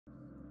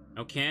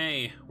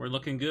Okay, we're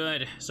looking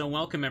good. So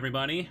welcome,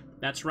 everybody.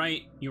 That's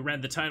right, you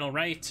read the title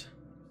right.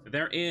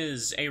 There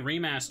is a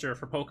remaster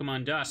for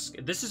Pokemon Dusk.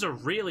 This is a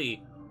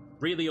really,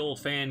 really old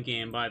fan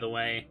game, by the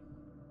way.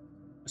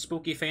 A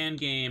spooky fan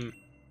game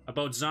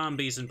about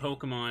zombies and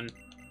Pokemon.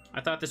 I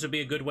thought this would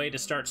be a good way to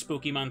start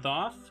Spooky Month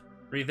off.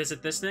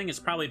 Revisit this thing. It's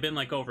probably been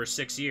like over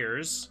 6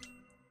 years.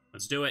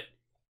 Let's do it.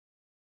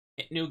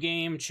 Hit new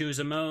game, choose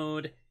a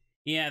mode.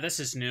 Yeah, this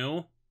is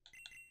new.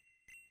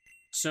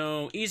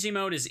 So, easy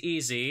mode is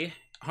easy.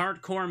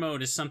 Hardcore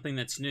mode is something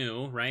that's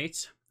new, right?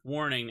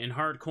 Warning, in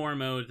hardcore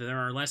mode, there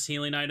are less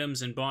healing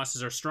items and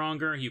bosses are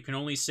stronger. You can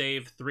only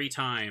save 3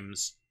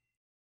 times.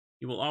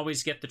 You will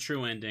always get the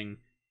true ending.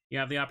 You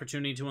have the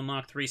opportunity to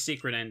unlock 3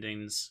 secret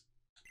endings.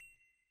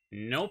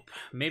 Nope.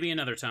 Maybe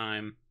another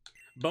time.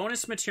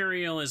 Bonus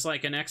material is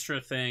like an extra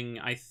thing,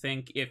 I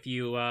think, if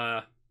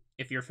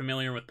you're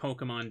familiar with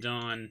Pokemon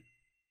Dawn.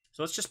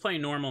 So let's just play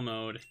normal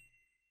mode.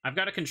 I've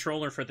got a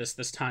controller for this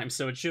time,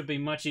 so it should be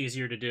much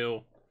easier to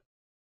do.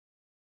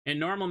 In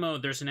normal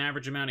mode, there's an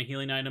average amount of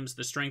healing items.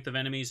 The strength of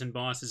enemies and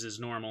bosses is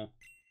normal.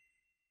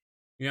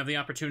 You have the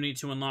opportunity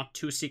to unlock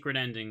 2 secret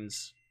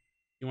endings.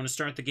 You want to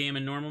start the game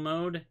in normal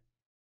mode?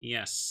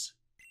 Yes.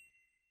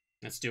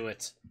 Let's do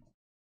it.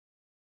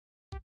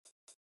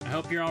 I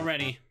hope you're all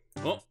ready.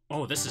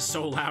 Oh, this is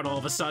so loud all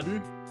of a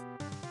sudden.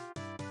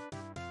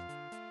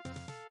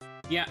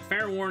 Yeah,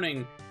 fair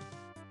warning.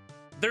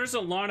 There's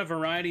a lot of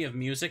variety of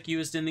music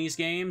used in these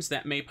games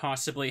that may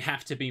possibly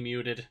have to be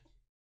muted.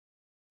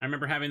 I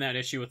remember having that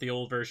issue with the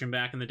old version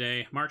back in the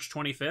day. March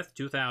 25th,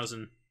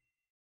 2000.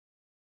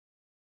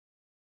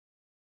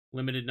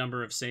 Limited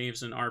number of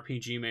saves in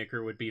RPG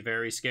Maker would be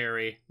very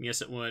scary.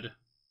 Yes, it would.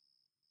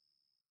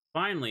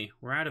 Finally,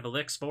 we're out of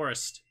Elix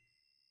Forest.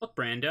 Look,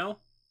 Brando.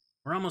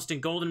 We're almost in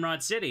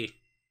Goldenrod City.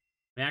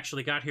 We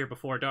actually got here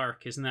before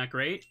dark. Isn't that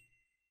great?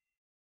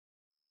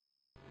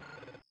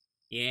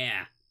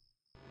 Yeah.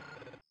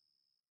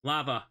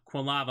 Lava,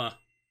 Quilava.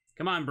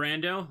 Come on,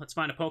 Brando. Let's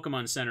find a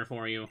Pokemon Center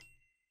for you.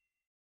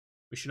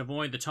 We should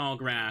avoid the tall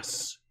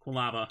grass.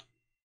 Quilava.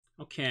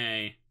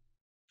 Okay.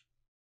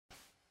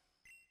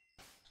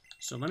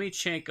 So let me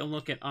take a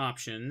look at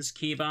options.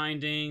 Key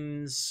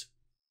bindings.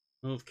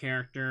 Move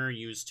character.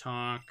 Use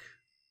talk.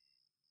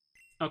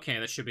 Okay,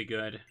 that should be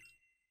good.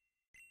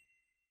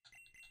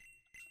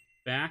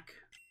 Back.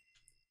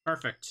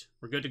 Perfect.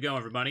 We're good to go,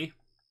 everybody.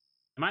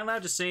 Am I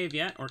allowed to save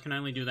yet, or can I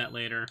only do that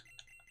later?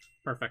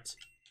 Perfect.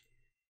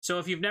 So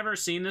if you've never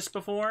seen this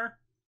before,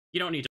 you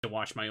don't need to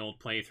watch my old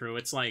playthrough.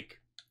 It's like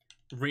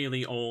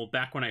really old,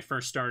 back when I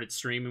first started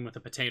streaming with a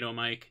potato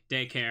mic.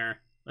 Daycare.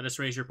 Let us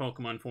raise your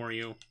Pokemon for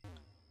you.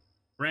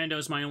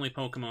 Brando's my only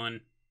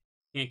Pokemon.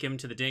 Can't give him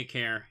to the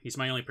daycare. He's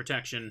my only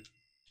protection.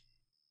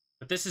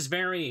 But this is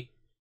very,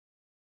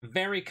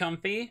 very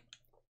comfy.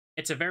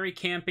 It's a very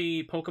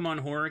campy Pokemon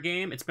horror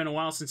game. It's been a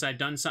while since I've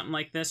done something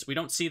like this. We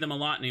don't see them a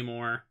lot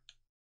anymore.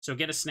 So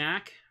get a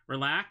snack,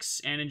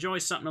 relax, and enjoy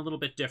something a little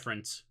bit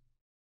different.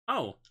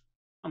 Oh,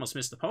 almost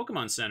missed the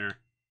Pokemon Center.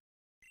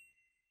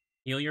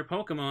 Heal your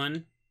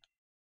Pokemon.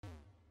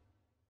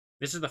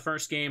 This is the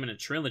first game in a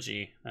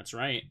trilogy. That's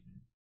right.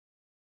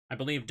 I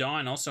believe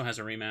Dawn also has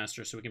a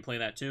remaster, so we can play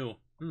that too.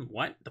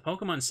 What? The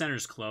Pokemon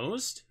Center's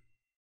closed?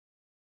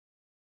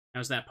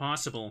 How's that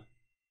possible?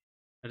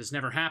 That has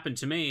never happened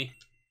to me.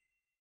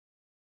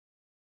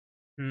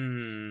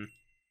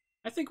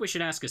 I think we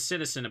should ask a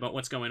citizen about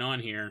what's going on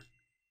here.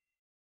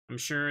 I'm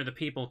sure the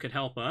people could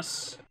help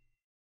us.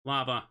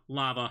 Lava,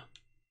 lava.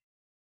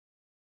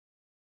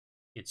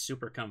 It's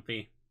super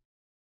comfy.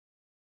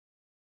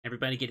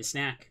 Everybody get a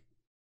snack.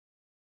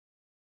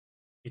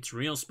 It's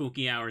real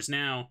spooky hours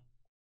now.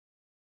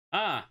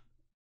 Ah,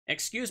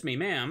 excuse me,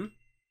 ma'am.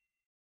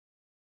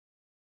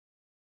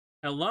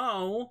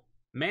 Hello?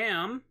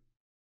 Ma'am?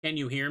 Can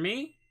you hear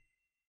me?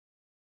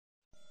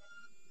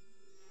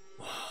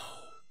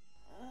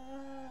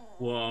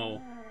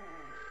 Whoa.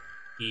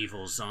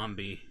 Evil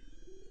zombie.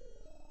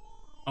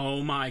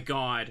 Oh my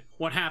god.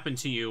 What happened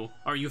to you?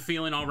 Are you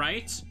feeling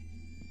alright?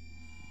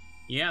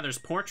 Yeah, there's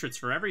portraits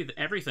for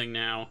everything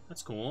now.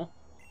 That's cool.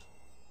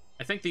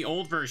 I think the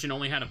old version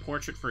only had a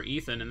portrait for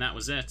Ethan, and that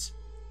was it.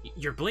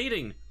 You're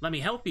bleeding. Let me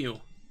help you.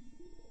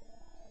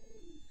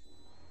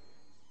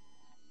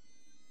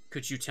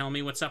 Could you tell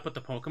me what's up with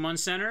the Pokemon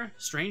Center?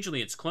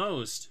 Strangely, it's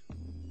closed.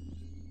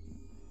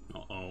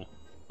 Uh-oh.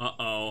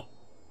 Uh-oh.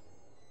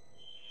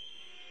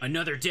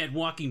 Another dead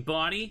walking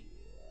body?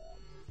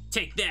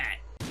 Take that!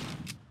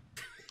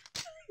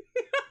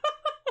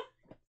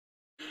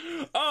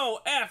 Oh,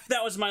 F,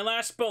 that was my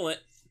last bullet.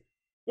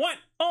 What?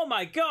 Oh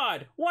my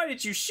god! Why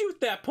did you shoot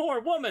that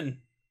poor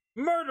woman?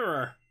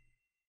 Murderer!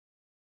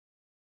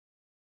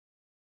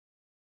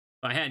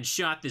 If I hadn't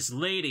shot this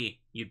lady,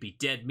 you'd be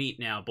dead meat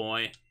now,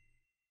 boy.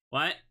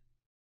 What?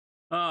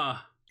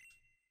 Ah.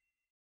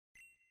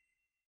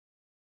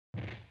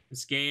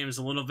 This game's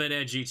a little bit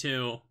edgy,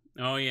 too.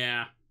 Oh,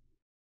 yeah.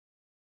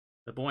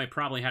 The boy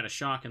probably had a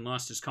shock and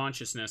lost his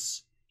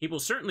consciousness. He will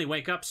certainly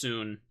wake up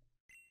soon.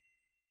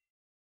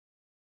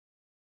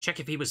 Check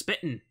if he was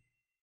bitten.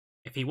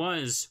 If he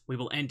was, we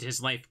will end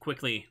his life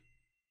quickly.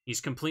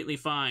 He's completely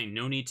fine.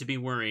 No need to be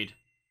worried.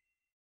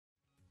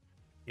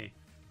 Okay.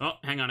 Oh,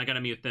 hang on. I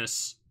gotta mute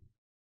this.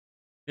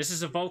 This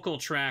is a vocal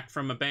track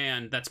from a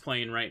band that's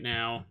playing right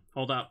now.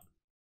 Hold up.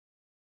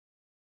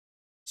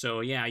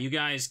 So, yeah, you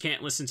guys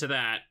can't listen to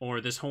that,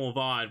 or this whole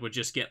VOD would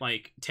just get,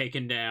 like,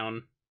 taken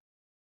down.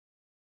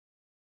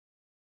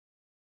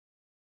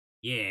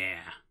 Yeah.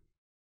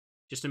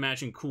 Just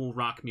imagine cool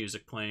rock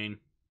music playing.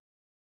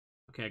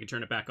 Okay, I can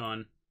turn it back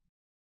on.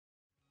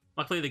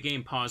 Luckily, the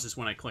game pauses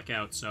when I click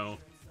out, so...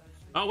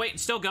 Oh, wait,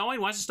 it's still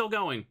going? Why is it still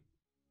going?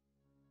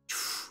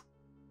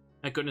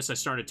 Thank goodness I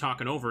started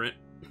talking over it.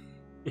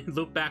 It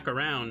looped back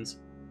around.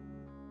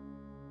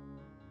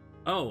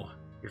 Oh,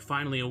 you're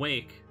finally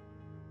awake.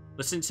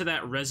 Listen to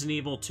that Resident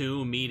Evil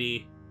 2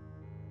 meaty.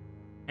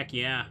 Heck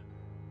yeah.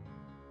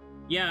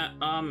 Yeah,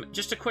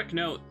 just a quick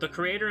note. The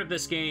creator of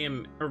this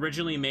game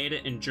originally made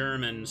it in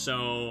German,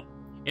 so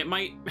it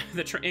might...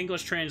 the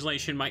English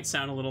translation might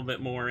sound a little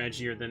bit more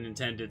edgier than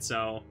intended,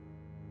 so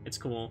it's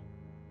cool.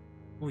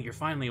 Oh, you're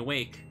finally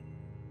awake.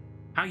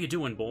 How you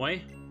doing,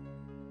 boy?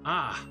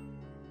 Ah.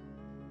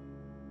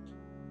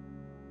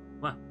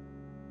 What?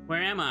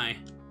 Where am I?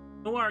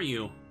 Who are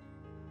you?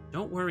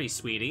 Don't worry,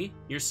 sweetie.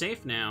 You're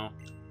safe now.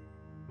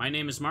 My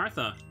name is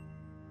Martha.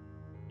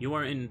 You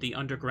are in the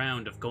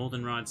underground of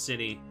Goldenrod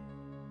City.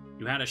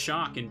 You had a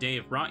shock and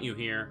Dave brought you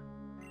here.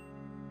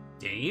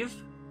 Dave?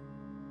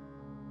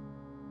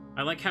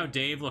 I like how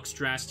Dave looks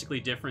drastically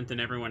different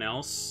than everyone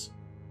else.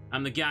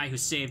 I'm the guy who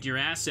saved your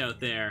ass out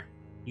there.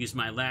 Used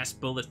my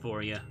last bullet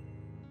for you.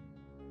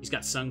 He's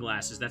got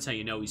sunglasses, that's how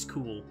you know he's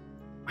cool.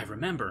 I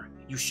remember,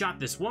 you shot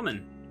this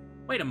woman.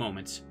 Wait a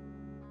moment.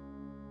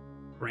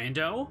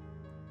 Brando?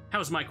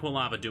 How's my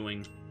Quilava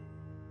doing?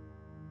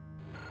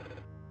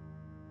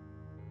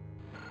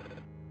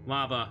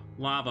 Lava,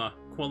 lava,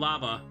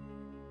 Quilava.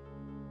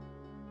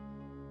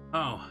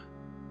 Oh,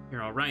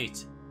 you're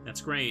alright.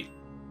 That's great.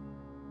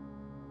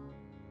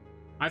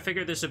 I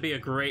figured this would be a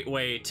great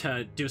way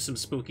to do some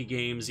spooky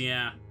games,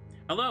 yeah.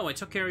 Hello, I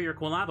took care of your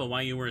Quilava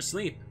while you were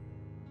asleep.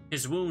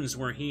 His wounds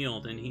were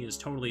healed, and he is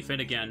totally fit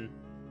again.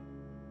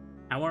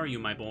 How are you,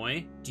 my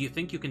boy? Do you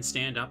think you can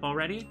stand up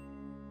already?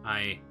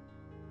 I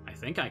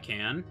think I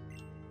can.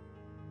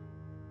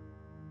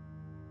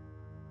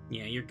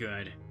 Yeah, you're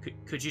good.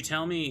 Could you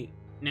tell me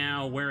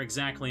now where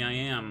exactly I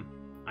am?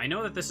 I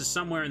know that this is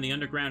somewhere in the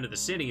underground of the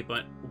city,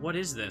 but what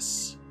is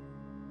this?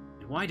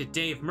 And why did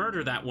Dave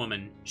murder that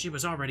woman? She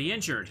was already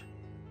injured.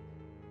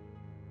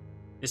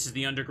 This is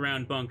the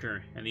underground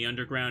bunker and the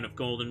underground of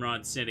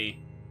Goldenrod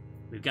City.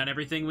 We've got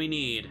everything we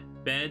need.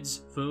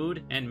 Beds,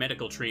 food, and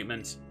medical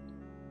treatment.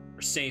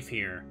 We're safe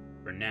here,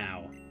 for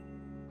now.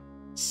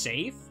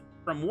 Safe?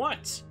 From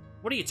what?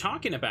 What are you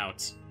talking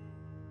about?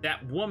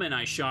 That woman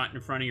I shot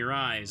in front of your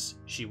eyes,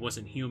 she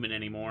wasn't human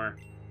anymore.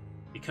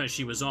 Because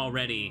she was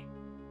already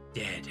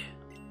dead.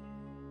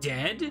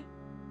 Dead?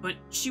 But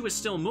she was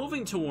still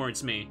moving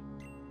towards me.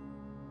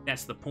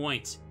 That's the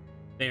point.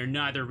 They are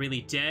neither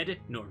really dead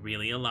nor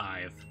really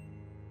alive.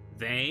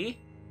 They?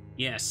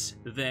 Yes,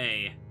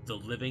 they, the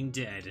living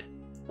dead.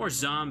 Or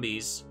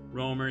zombies,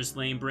 roamers,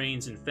 lame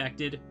brains,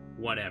 infected,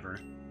 whatever.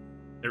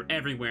 They're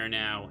everywhere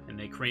now, and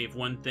they crave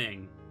one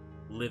thing.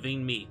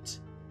 Living meat.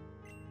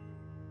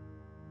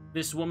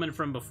 This woman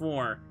from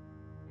before,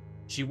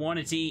 she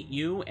wanted to eat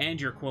you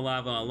and your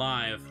Quilava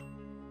alive.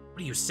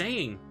 What are you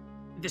saying?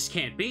 This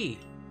can't be.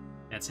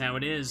 That's how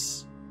it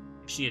is.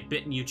 If she had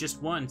bitten you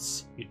just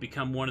once, you'd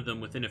become one of them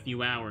within a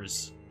few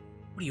hours.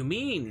 What do you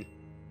mean?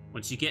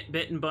 Once you get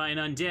bitten by an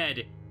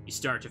undead, you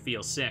start to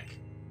feel sick.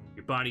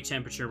 Your body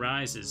temperature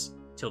rises,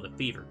 till the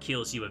fever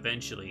kills you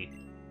eventually.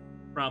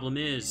 Problem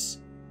is,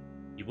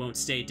 you won't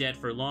stay dead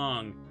for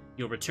long.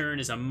 You'll return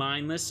as a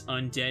mindless,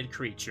 undead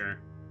creature.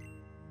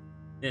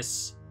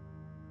 This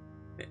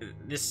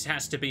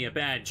has to be a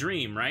bad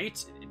dream,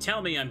 right?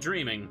 Tell me I'm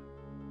dreaming.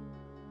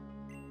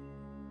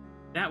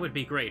 That would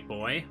be great,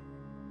 boy.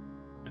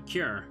 A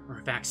cure, or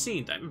a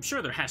vaccine. I'm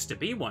sure there has to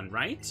be one,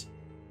 right?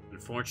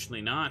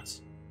 Unfortunately not.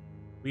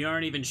 We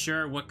aren't even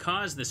sure what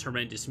caused this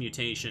horrendous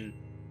mutation.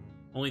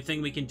 Only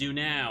thing we can do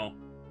now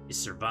is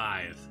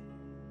survive.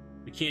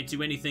 We can't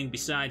do anything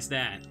besides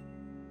that.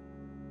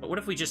 But what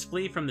if we just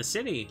flee from the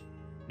city?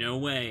 No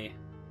way.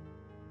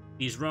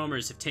 These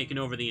roamers have taken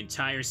over the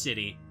entire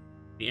city.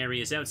 The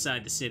areas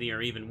outside the city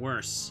are even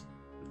worse.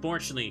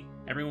 Unfortunately,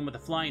 everyone with a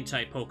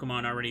flying-type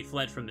Pokemon already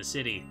fled from the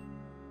city.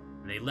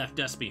 And they left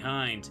us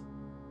behind.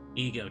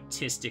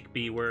 Egotistic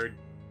B-word.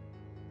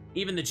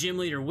 Even the gym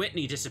leader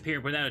Whitney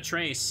disappeared without a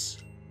trace.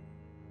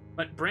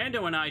 But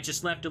Brando and I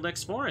just left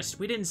Elix Forest.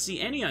 We didn't see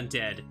any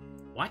undead.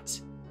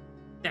 What?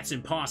 That's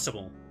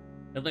impossible.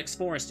 Elix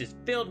Forest is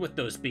filled with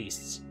those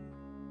beasts.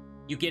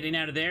 You getting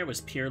out of there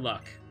was pure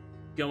luck.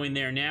 Going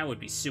there now would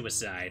be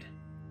suicide.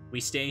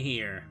 We stay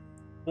here.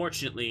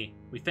 Fortunately,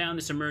 we found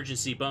this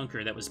emergency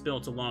bunker that was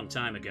built a long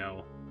time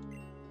ago.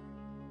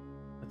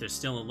 But there's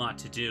still a lot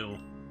to do.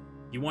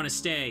 If you want to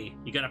stay,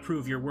 you gotta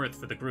prove your worth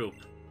for the group.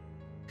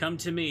 Come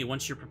to me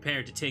once you're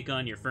prepared to take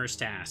on your first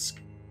task.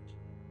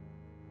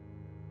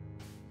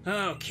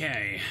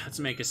 Okay, let's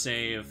make a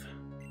save.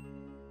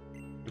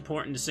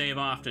 Important to save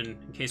often,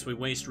 in case we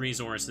waste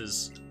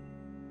resources.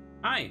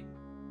 Hi,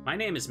 my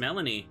name is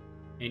Melanie,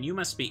 and you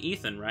must be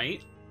Ethan,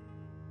 right?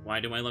 Why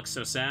do I look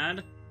so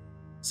sad?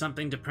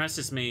 Something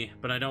depresses me,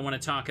 but I don't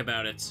want to talk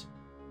about it.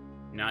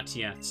 Not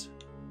yet.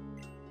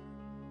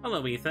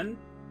 Hello, Ethan.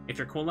 If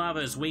your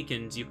Quilava is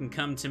weakened, you can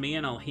come to me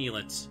and I'll heal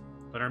it.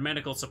 But our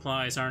medical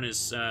supplies aren't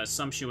as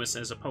sumptuous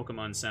as a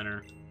Pokemon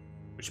Center,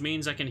 which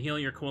means I can heal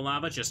your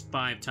Quilava just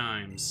 5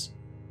 times.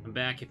 I'm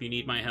back if you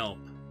need my help.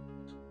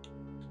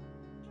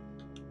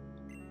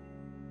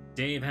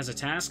 Dave has a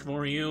task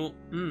for you.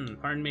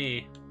 Pardon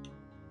me.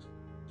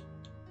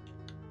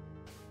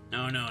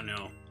 No.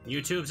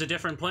 YouTube's a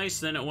different place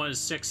than it was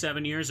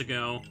 6-7 years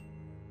ago.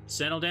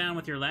 Settle down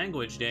with your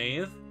language,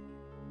 Dave.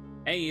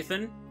 Hey,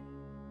 Ethan.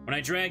 When I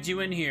dragged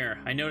you in here,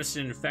 I noticed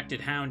an infected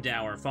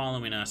Houndour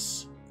following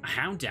us. A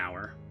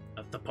Houndour?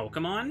 Of the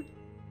Pokemon?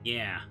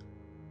 Yeah.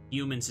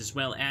 Humans as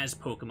well as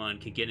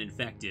Pokemon can get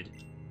infected.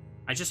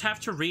 I just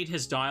have to read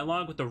his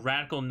dialogue with the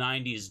radical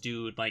 90s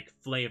dude, like,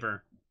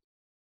 flavor.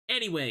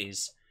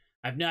 Anyways,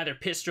 I've neither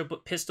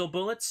pistol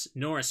bullets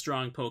nor a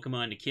strong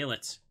Pokemon to kill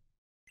it.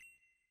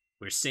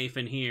 We're safe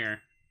in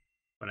here,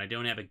 but I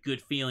don't have a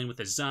good feeling with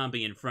a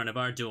zombie in front of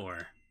our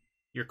door.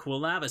 Your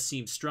Quilava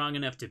seems strong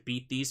enough to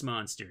beat these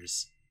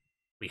monsters.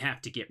 We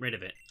have to get rid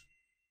of it.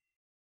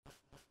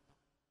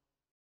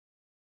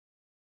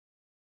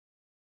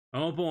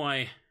 Oh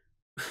boy.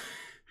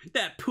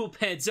 That poop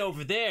head's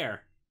over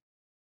there.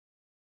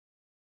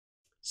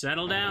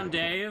 Settle down,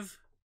 Dave.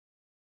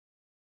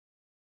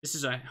 This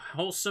is a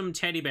wholesome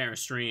teddy bear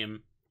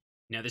stream.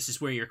 Now this is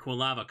where your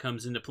Quilava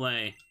comes into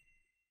play.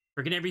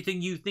 Forget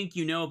everything you think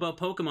you know about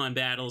Pokemon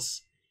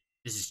battles.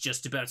 This is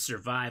just about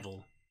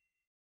survival.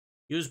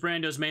 Use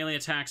Brando's melee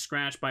attack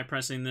Scratch by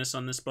pressing this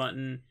on this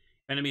button.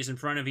 If enemies in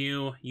front of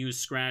you, use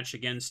Scratch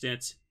against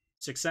it.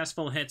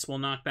 Successful hits will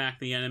knock back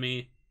the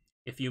enemy.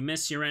 If you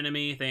miss your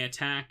enemy, they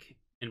attack,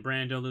 and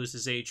Brando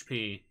loses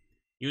HP.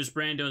 Use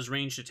Brando's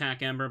ranged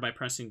attack Ember by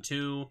pressing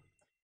 2.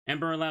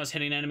 Ember allows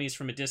hitting enemies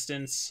from a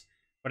distance,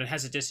 but it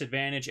has a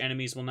disadvantage.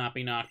 Enemies will not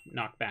be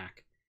knocked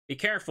back. Be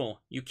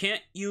careful, you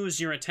can't use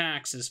your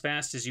attacks as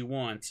fast as you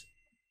want.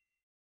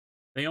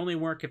 They only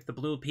work if the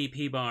blue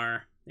PP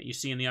bar that you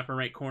see in the upper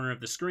right corner of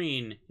the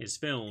screen is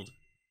filled.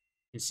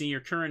 You can see your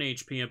current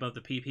HP above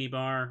the PP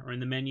bar or in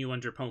the menu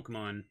under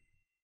Pokemon.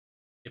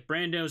 If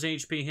Brando's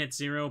HP hits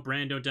 0,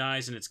 Brando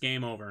dies and it's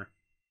game over.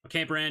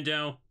 Okay,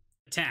 Brando,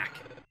 attack.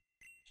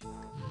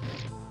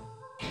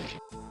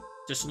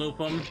 Just loop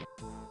him.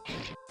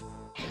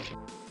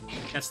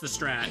 That's the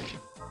strat.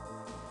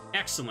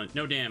 Excellent,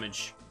 no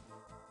damage.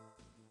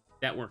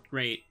 That worked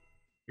great.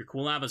 Your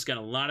Quilava's got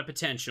a lot of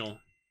potential.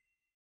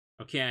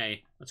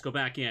 Okay, let's go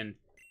back in.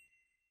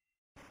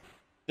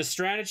 The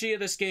strategy of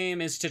this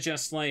game is to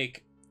just,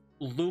 like,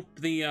 loop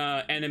the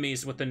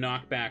enemies with the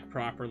knockback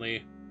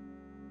properly.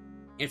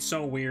 It's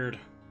so weird.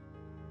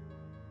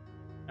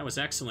 That was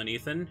excellent,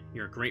 Ethan.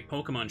 You're a great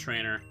Pokemon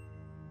trainer.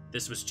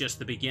 This was just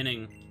the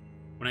beginning.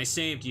 When I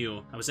saved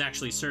you, I was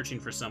actually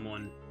searching for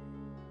someone.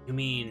 You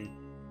mean,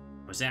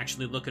 I was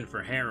actually looking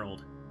for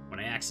Harold when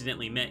I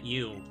accidentally met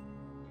you.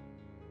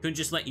 Couldn't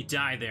just let you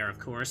die there, of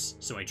course,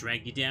 so I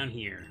dragged you down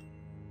here.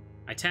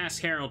 I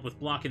tasked Harold with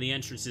blocking the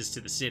entrances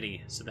to the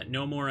city, so that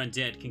no more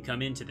undead can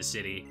come into the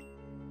city.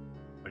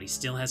 But he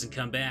still hasn't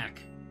come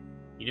back.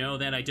 You know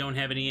that I don't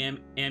have any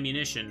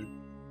ammunition.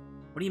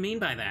 What do you mean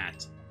by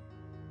that?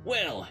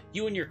 Well,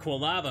 you and your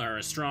Quilava are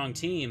a strong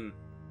team.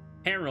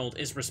 Harold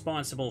is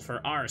responsible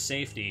for our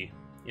safety.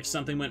 If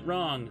something went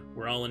wrong,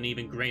 we're all in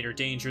even greater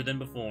danger than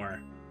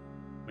before.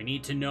 We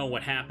need to know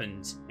what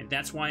happened, and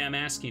that's why I'm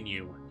asking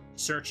you.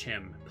 Search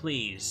him,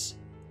 please.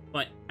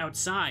 But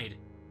outside,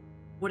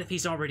 what if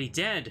he's already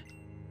dead?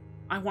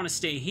 I want to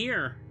stay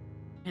here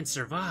and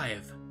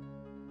survive.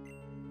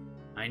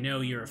 I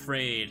know you're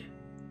afraid,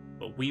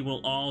 but we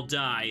will all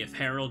die if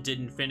Harold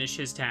didn't finish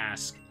his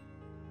task.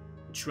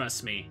 And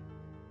trust me,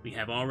 we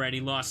have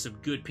already lost some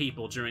good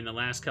people during the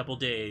last couple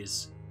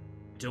days.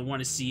 I don't want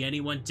to see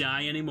anyone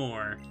die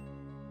anymore.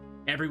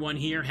 Everyone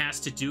here has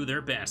to do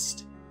their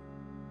best.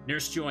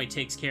 Nurse Joy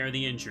takes care of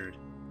the injured.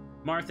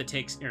 Martha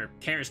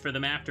cares for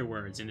them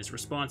afterwards and is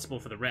responsible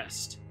for the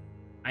rest.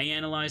 I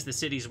analyze the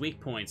city's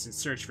weak points and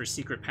search for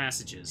secret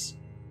passages.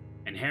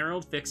 And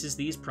Harold fixes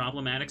these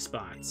problematic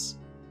spots.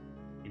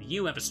 And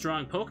you have a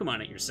strong Pokemon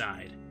at your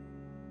side.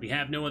 We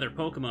have no other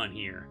Pokemon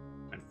here,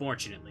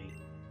 unfortunately.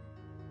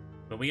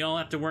 But we all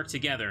have to work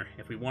together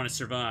if we want to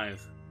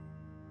survive.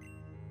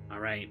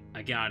 Alright,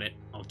 I got it.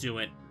 I'll do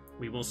it.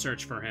 We will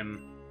search for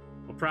him.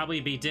 We'll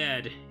probably be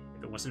dead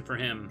if it wasn't for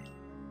him.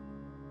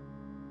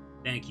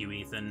 Thank you,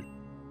 Ethan.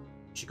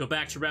 You should go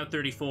back to Route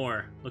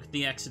 34. Look at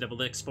the exit of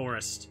Elix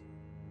Forest.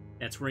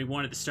 That's where he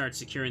wanted to start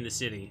securing the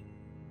city.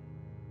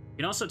 You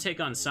can also take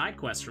on side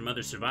quests from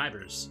other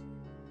survivors.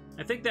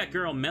 I think that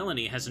girl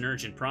Melanie has an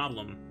urgent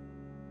problem.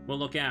 We'll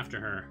look after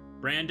her.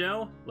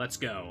 Brando, let's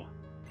go.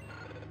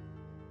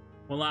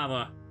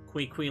 Quilava,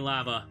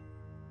 Quilava.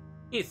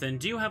 Ethan,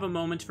 do you have a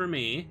moment for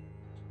me?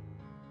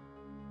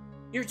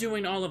 You're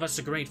doing all of us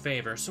a great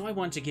favor, so I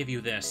want to give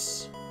you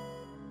this.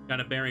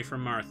 Got a berry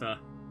from Martha.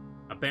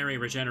 A berry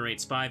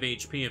regenerates 5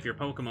 HP of your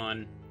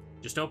Pokemon.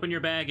 Just open your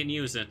bag and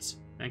use it.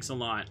 Thanks a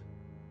lot.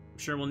 I'm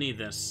sure we'll need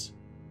this.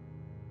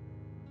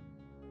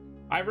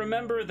 I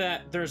remember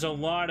that there's a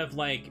lot of,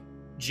 like,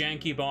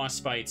 janky boss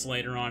fights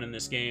later on in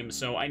this game,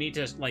 so I need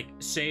to, like,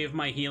 save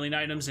my healing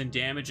items and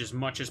damage as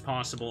much as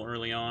possible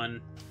early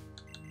on.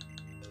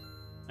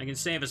 I can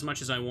save as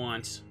much as I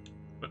want,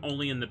 but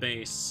only in the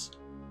base.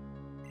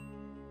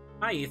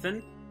 Hi,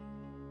 Ethan.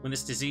 When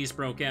this disease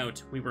broke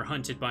out, we were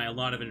hunted by a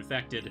lot of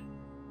infected.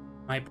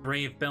 My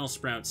brave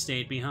Bellsprout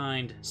stayed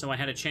behind, so I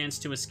had a chance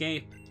to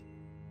escape.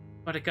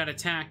 But it got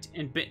attacked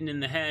and bitten in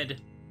the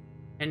head,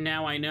 and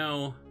now I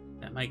know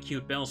that my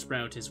cute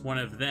Bellsprout is one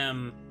of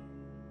them.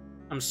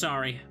 I'm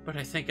sorry, but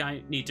I think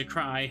I need to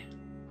cry.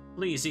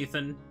 Please,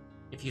 Ethan,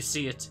 if you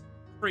see it,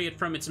 free it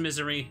from its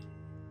misery.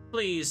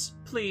 Please,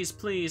 please,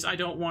 please, I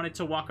don't want it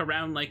to walk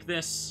around like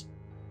this.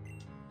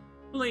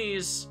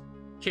 Please,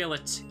 kill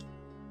it.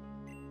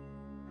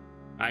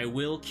 I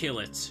will kill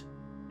it.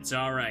 It's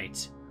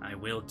alright. I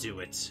will do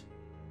it.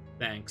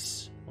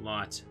 Thanks a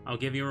lot. I'll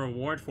give you a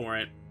reward for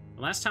it.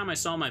 The last time I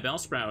saw my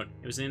Bellsprout,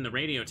 it was in the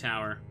radio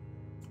tower.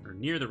 Or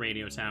near the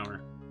radio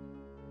tower.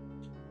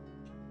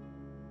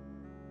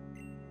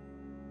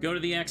 Go to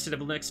the exit of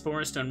Elix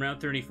Forest on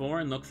Route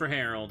 34 and look for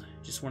Harold.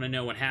 Just want to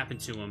know what happened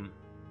to him.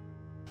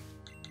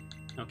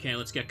 Okay,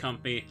 let's get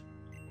comfy.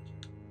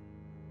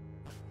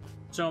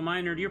 So,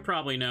 Minard, you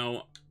probably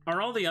know,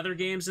 are all the other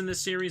games in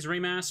this series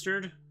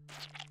remastered?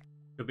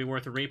 Could be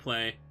worth a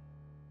replay.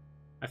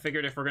 I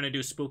figured if we're gonna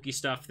do spooky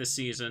stuff this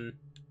season,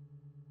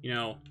 you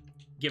know,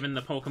 giving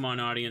the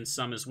Pokemon audience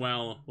some as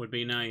well would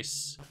be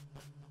nice.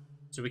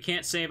 So we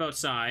can't save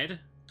outside.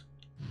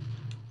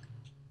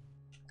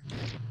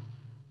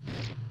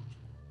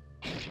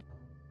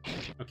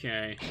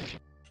 Okay.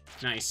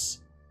 Nice.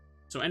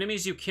 So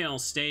enemies you kill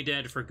stay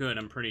dead for good,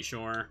 I'm pretty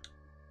sure.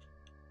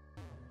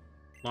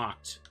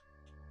 Locked.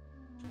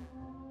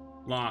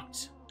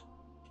 Locked.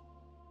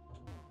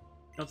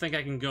 Don't think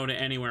I can go to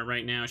anywhere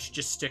right now. I should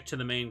just stick to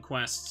the main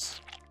quests.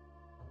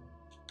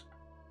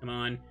 Come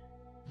on.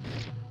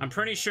 I'm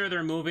pretty sure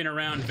they're moving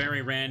around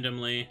very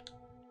randomly.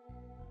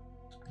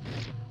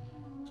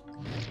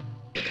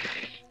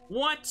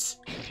 What?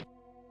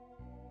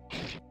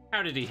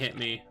 How did he hit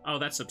me? Oh,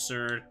 that's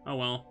absurd. Oh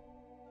well.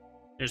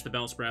 There's the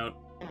Bellsprout.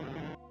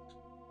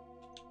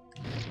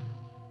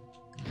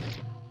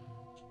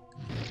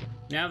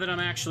 Now that I'm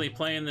actually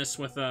playing this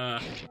with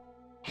a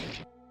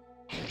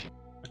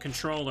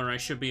controller, I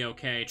should be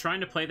okay. Trying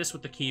to play this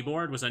with the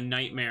keyboard was a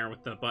nightmare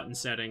with the button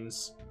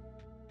settings.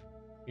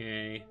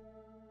 Okay.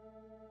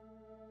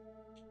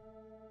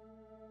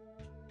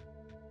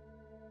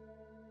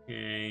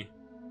 Okay.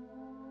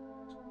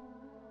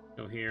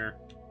 Go here.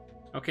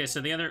 Okay,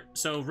 so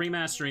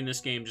remastering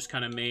this game just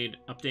kind of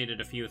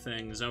updated a few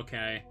things.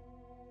 Okay.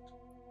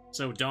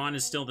 So Dawn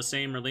is still the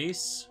same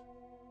release?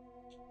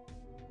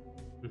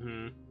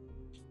 Mm-hmm.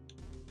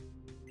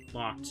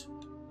 Locked.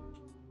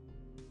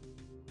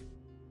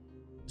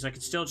 So I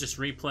could still just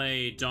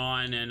replay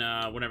Dawn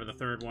and whatever the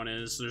third one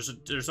is.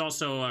 There's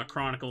also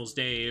Chronicles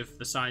Dave,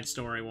 the side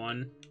story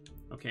one.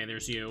 Okay,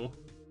 there's you.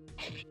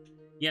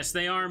 Yes,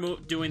 they are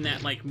doing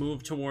that, like,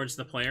 move towards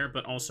the player,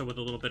 but also with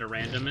a little bit of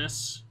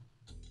randomness.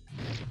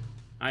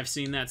 I've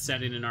seen that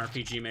setting in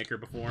RPG Maker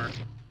before.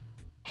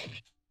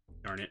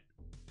 Darn it.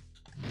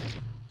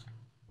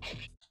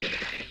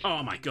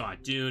 Oh my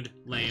god, dude.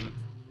 Lame.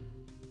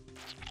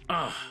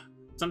 Ugh.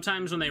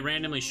 Sometimes when they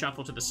randomly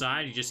shuffle to the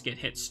side, you just get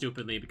hit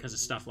stupidly because of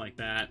stuff like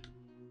that.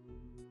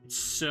 It's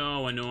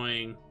so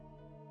annoying.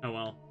 Oh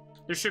well.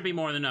 There should be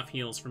more than enough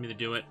heals for me to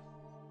do it.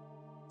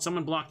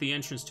 Someone blocked the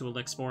entrance to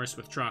Elix Forest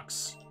with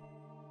trucks.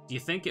 Do you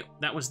think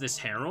that was this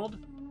Herald?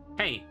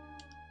 Hey,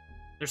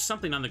 there's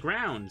something on the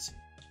ground.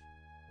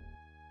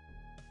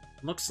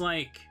 Looks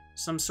like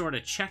some sort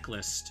of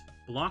checklist.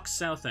 Block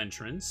south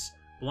entrance,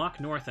 block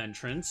north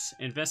entrance,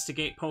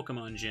 investigate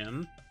Pokemon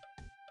Gym.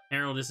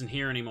 Harold isn't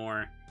here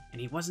anymore,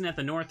 and he wasn't at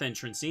the north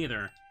entrance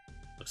either.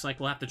 Looks like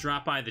we'll have to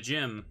drop by the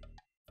gym.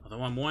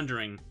 Although I'm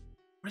wondering,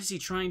 what is he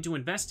trying to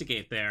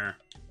investigate there?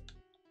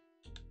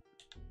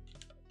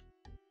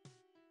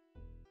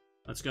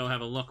 Let's go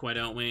have a look, why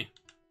don't we?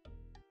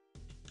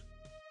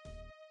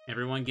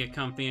 Everyone get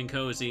comfy and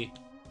cozy.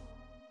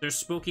 There's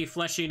spooky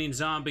flesh-eating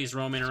zombies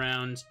roaming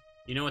around.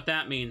 You know what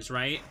that means,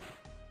 right?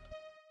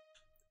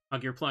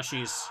 Hug your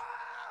plushies.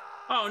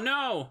 Oh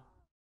no!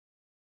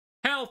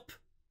 Help!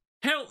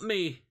 Help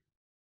me!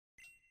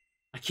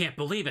 I can't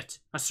believe it!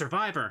 A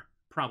survivor!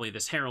 Probably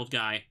this Herald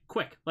guy.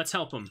 Quick, let's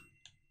help him.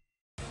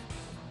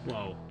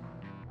 Whoa.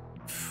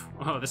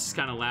 Oh, this is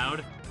kind of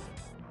loud.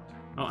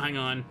 Oh, hang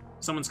on.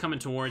 Someone's coming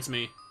towards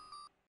me.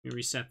 Let me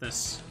reset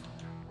this.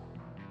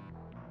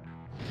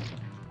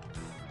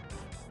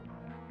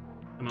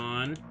 Come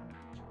on.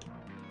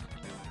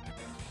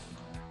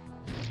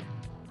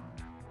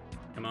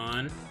 Come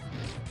on.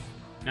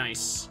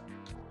 Nice.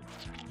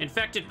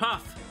 Infected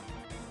Puff!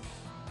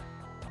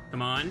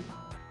 Come on.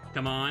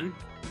 Come on.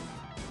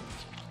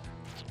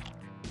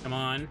 Come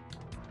on.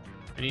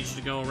 I need you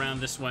to go around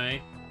this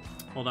way.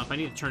 Hold up, I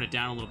need to turn it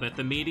down a little bit.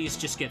 The meaties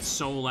just get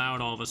so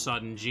loud all of a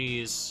sudden,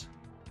 jeez.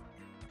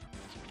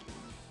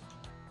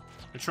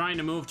 They're trying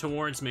to move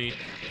towards me.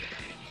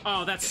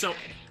 Oh, that's so...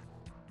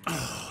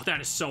 Oh,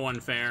 that is so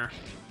unfair.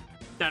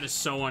 That is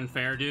so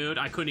unfair, dude.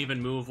 I couldn't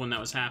even move when that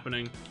was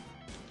happening.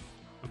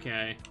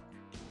 Okay.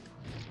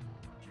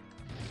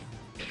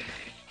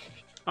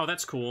 Oh,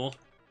 that's cool.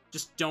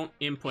 Just don't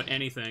input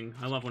anything.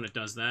 I love when it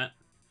does that.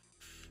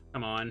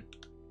 Come on.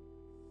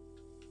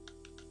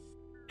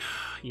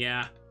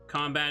 Yeah,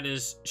 combat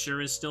sure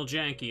is still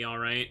janky,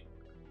 alright.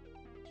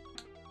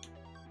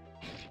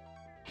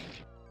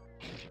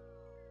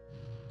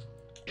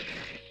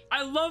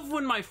 I love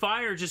when my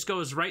fire just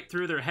goes right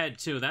through their head,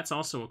 too. That's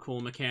also a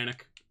cool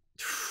mechanic.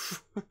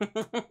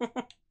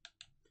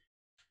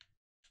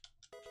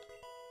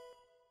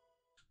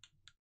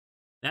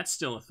 That's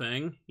still a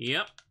thing.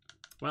 Yep.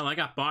 Well, I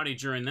got bodied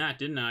during that,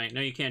 didn't I?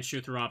 No, you can't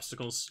shoot through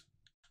obstacles.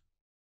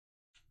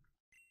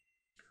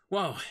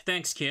 Whoa,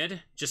 thanks,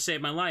 kid. Just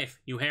saved my life.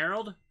 You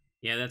Harold?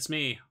 Yeah, that's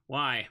me.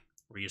 Why?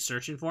 Were you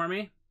searching for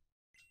me?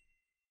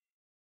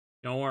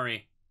 Don't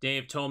worry.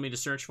 Dave told me to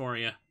search for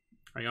you.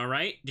 Are you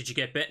alright? Did you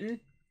get bitten?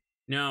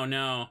 No.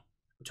 I'm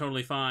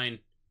totally fine.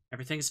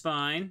 Everything's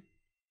fine.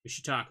 We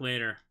should talk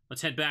later.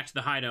 Let's head back to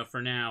the hideout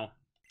for now.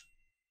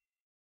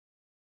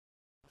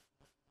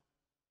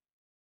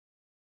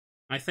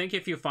 I think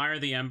if you fire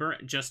the ember,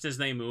 just as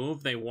they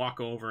move, they walk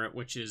over it,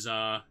 which is,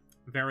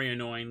 very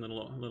annoying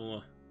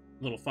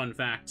little fun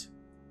fact.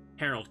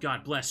 Harold,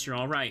 God bless, you're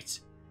alright.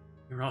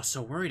 We were all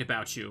so worried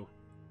about you.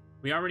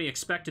 We already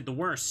expected the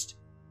worst.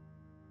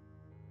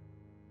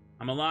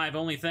 I'm alive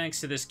only thanks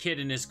to this kid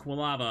and his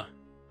quilava.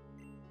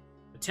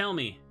 But tell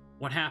me,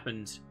 what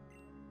happened?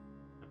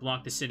 I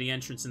blocked the city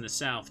entrance in the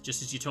south,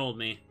 just as you told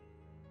me.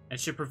 That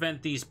should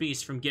prevent these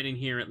beasts from getting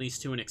here, at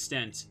least to an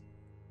extent.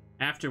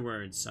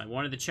 Afterwards, I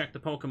wanted to check the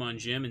Pokemon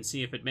gym and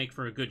see if it'd make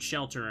for a good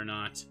shelter or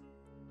not.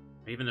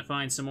 Or even to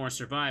find some more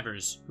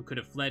survivors who could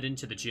have fled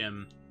into the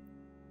gym.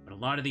 But a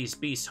lot of these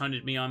beasts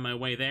hunted me on my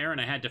way there, and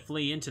I had to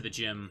flee into the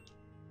gym.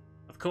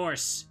 Of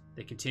course,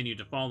 they continued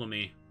to follow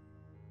me.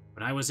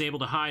 But I was able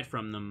to hide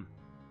from them.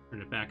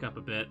 Turn it back up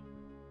a bit.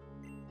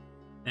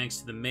 Thanks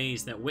to the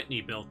maze that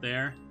Whitney built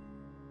there.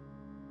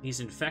 These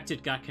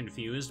infected got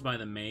confused by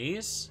the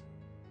maze?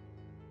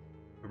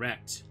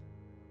 Correct.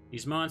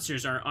 These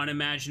monsters are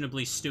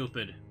unimaginably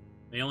stupid.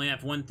 They only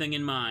have one thing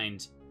in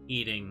mind,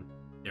 eating.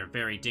 They're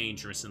very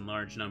dangerous in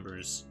large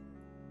numbers.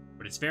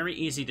 But it's very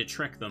easy to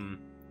trick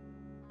them.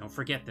 Don't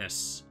forget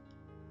this.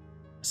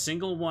 A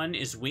single one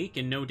is weak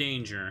and no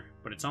danger,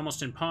 but it's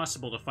almost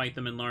impossible to fight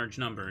them in large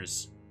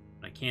numbers.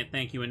 But I can't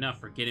thank you enough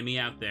for getting me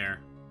out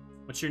there.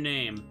 What's your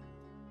name?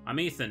 I'm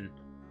Ethan.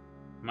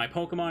 My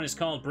Pokemon is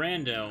called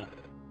Brando.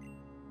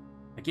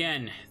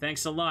 Again,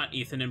 thanks a lot,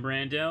 Ethan and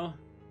Brando.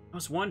 I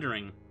was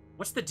wondering,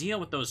 what's the deal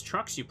with those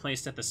trucks you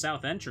placed at the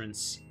south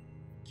entrance?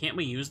 Can't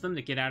we use them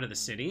to get out of the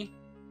city?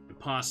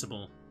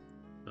 Impossible.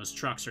 Those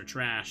trucks are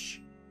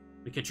trash.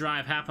 We could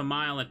drive half a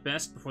mile at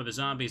best before the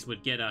zombies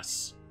would get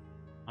us.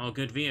 All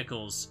good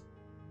vehicles.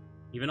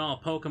 Even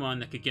all Pokemon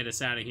that could get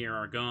us out of here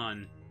are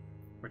gone.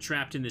 We're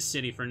trapped in this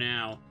city for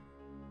now.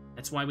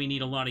 That's why we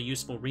need a lot of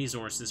useful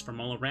resources from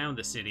all around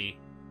the city.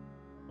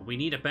 But we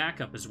need a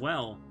backup as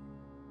well.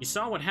 You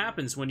saw what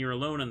happens when you're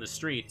alone on the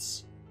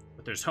streets.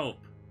 But there's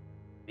hope.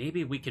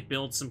 Maybe we could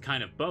build some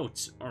kind of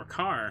boat or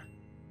car.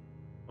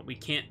 But we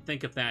can't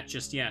think of that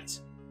just yet.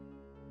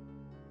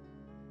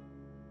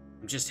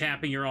 I'm just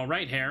happy you're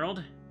alright,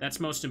 Harold. That's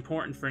most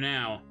important for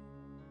now.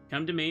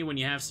 Come to me when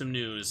you have some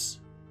news.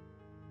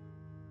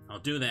 I'll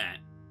do that.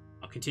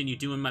 I'll continue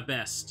doing my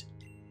best.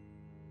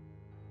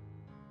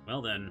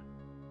 Well then.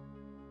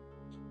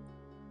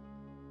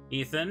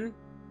 Ethan,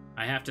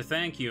 I have to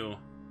thank you.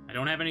 I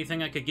don't have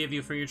anything I could give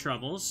you for your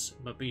troubles,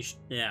 but be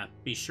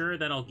sure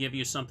that I'll give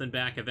you something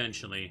back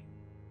eventually.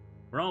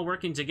 We're all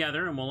working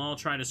together, and we'll all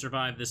try to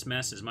survive this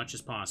mess as much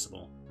as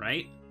possible,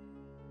 right?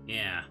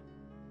 Yeah.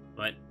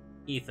 But,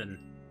 Ethan,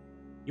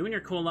 you and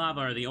your Quilava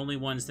are the only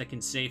ones that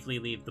can safely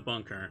leave the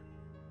bunker.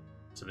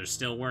 So there's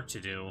still work to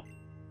do.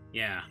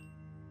 Yeah.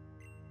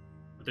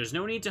 But there's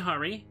no need to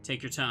hurry.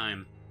 Take your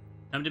time.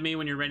 Come to me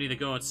when you're ready to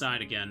go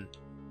outside again.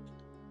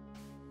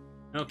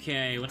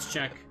 Okay, let's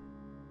check.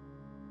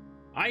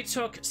 I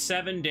took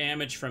 7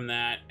 damage from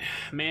that.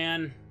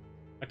 Man,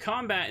 the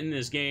combat in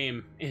this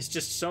game is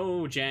just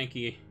so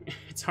janky.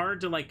 It's hard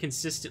to, like,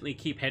 consistently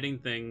keep hitting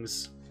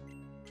things.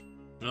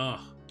 Ugh.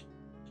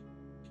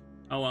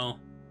 Oh well.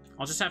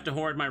 I'll just have to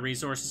hoard my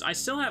resources. I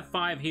still have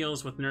 5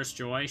 heals with Nurse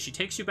Joy. She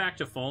takes you back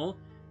to full.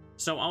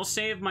 So I'll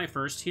save my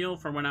first heal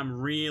for when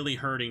I'm really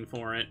hurting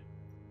for it.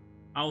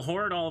 I'll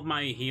hoard all of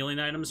my healing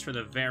items for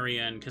the very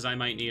end, because I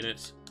might need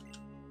it.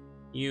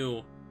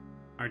 You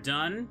are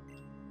done?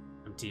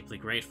 I'm deeply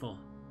grateful.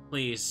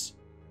 Please,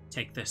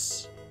 take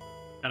this.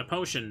 Got a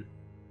potion.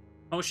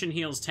 Potion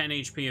heals 10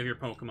 HP of your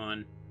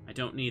Pokemon. I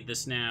don't need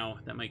this now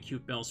that my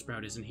cute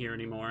Bellsprout isn't here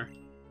anymore.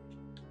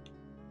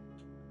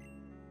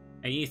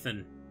 Hey,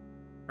 Ethan.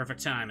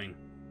 Perfect timing.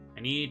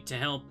 I need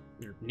help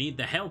need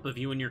the help of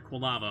you and your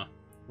Quilava.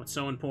 What's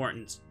so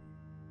important?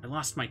 I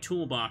lost my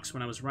toolbox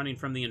when I was running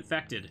from the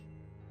infected.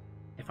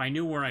 If I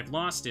knew where I've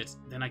lost it,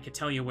 then I could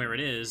tell you where it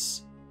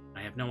is.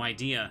 I have no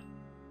idea.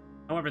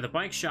 However, the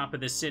bike shop of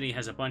this city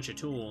has a bunch of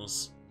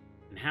tools.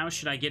 And how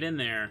should I get in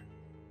there?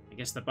 I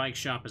guess the bike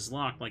shop is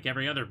locked like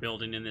every other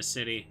building in this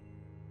city.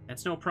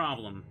 That's no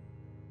problem.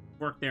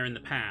 I've worked there in the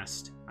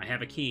past. I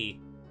have a key.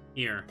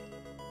 Here.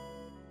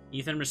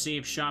 Ethan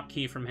received shop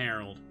key from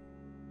Harold.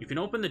 You can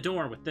open the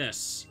door with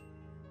this.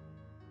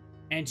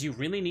 And you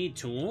really need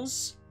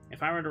tools?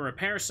 If I were to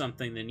repair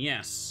something, then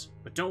yes.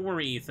 But don't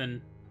worry,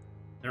 Ethan.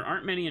 There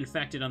aren't many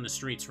infected on the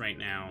streets right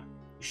now.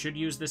 You should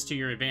use this to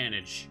your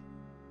advantage.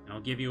 And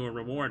I'll give you a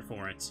reward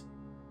for it.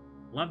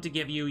 I'd love to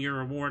give you your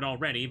reward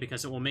already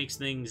because it will make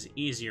things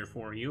easier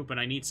for you, but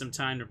I need some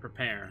time to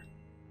prepare.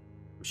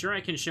 I'm sure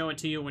I can show it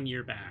to you when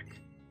you're back.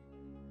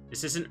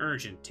 This isn't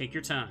urgent. Take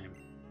your time.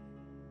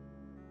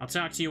 I'll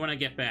talk to you when I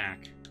get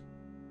back.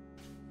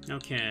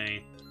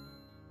 Okay.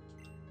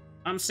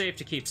 I'm safe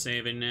to keep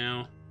saving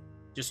now.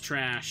 Just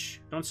trash.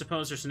 Don't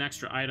suppose there's an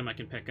extra item I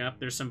can pick up.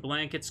 There's some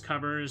blankets,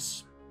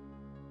 covers.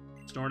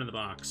 Stored in the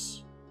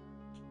box.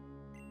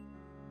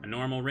 A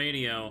normal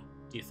radio.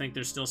 Do you think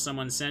there's still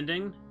someone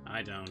sending?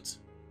 I don't.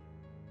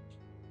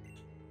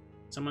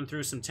 Someone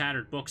threw some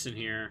tattered books in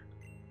here.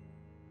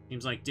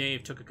 Seems like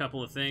Dave took a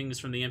couple of things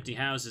from the empty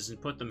houses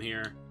and put them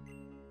here.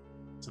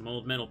 Some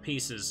old metal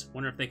pieces.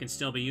 Wonder if they can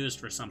still be used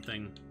for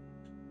something.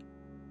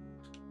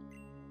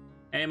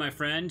 Hey, my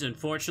friend.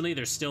 Unfortunately,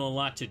 there's still a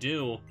lot to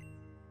do.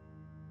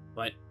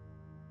 But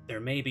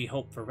there may be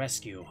hope for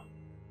rescue.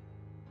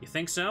 You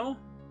think so?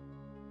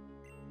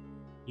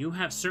 You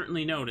have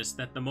certainly noticed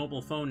that the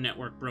mobile phone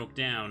network broke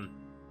down.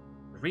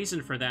 The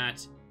reason for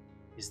that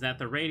is that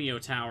the radio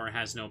tower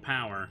has no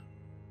power.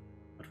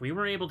 But we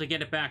were able to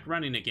get it back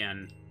running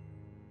again.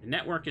 The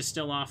network is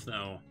still off,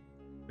 though.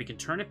 If we can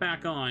turn it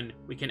back on,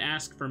 we can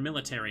ask for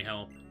military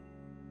help.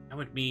 That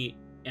would be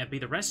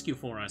the rescue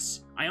for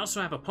us. I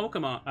also have a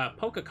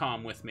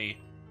Pokecom with me.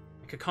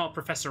 I could call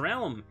Professor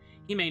Elm.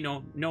 He may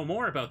know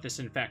more about this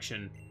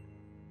infection.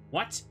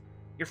 What?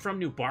 You're from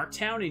New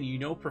Barktown and you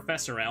know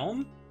Professor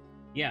Elm?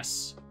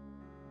 Yes.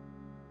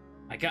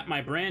 I got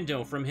my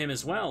Brando from him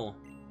as well.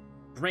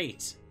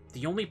 Great.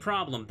 The only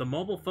problem, the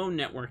mobile phone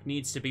network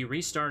needs to be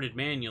restarted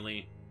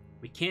manually.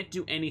 We can't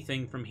do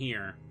anything from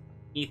here.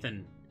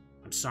 Ethan,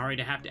 I'm sorry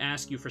to have to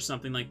ask you for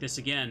something like this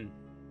again,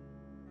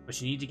 but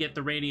you need to get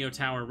the radio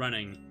tower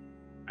running.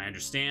 I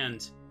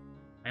understand.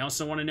 I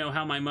also want to know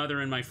how my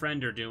mother and my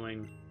friend are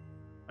doing.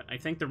 But I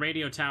think the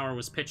radio tower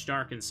was pitch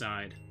dark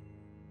inside.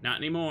 Not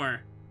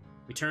anymore.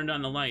 We turned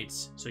on the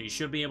lights, so you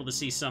should be able to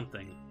see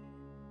something.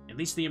 At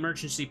least the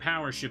emergency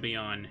power should be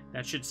on.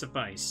 That should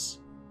suffice.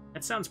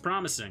 That sounds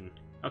promising.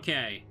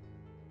 Okay.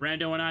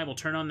 Brando and I will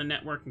turn on the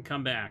network and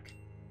come back.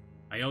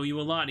 I owe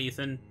you a lot,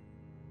 Ethan.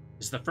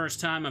 This is the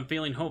first time I'm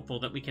feeling hopeful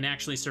that we can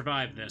actually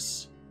survive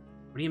this.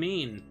 What do you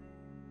mean?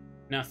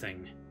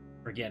 Nothing.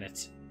 Forget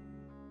it.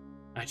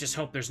 I just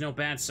hope there's no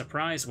bad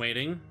surprise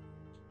waiting.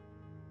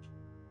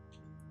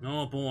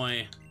 Oh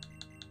boy.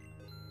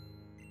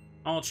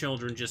 All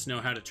children just know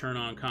how to turn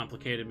on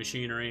complicated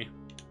machinery.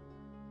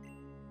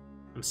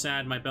 I'm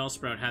sad my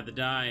Bellsprout had to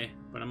die,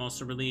 but I'm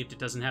also relieved it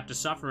doesn't have to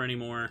suffer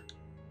anymore.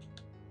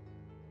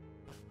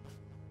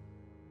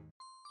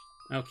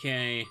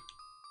 Okay.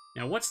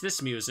 Now what's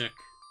this music?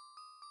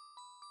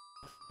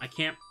 I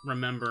can't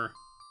remember.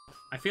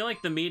 I feel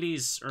like the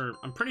meaties, or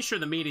I'm pretty sure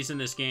the meaties in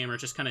this game are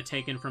just kind of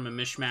taken from a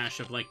mishmash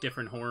of like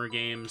different horror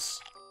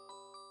games.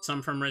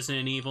 Some from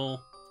Resident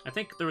Evil. I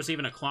think there was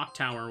even a Clock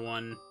Tower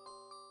one.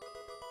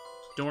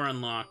 Door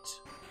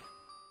unlocked.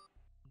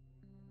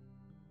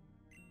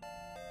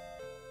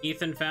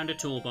 Ethan found a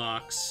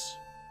toolbox.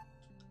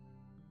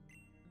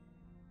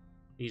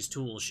 These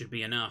tools should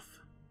be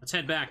enough. Let's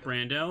head back,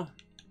 Brando.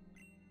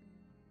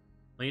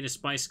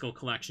 Latest bicycle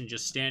collection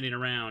just standing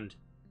around.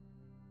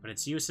 But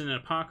its use in an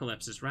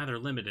apocalypse is rather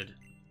limited.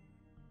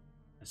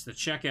 That's the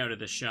checkout of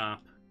this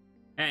shop.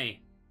 Hey,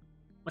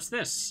 what's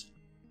this?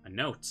 A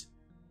note.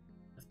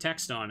 With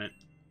text on it.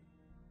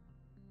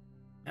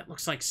 That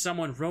looks like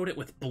someone wrote it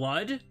with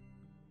blood?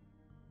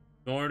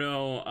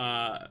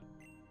 Gordo,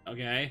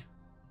 okay.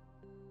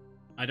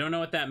 I don't know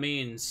what that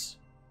means.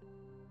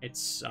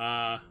 It's, is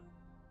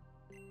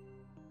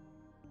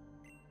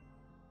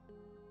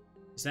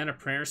that a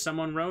prayer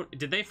someone wrote?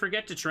 Did they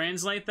forget to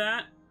translate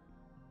that?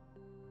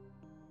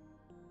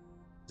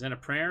 Is that a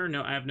prayer?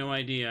 No, I have no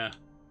idea.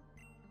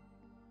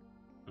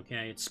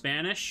 Okay, it's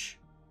Spanish.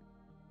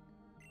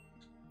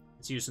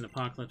 Its use in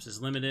Apocalypse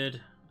is limited.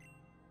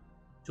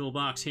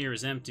 Toolbox here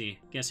is empty.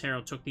 Guess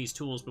Harold took these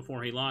tools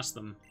before he lost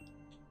them.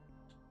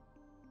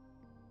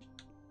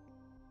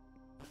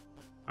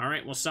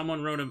 Alright, well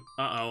someone wrote a...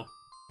 Uh-oh.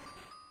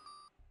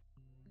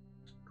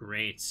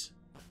 Great.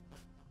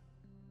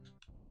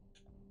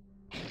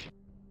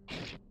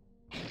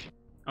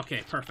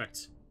 Okay,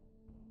 perfect.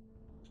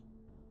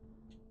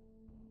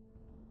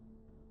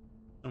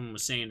 Someone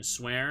was saying to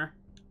swear.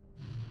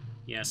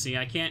 Yeah, see,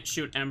 I can't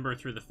shoot Ember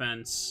through the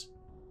fence.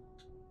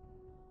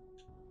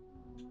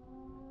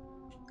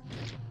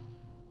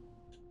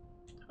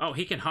 Oh,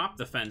 he can hop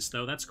the fence,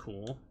 though. That's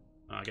cool.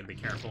 Oh, I gotta be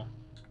careful.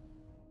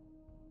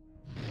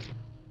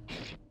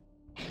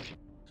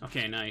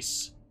 Okay,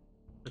 nice.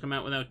 Took him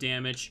out without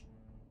damage.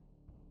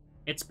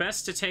 It's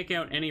best to take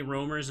out any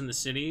roamers in the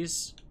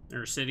cities,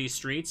 or city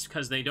streets,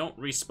 because they don't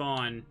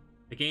respawn.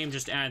 The game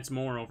just adds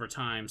more over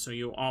time, so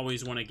you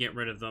always want to get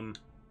rid of them.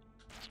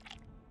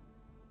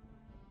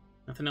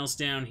 Nothing else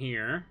down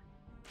here.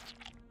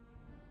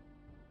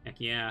 Heck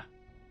yeah.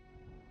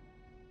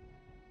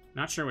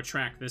 Not sure what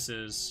track this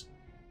is.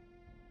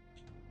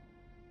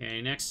 Okay,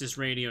 next is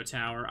Radio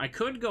Tower. I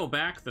could go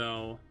back,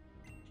 though,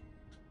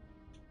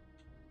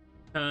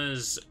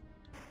 because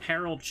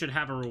Harold should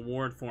have a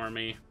reward for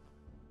me.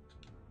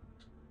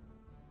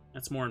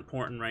 That's more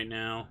important right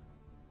now.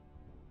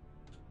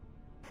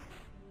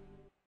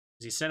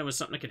 He said it was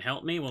something that could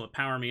help me. Will it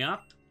power me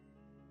up?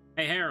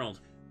 Hey, Harold.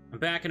 I'm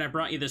back and I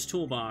brought you this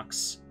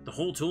toolbox. The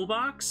whole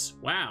toolbox?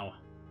 Wow.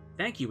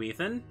 Thank you,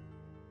 Ethan.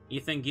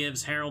 Ethan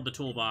gives Harold the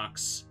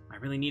toolbox. I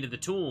really needed the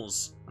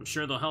tools. I'm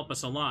sure they'll help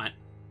us a lot.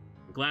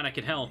 I'm glad I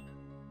could help.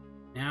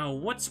 Now,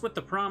 what's with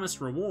the promised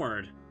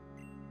reward?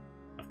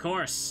 Of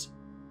course.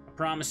 A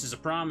promise is a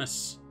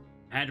promise.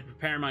 I had to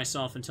prepare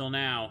myself until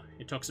now.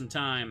 It took some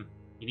time.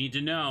 You need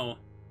to know,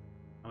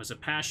 I was a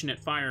passionate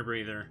fire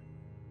breather.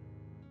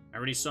 I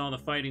already saw the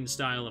fighting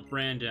style of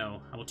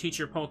Brando. I will teach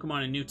your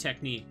Pokemon a new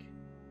technique.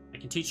 I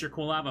can teach your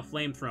Quilava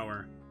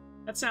flamethrower.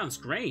 That sounds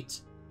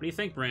great. What do you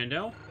think,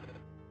 Brando?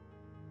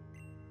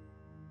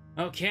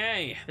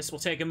 Okay, this will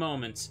take a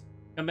moment.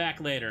 Come back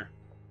later.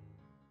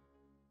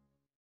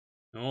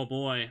 Oh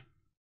boy.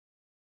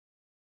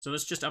 So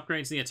this just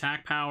upgrades the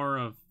attack power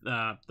of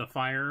the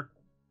fire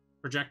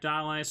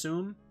projectile, I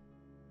assume?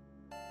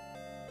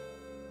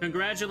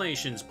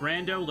 Congratulations,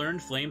 Brando learned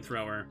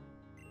flamethrower.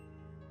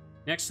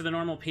 Next to the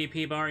normal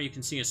PP bar, you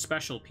can see a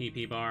special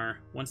PP bar.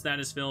 Once that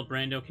is filled,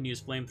 Brando can use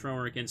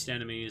flamethrower against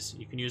enemies.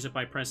 You can use it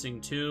by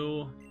pressing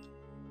 2.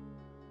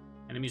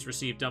 Enemies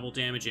receive double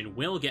damage and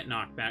will get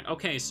knocked back.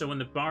 Okay, so when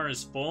the bar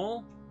is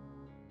full,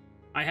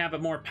 I have a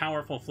more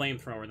powerful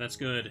flamethrower. That's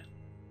good.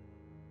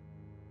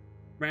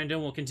 Brando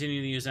will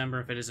continue to use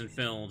Ember if it isn't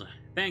filled.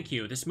 Thank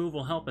you. This move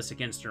will help us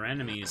against our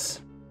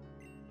enemies.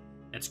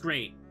 That's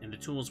great, and the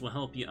tools will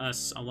help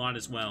us a lot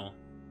as well.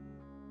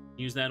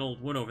 Use that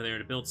old wood over there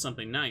to build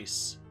something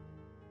nice.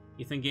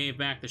 Ethan gave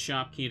back the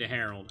shop key to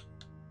Harold.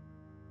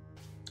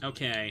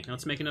 Okay, now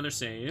let's make another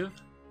save.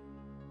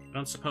 I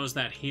don't suppose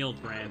that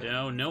healed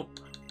Brando. Nope.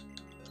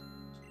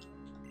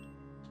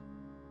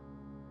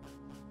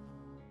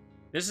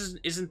 This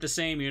isn't the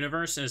same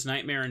universe as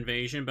Nightmare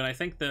Invasion, but I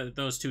think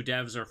those two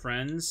devs are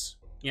friends.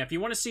 Yeah, if you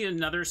want to see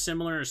another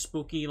similar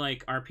spooky,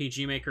 like,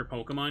 RPG Maker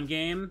Pokemon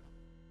game,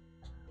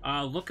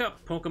 look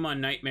up Pokemon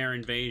Nightmare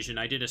Invasion.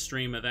 I did a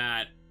stream of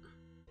that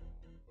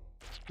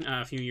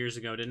a few years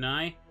ago, didn't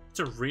I? It's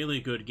a really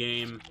good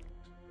game.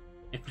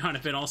 If not a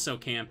bit also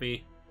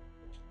campy.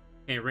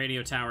 Okay,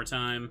 Radio Tower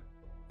time.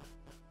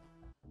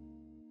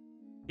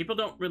 People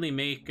don't really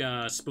make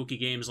spooky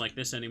games like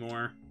this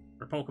anymore.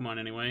 For Pokemon,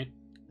 anyway.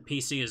 The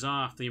PC is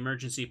off. The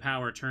emergency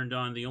power turned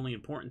on the only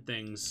important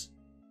things.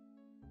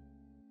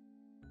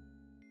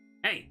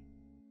 Hey!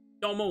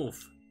 Don't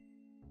move!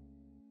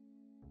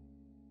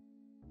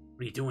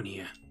 What are you doing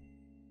here?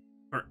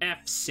 For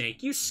F's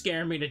sake, you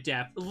scare me to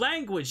death.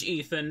 Language,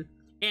 Ethan!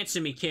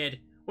 Answer me, kid.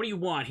 What do you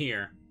want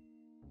here?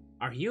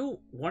 Are you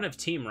one of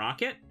Team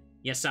Rocket?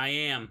 Yes, I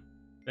am.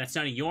 That's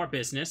none of your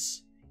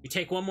business. You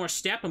take one more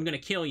step, I'm gonna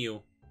kill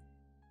you.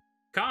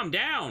 Calm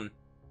down!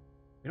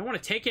 We don't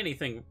want to take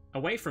anything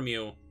away from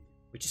you.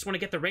 We just want to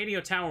get the radio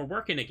tower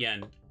working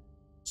again.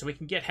 So we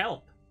can get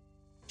help.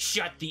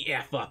 Shut the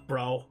F up,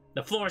 bro.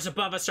 The floors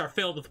above us are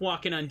filled with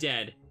walking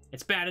undead.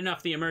 It's bad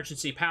enough the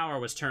emergency power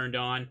was turned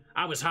on.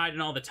 I was hiding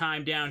all the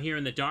time down here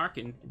in the dark,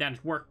 and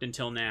that worked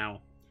until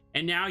now.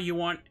 And now you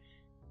want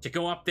to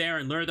go up there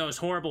and lure those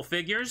horrible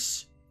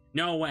figures?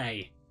 No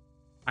way.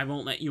 I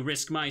won't let you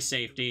risk my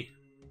safety.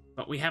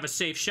 But we have a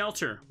safe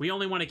shelter. We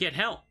only want to get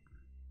help.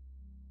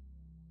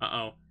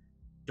 Uh-oh.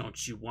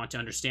 Don't you want to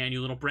understand,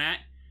 you little brat?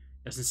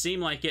 Doesn't seem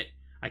like it.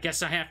 I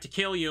guess I have to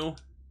kill you.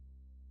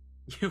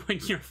 You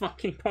and your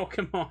fucking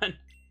Pokemon.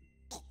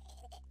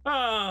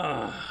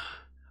 Ah.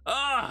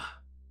 Ah!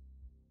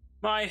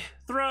 My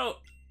throat!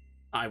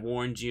 I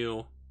warned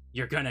you.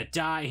 You're gonna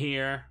die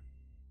here.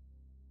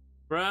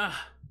 Bruh.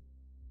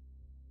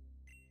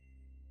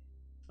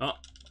 Oh.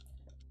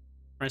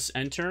 Press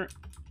enter.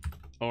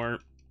 Or...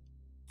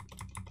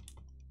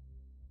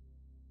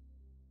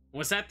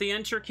 Was that the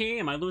enter key?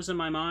 Am I losing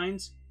my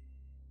mind?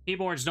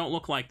 Keyboards don't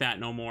look like that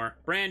no more.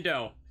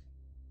 Brando!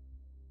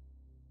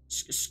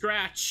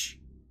 Scratch!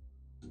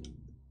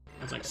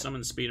 Sounds like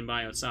someone's speeding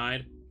by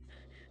outside.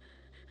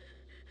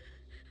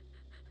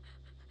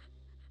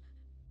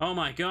 Oh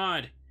my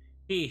god.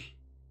 He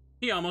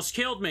almost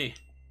killed me.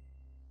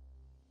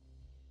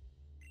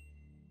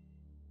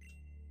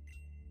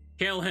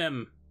 Kill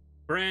him.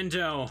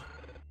 Brando.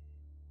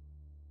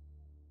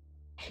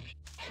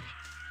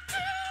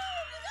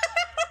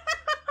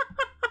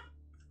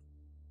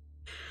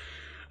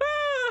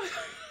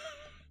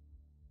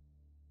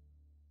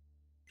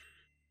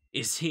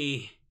 Is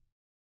he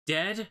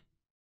dead?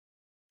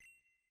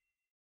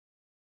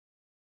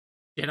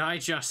 Did I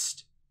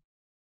just...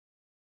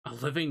 a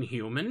living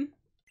human?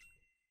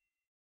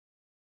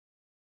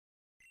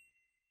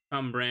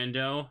 Come,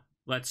 Brando.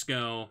 Let's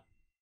go.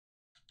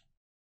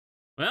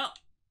 Well,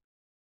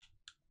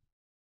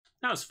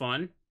 that was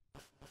fun.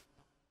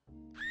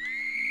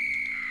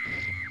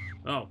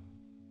 Oh.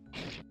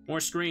 More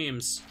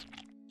screams.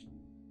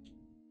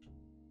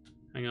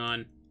 Hang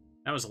on.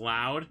 That was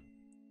loud.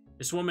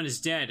 This woman is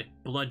dead,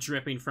 blood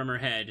dripping from her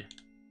head.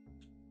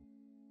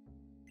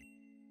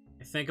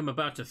 I think I'm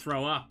about to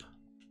throw up.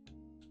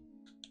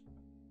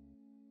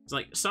 It's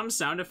like, some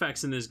sound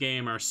effects in this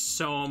game are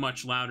so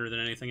much louder than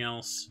anything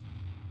else.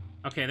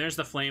 Okay, there's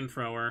the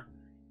flamethrower.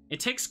 It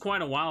takes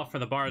quite a while for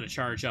the bar to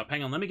charge up.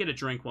 Hang on, let me get a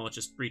drink while it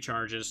just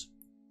recharges.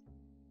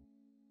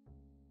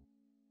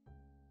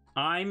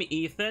 I'm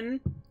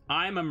Ethan.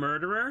 I'm a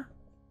murderer.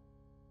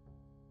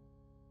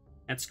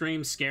 That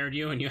scream scared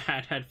you and you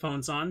had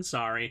headphones on?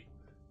 Sorry.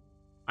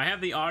 I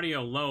have the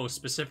audio low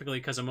specifically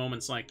because of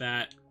moments like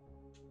that.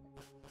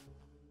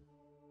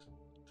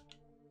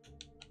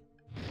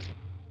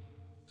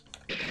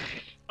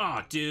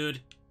 Aw, dude.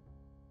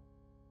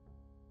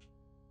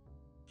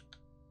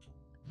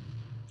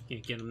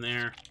 Can't get him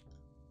there.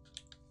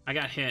 I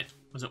got hit.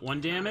 Was it 1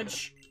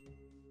 damage?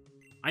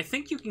 I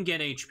think you can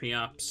get HP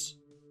ups.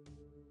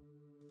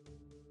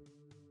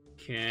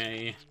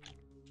 Okay.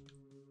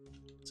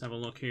 Let's have a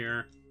look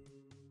here.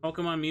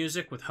 Pokemon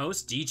music with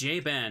host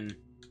DJ Ben.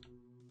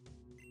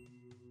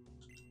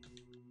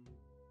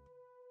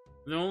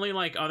 The only,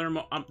 like, other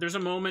there's a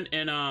moment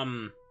in,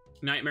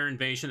 Nightmare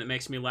Invasion that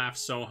makes me laugh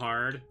so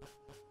hard.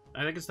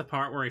 I think it's the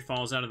part where he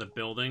falls out of the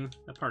building.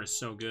 That part is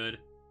so good.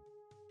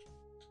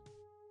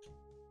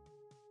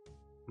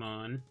 Come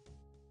on.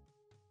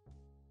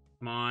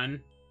 Come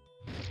on.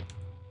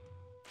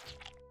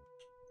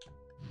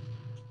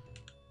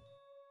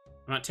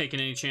 I'm not taking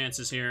any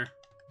chances here.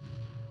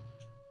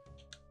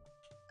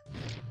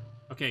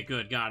 Okay,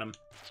 good. Got him.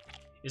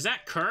 Is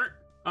that Kurt?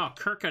 Oh,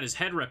 Kurt got his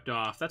head ripped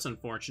off. That's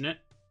unfortunate.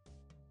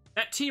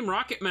 That Team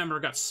Rocket member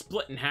got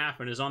split in half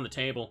and is on the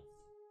table.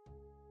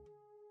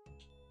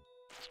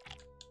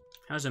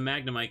 How does a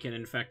Magnemite get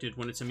infected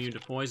when it's immune to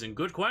poison?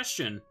 Good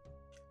question.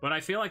 But I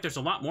feel like there's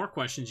a lot more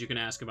questions you can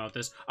ask about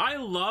this. I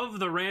love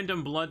the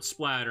random blood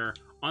splatter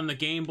on the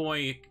Game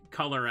Boy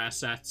Color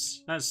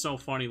assets. That is so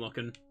funny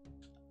looking.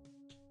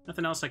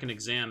 Nothing else I can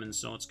examine,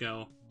 so let's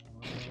go.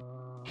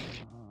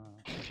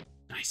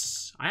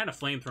 Nice. I had a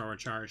flamethrower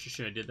charge. I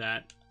should have did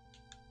that.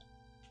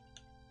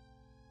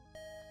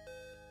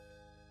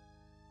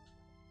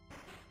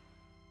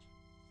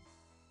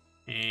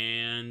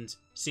 And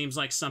seems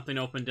like something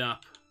opened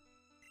up.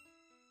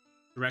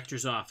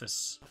 Director's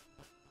office.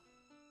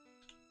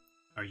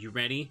 Are you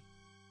ready?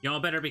 Y'all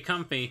better be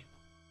comfy.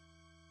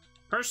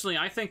 Personally,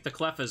 I think the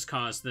Clefas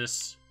caused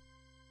this.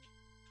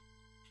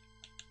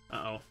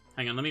 Uh-oh.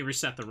 Hang on, let me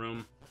reset the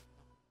room.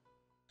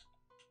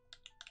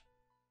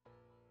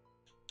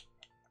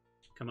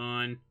 Come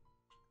on.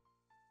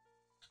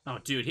 Oh,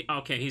 dude.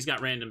 Okay, he's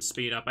got random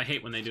speed up. I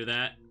hate when they do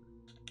that.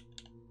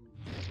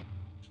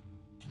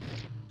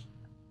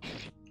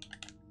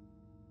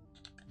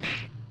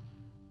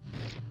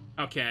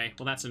 Okay,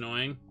 well that's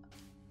annoying.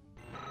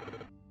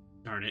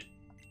 Darn it.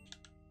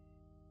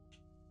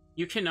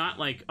 You cannot,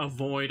 like,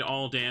 avoid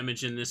all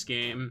damage in this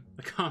game.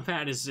 The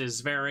combat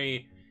is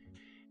very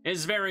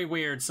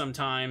weird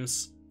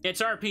sometimes.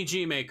 It's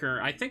RPG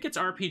Maker. I think it's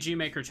RPG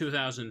Maker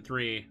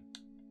 2003.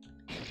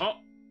 Oh.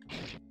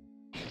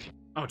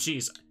 Oh,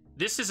 jeez.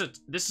 This is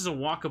a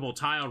walkable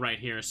tile right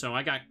here, so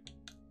I got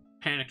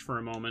panicked for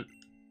a moment.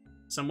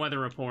 Some weather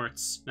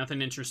reports.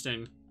 Nothing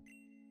interesting.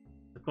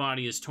 The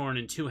body is torn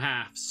in 2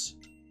 halves.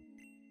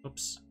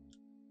 Oops.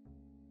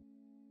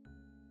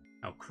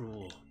 How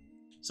cruel.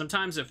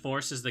 Sometimes it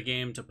forces the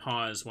game to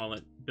pause while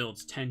it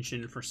builds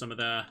tension for some of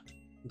the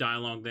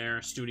dialogue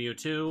there. Studio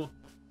 2.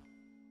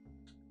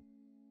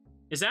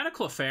 Is that a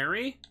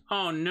Clefairy?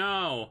 Oh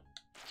no!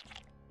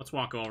 Let's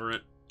walk over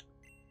it.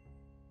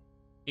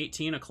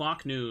 18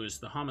 o'clock news.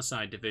 The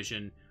Homicide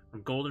Division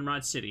from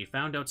Goldenrod City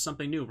found out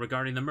something new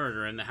regarding the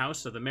murder in the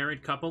house of the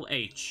married couple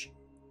H.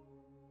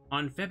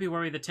 On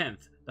February the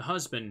 10th, the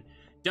husband,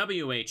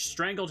 W.H.,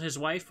 strangled his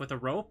wife with a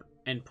rope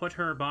and put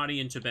her body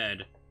into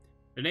bed.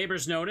 The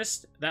neighbors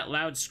noticed that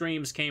loud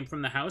screams came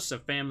from the house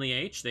of family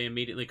H. They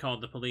immediately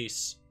called the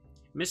police.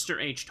 Mr.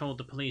 H told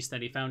the police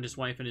that he found his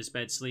wife in his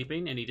bed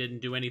sleeping and he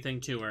didn't do anything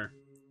to her.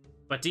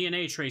 But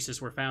DNA traces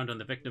were found on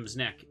the victim's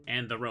neck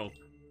and the rope.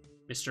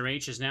 Mr.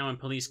 H is now in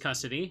police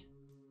custody.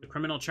 The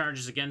criminal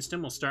charges against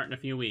him will start in a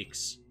few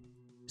weeks.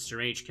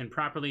 Mr. H can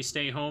properly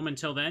stay home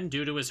until then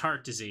due to his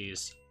heart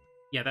disease.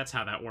 Yeah, that's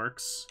how that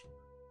works.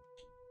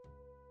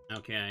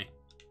 Okay.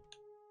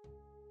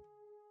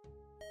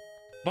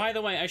 By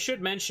the way, I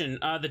should mention,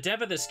 the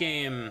dev of this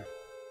game,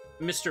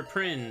 Mr.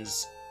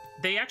 Prinz,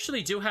 they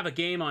actually do have a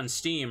game on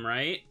Steam,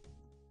 right?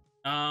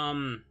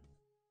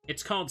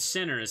 It's called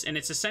Sinners, and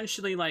it's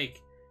essentially like,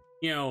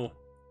 you know,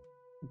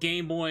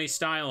 Game Boy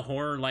style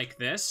horror like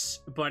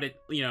this, but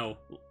it, you know,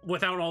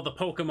 without all the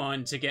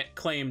Pokemon to get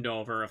claimed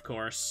over, of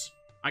course.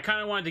 I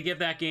kind of wanted to give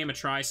that game a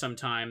try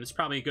sometime. It's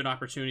probably a good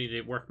opportunity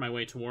to work my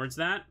way towards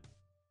that.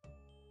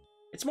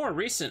 It's more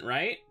recent,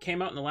 right?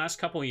 Came out in the last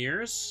couple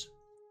years.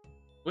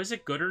 Was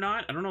it good or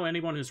not? I don't know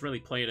anyone who's really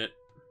played it.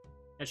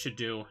 That should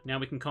do. Now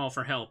we can call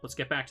for help. Let's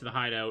get back to the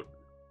hideout.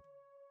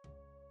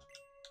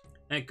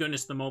 Thank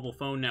goodness the mobile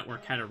phone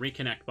network had a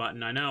reconnect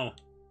button, I know.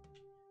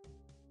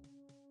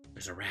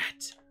 There's a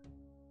rat.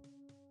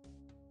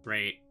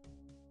 Great.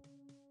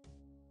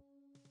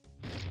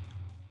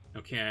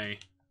 Okay.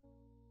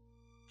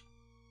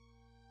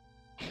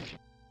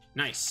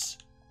 Nice.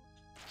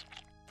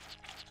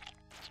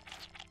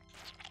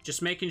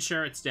 Just making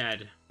sure it's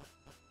dead.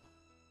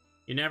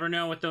 You never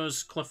know what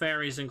those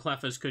Clefairies and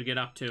Clefas could get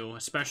up to,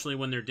 especially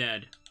when they're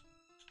dead.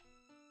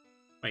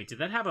 Wait, did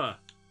that have a...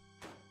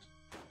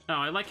 Oh,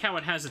 I like how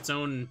it has its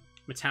own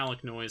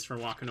metallic noise for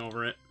walking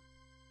over it.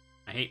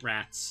 I hate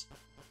rats.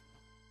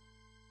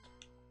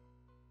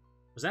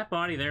 Was that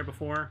body there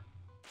before?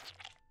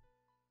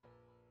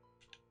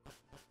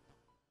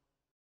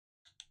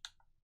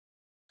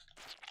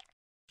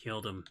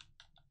 Killed him.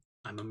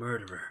 I'm a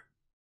murderer.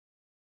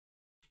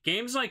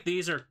 Games like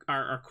these are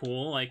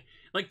cool. Like,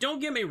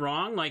 don't get me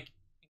wrong. Like,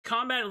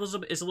 combat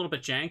is a little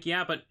bit jank,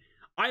 yeah, but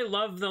I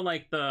love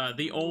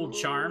the old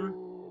charm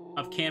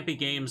of campy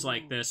games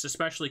like this,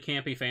 especially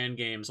campy fan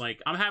games. Like,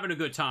 I'm having a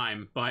good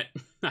time, but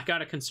I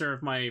gotta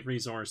conserve my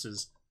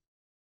resources.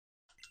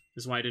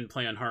 This is why I didn't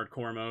play on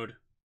hardcore mode.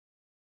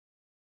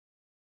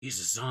 He's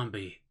a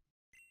zombie.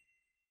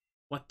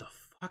 What the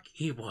fuck?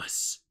 He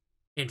was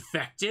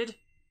infected?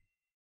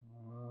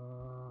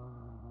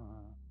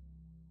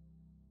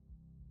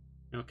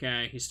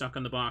 Okay, he's stuck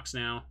on the box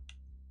now.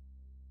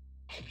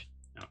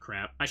 Oh,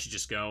 crap. I should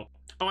just go.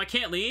 Oh, I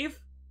can't leave?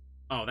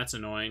 Oh, that's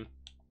annoying.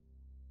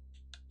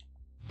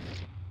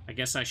 I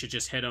guess I should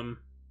just hit him.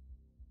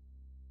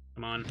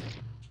 Come on.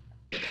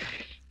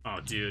 Oh,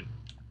 dude.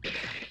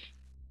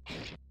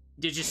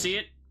 Did you see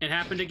it? It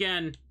happened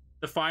again.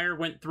 The fire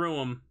went through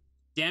him.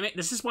 Damn it,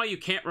 this is why you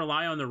can't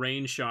rely on the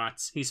range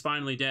shots. He's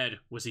finally dead.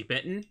 Was he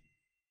bitten?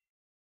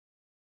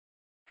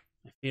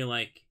 I feel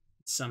like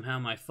it's somehow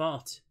my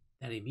fault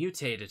that he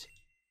mutated.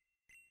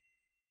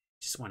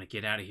 Just want to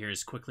get out of here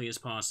as quickly as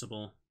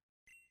possible.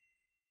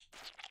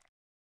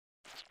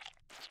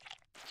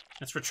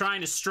 That's for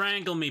trying to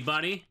strangle me,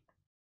 buddy.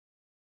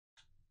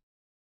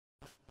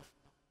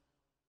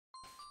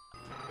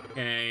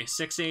 Okay,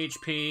 6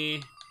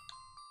 HP.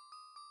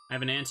 I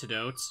have an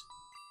antidote.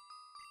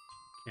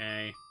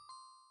 Okay.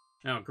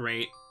 Oh,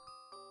 great.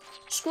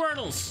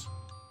 Squirtles!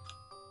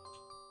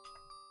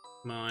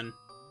 Come on.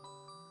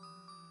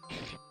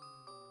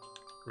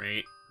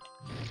 Great.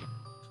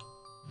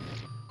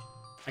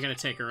 I gotta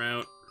take her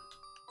out.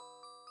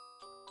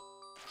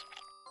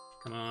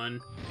 Come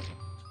on.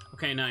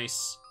 Okay,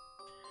 nice.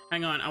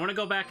 Hang on, I want to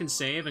go back and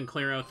save and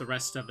clear out the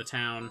rest of the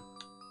town.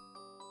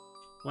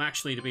 Well,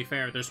 actually, to be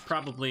fair, there's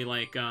probably,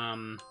 like,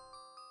 another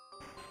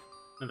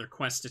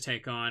quest to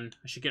take on.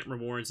 I should get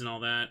rewards and all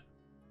that.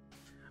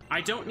 I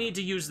don't need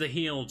to use the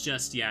heal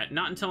just yet.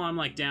 Not until I'm,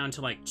 like, down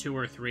to, like, 2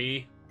 or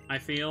 3, I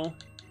feel.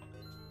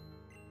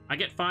 I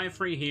get 5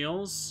 free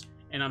heals,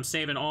 and I'm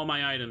saving all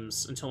my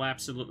items until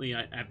absolutely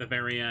at the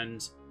very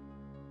end.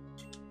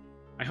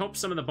 I hope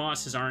some of the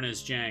bosses aren't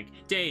as jank.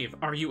 Dave,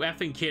 are you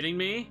effing kidding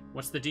me?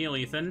 What's the deal,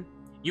 Ethan?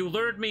 You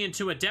lured me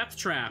into a death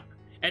trap.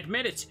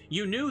 Admit it,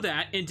 you knew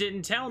that and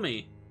didn't tell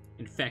me.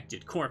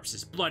 Infected,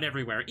 corpses, blood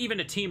everywhere,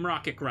 even a Team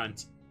Rocket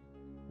grunt.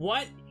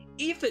 What?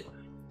 Ethan...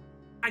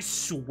 I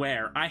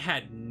swear, I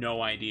had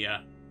no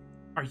idea.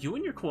 Are you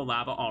and your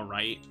Koalava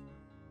alright?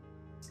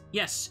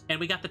 Yes, and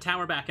we got the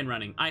tower back and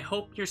running. I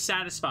hope you're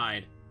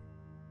satisfied.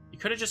 You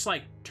could have just,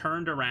 like,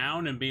 turned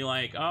around and be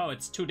like, oh,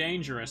 it's too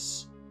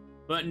dangerous.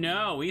 But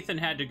no, Ethan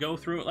had to go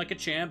through it like a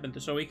champ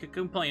and so he could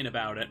complain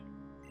about it.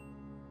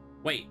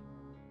 Wait.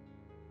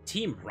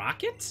 Team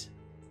Rocket?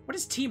 What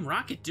is Team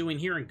Rocket doing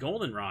here in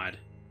Goldenrod? It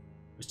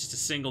was just a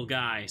single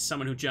guy,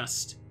 someone who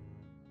just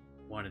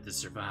wanted to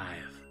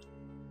survive.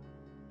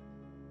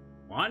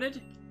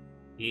 Wanted?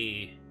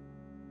 He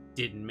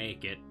didn't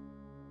make it.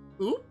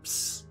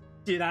 Oops.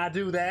 Did I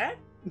do that?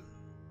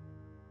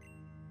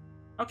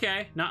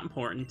 Okay, not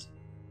important.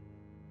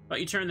 But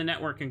you turned the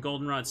network in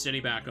Goldenrod City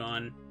back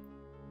on.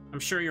 I'm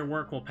sure your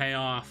work will pay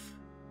off.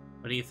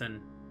 But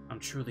Ethan, I'm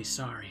truly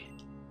sorry.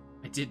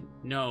 I didn't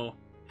know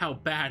how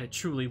bad it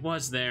truly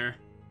was there.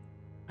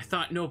 I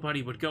thought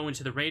nobody would go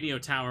into the radio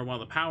tower while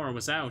the power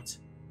was out.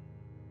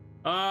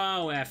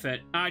 Oh, F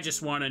it. I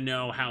just want to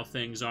know how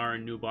things are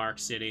in New Bark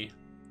City.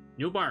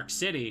 New Bark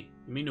City?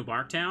 You mean New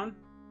Bark Town?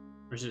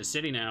 Or is it a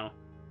city now?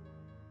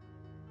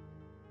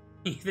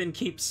 Ethan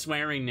keeps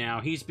swearing now.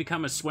 He's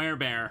become a swear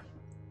bear.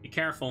 Be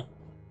careful.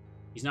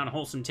 He's not a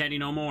wholesome teddy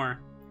no more.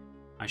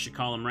 I should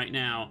call him right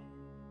now.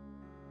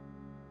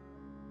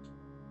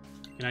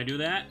 Can I do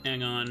that?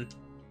 Hang on.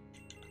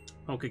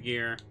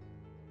 Pokegear.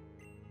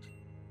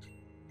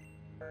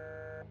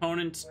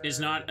 Opponent is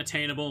not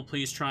attainable.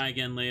 Please try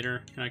again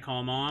later. Can I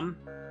call Mom?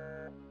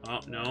 Oh,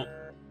 no.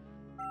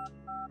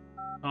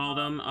 Call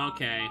them.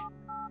 Okay.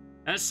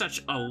 That's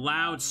such a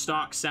loud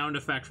stock sound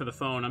effect for the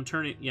phone. I'm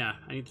turning... Yeah,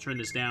 I need to turn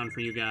this down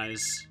for you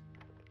guys.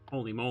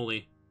 Holy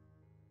moly.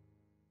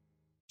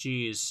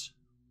 Jeez.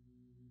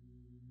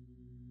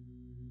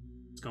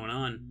 What's going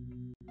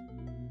on?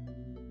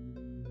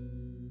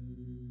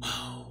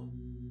 Whoa.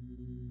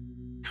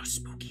 How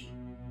spooky.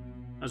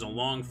 That was a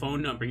long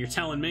phone number, you're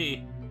telling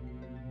me.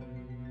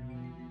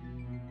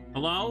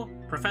 Hello?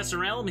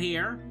 Professor Elm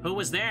here. Who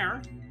was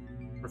there?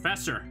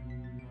 Professor,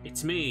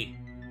 it's me,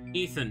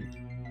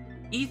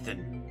 Ethan.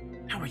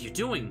 Ethan, how are you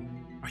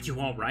doing? Are you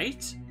all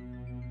right?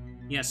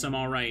 Yes, I'm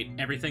all right.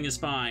 Everything is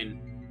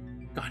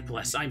fine. God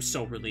bless, I'm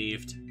so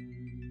relieved.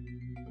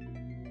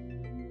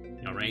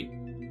 All right.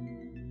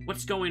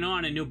 What's going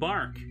on in New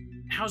Bark?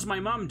 How's my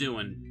mom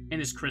doing?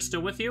 And is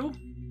Krista with you?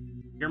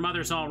 Your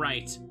mother's all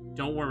right.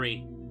 Don't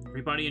worry.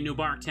 Everybody in New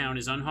Barktown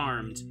is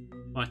unharmed.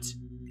 But,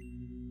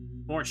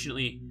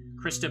 fortunately,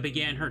 Krista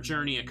began her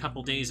journey a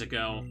couple days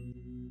ago.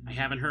 I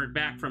haven't heard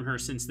back from her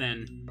since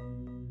then.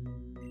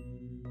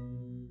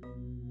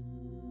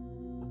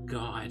 Oh,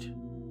 God.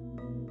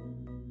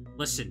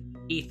 Listen,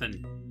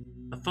 Ethan.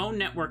 The phone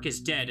network is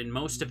dead in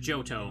most of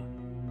Johto.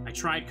 I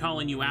tried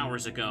calling you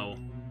hours ago.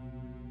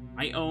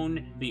 I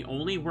own the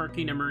only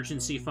working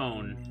emergency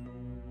phone.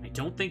 I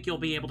don't think you'll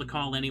be able to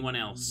call anyone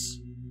else.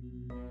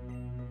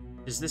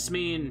 Does this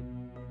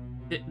mean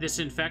this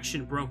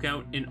infection broke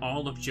out in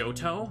all of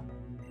Johto?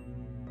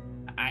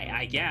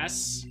 I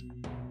guess.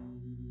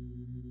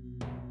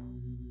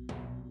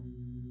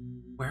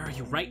 Where are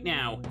you right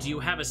now? Do you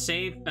have a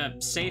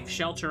safe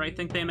shelter, I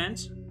think they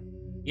meant?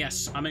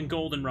 Yes, I'm in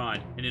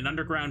Goldenrod, in an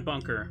underground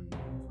bunker.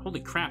 Holy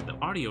crap, the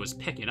audio is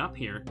picking up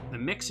here. The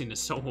mixing is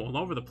so all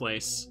over the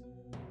place.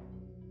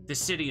 This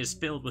city is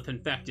filled with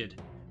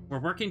infected. We're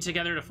working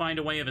together to find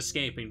a way of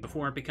escaping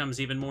before it becomes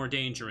even more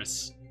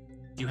dangerous.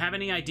 Do you have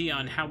any idea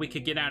on how we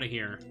could get out of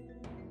here?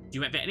 Do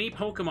you have any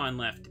Pokemon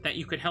left that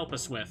you could help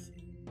us with?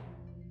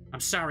 I'm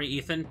sorry,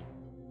 Ethan.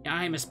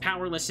 I'm as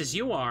powerless as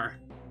you are.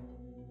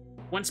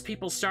 Once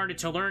people started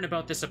to learn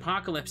about this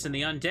apocalypse and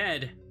the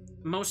undead,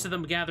 most of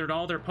them gathered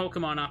all their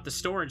Pokemon off the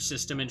storage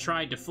system and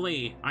tried to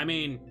flee. I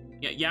mean,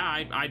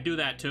 yeah, I'd do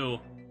that too.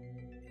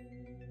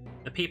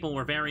 The people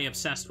were very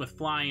obsessed with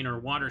flying or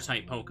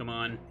water-type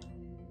Pokemon.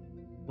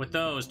 With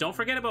those, don't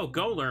forget about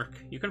Golurk.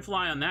 You can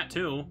fly on that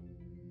too.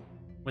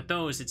 With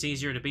those, it's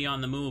easier to be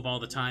on the move all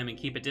the time and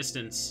keep a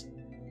distance.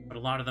 But a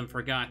lot of them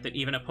forgot that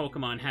even a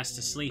Pokemon has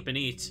to sleep and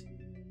eat.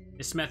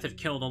 This method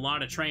killed a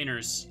lot of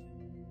trainers.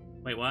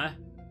 Wait, what?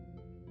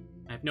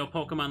 I have no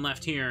Pokemon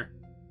left here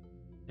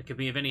that could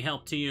be of any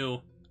help to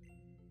you.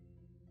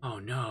 Oh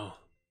no.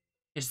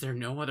 Is there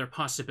no other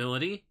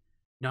possibility?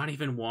 Not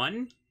even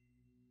one?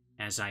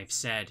 As I've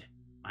said,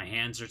 my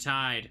hands are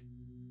tied.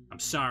 I'm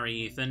sorry,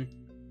 Ethan,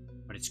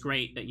 but it's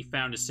great that you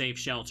found a safe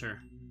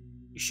shelter.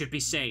 You should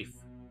be safe,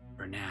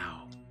 for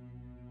now.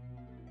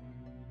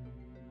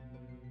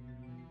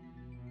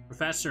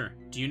 Professor,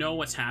 do you know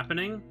what's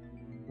happening?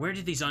 Where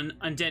did these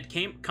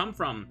undead come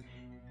from?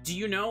 Do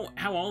you know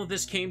how all of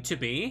this came to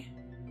be?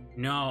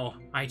 No,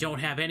 I don't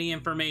have any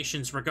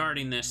information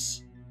regarding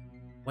this.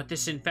 What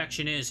this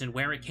infection is and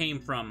where it came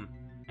from,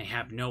 I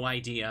have no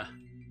idea.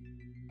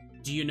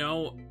 Do you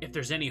know if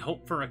there's any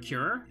hope for a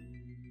cure?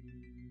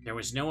 There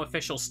was no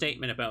official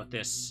statement about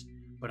this,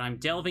 but I'm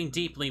delving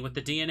deeply with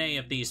the DNA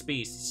of these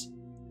beasts.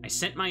 I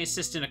sent my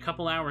assistant a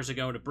couple hours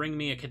ago to bring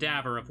me a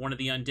cadaver of one of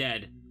the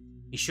undead.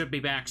 He should be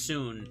back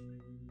soon.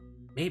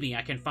 Maybe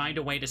I can find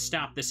a way to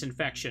stop this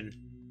infection.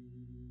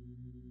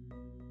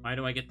 Why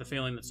do I get the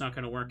feeling that's not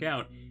going to work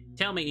out?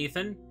 Tell me,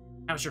 Ethan,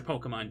 how's your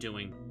Pokemon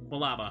doing?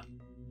 Balaba.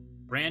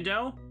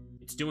 Brando?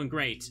 It's doing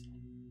great.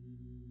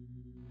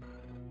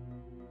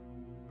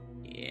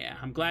 Yeah,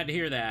 I'm glad to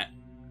hear that.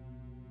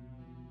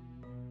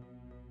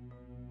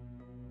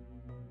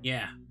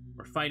 Yeah,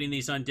 we're fighting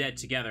these undead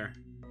together.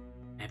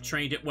 I've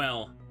trained it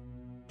well.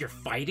 You're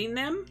fighting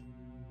them?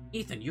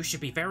 Ethan, you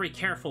should be very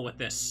careful with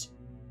this.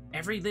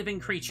 Every living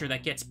creature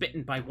that gets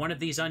bitten by one of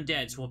these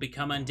undeads will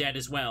become undead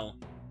as well.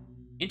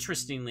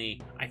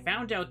 Interestingly, I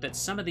found out that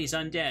some of these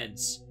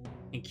undeads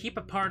can keep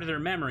a part of their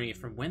memory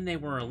from when they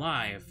were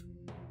alive.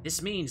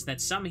 This means that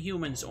some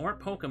humans or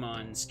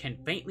Pokemons can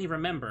faintly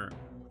remember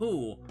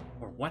who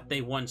or what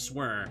they once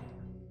were.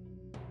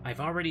 I've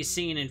already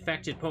seen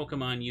infected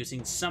Pokemon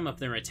using some of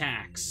their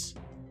attacks.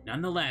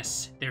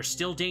 Nonetheless, they're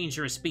still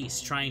dangerous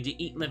beasts trying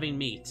to eat living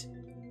meat,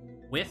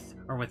 with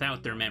or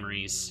without their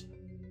memories.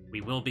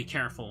 We will be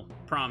careful,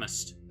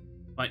 promised.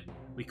 But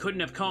we couldn't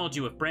have called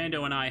you if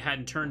Brando and I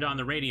hadn't turned on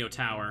the radio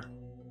tower.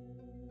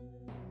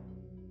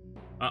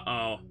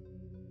 Uh-oh.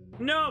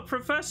 No,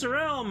 Professor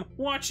Elm!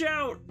 Watch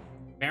out!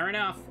 Fair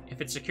enough,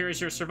 if it secures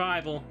your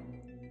survival.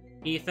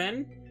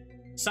 Ethan,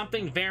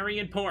 something very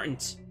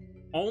important.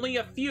 Only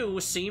a few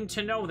seem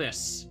to know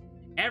this.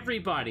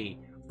 Everybody,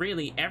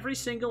 really every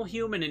single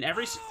human in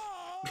every...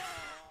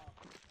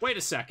 Wait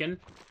a second.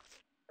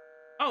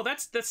 Oh,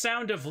 that's the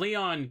sound of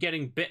Leon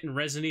getting bit in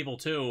Resident Evil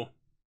 2.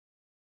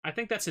 I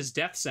think that's his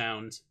death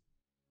sound.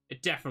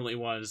 It definitely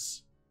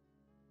was.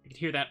 could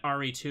hear that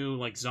RE2,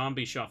 like,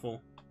 zombie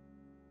shuffle.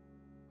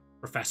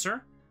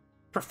 Professor?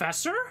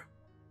 Professor?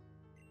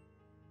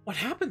 What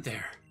happened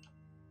there?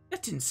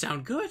 That didn't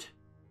sound good.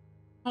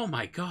 Oh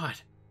my god.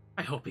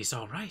 I hope he's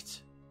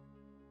alright.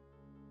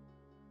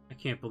 I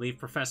can't believe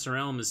Professor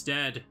Elm is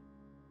dead.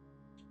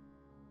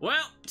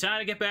 Well, time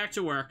to get back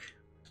to work.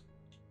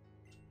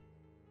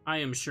 I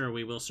am sure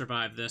we will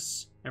survive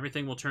this.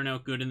 Everything will turn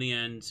out good in the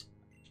end.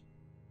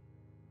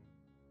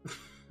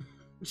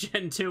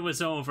 Gen 2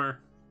 is over.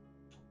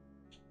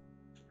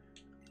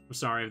 I'm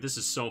sorry, this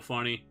is so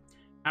funny.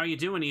 How you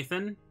doing,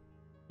 Ethan?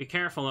 Be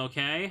careful,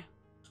 okay?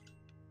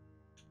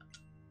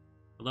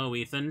 Hello,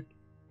 Ethan.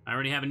 I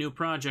already have a new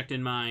project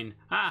in mind.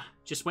 Ah,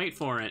 just wait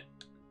for it.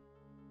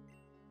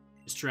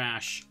 It's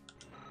trash.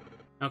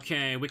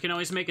 Okay, we can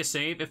always make a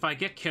save. If I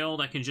get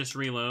killed, I can just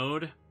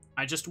reload.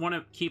 I just want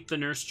to keep the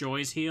Nurse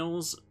Joy's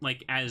heals,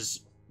 like,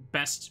 as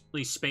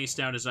bestly spaced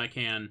out as I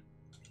can.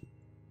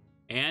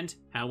 And?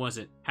 How was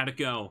it? How'd it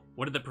go?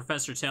 What did the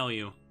professor tell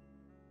you?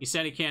 He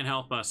said he can't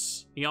help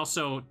us. He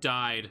also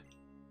died.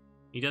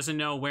 He doesn't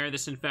know where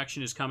this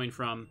infection is coming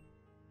from.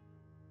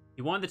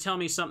 He wanted to tell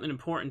me something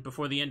important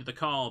before the end of the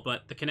call,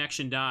 but the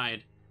connection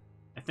died.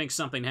 I think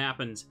something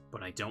happened,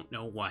 but I don't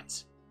know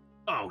what.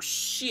 Oh,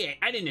 shit!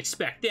 I didn't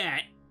expect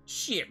that!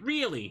 Shit,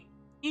 really?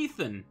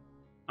 Ethan!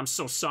 I'm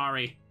so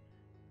sorry.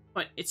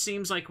 But it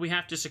seems like we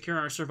have to secure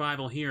our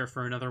survival here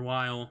for another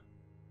while.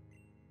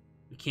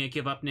 We can't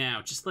give up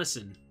now. Just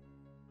listen.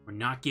 We're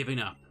not giving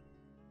up.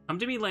 Come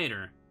to me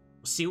later.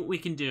 We'll see what we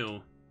can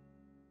do.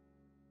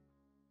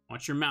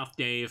 Watch your mouth,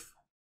 Dave.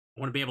 I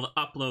want to be able to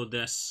upload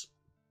this.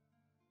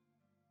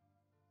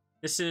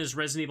 This is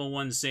Resident Evil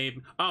 1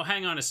 save. Oh,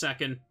 hang on a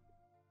second.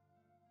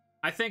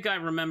 I think I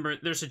remember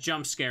there's a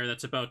jump scare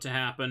that's about to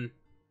happen.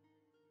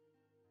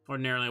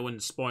 Ordinarily, I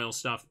wouldn't spoil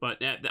stuff,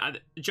 but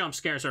jump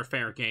scares are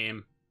fair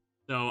game.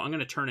 So I'm going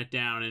to turn it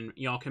down, and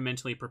y'all can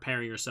mentally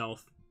prepare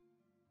yourself.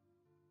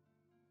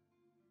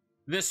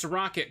 This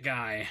rocket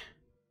guy.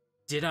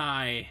 Did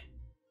I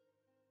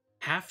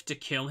have to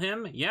kill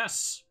him?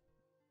 Yes.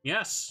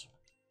 Yes.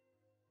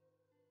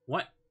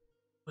 What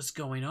was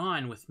going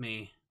on with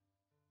me?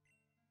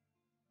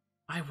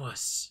 I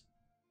was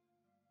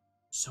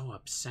so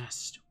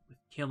obsessed with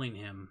killing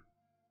him.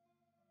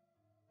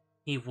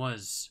 He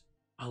was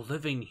a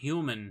living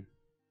human.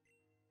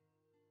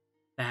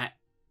 That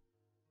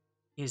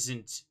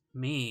isn't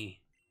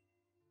me.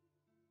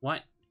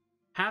 What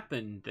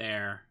happened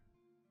there?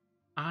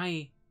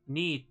 I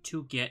need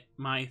to get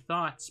my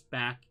thoughts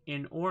back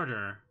in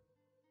order.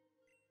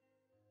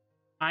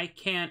 I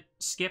can't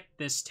skip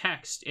this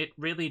text. It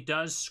really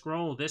does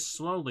scroll this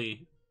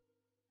slowly.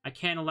 I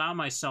can't allow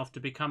myself to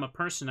become a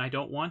person I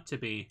don't want to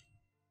be.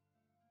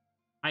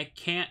 I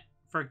can't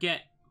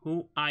forget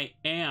who I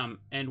am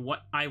and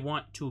what I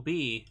want to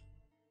be.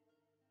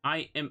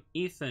 I am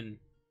Ethan.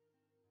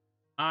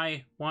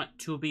 I want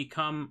to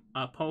become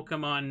a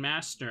Pokemon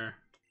master.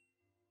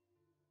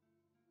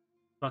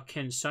 But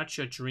can such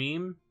a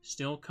dream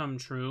still come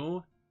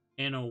true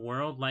in a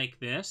world like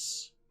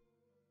this?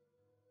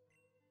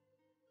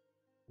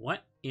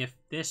 What if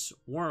this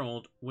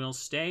world will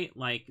stay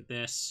like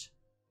this?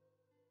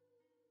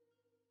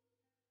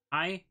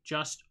 I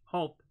just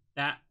hope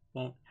that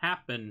won't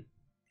happen.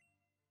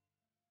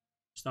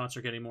 His thoughts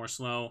are getting more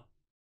slow.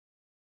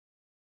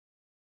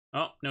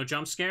 Oh, no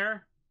jump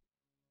scare?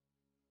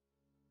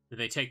 Did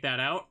they take that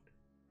out?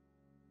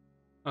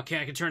 Okay,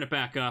 I can turn it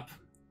back up.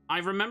 I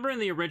remember in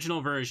the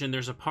original version,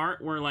 there's a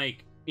part where,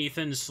 like,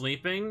 Ethan's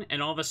sleeping,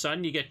 and all of a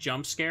sudden you get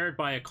jump scared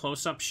by a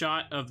close-up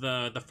shot of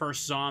the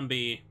first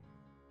zombie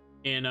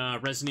in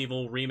Resident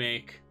Evil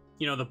Remake.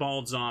 You know, the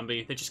bald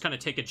zombie. They just kind of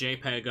take a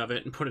JPEG of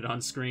it and put it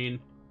on screen.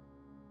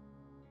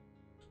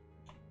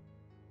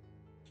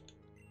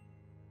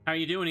 How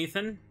you doing,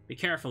 Ethan? Be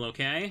careful,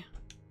 okay?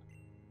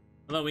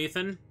 Hello,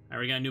 Ethan. I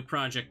already got a new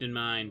project in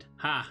mind.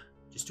 Ha!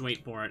 Just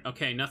wait for it.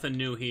 Okay, nothing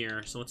new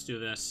here, so let's do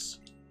this.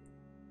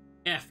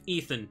 F,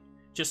 Ethan.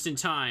 Just in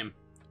time.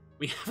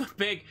 We have a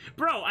big...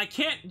 Bro, I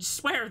can't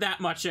swear that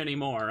much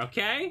anymore,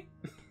 okay?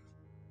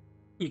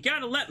 You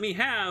gotta let me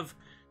have...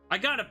 I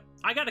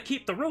gotta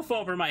keep the roof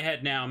over my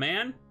head now,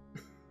 man.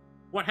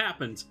 What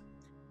happened?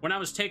 When I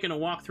was taking a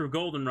walk through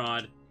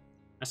Goldenrod,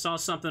 I saw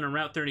something on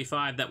Route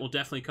 35 that will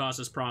definitely cause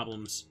us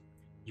problems.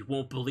 You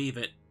won't believe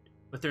it,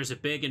 but there's a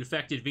big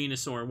infected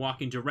Venusaur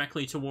walking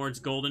directly towards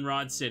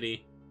Goldenrod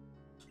City.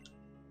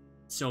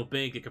 It's so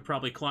big it could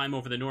probably climb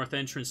over the north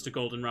entrance to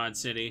Goldenrod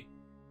City.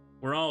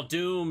 We're all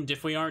doomed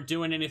if we aren't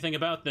doing anything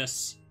about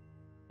this.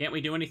 Can't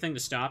we do anything to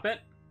stop it?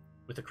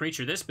 With a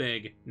creature this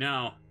big?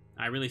 No.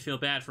 I really feel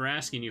bad for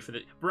asking you for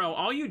that. Bro,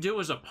 all you do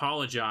is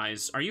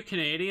apologize. Are you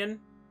Canadian?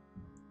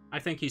 I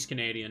think he's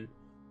Canadian.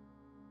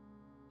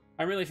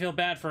 I really feel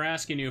bad for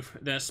asking you for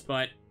this,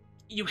 but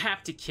you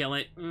have to kill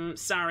it.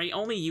 Sorry,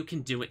 only you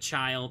can do it,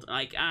 child.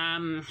 Like,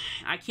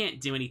 I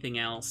can't do anything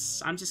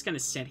else. I'm just gonna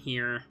sit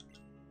here.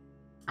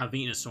 A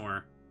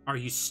Venusaur. Are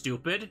you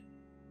stupid?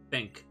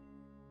 Think.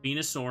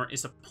 Venusaur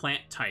is a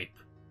plant type.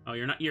 Oh,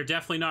 you're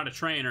definitely not a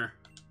trainer.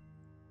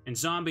 And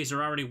zombies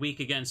are already weak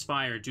against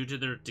fire due to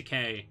their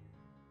decay.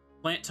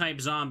 Plant-type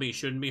zombie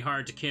shouldn't be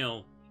hard to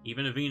kill,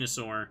 even a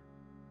Venusaur.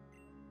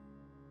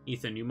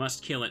 Ethan, you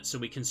must kill it so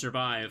we can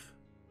survive.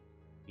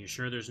 You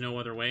sure there's no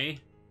other way?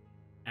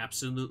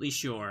 Absolutely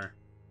sure.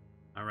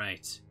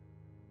 Alright.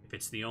 If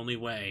it's the only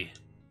way.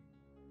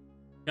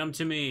 Come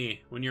to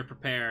me when you're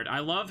prepared. I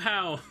love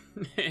how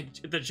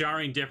the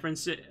jarring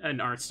difference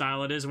in art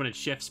style it is when it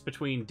shifts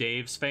between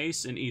Dave's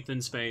face and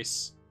Ethan's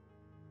face.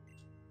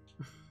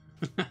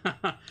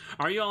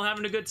 Are you all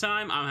having a good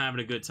time? I'm having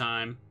a good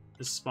time.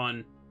 This is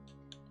fun.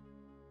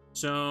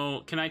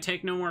 So, can I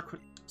take no more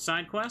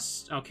side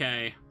quests?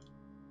 Okay.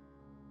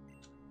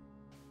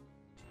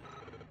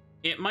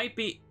 It might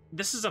be...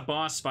 This is a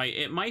boss fight.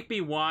 It might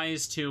be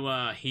wise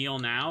to heal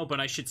now, but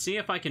I should see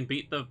if I can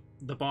beat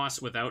the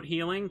boss without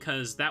healing,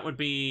 because that would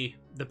be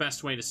the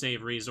best way to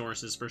save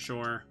resources for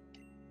sure.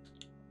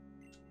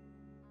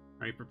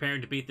 Are you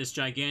prepared to beat this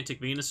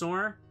gigantic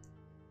Venusaur?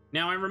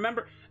 Now, I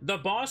remember the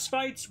boss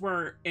fights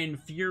were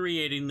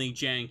infuriatingly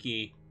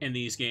janky in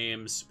these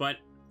games, but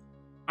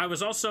I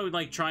was also,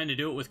 like, trying to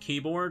do it with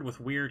keyboard, with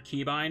weird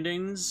key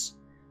bindings,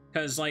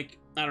 because, like,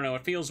 I don't know,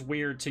 it feels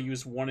weird to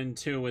use 1 and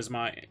 2 as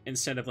my,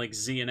 instead of, like,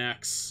 Z and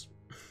X.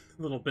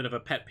 A little bit of a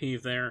pet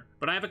peeve there.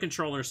 But I have a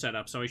controller set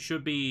up, so I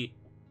should be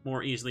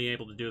more easily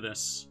able to do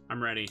this.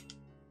 I'm ready.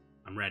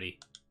 I'm ready.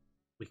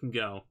 We can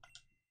go.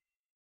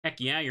 Heck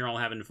yeah, you're all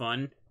having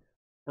fun.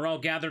 We're all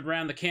gathered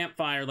around the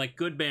campfire like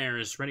good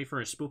bears, ready for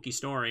a spooky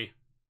story.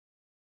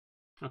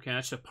 Okay,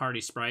 that's a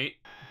party sprite.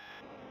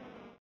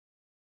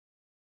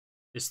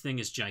 This thing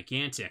is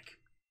gigantic.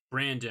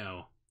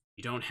 Brando.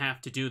 You don't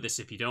have to do this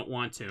if you don't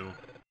want to.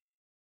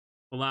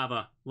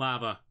 Quilava,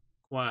 lava,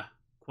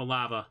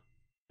 quilava.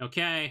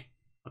 Okay,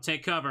 I'll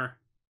take cover,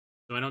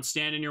 so I don't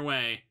stand in your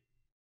way.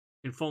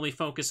 You can fully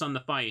focus on the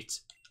fight.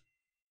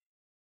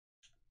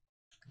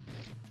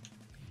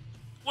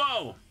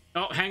 Whoa!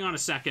 Oh, hang on a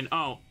second.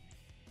 Oh.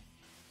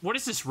 What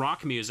is this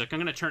rock music? I'm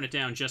gonna turn it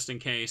down just in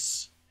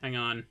case. Hang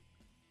on.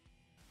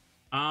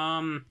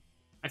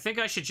 I think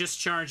I should just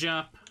charge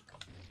up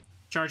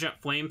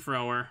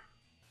Flamethrower.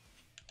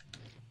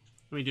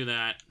 Let me do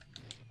that.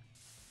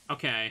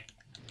 Okay.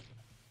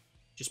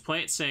 Just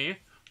play it safe.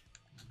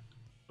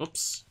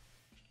 Oops.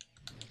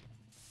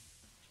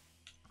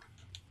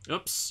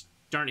 Oops.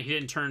 Darn it, he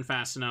didn't turn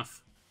fast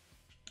enough.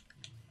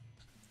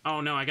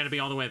 Oh no, I gotta be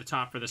all the way at the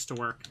top for this to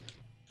work.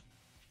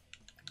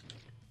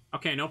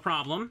 Okay, no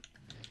problem.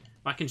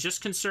 If I can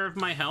just conserve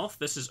my health,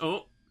 this is...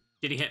 Oh,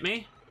 did he hit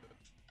me?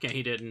 Okay,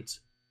 he didn't.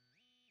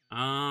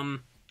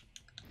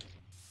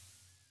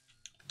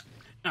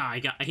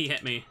 He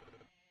hit me.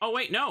 Oh,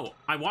 wait, no.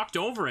 I walked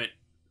over it.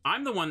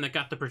 I'm the one that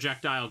got the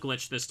projectile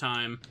glitch this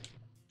time.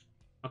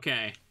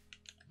 Okay.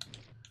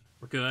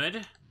 We're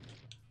good.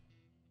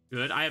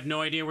 Good. I have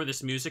no idea where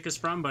this music is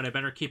from, but I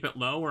better keep it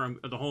low or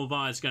the whole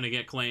VOD is gonna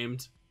get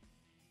claimed.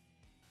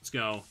 Let's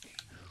go.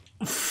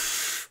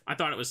 I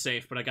thought it was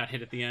safe, but I got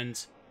hit at the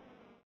end.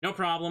 No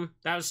problem.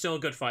 That was still a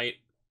good fight.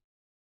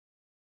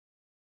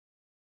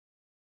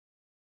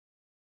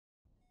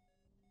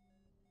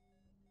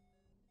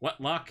 What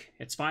luck.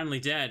 It's finally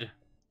dead.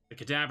 The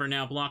cadaver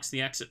now blocks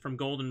the exit from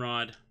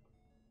Goldenrod.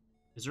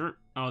 Is there...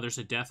 Oh, there's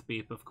a death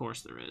beep. Of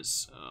course there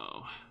is.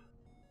 Oh.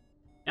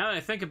 Now that I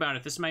think about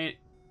it, this might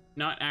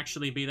not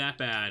actually be that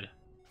bad.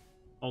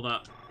 Hold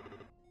up.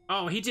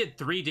 Oh, he did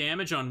 3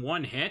 damage on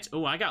 1 hit?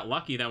 Oh, I got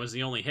lucky that was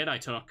the only hit I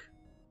took.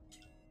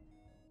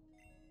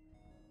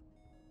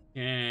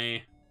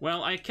 Okay.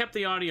 Well, I kept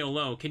the audio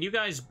low. Can you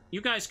guys...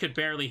 You guys could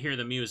barely hear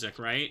the music,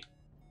 right?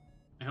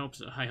 I hope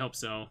so. I hope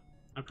so.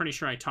 I'm pretty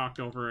sure I talked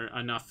over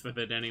enough of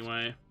it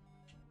anyway.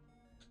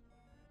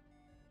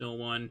 Still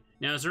 1.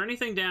 Now, is there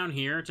anything down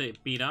here to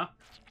beat up?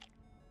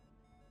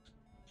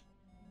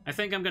 I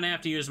think I'm gonna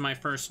have to use my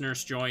first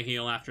Nurse Joy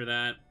heal after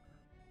that.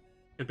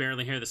 Could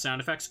barely hear the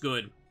sound effects.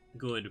 Good.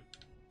 Good.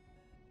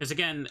 Because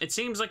again, it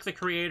seems like the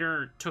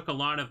creator took a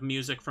lot of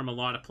music from a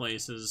lot of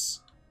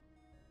places.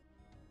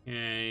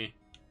 Okay.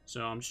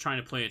 So I'm just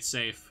trying to play it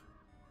safe.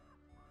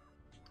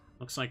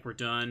 Looks like we're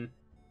done.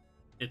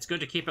 It's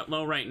good to keep it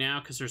low right now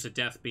because there's a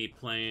death beat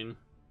playing.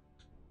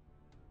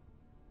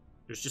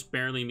 There's just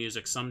barely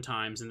music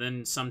sometimes, and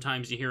then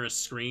sometimes you hear a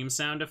scream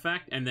sound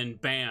effect, and then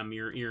bam,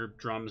 your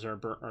eardrums are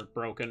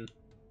broken.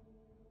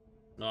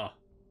 Oh.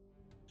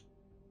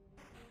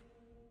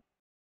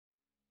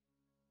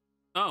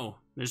 Oh,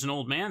 there's an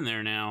old man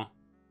there now.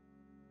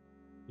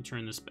 Let me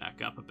turn this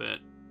back up a bit.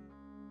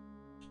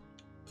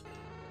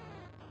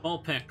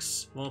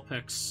 Vulpix.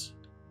 Vulpix.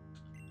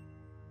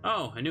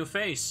 Oh, a new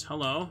face.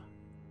 Hello.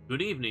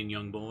 Good evening,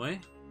 young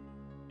boy.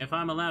 If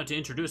I'm allowed to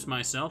introduce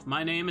myself,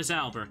 my name is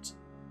Albert.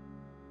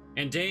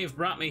 And Dave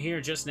brought me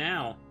here just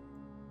now.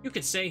 You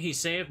could say he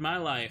saved my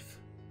life.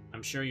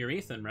 I'm sure you're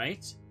Ethan,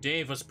 right?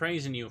 Dave was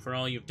praising you for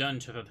all you've done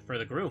for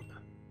the group.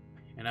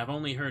 And I've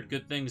only heard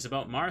good things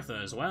about Martha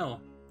as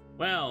well.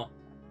 Well,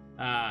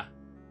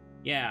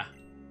 yeah.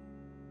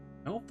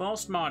 No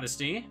false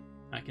modesty.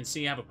 I can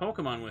see you have a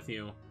Pokemon with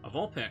you. A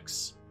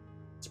Vulpix.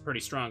 It's a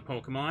pretty strong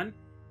Pokemon.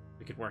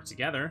 We could work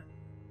together.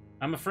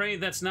 I'm afraid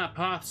that's not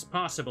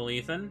possible,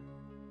 Ethan.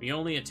 We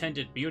only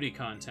attended beauty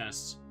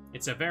contests.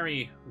 It's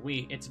very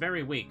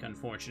weak,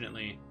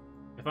 unfortunately.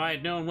 If I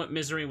had known what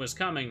misery was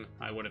coming,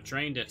 I would have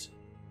trained it.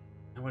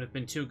 That would have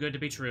been too good to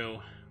be true.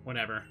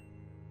 Whatever.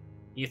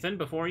 Ethan,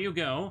 before you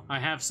go, I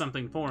have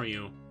something for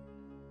you.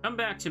 Come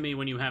back to me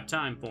when you have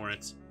time for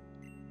it.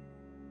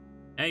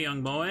 Hey,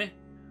 young boy.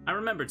 I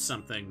remembered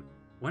something.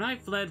 When I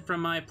fled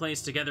from my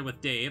place together with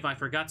Dave, I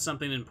forgot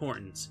something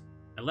important.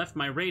 I left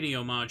my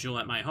radio module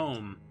at my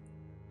home.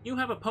 You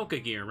have a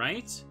Poké Gear,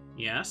 right?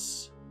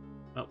 Yes.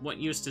 But what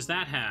use does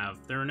that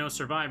have? There are no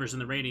survivors in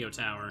the radio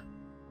tower.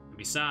 And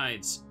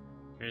besides,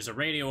 there's a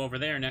radio over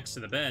there next to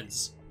the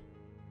beds.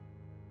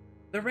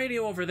 The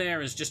radio over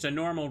there is just a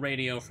normal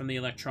radio from the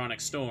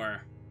electronics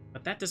store,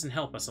 but that doesn't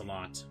help us a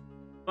lot.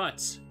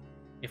 But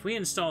if we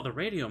install the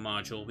radio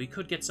module, we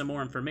could get some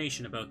more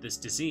information about this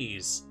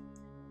disease.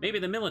 Maybe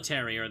the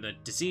military or the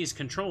Disease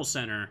Control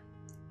Center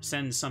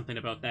sends something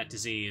about that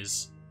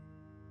disease.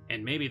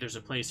 And maybe there's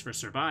a place for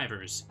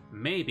survivors.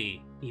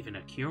 Maybe even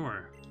a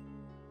cure.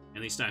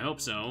 At least I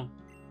hope so.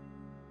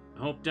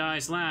 Hope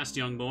dies last,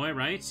 young boy,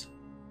 right?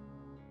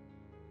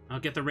 I'll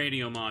get the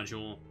radio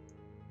module.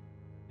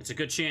 It's a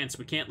good chance.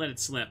 We can't let it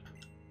slip.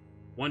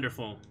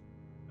 Wonderful.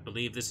 I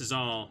believe this is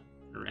all.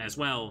 Or as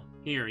well.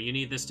 Here, you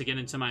need this to get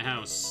into my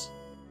house.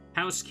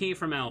 House key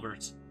from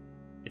Albert.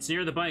 It's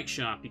near the bike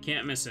shop. You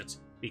can't miss it.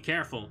 Be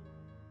careful.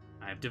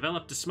 I've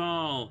developed a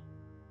small...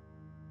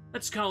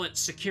 let's call it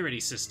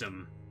security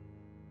system.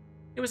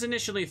 It was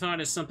initially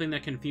thought as something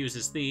that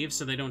confuses thieves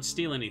so they don't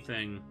steal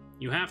anything.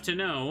 You have to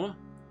know,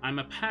 I'm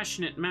a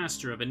passionate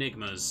master of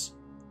enigmas.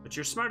 But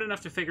you're smart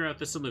enough to figure out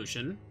the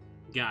solution.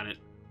 Got it.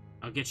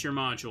 I'll get your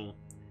module.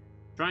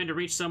 Trying to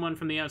reach someone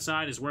from the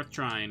outside is worth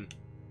trying.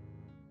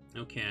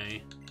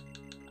 Okay.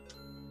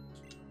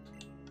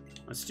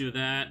 Let's do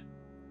that.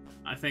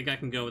 I think I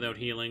can go without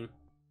healing.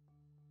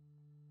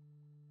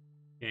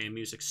 Okay,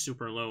 music's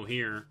super low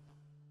here.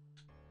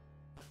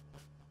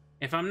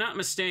 If I'm not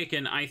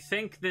mistaken, I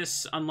think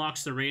this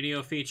unlocks the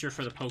radio feature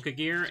for the Poké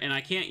Gear, and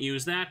I can't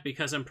use that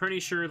because I'm pretty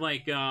sure,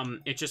 like,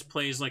 it just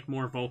plays, like,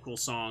 more vocal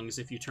songs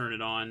if you turn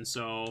it on,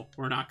 so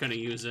we're not gonna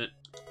use it.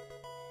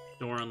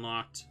 Door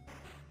unlocked.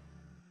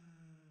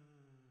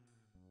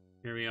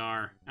 Here we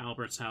are,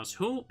 Albert's house.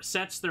 Who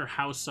sets their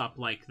house up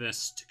like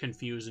this to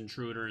confuse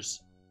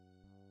intruders?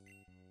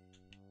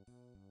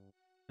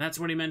 That's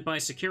what he meant by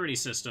security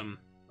system,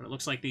 but it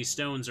looks like these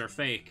stones are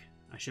fake.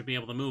 I should be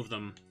able to move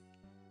them.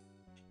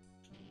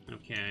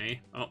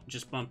 Okay. Oh,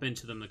 just bump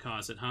into them to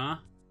cause it, huh?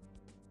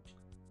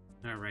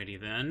 Alrighty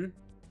then.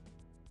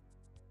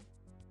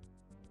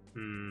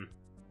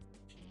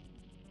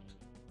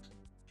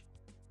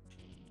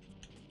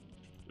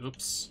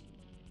 Oops.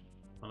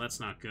 Well, that's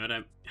not good.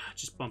 I'm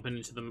just bumping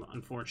into them,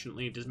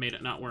 unfortunately. It just made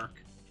it not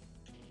work.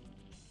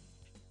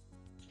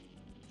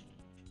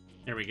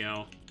 There we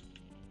go.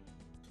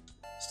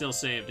 Still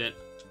saved it.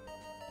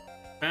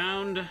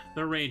 Found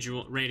the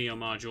radio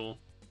module.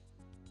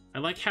 I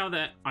like how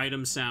that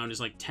item sound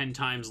is like 10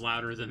 times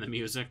louder than the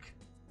music.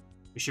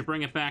 We should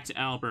bring it back to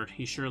Albert.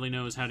 He surely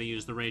knows how to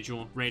use the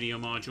radio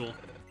module.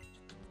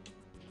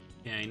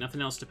 Okay,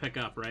 nothing else to pick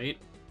up, right?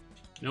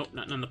 Nope,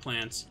 nothing on the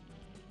plants.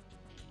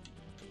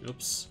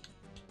 Oops.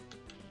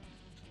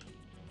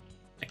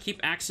 I keep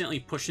accidentally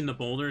pushing the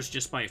boulders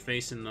just by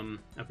facing them.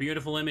 A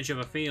beautiful image of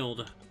a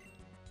field.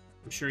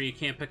 I'm sure you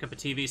can't pick up a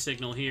TV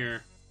signal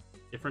here.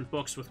 Different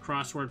books with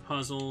crossword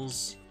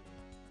puzzles.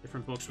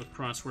 Different books with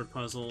crossword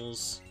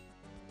puzzles.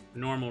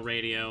 Normal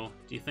radio.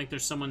 Do you think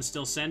there's someone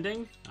still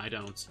sending? I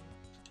don't.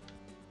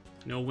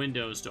 No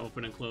windows to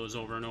open and close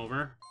over and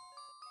over.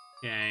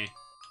 Okay.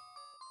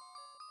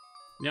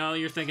 No,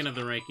 you're thinking of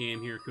the right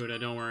game here, Kuda.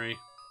 Don't worry.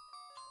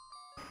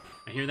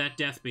 I hear that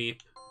death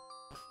beep.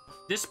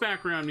 This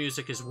background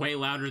music is way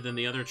louder than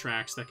the other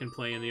tracks that can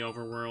play in the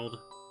overworld.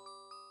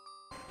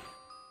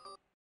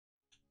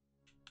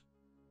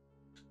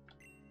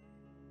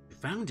 You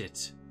found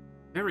it.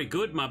 Very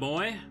good, my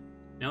boy.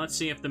 Now let's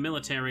see if the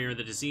military or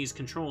the Disease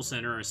Control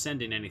Center are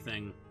sending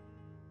anything.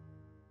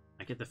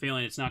 I get the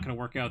feeling it's not going to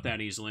work out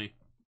that easily.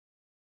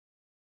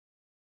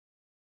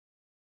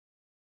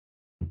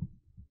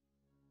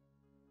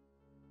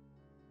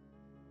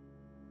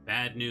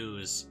 Bad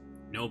news.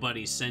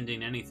 Nobody's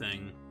sending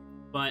anything.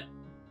 But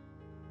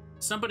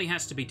somebody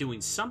has to be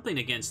doing something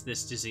against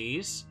this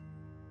disease.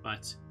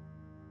 But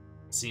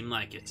it seemed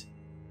like it.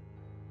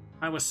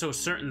 I was so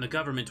certain the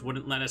government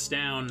wouldn't let us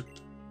down.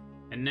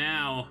 And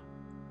now...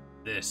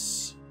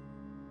 this.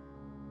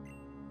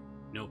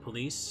 No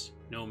police,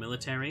 no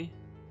military,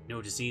 no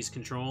disease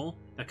control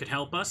that could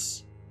help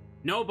us.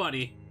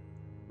 Nobody.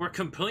 We're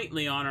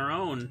completely on our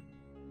own.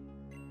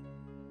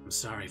 I'm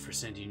sorry for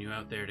sending you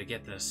out there to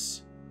get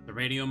this. The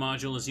radio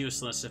module is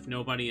useless if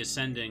nobody is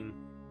sending.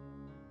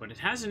 But it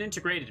has an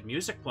integrated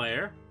music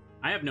player.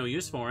 I have no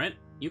use for it.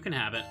 You can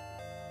have it.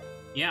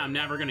 Yeah, I'm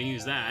never gonna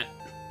use that.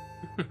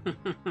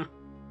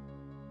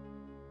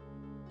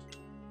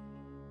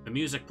 The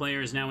music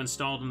player is now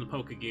installed in the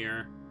Poké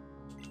Gear.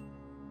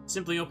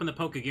 Simply open the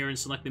Poké Gear and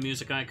select the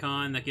music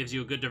icon. That gives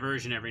you a good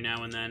diversion every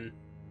now and then.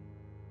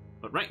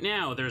 But right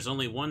now, there's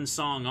only one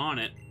song on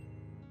it.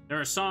 There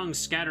are songs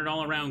scattered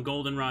all around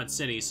Goldenrod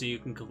City,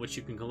 which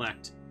you can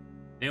collect.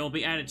 They will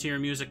be added to your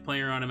music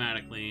player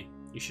automatically.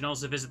 You should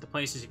also visit the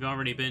places you've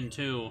already been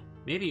to.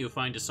 Maybe you'll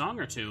find a song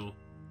or two.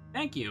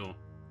 Thank you.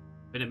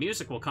 A bit of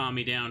music will calm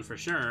me down for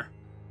sure.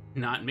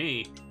 Not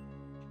me.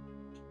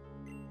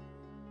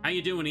 How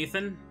you doing,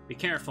 Ethan? Be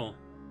careful.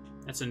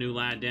 That's a new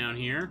lad down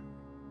here.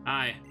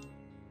 Hi.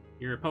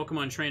 You're a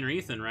Pokemon trainer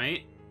Ethan,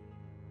 right?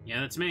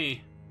 Yeah, that's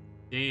me.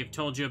 Dave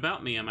told you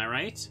about me, am I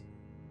right?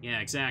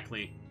 Yeah,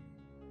 exactly.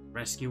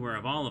 Rescuer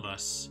of all of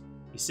us.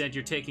 He said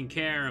you're taking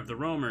care of the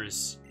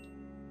roamers.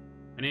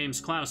 My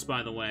name's Klaus,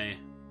 by the way.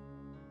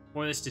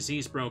 Before this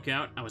disease broke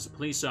out, I was a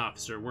police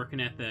officer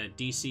working at the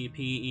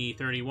DCPE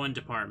 31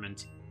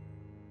 department.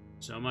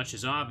 So much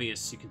is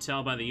obvious, you can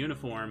tell by the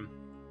uniform.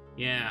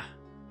 Yeah,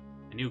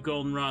 I knew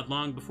Goldenrod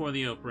long before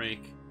the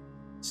outbreak.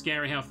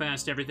 Scary how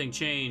fast everything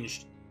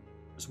changed.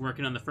 I was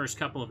working on the first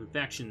couple of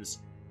infections,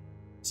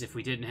 as if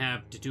we didn't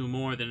have to do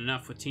more than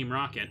enough with Team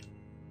Rocket.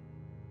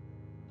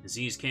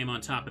 Disease came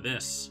on top of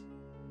this.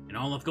 In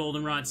all of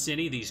Goldenrod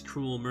City, these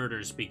cruel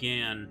murders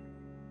began,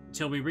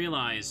 until we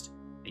realized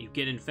that you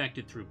get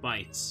infected through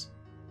bites.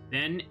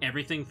 Then,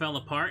 everything fell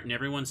apart and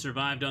everyone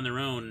survived on their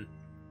own.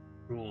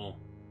 Cruel.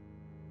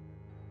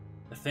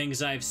 The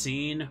things I've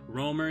seen,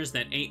 roamers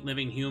that ate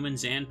living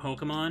humans and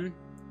Pokemon,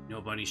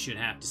 nobody should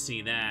have to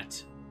see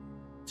that.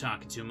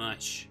 Talking too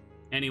much.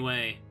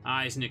 Anyway,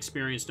 I, as an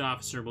experienced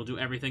officer, will do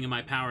everything in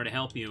my power to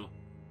help you.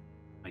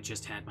 I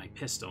just had my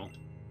pistol.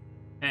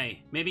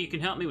 Hey, maybe you can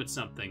help me with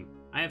something.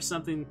 I have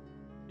something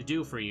to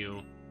do for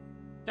you.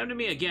 Come to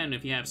me again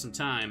if you have some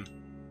time.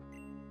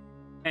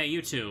 Hey,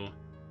 you two.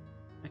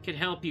 I could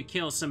help you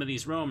kill some of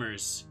these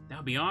roamers. That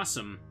would be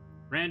awesome.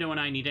 Rando and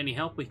I need any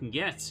help we can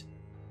get.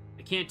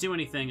 I can't do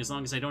anything as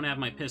long as I don't have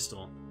my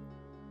pistol.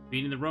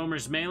 Beating the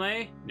roamers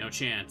melee? No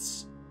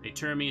chance. They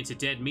turn me into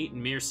dead meat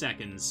in mere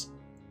seconds.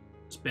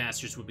 Those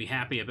bastards would be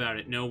happy about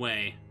it, no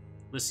way.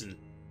 Listen,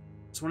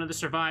 it's one of the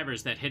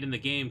survivors that hid in the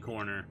game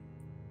corner.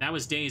 That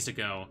was days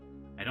ago.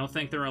 I don't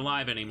think they're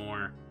alive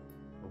anymore.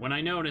 But when I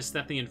noticed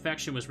that the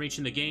infection was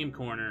reaching the game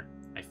corner,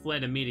 I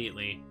fled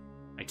immediately.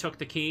 I took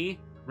the key,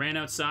 ran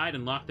outside,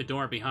 and locked the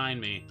door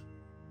behind me.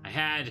 I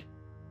had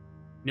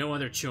no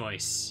other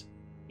choice.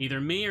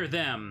 Either me or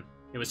them.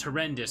 It was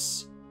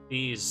horrendous.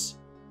 These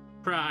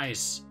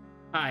cries.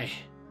 I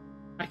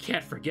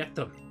can't forget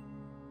them.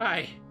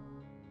 I'm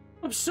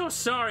so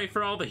sorry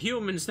for all the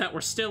humans that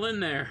were still in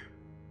there.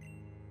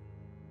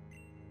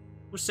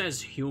 Who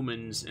says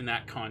humans in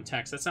that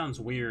context? That sounds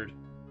weird.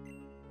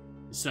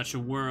 In such a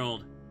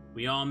world,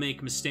 we all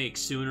make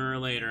mistakes sooner or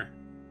later.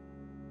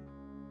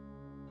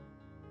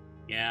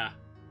 Yeah,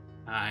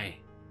 I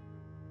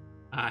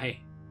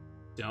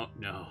don't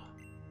know.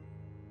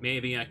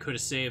 Maybe I could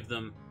have saved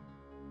them.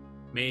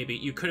 Maybe.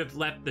 You could have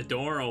left the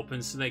door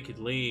open so they could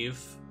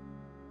leave.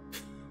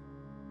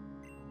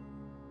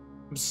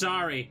 I'm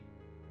sorry.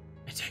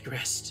 I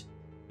digressed.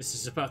 This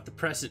is about the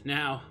present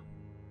now.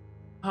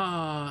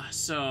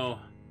 So,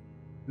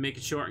 to make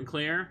it short and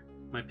clear,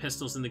 my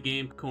pistol's in the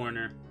game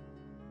corner.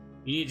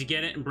 You need to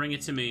get it and bring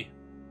it to me.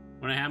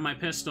 When I have my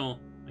pistol,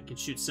 I can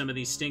shoot some of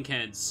these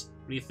stinkheads.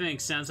 What do you think?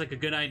 Sounds like a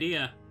good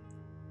idea.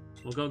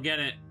 We'll go get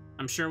it.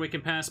 I'm sure we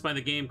can pass by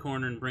the game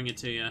corner and bring it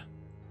to you.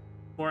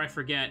 Before I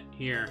forget,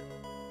 here.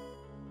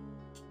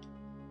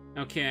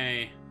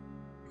 Okay.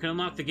 You can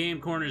unlock the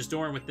game corner's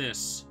door with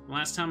this. The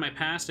last time I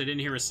passed, I didn't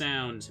hear a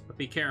sound, but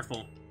be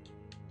careful.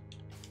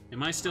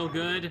 Am I still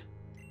good?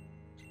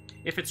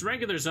 If it's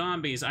regular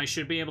zombies, I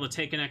should be able to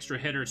take an extra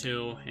hit or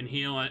two and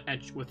heal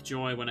with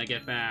joy when I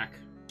get back.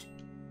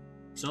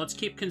 So let's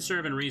keep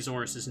conserving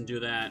resources and do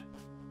that.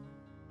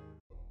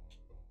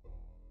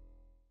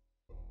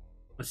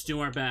 Let's do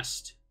our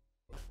best.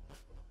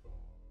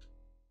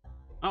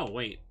 Oh,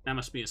 wait. That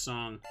must be a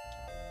song.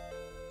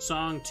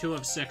 Song 2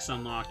 of 6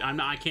 unlocked.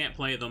 I can't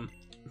play them.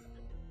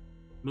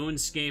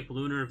 Moonscape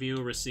Lunar View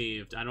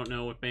received. I don't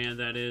know what band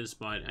that is,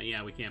 but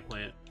yeah, we can't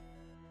play it.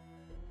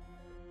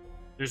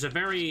 There's a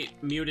very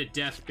muted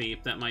death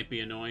beep that might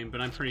be annoying,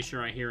 but I'm pretty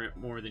sure I hear it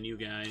more than you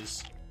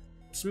guys.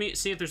 Let's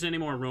see if there's any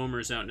more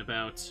roamers out and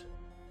about.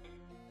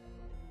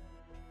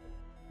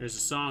 There's a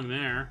song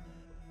there.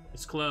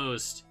 It's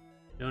closed.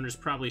 The owner's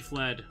probably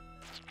fled.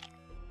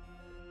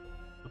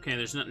 Okay,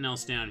 there's nothing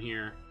else down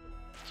here.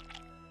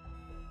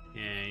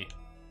 Okay.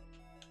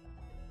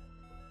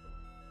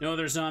 No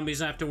other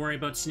zombies I have to worry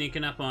about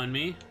sneaking up on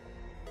me.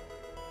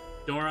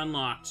 Door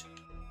unlocked.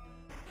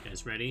 You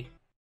guys ready?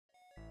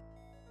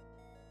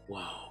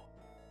 Whoa.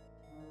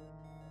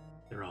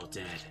 They're all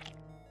dead.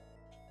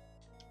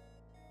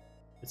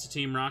 It's a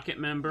Team Rocket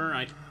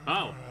member.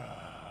 Oh!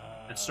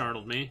 That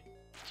startled me.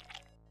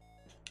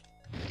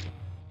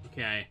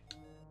 Okay.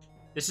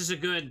 This is a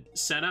good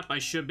setup. I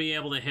should be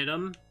able to hit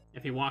him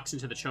if he walks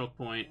into the choke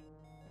point.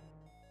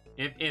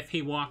 If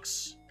he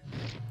walks...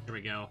 Here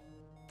we go.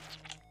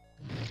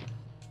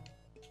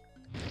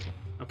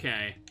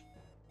 Okay.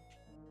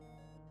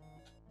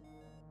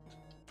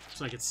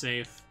 Looks like it's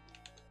safe.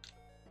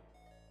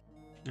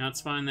 Now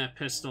let's find that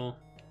pistol.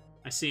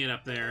 I see it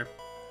up there.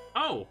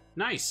 Oh!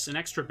 Nice! An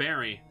extra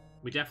berry.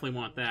 We definitely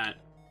want that.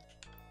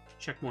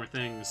 Check more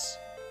things.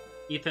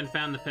 Ethan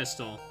found the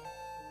pistol.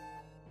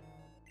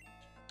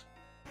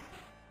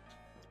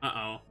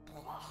 Uh-oh.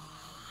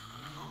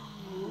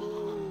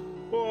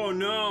 Oh,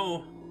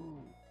 no!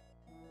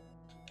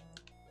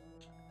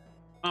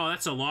 Oh,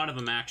 that's a lot of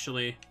them,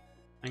 actually.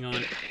 Hang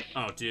on.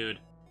 Oh, dude.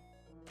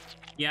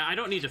 Yeah, I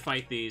don't need to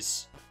fight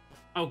these.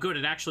 Oh, good,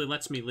 it actually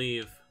lets me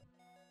leave.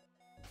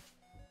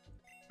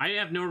 I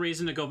have no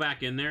reason to go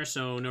back in there,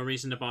 so no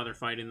reason to bother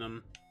fighting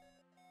them.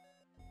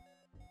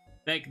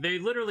 They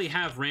literally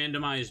have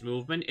randomized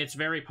movement. It's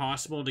very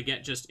possible to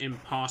get just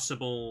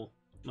impossible,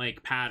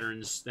 like,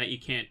 patterns that you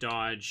can't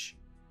dodge.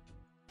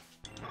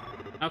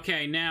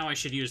 Okay, now I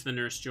should use the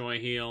Nurse Joy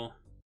heal.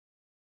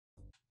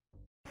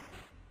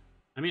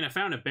 I mean, I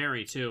found a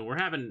berry, too. We're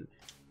having...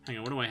 Hang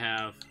on, what do I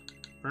have?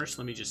 First,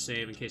 let me just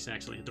save in case I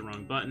actually hit the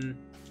wrong button.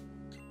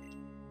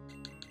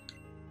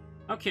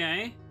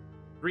 Okay.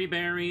 3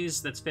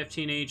 berries, that's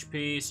 15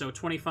 HP, so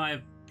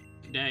 25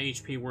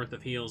 HP worth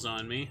of heals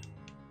on me.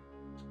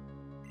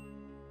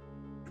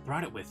 You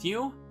brought it with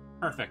you?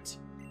 Perfect.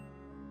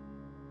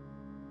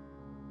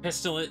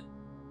 Pistol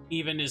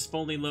even is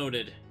fully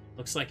loaded.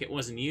 Looks like it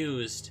wasn't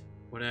used.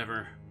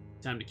 Whatever.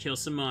 Time to kill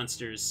some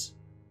monsters.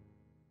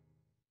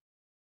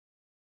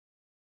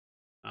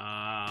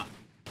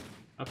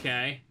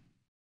 Okay.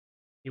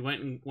 He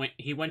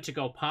went to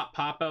go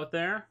pop out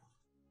there.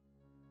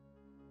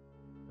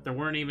 But there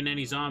weren't even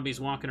any zombies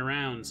walking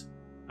around.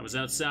 I was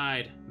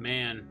outside.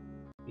 Man,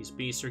 these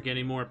beasts are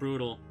getting more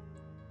brutal.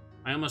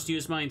 I almost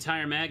used my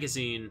entire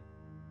magazine.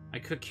 I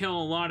could kill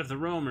a lot of the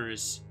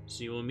roamers,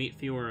 so you will meet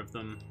fewer of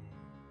them.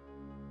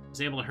 I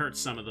was able to hurt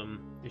some of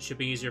them. It should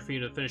be easier for you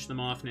to finish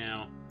them off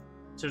now.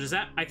 So does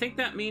that... I think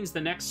that means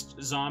the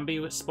next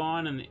zombie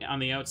spawn on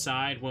the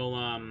outside will,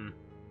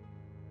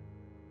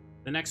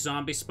 the next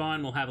zombie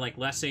spawn will have, like,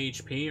 less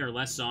HP or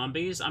less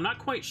zombies. I'm not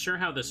quite sure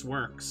how this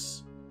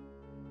works.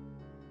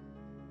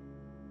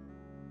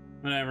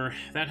 Whatever.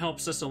 That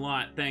helps us a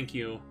lot. Thank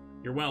you.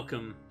 You're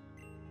welcome.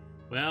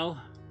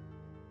 Well,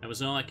 that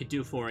was all I could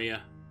do for you.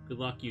 Good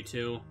luck, you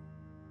two.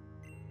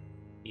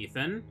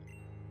 Ethan?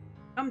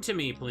 Come to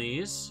me,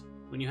 please,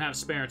 when you have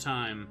spare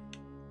time.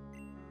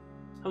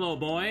 Hello,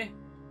 boy.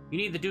 You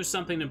need to do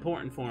something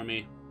important for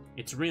me.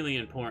 It's really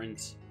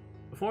important.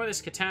 Before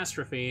this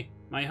catastrophe,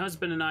 my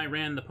husband and I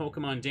ran the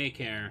Pokemon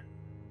daycare.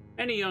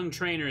 Many young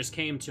trainers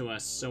came to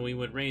us so we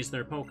would raise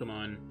their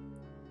Pokemon.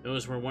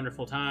 Those were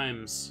wonderful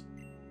times.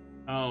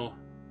 Oh,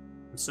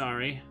 I'm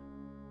sorry.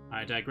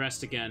 I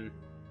digressed again.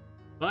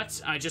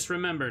 But I just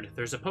remembered,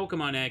 there's a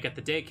Pokemon egg at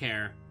the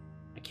daycare.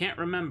 I can't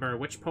remember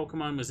which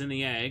Pokemon was in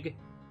the egg.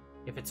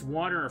 If it's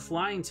water or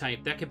flying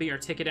type, that could be our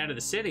ticket out of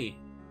the city.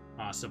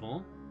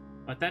 Possible.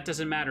 But that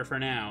doesn't matter for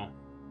now.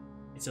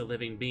 It's a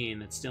living being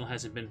that still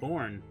hasn't been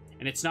born.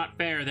 And it's not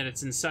fair that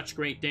it's in such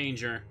great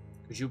danger.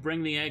 Could you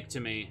bring the egg to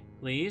me,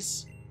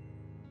 please?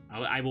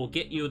 I will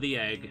get you the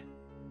egg.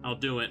 I'll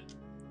do it.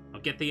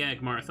 I'll get the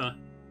egg, Martha.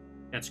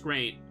 That's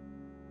great.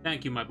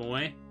 Thank you, my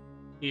boy.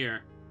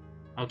 Here.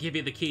 I'll give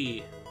you the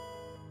key.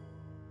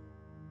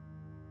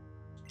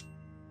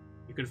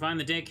 You can find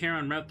the daycare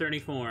on Route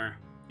 34.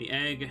 The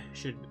egg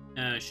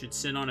should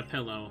sit on a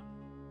pillow.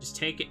 Just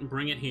take it and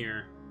bring it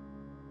here.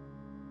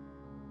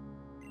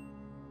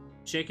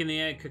 Shaking the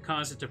egg could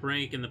cause it to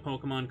break, and the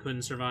Pokemon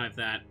couldn't survive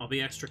that. I'll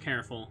be extra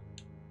careful.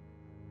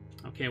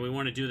 Okay, we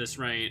want to do this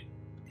right.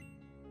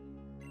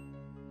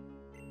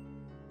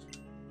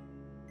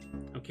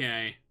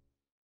 Okay.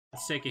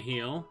 Let's take a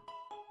heal.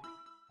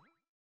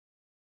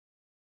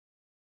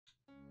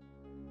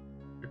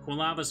 Your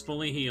Quilava's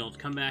fully healed.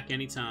 Come back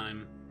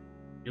anytime.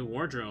 New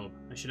wardrobe.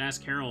 I should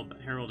ask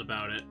Harold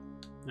about it.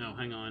 No,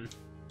 hang on.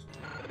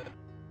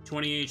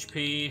 20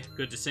 HP.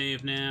 Good to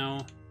save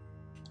now.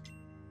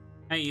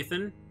 Hey,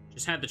 Ethan.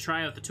 Just had to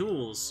try out the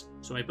tools.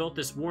 So I built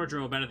this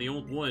wardrobe out of the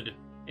old wood.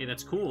 Hey,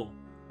 that's cool.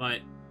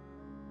 But,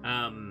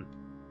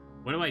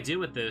 what do I do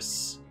with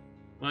this?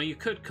 Well, you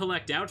could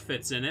collect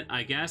outfits in it,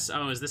 I guess.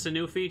 Oh, is this a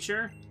new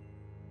feature?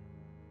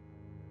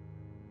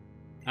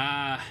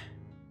 When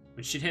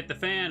shit hit the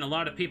fan, a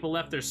lot of people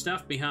left their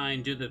stuff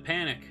behind due to the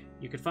panic.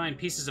 You could find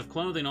pieces of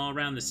clothing all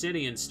around the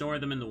city and store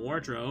them in the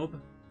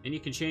wardrobe. And you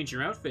can change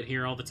your outfit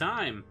here all the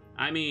time.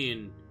 I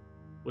mean,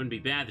 wouldn't be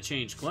bad to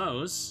change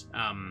clothes.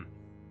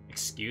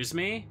 Excuse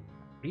me?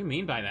 What do you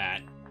mean by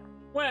that?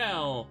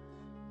 Well,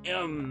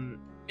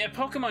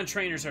 Pokemon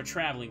trainers are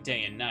traveling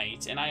day and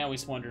night, and I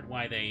always wondered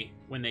why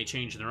when they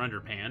change their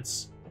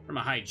underpants. From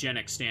a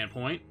hygienic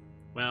standpoint.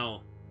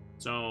 Well,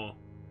 so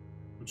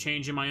I'm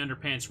changing my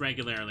underpants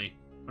regularly.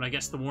 But I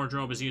guess the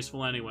wardrobe is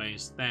useful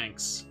anyways.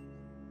 Thanks.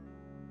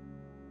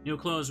 New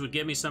clothes would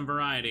give me some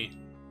variety.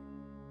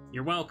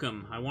 You're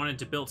welcome. I wanted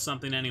to build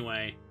something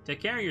anyway.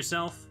 Take care of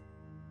yourself.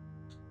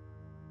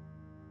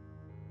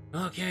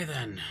 Okay,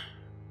 then.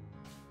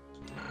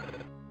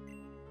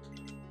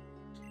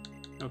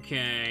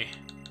 Okay.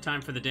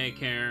 Time for the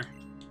daycare.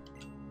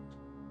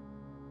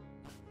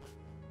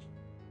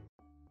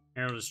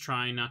 Harold is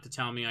trying not to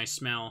tell me I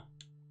smell.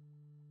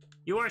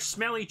 You are a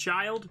smelly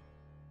child?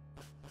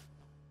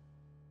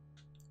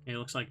 Okay,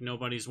 looks like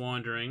nobody's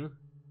wandering.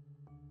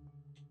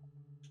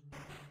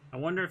 I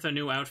wonder if the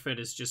new outfit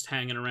is just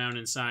hanging around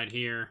inside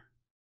here.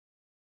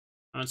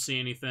 I don't see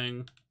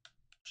anything.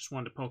 Just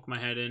wanted to poke my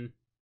head in.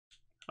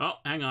 Oh,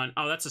 hang on.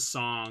 Oh, that's a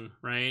song,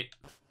 right?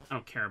 I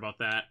don't care about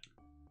that.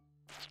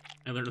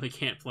 I literally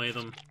can't play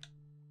them.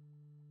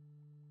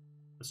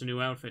 That's a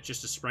new outfit.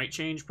 Just a sprite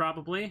change,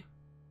 probably?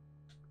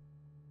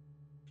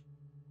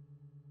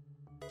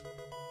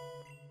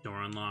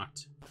 Door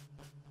unlocked.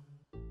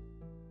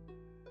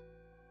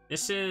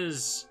 This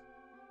is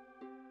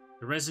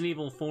the Resident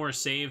Evil 4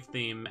 save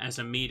theme as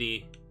a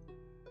meaty.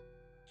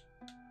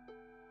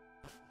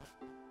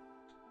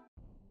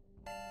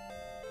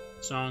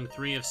 Song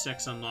 3 of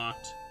 6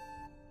 unlocked.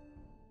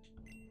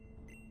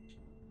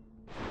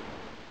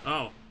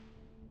 Oh.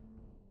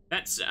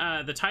 That's,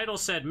 the title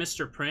said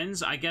Mr.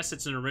 Prinz. I guess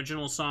it's an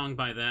original song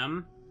by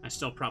them. I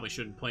still probably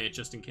shouldn't play it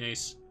just in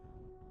case.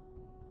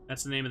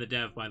 That's the name of the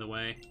dev, by the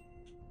way.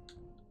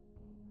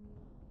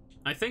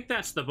 I think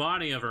that's the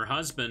body of her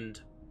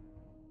husband.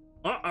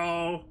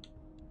 Uh-oh!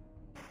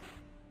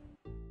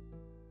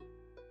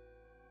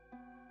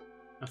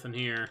 Nothing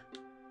here.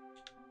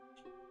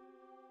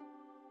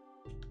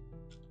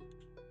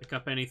 Pick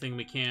up anything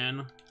we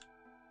can.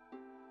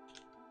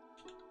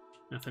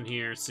 Nothing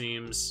here, it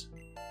seems.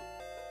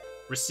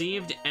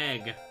 Received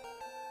egg.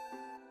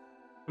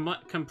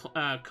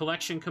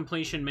 Collection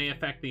completion may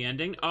affect the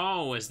ending.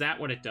 Oh, is that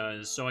what it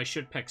does? So I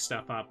should pick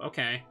stuff up.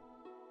 Okay.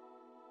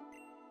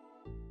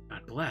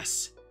 God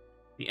bless.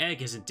 The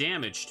egg isn't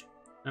damaged.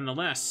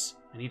 Nonetheless,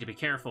 I need to be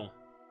careful.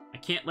 I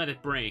can't let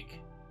it break,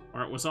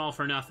 or it was all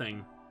for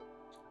nothing.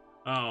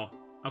 Oh,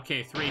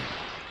 okay, 3.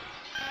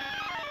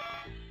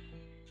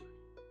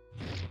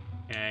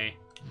 Okay.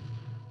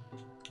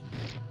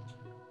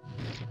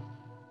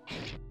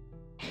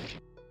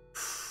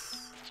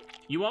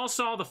 You all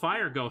saw the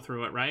fire go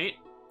through it, right?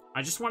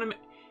 I just want to...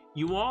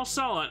 You all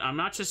saw it. I'm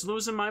not just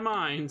losing my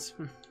mind.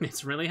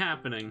 It's really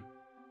happening.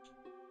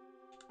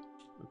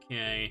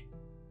 Okay.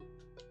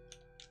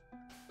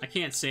 I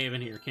can't save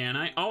in here, can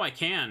I? Oh, I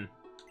can.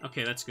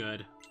 Okay, that's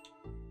good.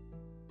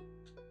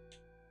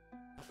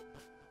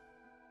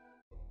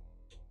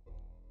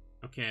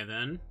 Okay,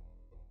 then.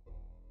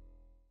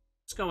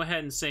 Let's go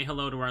ahead and say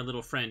hello to our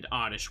little friend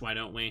Oddish, why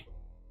don't we?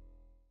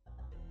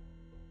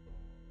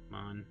 Come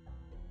on.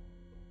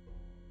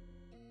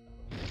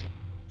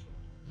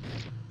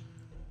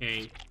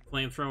 Okay,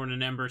 flamethrower and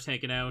an ember,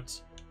 take it out.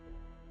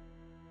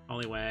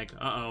 Hollywag.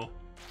 Uh-oh.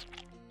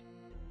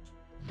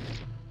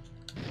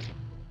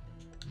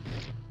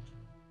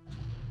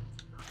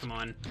 Come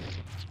on.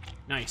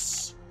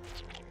 Nice.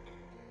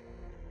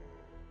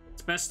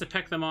 It's best to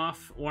pick them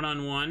off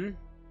one-on-one.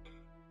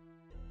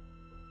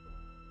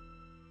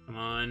 Come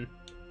on.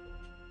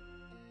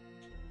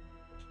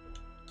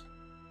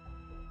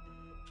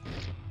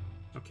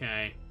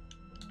 Okay.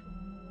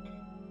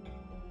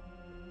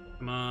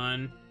 Come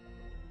on.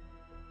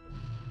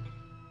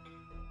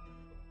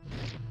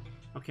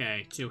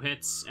 Okay, 2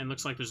 hits, and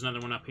looks like there's another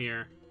one up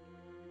here.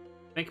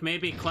 I think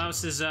maybe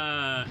Klaus's,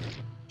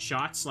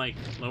 shots, like,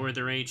 lowered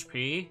their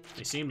HP.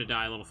 They seem to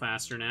die a little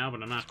faster now,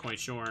 but I'm not quite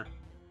sure.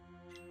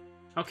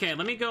 Okay,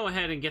 let me go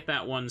ahead and get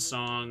that one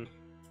song.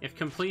 If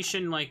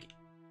completion, like,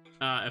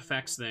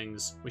 affects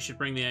things, we should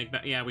bring the egg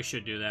back. Yeah, we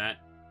should do that.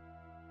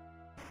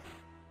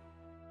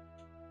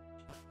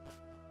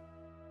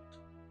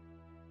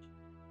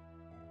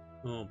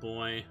 Oh,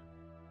 boy.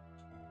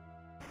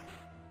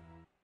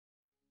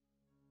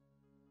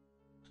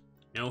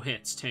 No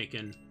hits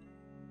taken.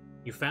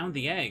 You found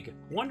the egg.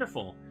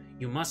 Wonderful.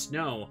 You must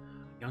know,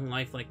 a young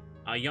life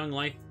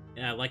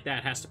like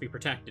that has to be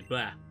protected.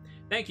 Blah.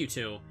 Thank you,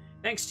 two.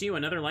 Thanks to you,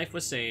 another life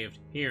was saved.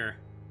 Here.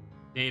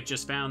 Dave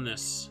just found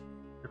this.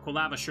 Your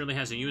Quilava surely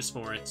has a use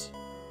for it.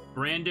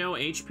 Brando,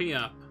 HP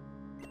up.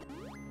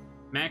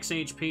 Max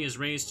HP is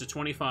raised to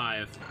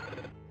 25.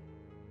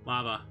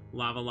 Lava.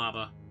 Lava,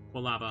 lava.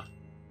 Quilava.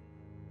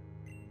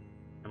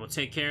 I will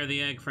take care of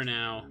the egg for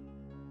now.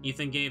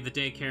 Ethan gave the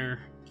daycare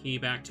key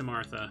back to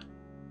Martha.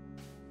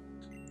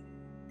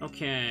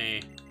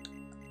 Okay.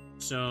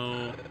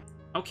 So...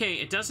 Okay,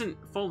 it doesn't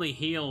fully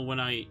heal when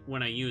I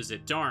use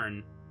it.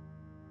 Darn.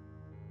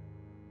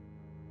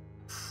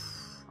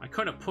 I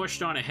could have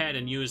pushed on ahead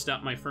and used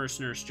up my first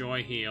Nurse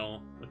Joy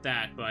heal with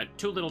that, but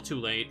too little too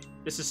late.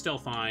 This is still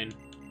fine.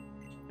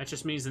 That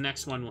just means the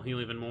next one will heal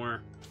even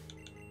more.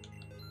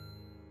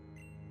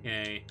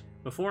 Okay.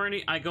 Before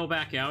I go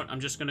back out, I'm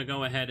just gonna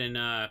go ahead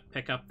and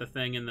pick up the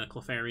thing in the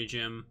Clefairy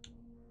gym.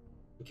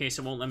 In case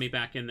it won't let me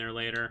back in there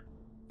later.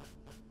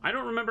 I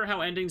don't remember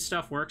how ending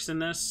stuff works in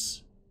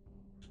this.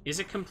 Is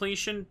it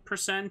completion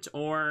 %,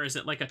 or is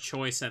it like a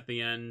choice at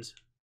the end?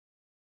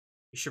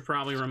 You should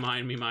probably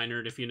remind me, my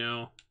nerd, if you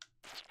know.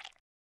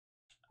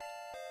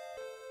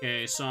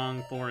 Okay,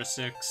 song 4 of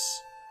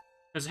 6.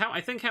 Because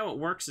I think how it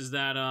works is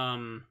that,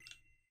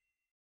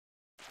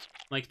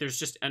 like, there's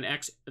just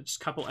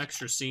just a couple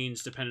extra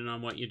scenes depending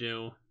on what you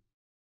do.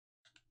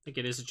 I think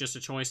it is just a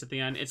choice at the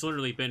end. It's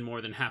literally been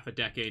more than half a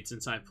decade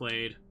since I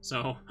played,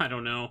 so I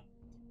don't know.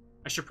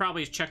 I should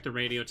probably check the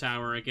radio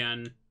tower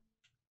again.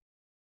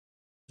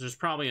 There's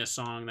probably a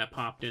song that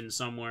popped in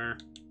somewhere.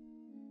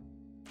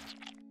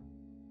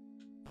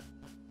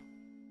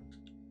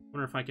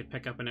 Wonder if I could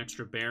pick up an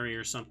extra berry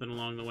or something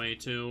along the way,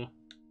 too.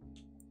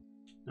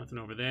 Nothing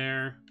over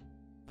there.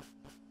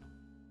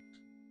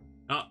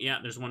 Oh, yeah,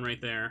 there's one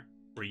right there.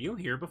 Were you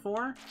here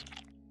before?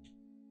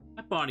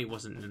 That body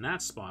wasn't in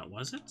that spot,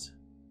 was it?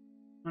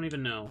 I don't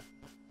even know.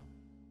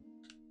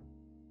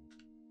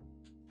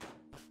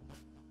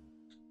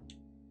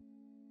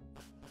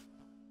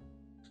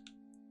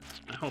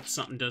 I hope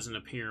something doesn't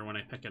appear when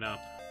I pick it up.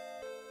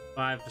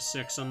 5 of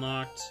 6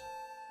 unlocked.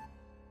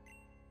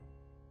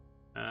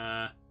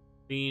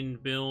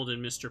 Fiend, Build,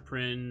 and Mr.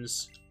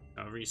 Prinz.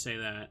 However you say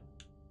that.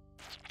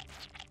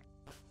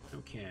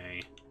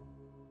 Okay.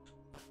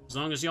 As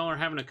long as y'all are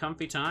having a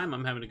comfy time,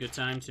 I'm having a good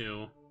time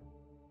too.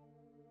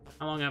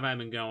 How long have I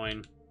been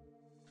going?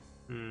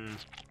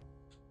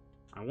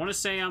 I want to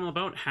say I'm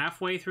about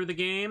halfway through the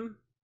game.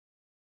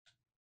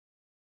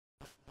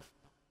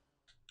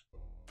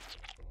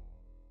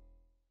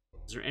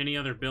 Is there any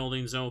other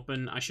buildings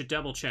open? I should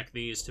double check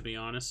these, to be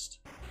honest.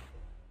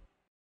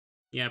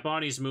 Yeah,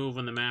 bodies move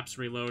when the map's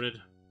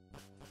reloaded.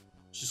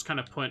 Just kind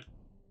of put...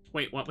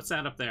 Wait, what's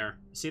that up there?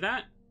 See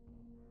that?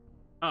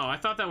 Oh, I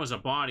thought that was a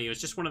body. It was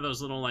just one of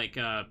those little, like,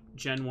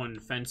 Gen 1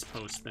 fence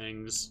post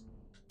things.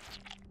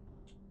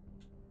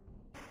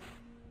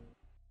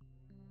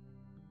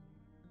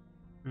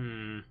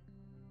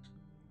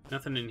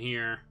 Nothing in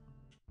here.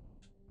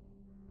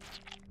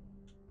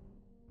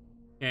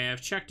 Okay,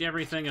 I've checked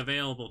everything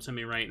available to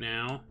me right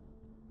now.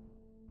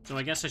 So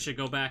I guess I should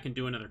go back and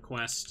do another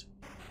quest.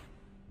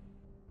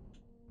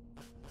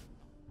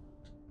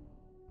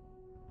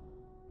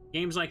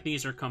 Games like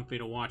these are comfy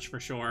to watch for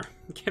sure.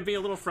 It can be a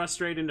little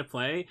frustrating to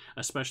play,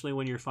 especially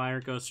when your fire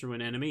goes through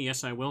an enemy.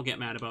 Yes, I will get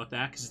mad about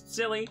that, because it's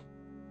silly.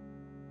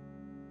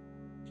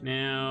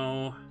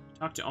 Now,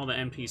 talk to all the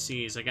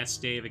NPCs. I got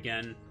Dave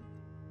again.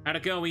 How'd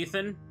it go,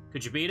 Ethan?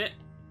 Could you beat it?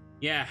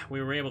 Yeah,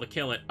 we were able to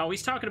kill it. Oh,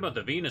 he's talking about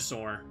the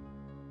Venusaur.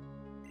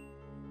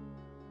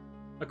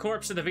 The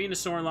corpse of the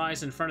Venusaur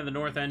lies in front of the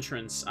north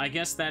entrance. I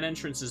guess that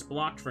entrance is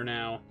blocked for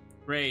now.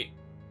 Great.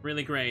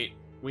 Really great.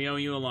 We owe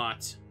you a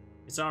lot.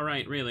 It's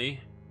alright, really.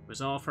 It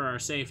was all for our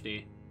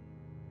safety.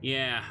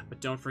 Yeah,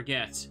 but don't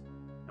forget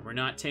that we're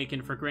not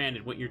taking for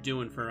granted what you're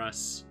doing for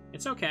us.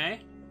 It's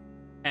okay.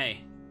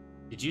 Hey,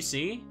 did you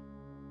see?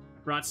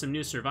 I brought some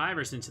new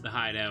survivors into the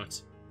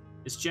hideout.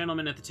 This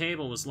gentleman at the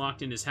table was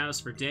locked in his house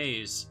for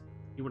days.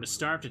 He would have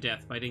starved to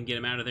death if I didn't get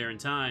him out of there in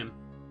time.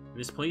 And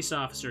this police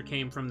officer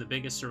came from the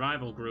biggest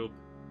survival group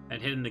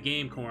that hid in the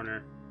game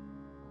corner.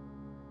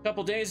 A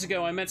couple days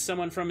ago, I met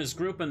someone from his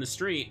group on the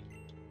street.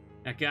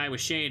 That guy was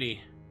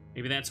shady.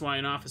 Maybe that's why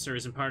an officer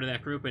isn't part of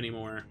that group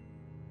anymore.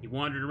 He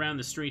wandered around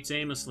the streets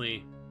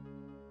aimlessly.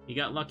 He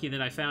got lucky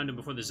that I found him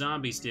before the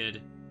zombies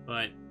did,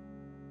 but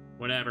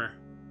whatever.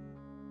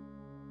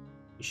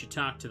 You should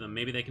talk to them.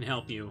 Maybe they can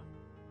help you.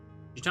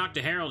 You talked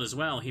to Harold as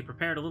well. He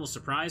prepared a little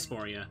surprise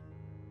for you.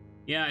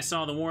 Yeah, I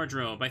saw the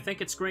wardrobe. I think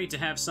it's great to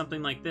have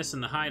something like this in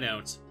the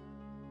hideout.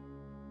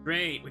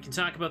 Great. We can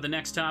talk about the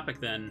next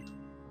topic then.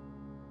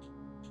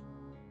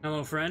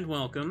 Hello, friend.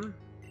 Welcome.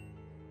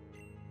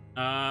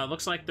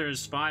 Looks like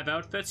there's 5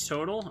 outfits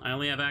total. I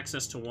only have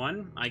access to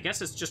 1. I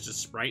guess it's just a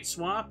sprite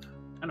swap.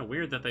 Kind of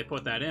weird that they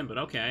put that in, but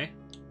okay.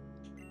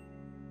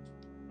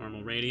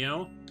 Normal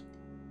radio.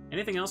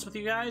 Anything else with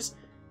you guys?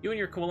 You and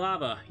your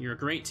Koalava. You're a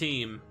great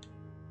team.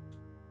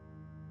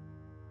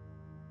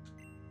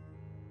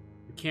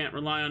 We can't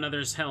rely on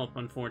others' help,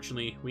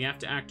 unfortunately. We have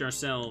to act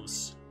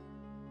ourselves.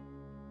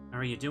 How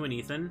are you doing,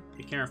 Ethan?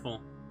 Be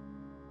careful.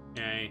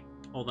 Okay.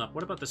 Hold up.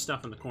 What about the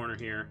stuff in the corner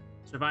here?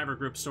 Survivor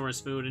group stores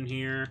food in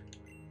here.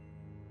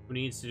 Who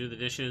needs to do the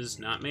dishes?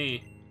 Not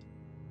me.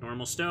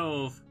 Normal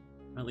stove.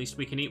 At least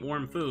we can eat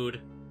warm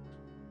food.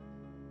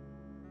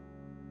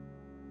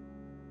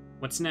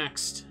 What's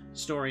next?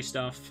 Story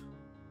stuff.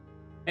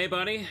 Hey,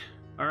 buddy.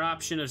 Our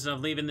options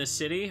of leaving this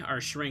city are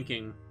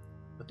shrinking.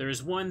 But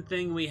there's one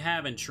thing we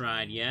haven't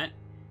tried yet.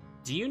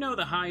 Do you know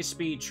the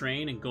high-speed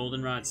train in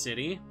Goldenrod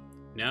City?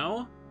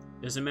 No?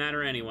 Doesn't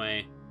matter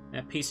anyway.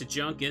 That piece of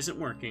junk isn't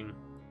working.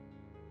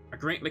 Our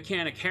great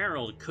mechanic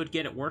Harold could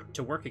get it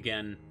to work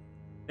again.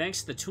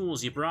 Thanks to the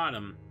tools you brought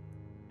him.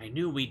 I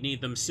knew we'd need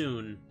them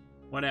soon.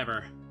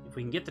 Whatever. If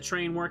we can get the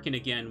train working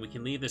again, we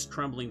can leave this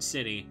crumbling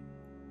city.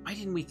 Why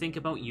didn't we think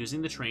about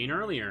using the train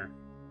earlier?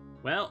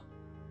 Well,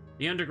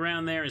 the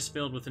underground there is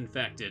filled with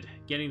infected.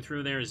 Getting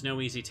through there is no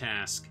easy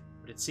task.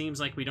 But it seems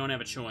like we don't have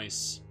a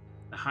choice.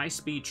 The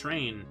high-speed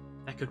train,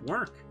 that could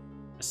work.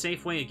 A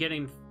safe way of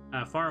getting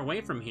far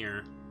away from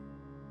here.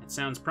 It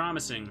sounds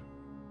promising.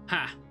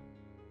 Ha!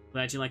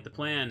 Glad you like the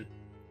plan.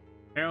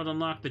 Harold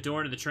unlocked the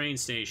door to the train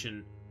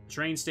station. The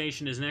train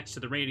station is next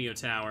to the radio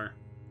tower.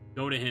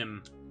 Go to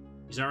him.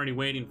 He's already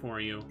waiting for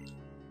you.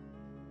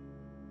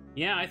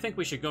 Yeah, I think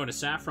we should go to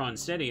Saffron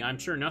City. I'm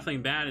sure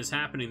nothing bad is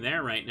happening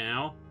there right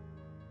now.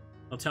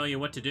 I'll tell you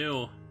what to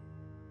do.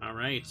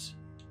 Alright.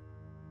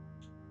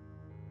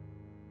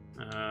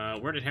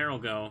 Where did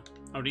Harold go?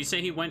 Oh, did he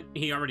say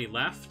he already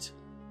left?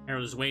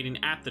 Harold is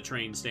waiting at the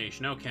train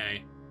station.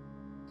 Okay.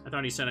 I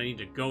thought he said I need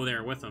to go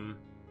there with him.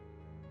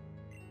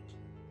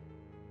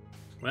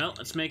 Well,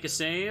 let's make a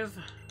save.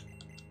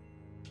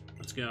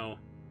 Let's go.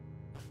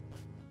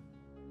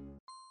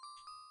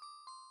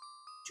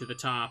 To the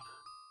top.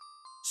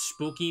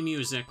 Spooky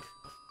music.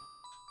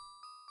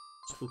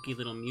 Spooky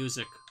little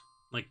music.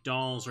 Like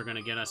dolls are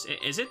gonna get us.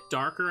 Is it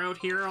darker out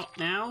here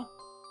now?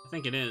 I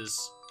think it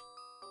is.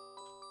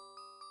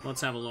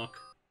 Let's have a look.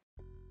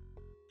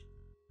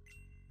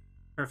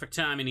 Perfect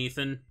timing,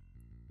 Ethan.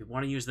 We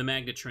want to use the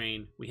magnet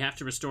train. We have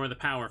to restore the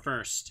power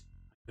first.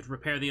 I could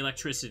repair the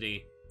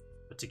electricity.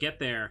 But to get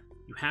there,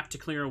 you have to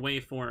clear a way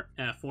for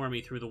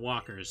me through the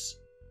walkers.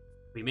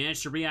 If we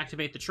manage to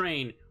reactivate the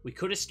train, we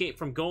could escape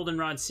from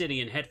Goldenrod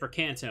City and head for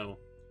Kanto.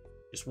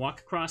 Just walk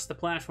across the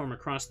platform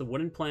across the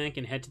wooden plank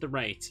and head to the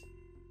right.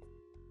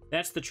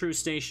 That's the true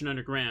station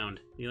underground.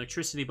 The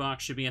electricity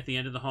box should be at the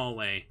end of the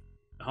hallway.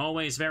 The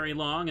hallway is very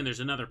long, and there's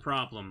another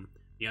problem.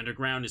 The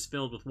underground is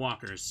filled with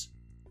walkers.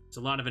 There's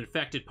a lot of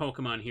infected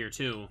Pokemon here,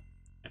 too.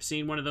 I've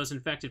seen one of those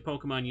infected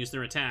Pokemon use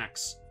their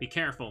attacks. Be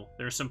careful,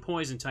 there are some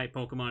poison-type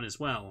Pokemon as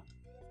well.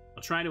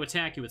 I'll try to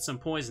attack you with some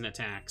poison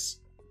attacks.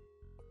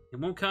 It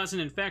won't cause an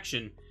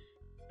infection,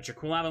 but your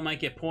Quilava might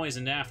get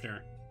poisoned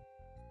after.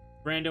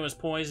 If Brando is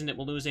poisoned, it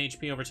will lose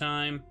HP over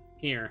time.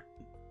 Here,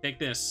 take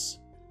this.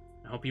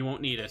 I hope you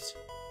won't need it.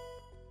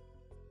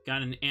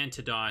 Got an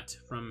antidote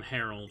from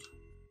Harold.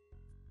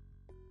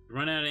 If you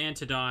run out of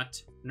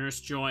antidote, Nurse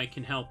Joy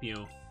can help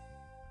you.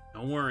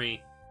 Don't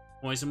worry,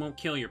 poison won't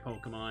kill your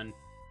Pokemon.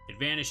 It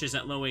vanishes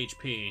at low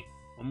HP.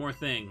 One more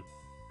thing.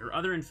 There are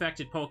other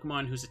infected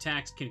Pokemon whose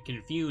attacks can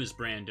confuse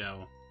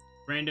Brando.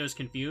 If Brando's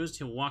confused,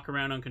 he'll walk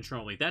around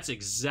uncontrollably. That's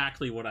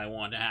exactly what I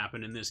want to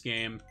happen in this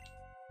game.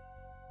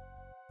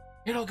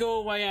 It'll go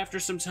away after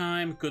some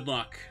time. Good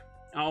luck.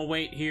 I'll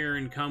wait here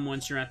and come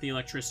once you're at the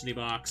electricity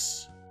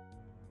box.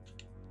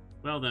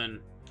 Well then,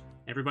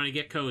 everybody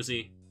get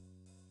cozy.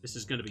 This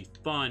is gonna be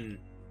fun.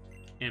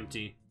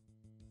 Empty.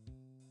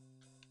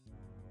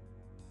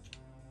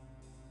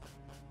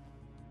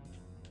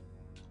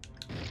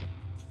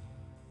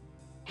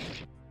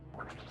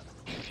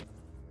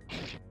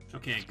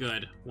 Okay,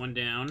 good. One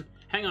down.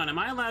 Hang on, am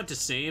I allowed to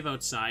save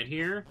outside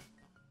here?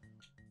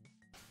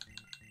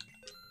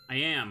 I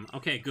am.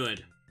 Okay,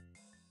 good.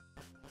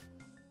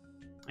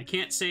 I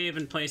can't save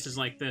in places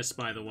like this,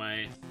 by the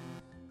way.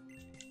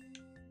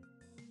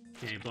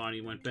 Okay,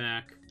 body went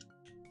back.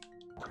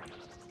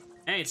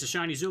 Hey, it's a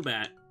shiny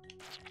Zubat.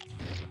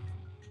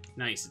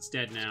 Nice, it's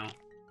dead now.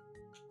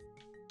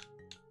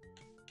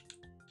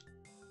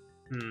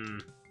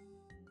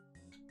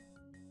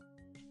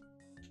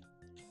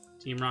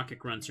 Team Rocket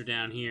Grunts are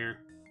down here.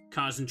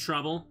 Causing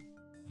trouble.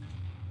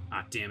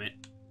 Ah, damn it.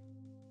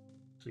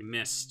 We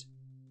missed.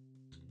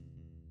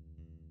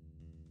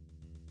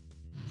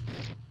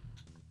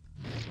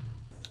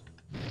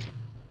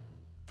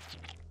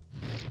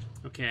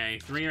 Okay,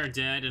 3 are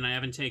dead and I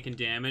haven't taken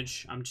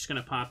damage. I'm just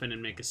gonna pop in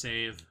and make a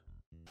save.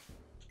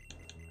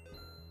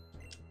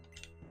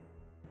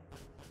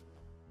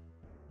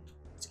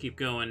 Let's keep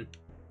going.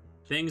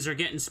 Things are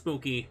getting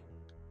spooky.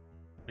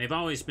 They've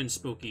always been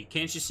spooky.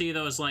 Can't you see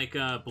those, like,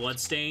 blood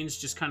stains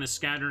just kind of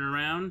scattered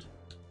around?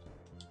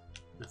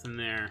 Nothing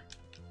there.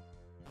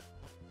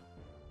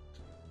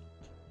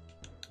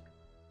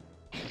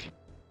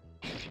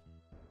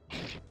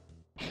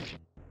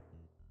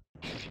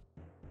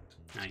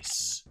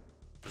 Nice.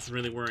 I was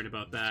really worried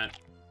about that.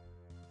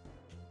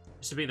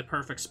 This would be the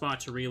perfect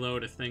spot to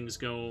reload if things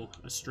go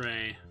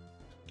astray.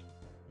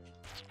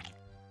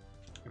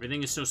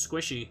 Everything is so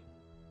squishy.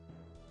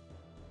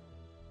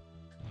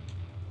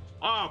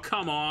 Oh,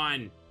 come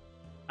on!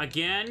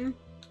 Again?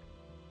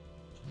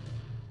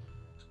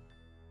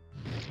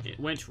 It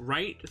went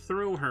right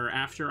through her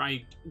after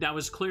that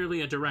was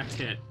clearly a direct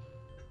hit.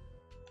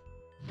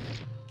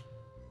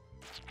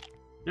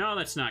 No,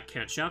 that's not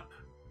ketchup.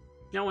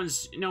 No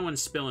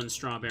one's spilling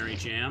strawberry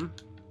jam.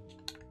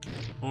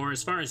 Or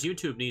as far as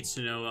YouTube needs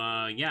to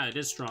know, yeah, it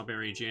is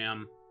strawberry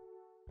jam.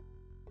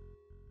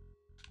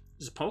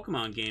 This is a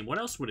Pokemon game. What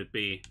else would it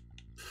be?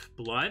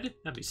 Blood?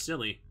 That'd be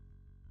silly.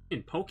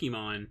 In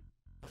Pokemon.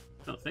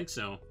 I don't think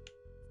so.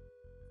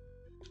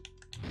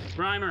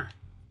 Grimer!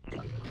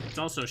 It's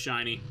also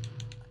shiny.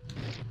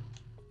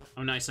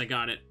 Oh, nice, I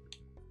got it.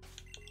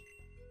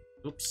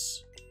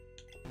 Oops.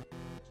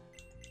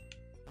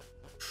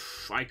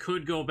 I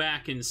could go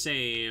back and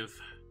save.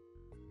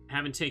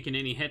 Haven't taken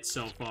any hits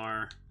so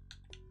far.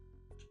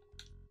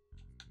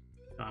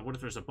 God, what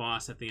if there's a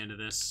boss at the end of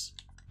this?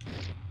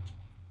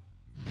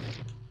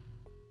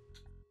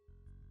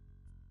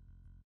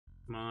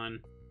 Come on.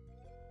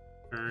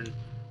 Turn.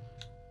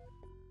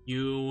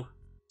 You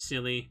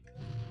silly.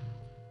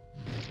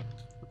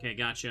 Okay,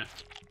 gotcha.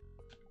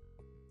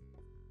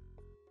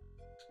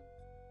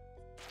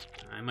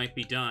 I might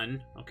be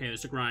done. Okay,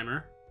 there's a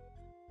Grimer.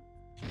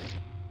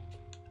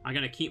 I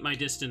gotta keep my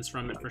distance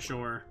from it for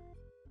sure.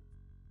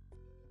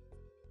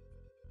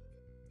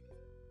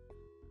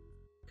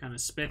 Kind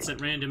of spits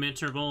at random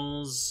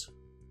intervals.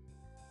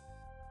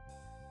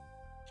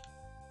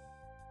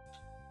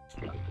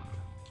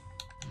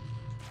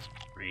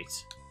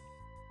 Great.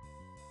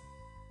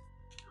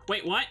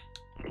 Wait, what?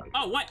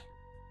 Oh, what?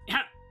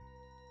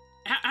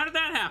 How did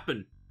that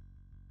happen?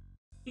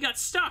 He got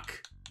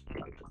stuck.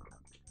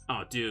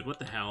 Oh, dude, what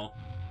the hell?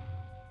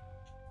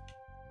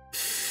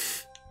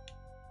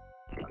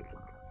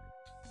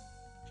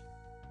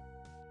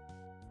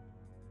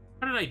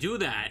 How did I do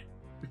that?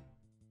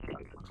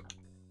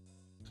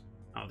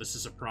 Oh, this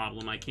is a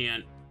problem. I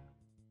can't.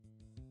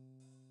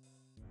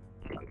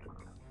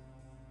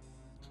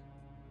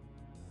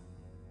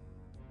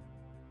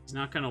 He's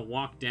not gonna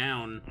walk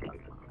down.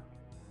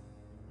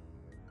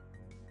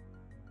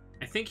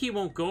 I think he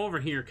won't go over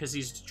here because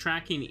he's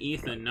tracking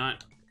Ethan,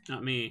 not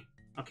me.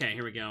 Okay,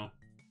 here we go.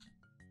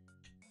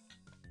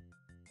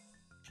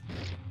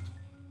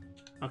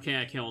 Okay,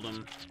 I killed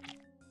him.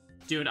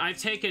 Dude, I've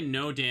taken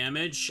no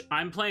damage.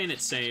 I'm playing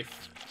it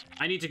safe.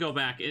 I need to go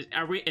back.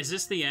 Is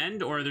this the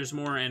end, or there's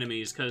more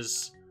enemies?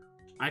 Because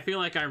I feel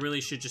like I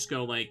really should just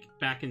go, like,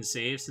 back and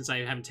save since I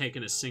haven't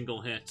taken a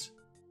single hit.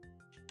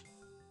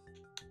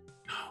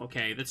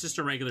 Okay, that's just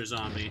a regular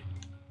zombie.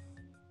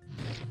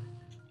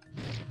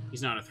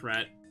 He's not a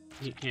threat.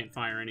 He can't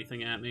fire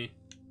anything at me.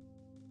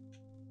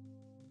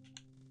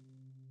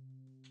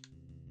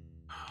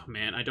 Oh,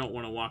 man, I don't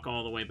want to walk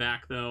all the way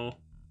back, though.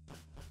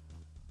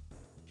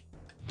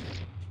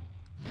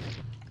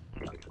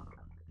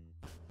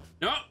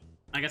 No!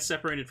 I got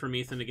separated from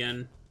Ethan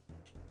again.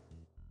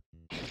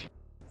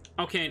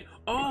 Okay.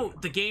 Oh,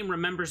 the game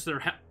remembers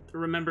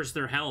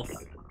their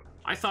health.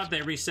 I thought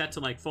they reset to,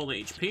 like, full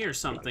HP or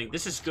something.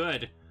 This is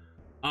good.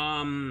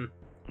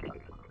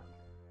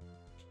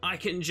 I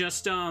can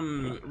just,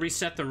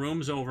 reset the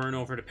rooms over and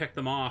over to pick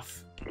them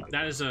off.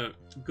 That is a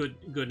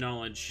good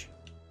knowledge.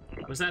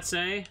 What does that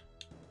say?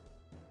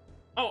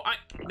 Oh,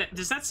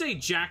 does that say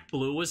Jack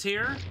Blue was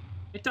here?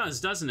 It does,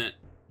 doesn't it?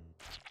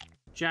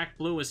 Jack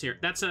Blue was here.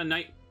 That's a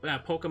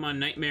Pokemon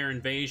Nightmare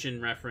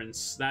Invasion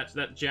reference.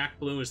 That Jack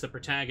Blue is the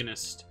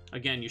protagonist.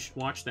 Again, you should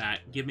watch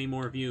that. Give me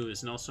more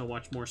views, and also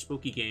watch more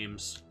spooky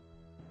games.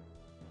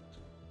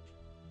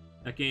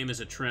 That game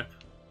is a trip.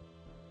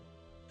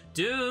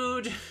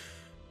 Dude!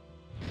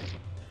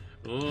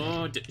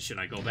 Oh, should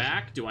I go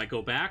back? Do I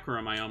go back, or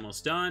am I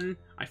almost done?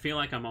 I feel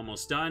like I'm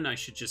almost done. I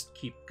should just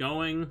keep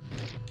going.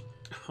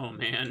 Oh,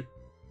 man.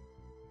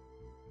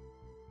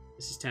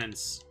 This is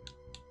tense.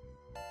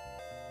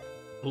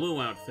 Blue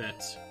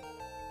outfit.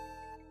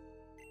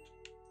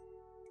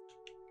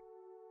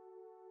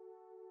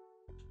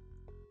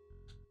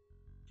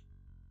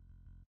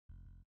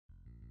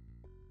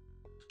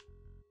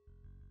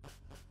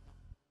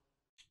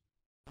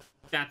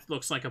 That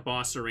looks like a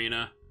boss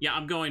arena. Yeah,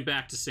 I'm going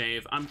back to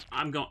save.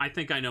 I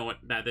think I know what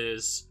that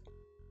is.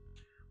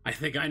 I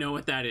think I know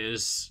what that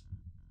is.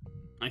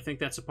 I think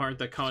that's a part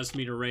that caused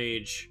me to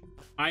rage.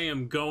 I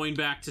am going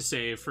back to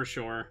save for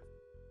sure.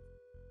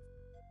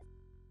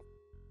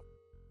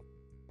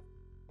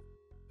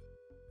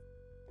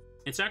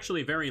 It's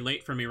actually very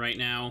late for me right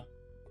now.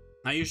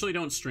 I usually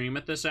don't stream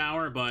at this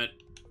hour, but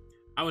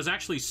I was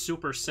actually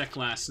super sick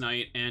last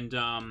night, and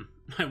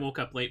I woke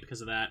up late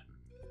because of that.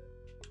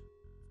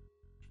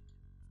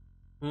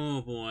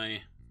 Oh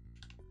boy.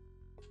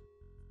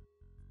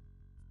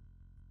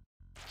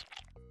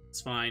 It's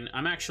fine.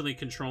 I'm actually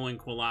controlling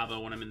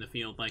Quilava when I'm in the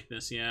field like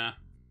this, yeah.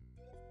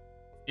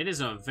 It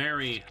is a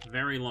very,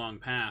 very long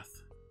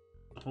path.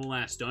 The whole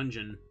last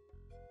dungeon.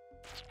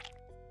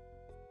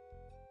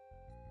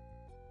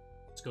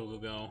 Let's go, go,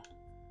 go.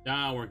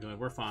 Ah, we're good.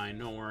 We're fine.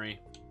 Don't worry.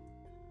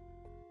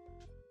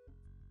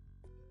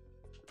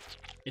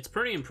 It's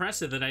pretty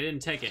impressive that I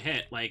didn't take a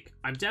hit. Like,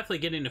 I'm definitely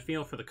getting a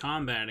feel for the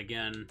combat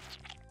again.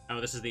 Oh,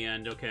 this is the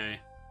end. Okay.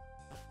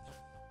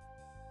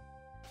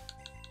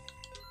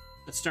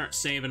 Let's start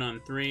saving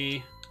on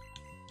 3.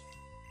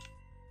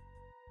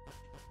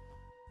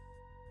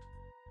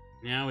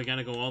 Now we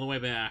gotta go all the way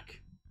back.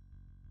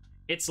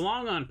 It's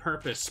long on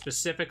purpose,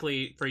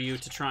 specifically for you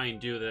to try and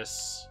do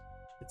this.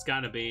 It's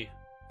gotta be.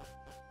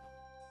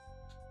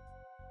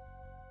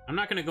 I'm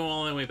not gonna go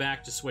all the way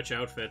back to switch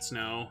outfits,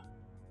 no.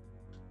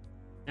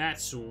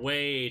 That's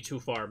way too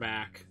far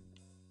back.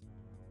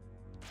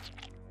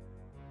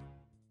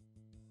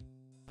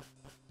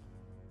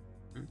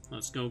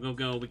 Let's go, go,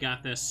 go. We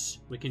got this.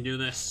 We can do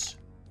this.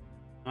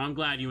 I'm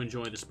glad you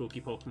enjoy the spooky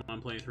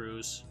Pokemon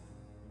playthroughs.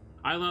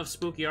 I love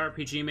spooky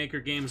RPG Maker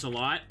games a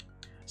lot.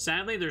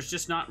 Sadly, there's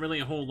just not really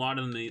a whole lot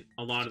of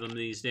them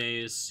these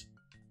days.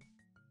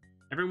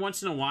 Every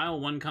once in a while,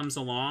 one comes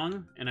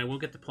along, and I will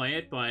get to play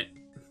it, but,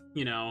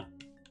 you know.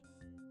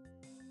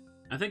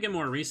 I think in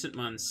more recent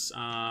months,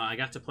 I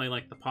got to play,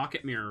 like, the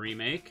Pocket Mirror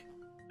remake.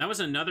 That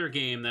was another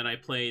game that I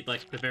played,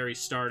 like, the very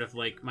start of,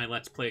 like, my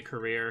Let's Play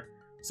career.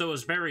 So it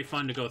was very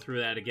fun to go through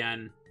that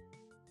again.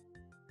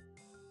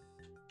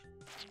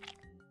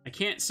 I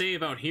can't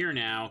save out here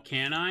now,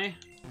 can I?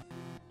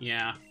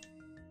 Yeah.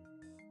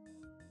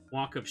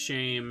 Walk of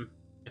shame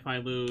if I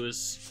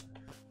lose.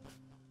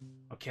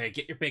 Okay,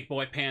 get your big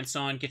boy pants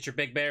on. Get your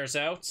big bears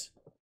out.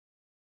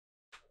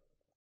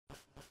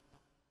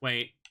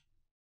 Wait.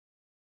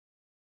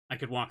 I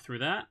could walk through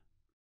that?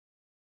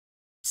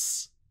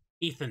 Psst.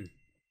 Ethan.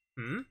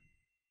 Hmm?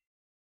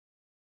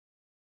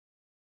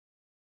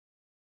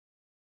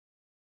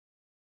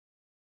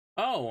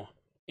 Oh,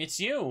 it's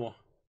you.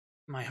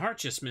 My heart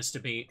just missed a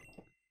beat.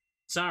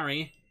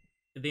 Sorry.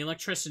 The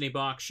electricity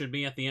box should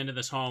be at the end of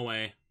this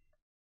hallway.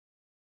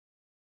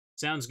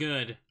 Sounds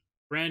good.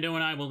 Brando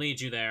and I will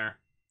lead you there.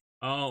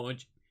 Oh,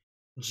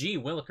 gee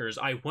willikers,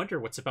 I wonder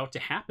what's about to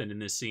happen in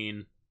this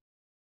scene.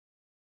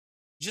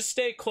 Just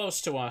stay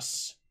close to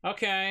us.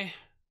 Okay.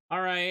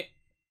 Alright.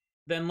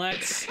 Then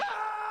let's...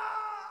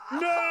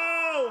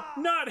 No!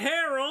 Not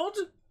Harold!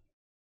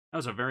 That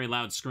was a very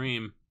loud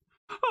scream.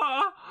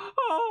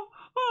 Oh!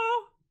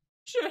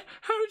 Shit,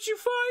 how did you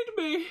find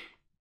me?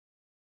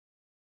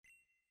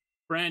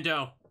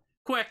 Brando,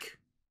 quick!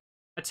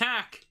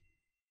 Attack!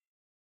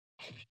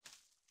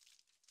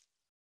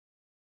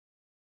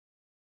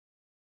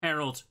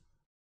 Harold.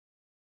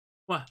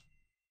 What?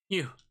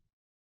 You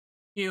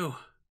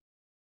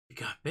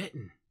got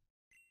bitten.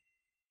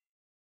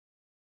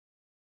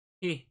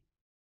 He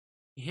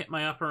hit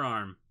my upper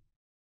arm.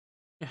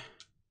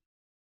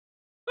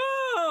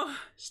 Oh!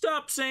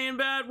 Stop saying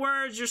bad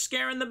words, you're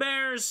scaring the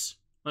bears!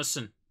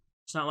 Listen,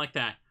 it's not like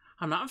that.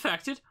 I'm not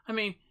infected. I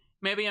mean,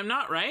 maybe I'm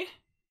not, right?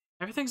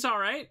 Everything's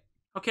alright,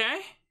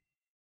 okay?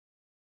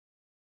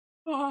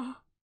 Oh,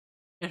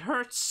 it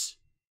hurts.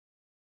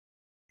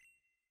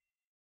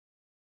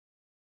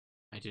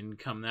 I didn't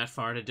come that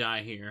far to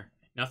die here.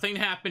 Nothing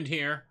happened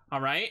here,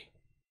 alright?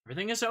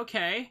 Everything is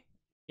okay.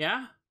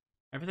 Yeah?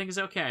 Everything is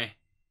okay.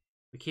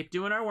 We keep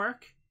doing our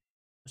work.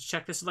 Let's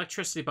check this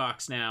electricity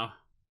box now.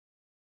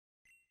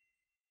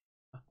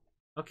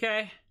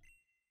 Okay.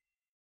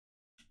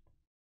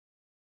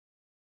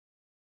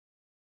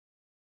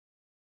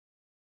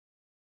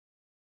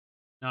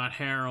 Not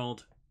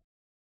Harold.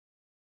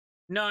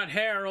 Not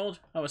Harold!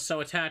 I was so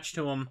attached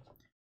to him.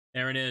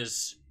 There it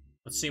is.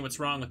 Let's see what's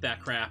wrong with that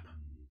crap.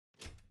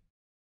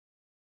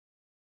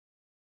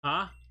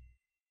 Huh?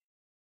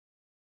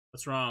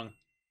 What's wrong?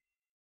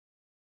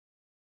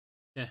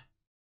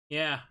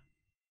 Yeah.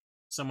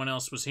 Someone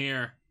else was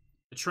here.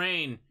 The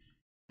train.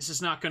 This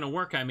is not gonna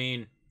work, I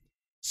mean.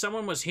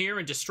 Someone was here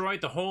and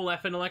destroyed the whole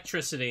effing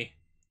electricity.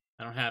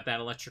 I don't have that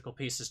electrical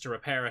pieces to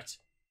repair it.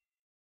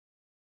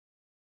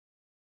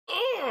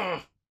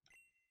 Ugh!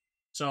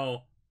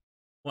 So,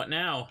 what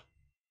now?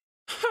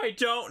 I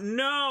don't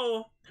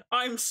know!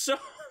 I'm so...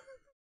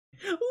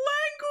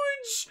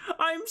 Language!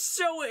 I'm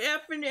so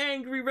effing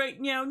angry right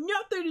now.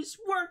 Nothing is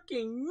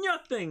working.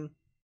 Nothing.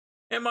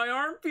 And my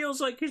arm feels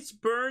like it's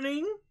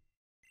burning.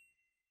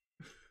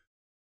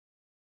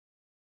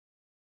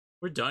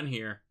 We're done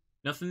here.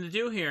 Nothing to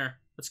do here.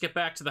 Let's get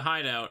back to the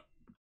hideout.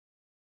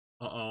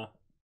 Uh-oh.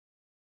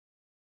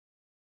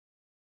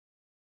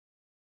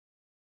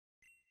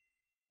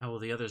 How will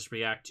the others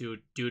react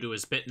due to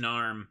his bitten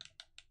arm?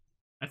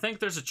 I think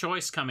there's a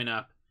choice coming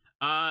up.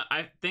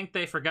 I think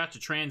they forgot to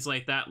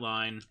translate that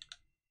line.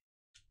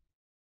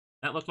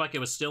 That looked like it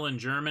was still in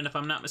German, if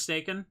I'm not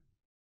mistaken.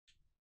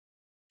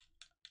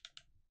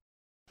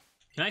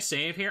 Can I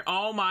save here?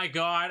 Oh my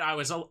god,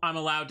 I'm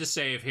allowed to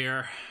save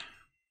here.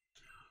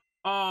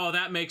 Oh,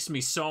 that makes me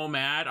so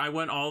mad. I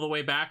went all the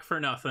way back for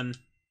nothing.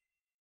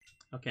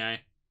 Okay.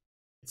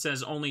 It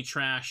says only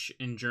trash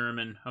in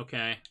German.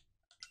 Okay.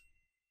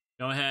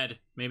 Go ahead.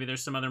 Maybe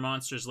there's some other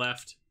monsters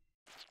left.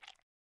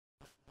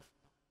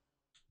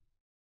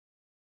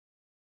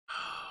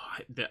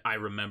 I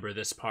remember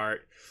this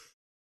part.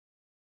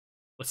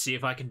 Let's see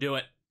if I can do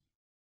it.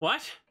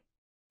 What?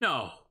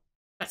 No,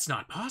 that's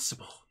not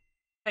possible.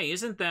 Hey,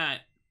 isn't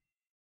that...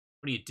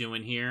 What are you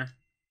doing here?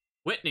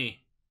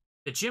 Whitney,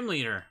 the gym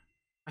leader.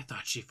 I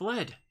thought she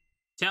fled.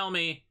 Tell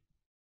me,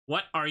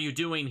 what are you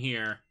doing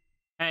here?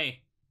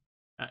 Hey,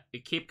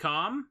 keep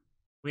calm.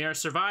 We are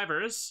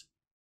survivors,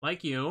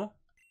 like you.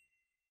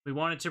 We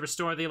wanted to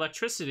restore the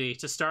electricity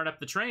to start up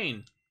the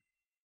train,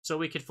 so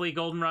we could flee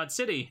Goldenrod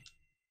City.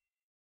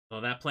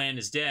 Well, that plan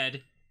is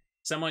dead.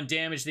 Someone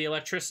damaged the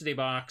electricity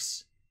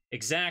box.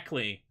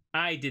 Exactly.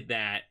 I did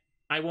that.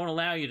 I won't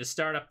allow you to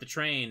start up the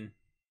train.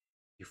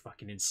 You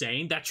fucking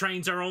insane? That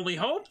train's our only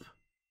hope?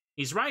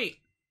 He's right.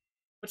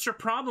 What's your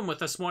problem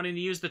with us wanting to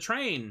use the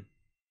train?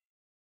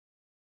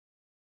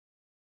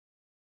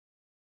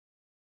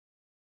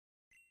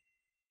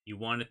 You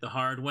want it the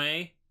hard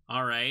way?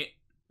 Alright.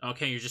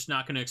 Okay, you're just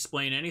not going to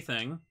explain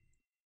anything.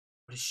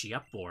 What is she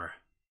up for?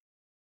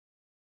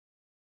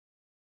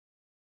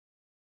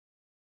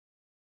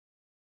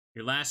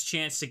 Your last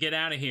chance to get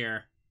out of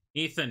here.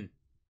 Ethan,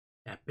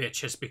 that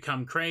bitch has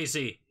become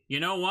crazy. You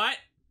know what?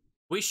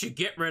 We should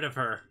get rid of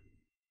her.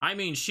 I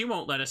mean, she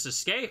won't let us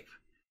escape.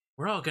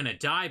 We're all gonna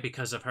die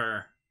because of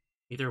her.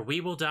 Either we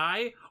will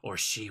die, or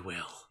she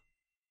will.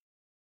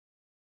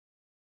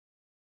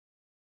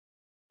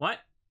 What?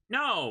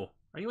 No!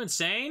 Are you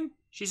insane?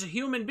 She's a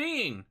human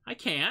being. I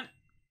can't.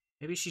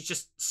 Maybe she's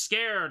just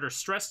scared or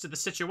stressed at the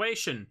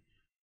situation.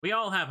 We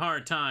all have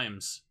hard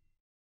times.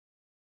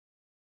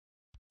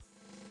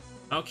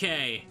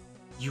 Okay,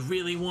 you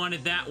really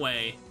wanted that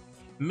way.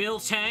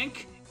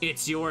 Miltank,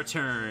 it's your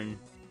turn.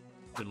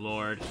 Good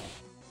lord.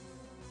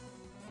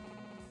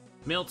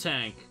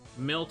 Miltank.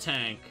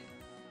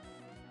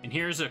 And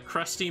here's a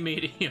crusty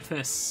meaty of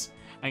this.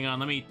 Hang on,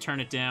 let me turn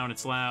it down,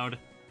 it's loud.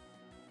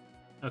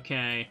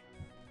 Okay.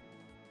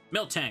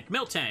 Milk tank,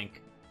 milk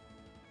tank.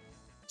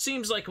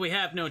 Seems like we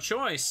have no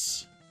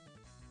choice.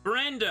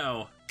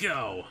 Brando,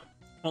 go.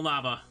 Oh,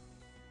 lava.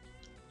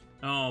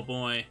 Oh,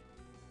 boy.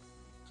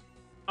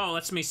 Oh,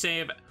 lets me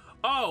save.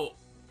 Oh,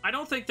 I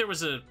don't think there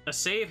was a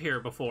save here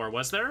before,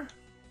 was there?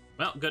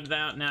 Well, good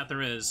that now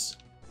there is.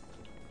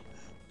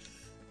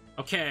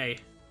 Okay.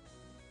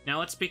 Now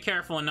let's be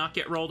careful and not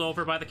get rolled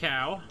over by the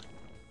cow.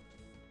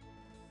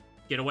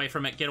 Get away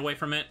from it, get away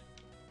from it.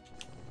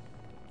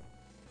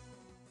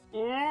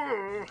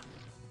 Ooh.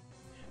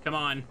 Come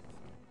on.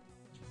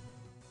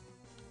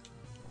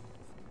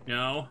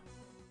 No.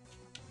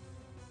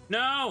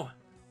 No!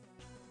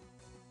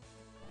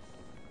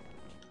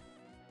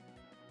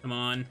 Come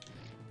on.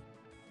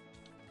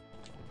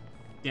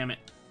 Damn it.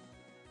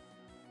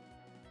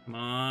 Come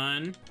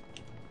on.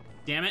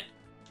 Damn it.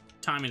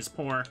 Timing is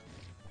poor.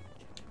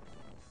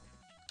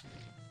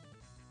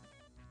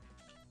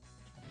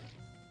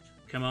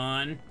 Come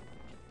on.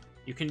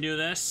 You can do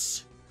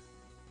this.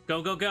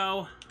 Go, go,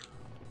 go.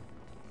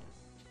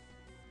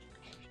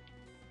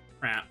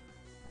 Crap.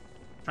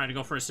 Trying to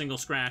go for a single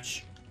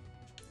scratch.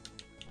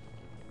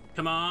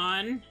 Come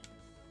on.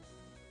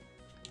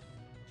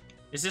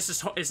 Is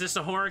this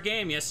a horror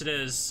game? Yes, it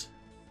is.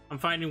 I'm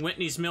finding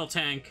Whitney's milk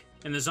tank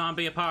in the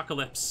zombie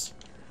apocalypse.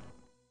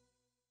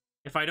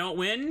 If I don't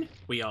win,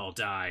 we all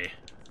die.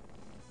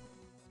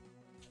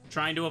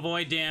 Trying to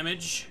avoid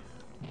damage.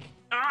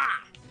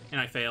 Ah!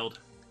 And I failed.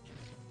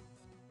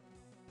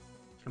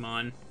 Come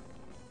on.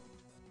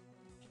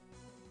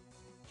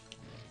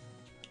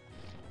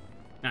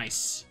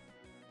 Nice.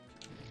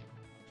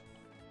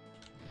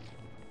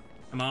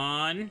 Come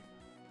on.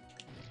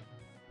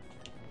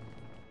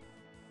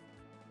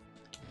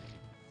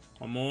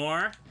 One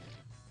more.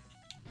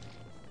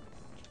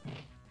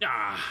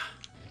 Ah.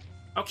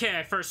 Okay,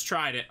 I first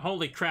tried it.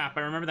 Holy crap,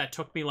 I remember that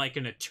took me like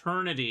an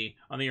eternity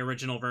on the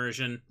original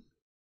version.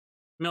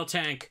 Milk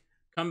tank,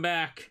 come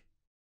back.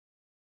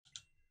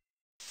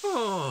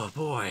 Oh,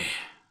 boy.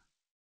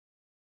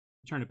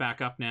 Turn it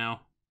back up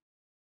now.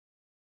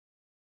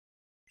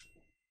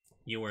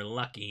 You were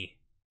lucky.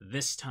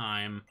 This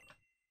time.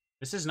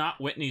 This is not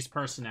Whitney's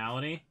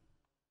personality.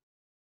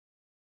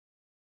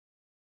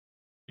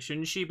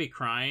 Shouldn't she be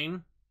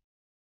crying?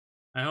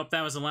 I hope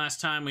that was the last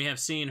time we have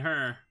seen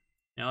her.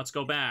 Now let's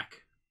go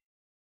back.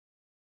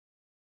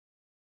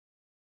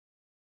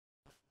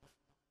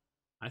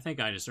 I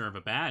think I deserve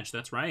a badge,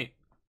 that's right.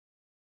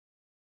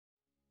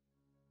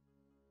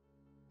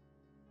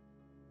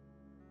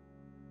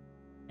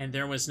 And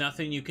there was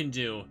nothing you can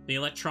do. The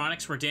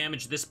electronics were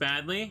damaged this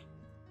badly?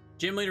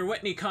 Gym Leader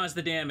Whitney caused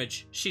the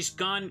damage. She's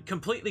gone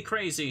completely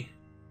crazy.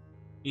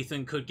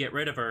 Ethan could get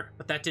rid of her,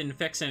 but that didn't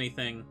fix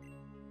anything.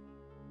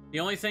 The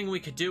only thing we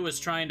could do was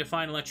trying to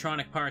find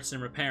electronic parts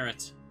and repair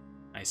it.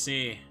 I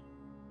see.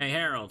 Hey,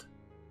 Harold.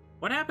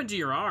 What happened to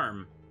your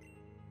arm?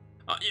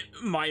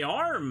 My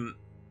arm?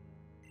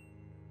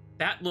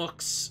 That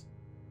looks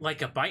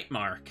like a bite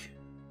mark.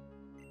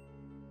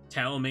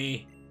 Tell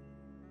me.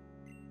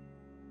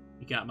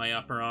 You got my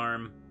upper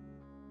arm.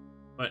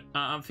 But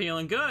I'm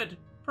feeling good.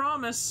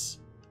 Promise.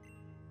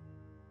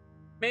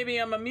 Maybe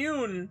I'm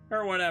immune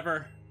or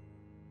whatever.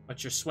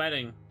 But you're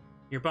sweating.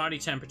 Your body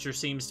temperature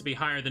seems to be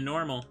higher than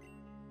normal.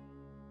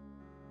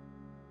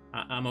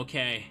 I'm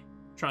okay.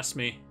 Trust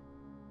me.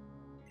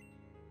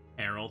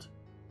 Harold,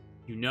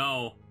 you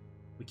know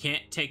we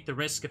can't take the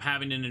risk of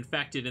having an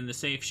infected in the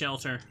safe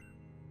shelter.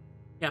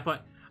 Yeah,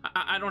 but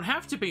I don't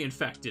have to be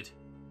infected.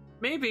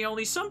 Maybe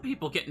only some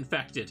people get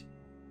infected.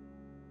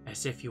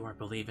 As if you are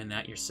believing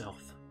that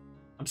yourself.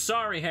 I'm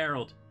sorry,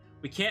 Harold.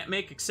 We can't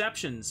make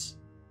exceptions.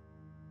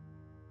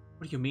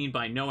 What do you mean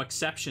by no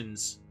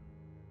exceptions?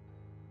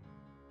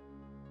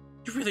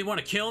 You really want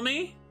to kill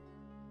me?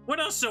 What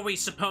else are we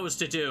supposed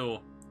to do?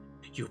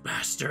 You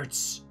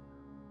bastards.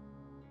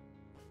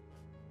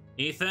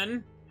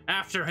 Ethan,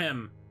 after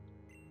him.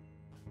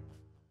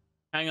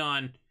 Hang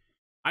on.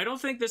 I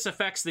don't think this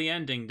affects the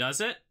ending, does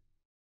it?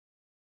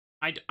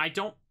 I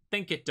don't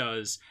think it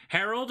does.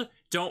 Harold,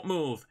 don't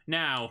move.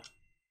 Now.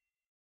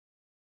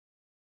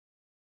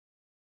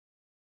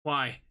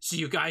 Why? So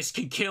you guys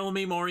can kill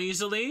me more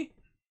easily?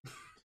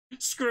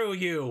 Screw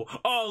you.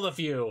 All of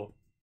you.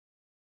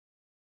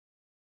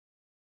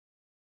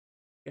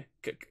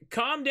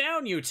 Calm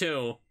down, you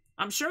two.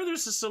 I'm sure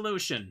there's a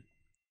solution.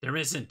 There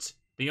isn't.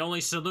 The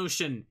only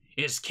solution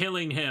is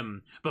killing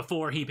him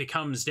before he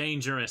becomes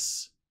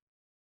dangerous.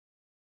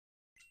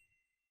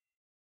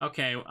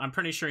 Okay, I'm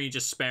pretty sure you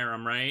just spare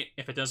him, right?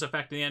 If it does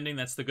affect the ending,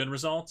 that's the good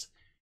result.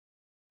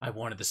 I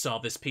wanted to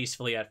solve this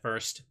peacefully at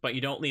first, but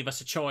you don't leave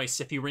us a choice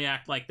if you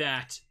react like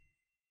that.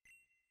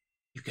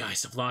 You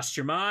guys have lost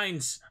your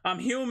minds. I'm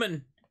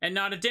human, and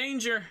not a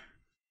danger.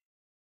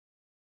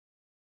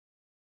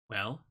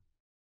 Well,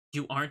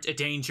 you aren't a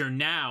danger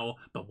now,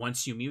 but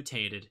once you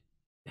mutated,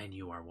 then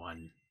you are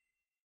one.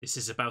 This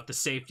is about the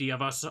safety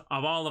of us, of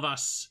all of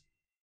us.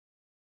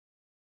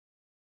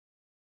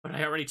 But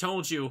I already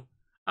told you,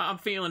 I'm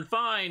feeling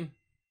fine.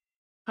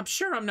 I'm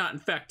sure I'm not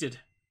infected.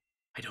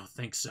 I don't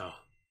think so.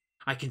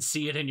 I can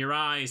see it in your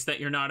eyes that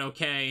you're not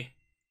okay.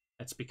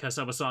 That's because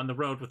I was on the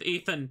road with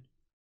Ethan.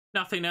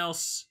 Nothing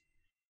else.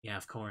 Yeah,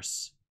 of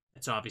course.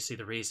 That's obviously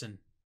the reason.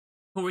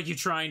 Who are you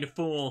trying to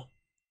fool?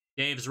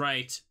 Dave's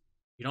right.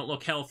 You don't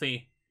look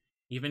healthy,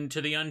 even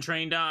to the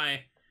untrained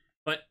eye.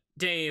 But,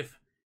 Dave,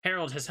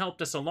 Harold has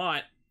helped us a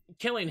lot.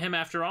 Killing him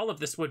after all of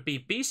this would be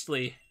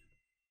beastly.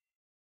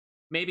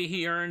 Maybe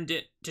he earned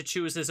it to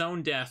choose his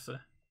own death.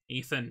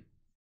 Ethan,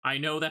 I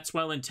know that's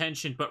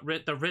well-intentioned, but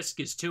the risk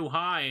is too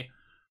high.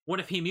 What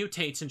if he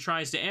mutates and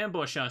tries to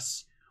ambush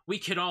us? We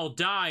could all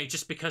die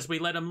just because we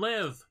let him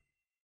live.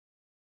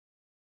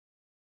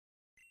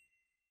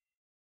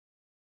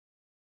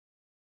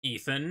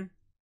 Ethan,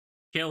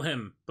 kill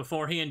him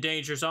before he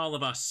endangers all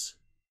of us.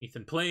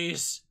 Ethan,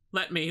 please,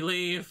 let me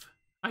leave.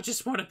 I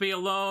just want to be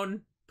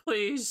alone.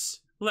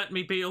 Please, let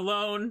me be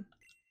alone.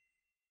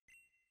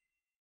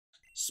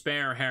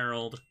 Spare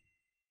Harold.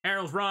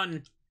 Harold,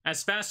 run!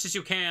 As fast as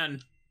you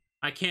can!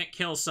 I can't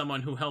kill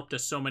someone who helped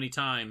us so many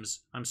times.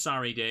 I'm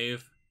sorry,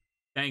 Dave.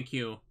 Thank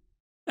you.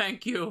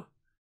 Thank you.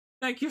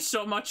 Thank you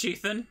so much,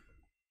 Ethan.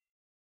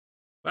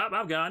 Well,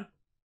 I'm gone.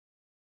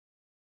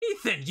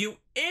 Ethan, you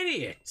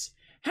idiot!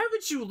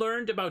 Haven't you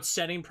learned about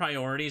setting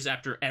priorities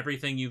after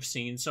everything you've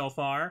seen so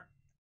far?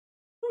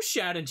 Who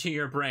shat into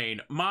your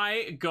brain?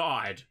 My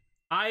God.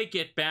 I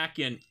get back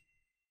in...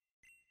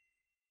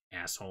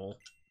 Asshole.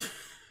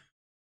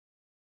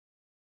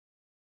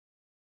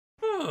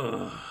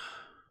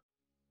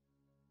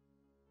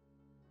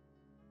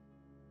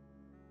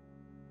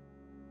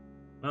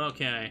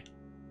 Okay.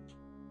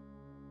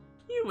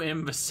 You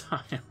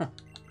imbecile.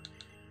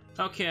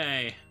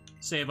 Okay.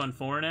 Save on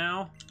 4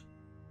 now.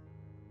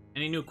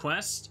 Any new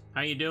quest?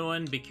 How you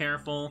doing? Be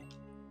careful.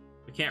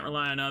 We can't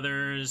rely on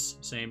others.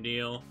 Same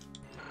deal.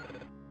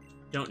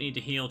 Don't need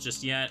to heal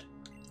just yet.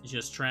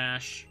 Just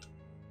trash.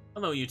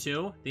 Hello, you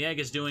two. The egg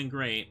is doing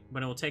great,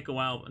 but it will take a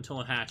while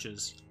until it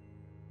hatches.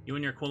 You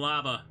and your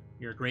Quilava,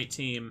 you're a great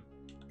team.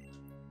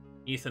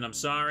 Ethan, I'm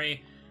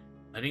sorry.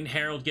 Letting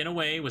Harold get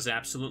away was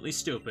absolutely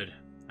stupid.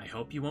 I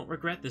hope you won't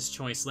regret this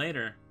choice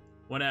later.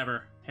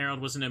 Whatever.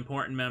 Harold was an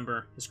important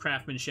member. His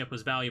craftsmanship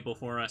was valuable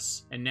for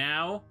us. And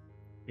now,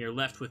 we are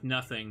left with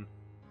nothing.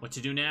 What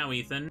to do now,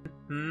 Ethan?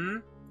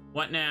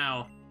 What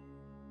now?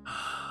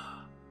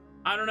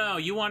 I don't know.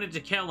 You wanted to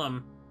kill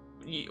him.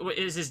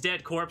 Is his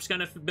dead corpse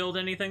gonna build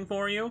anything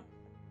for you?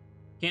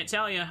 Can't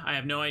tell you. I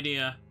have no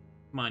idea.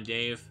 Come on,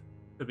 Dave.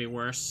 Could be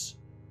worse.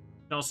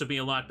 Could also be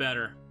a lot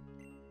better.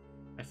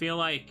 I feel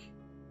like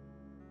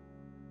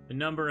the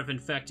number of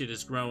infected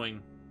is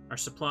growing. Our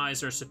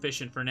supplies are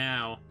sufficient for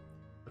now,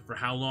 but for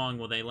how long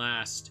will they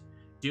last?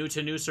 Due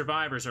to new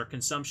survivors, our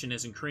consumption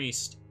has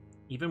increased,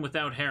 even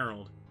without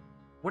Harold.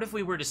 What if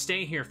we were to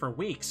stay here for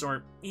weeks,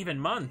 or even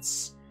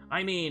months?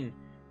 I mean,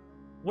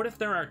 what if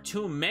there are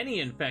too many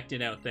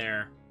infected out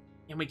there,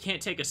 and we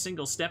can't take a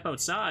single step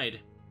outside?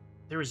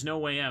 There is no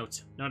way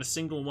out, not a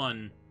single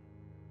one.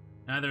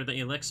 Neither the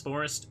Elix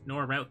Forest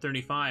nor Route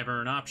 35 are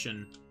an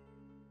option.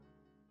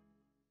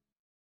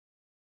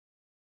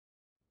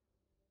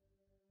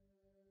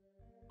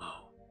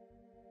 Whoa.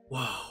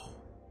 Whoa.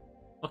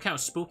 Look how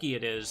spooky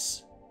it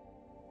is.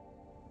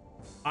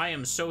 I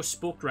am so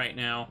spooked right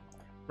now.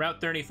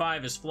 Route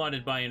 35 is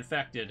flooded by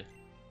infected.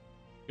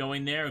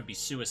 Going there would be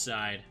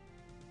suicide.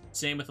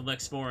 Same with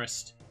Elix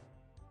Forest.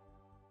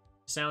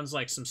 Sounds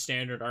like some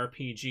standard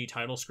RPG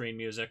title screen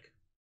music.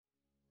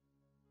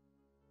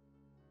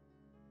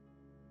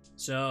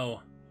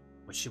 So,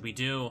 what should we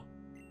do?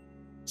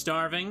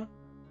 Starving?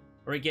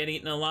 Or get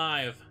eaten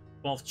alive?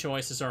 Both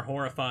choices are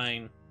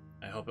horrifying.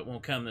 I hope it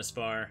won't come this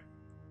far.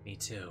 Me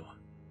too.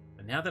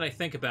 But now that I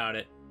think about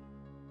it,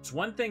 there's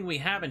one thing we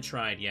haven't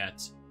tried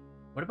yet.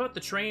 What about the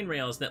train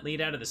rails that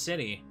lead out of the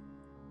city?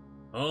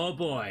 Oh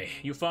boy,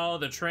 you follow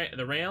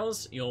the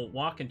rails, you'll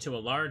walk into a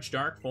large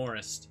dark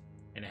forest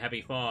and a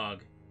heavy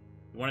fog.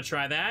 You want to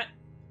try that?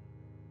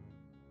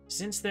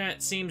 Since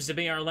that seems to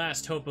be our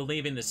last hope of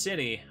leaving the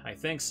city, I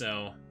think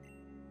so.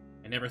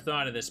 I never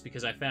thought of this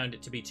because I found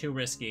it to be too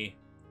risky.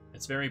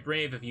 It's very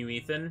brave of you,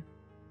 Ethan.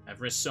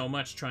 I've risked so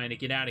much trying to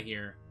get out of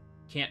here.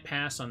 Can't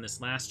pass on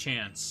this last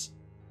chance.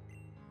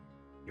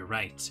 You're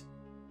right.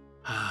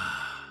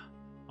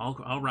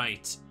 All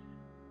right.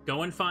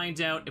 Go and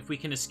find out if we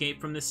can escape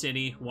from the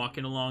city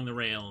walking along the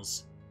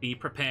rails. Be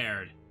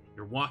prepared.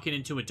 You're walking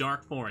into a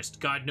dark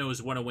forest. God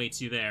knows what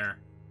awaits you there.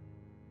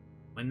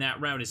 When that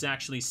route is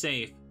actually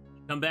safe,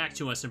 come back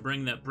to us and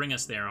bring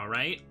us there,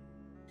 alright?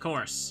 Of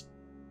course.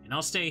 And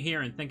I'll stay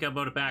here and think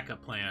about a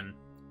backup plan.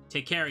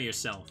 Take care of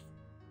yourself.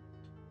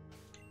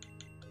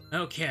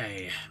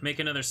 Okay, make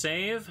another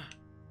save.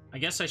 I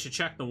guess I should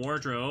check the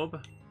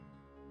wardrobe.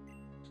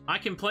 I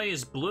can play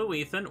as blue,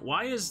 Ethan.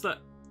 Why is the...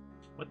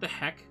 What the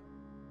heck?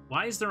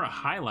 Why is there a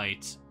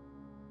highlight?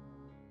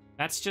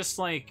 That's just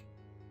like...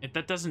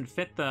 That doesn't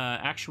fit the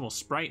actual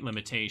sprite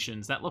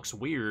limitations. That looks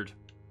weird.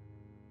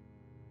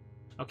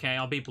 Okay,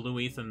 I'll be blue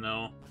Ethan,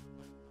 though.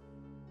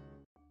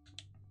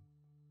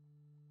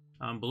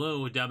 I'm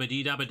blue.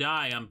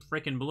 Dabba-dee-dabba-die. I'm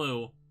frickin'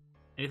 blue.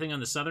 Anything on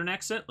the southern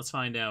exit? Let's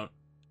find out.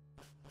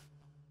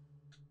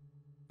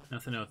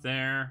 Nothing out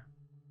there.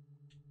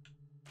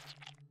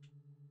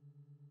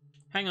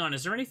 Hang on,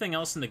 is there anything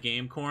else in the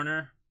game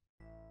corner?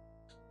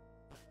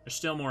 There's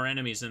still more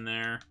enemies in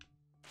there.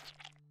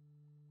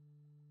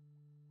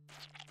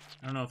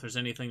 I don't know if there's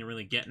anything to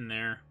really get in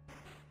there.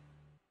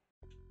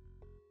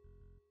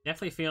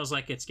 Definitely feels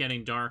like it's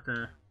getting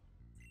darker.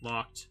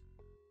 Locked.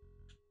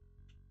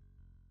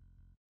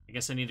 I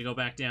guess I need to go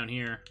back down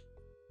here.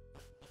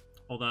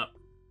 Hold up.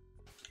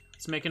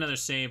 Let's make another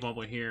save while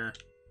we're here.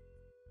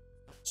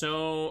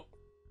 So,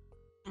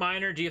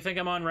 Miner, do you think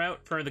I'm on route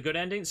for the good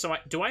ending? So,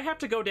 do I have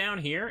to go down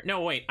here?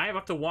 No, wait. I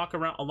have to walk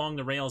around along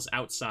the rails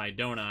outside,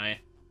 don't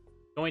I?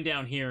 Going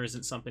down here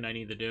isn't something I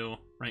need to do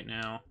right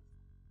now.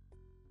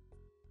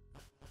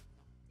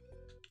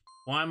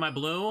 Why am I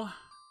blue?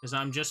 Because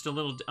I'm just a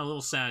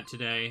little sad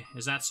today.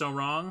 Is that so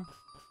wrong?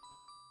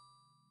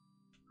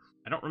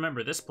 I don't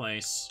remember this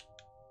place.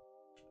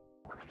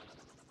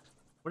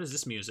 What is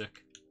this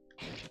music?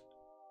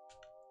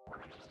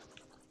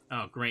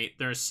 Oh, great.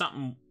 There's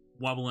something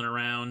wobbling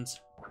around.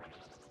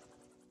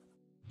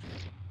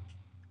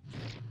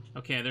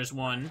 Okay, there's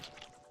one.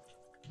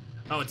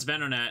 Oh, it's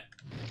Venonet.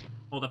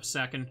 Hold up a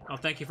second. Oh,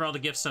 thank you for all the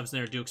gift subs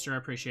there, Dukester. I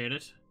appreciate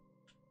it.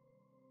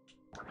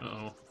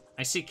 Uh-oh.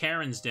 I see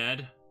Karen's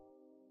dead.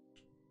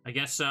 I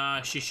guess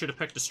she should have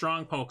picked a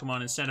strong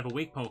Pokemon instead of a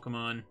weak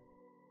Pokemon.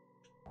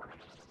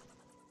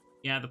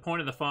 Yeah, the point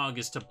of the fog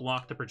is to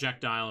block the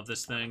projectile of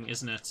this thing,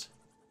 isn't it?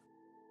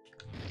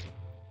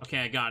 Okay,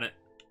 I got it.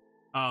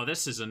 Oh,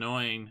 this is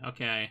annoying.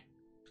 Okay.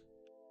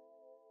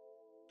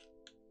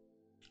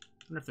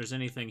 I wonder if there's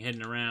anything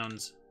hidden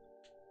around.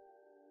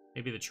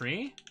 Maybe the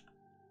tree?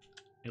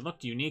 It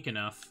looked unique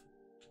enough.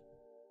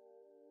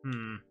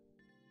 Hmm.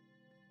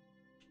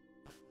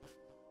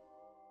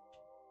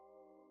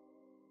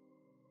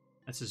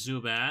 That's a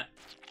Zubat.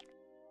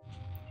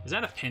 Is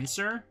that a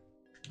pincer?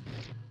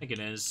 I think it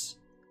is.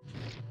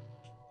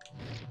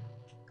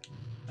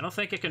 I don't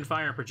think it can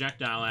fire a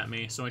projectile at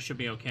me, so I should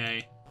be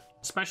okay.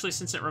 Especially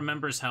since it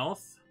remembers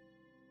health.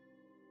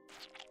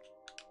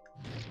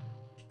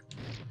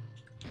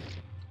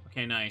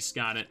 Okay, nice.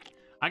 Got it.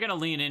 I gotta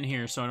lean in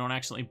here so I don't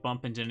accidentally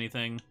bump into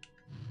anything.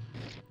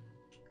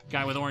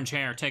 Guy with orange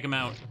hair, take him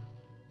out.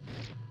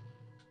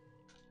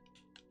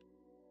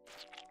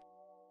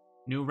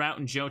 New route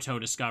in Johto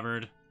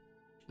discovered.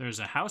 There's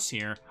a house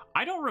here.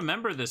 I don't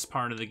remember this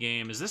part of the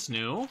game. Is this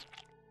new?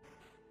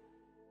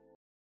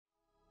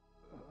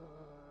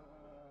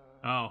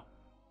 Oh.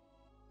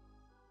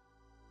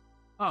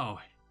 Oh.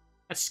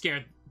 That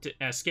scared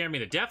me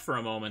to death for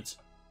a moment.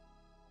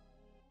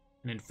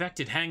 An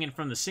infected hanging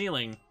from the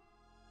ceiling.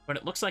 But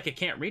it looks like it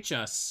can't reach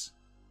us.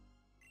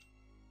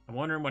 I'm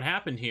wondering what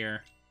happened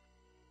here.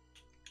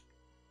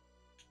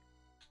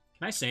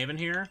 Can I save in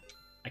here?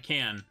 I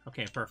can.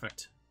 Okay,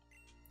 perfect.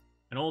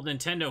 An old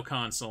Nintendo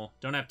console.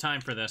 Don't have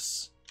time for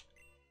this.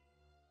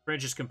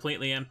 Fridge is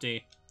completely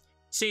empty.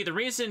 See, the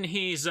reason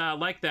he's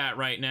like that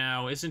right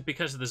now isn't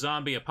because of the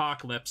zombie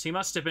apocalypse. He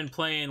must have been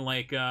playing,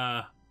 like,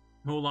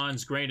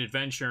 Mulan's Great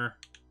Adventure.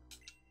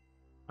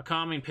 A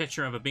calming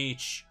picture of a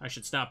beach. I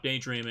should stop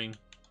daydreaming.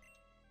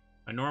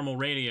 A normal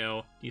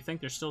radio. Do you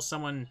think there's still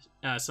someone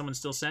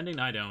still sending?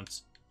 I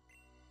don't.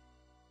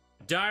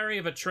 Diary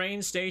of a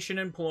train station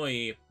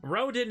employee.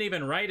 Bro didn't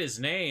even write his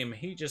name.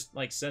 He just,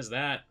 like, says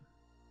that.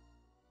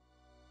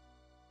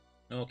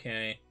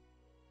 Okay.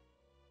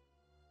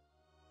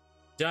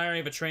 Diary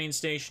of a train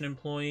station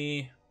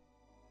employee.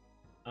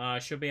 I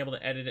should be able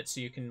to edit it so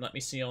you can let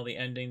me see all the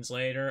endings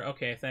later.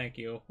 Okay, thank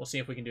you. We'll see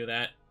if we can do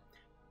that.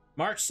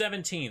 March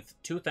 17th,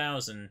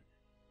 2000.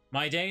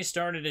 My day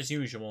started as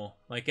usual.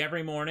 Like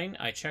every morning,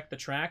 I checked the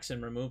tracks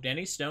and removed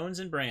any stones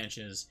and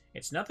branches.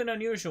 It's nothing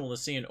unusual to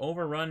see an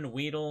overrun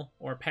Weedle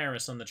or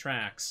Paris on the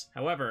tracks.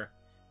 However,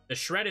 the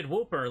shredded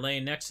Wooper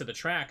laying next to the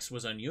tracks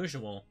was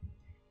unusual.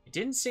 It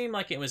didn't seem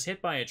like it was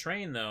hit by a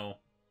train, though.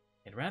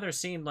 It rather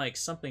seemed like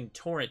something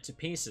tore it to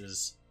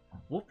pieces.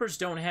 Woopers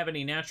don't have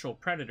any natural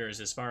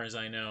predators as far as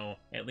I know,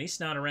 at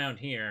least not around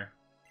here.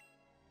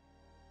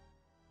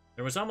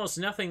 There was almost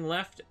nothing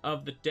left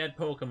of the dead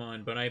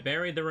Pokemon, but I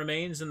buried the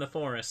remains in the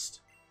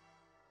forest.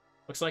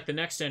 Looks like the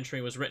next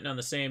entry was written on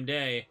the same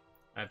day.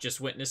 I've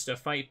just witnessed a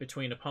fight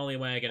between a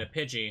Poliwag and a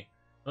Pidgey.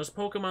 Those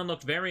Pokemon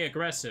looked very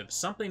aggressive.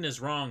 Something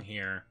is wrong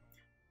here.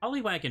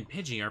 Poliwag and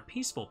Pidgey are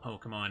peaceful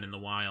Pokemon in the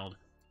wild.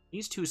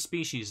 These two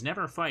species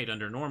never fight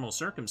under normal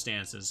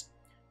circumstances.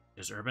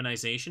 Does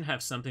urbanization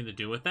have something to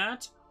do with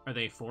that? Are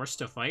they forced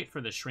to fight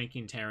for the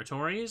shrinking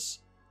territories?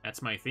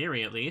 That's my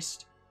theory, at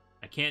least.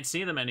 I can't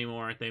see them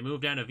anymore. They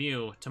moved out of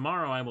view.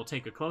 Tomorrow I will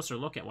take a closer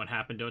look at what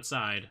happened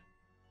outside.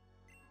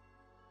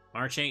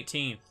 March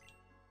 18th.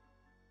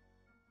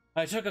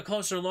 I took a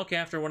closer look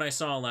after what I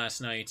saw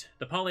last night.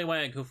 The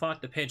Poliwag who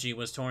fought the Pidgey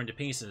was torn to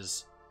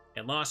pieces.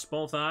 It lost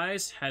both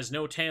eyes, has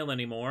no tail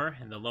anymore,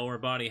 and the lower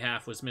body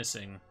half was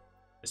missing.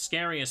 The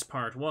scariest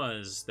part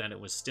was that it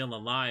was still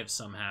alive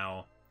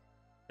somehow.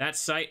 That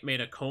sight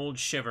made a cold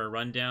shiver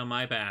run down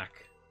my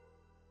back.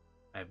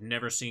 I've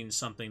never seen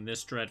something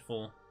this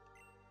dreadful.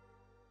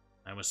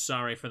 I was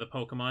sorry for the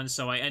Pokemon,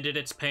 so I ended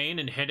its pain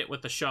and hit it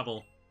with the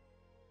shovel.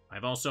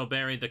 I've also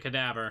buried the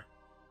cadaver.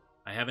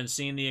 I haven't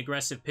seen the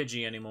aggressive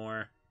Pidgey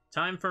anymore.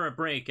 Time for a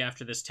break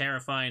after this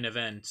terrifying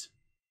event.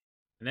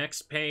 The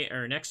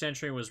next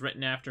entry was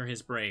written after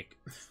his break.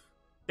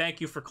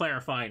 Thank you for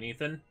clarifying,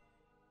 Ethan.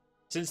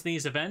 Since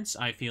these events,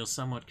 I feel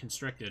somewhat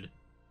constricted.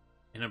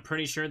 And I'm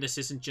pretty sure this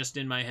isn't just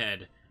in my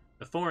head.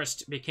 The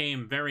forest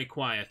became very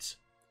quiet.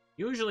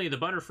 Usually the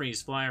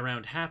Butterfrees fly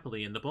around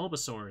happily and the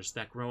Bulbasaurs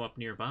that grow up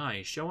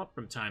nearby show up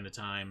from time to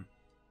time.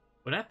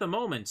 But at the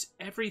moment,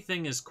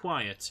 everything is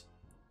quiet.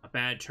 A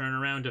bad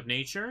turnaround of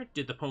nature?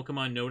 Did the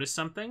Pokemon notice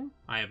something?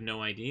 I have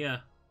no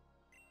idea.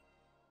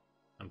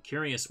 I'm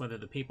curious whether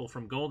the people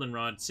from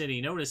Goldenrod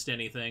City noticed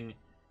anything,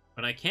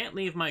 but I can't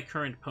leave my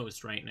current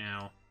post right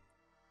now.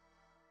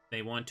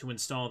 They want to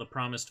install the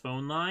promised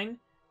phone line?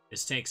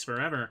 This takes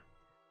forever.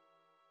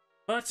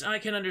 But I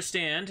can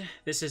understand.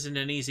 This isn't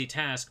an easy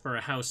task for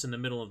a house in the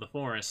middle of the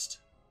forest.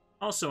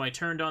 Also, I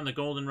turned on the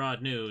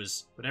Goldenrod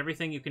news, but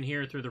everything you can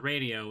hear through the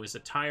radio is a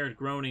tired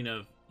groaning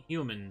of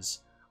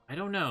humans. I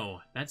don't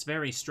know. That's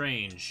very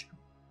strange.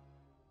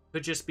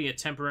 Could just be a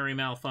temporary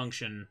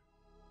malfunction.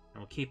 I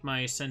will keep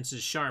my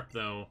senses sharp,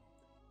 though.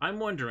 I'm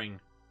wondering,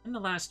 when the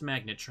last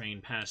magnet train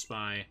passed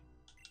by?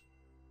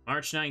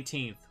 March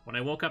 19th. When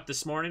I woke up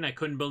this morning, I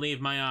couldn't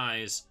believe my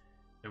eyes.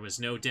 There was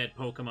no dead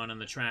Pokemon on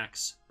the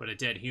tracks, but a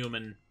dead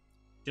human.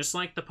 Just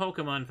like the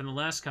Pokemon from the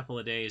last couple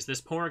of days, this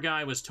poor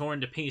guy was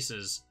torn to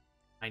pieces.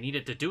 I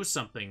needed to do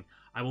something.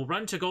 I will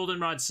run to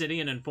Goldenrod City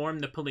and inform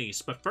the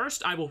police, but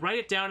first I will write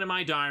it down in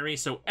my diary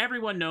so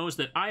everyone knows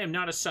that I am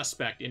not a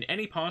suspect in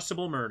any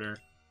possible murder.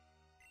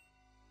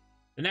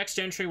 The next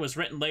entry was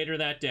written later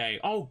that day.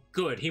 Oh,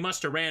 good. He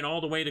must have ran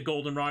all the way to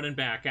Goldenrod and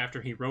back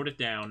after he wrote it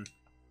down.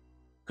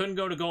 Couldn't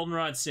go to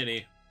Goldenrod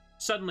City.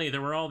 Suddenly,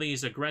 there were all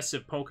these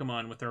aggressive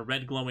Pokemon with their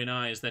red glowing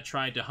eyes that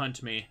tried to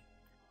hunt me.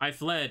 I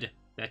fled.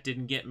 That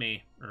didn't get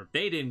me. Or,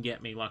 they didn't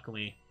get me,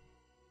 luckily.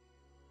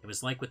 It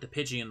was like with the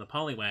Pidgey and the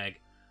Poliwag.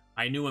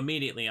 I knew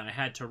immediately I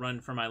had to run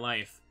for my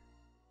life.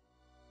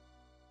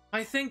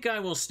 I think I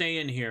will stay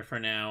in here for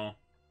now.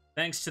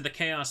 Thanks to the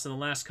chaos of the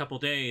last couple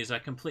days, I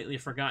completely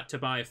forgot to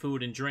buy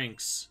food and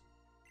drinks.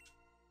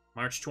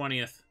 March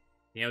 20th.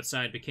 The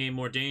outside became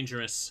more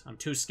dangerous. I'm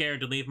too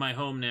scared to leave my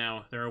home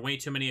now. There are way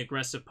too many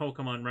aggressive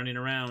Pokemon running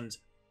around.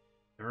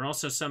 There are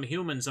also some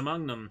humans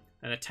among them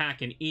that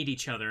attack and eat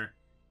each other.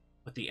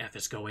 What the F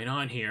is going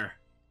on here?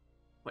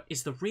 What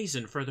is the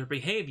reason for their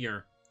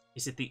behavior?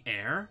 Is it the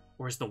air?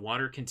 Or is the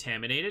water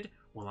contaminated?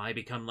 Will I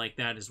become like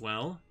that as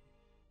well?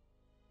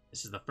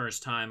 This is the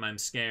first time I'm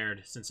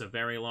scared since a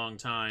very long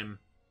time.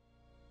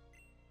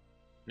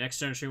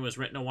 Next entry was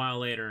written a while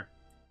later.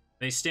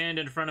 They stand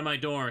in front of my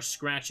door,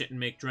 scratch it, and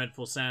make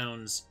dreadful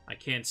sounds. I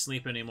can't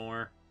sleep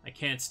anymore. I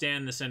can't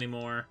stand this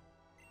anymore.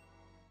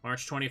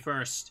 March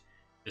 21st.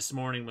 This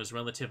morning was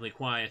relatively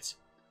quiet.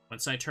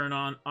 Once I turn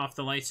off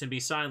the lights and be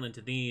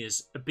silent,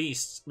 these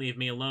beasts leave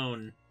me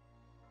alone.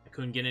 I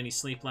couldn't get any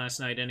sleep last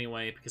night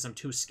anyway, because I'm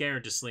too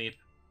scared to sleep.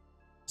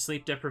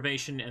 Sleep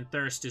deprivation and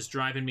thirst is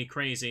driving me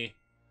crazy.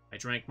 I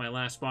drank my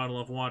last bottle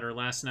of water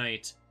last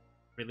night.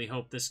 Really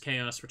hope this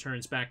chaos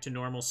returns back to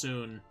normal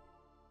soon.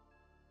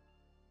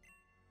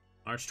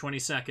 March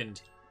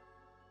 22nd.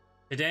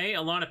 Today,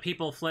 a lot of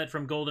people fled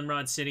from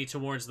Goldenrod City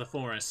towards the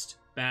forest.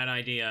 Bad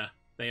idea.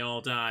 They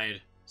all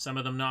died. Some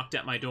of them knocked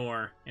at my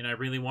door, and I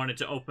really wanted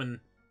to open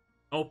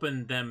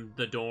them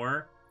the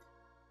door.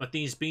 But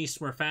these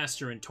beasts were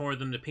faster and tore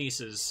them to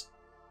pieces.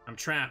 I'm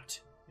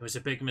trapped. It was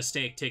a big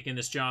mistake taking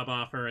this job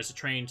offer as a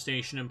train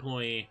station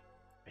employee.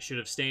 I should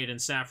have stayed in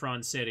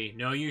Saffron City.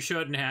 No, you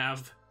shouldn't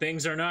have.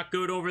 Things are not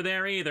good over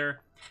there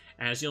either,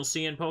 as you'll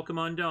see in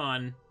Pokemon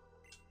Dawn.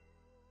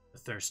 The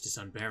thirst is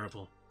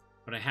unbearable,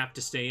 but I have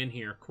to stay in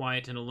here,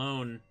 quiet and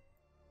alone.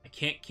 I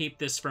can't keep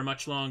this for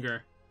much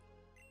longer.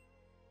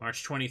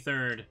 March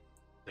 23rd.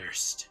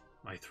 Thirst.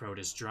 My throat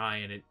is dry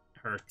and it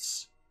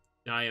hurts.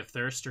 Die of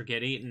thirst or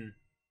get eaten?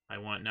 I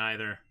want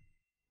neither.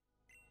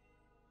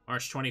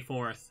 March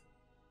 24th.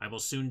 I will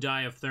soon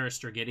die of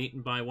thirst or get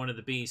eaten by one of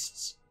the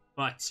beasts.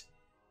 But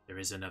there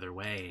is another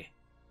way.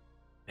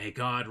 May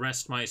God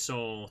rest my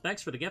soul.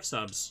 Thanks for the gift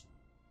subs.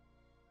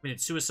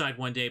 Committed suicide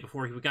one day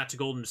before he got to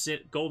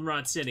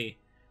Goldenrod City,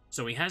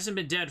 so he hasn't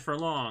been dead for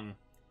long,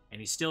 and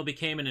he still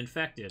became an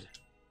infected.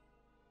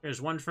 There's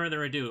one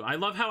further ado. I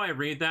love how I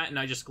read that and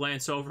I just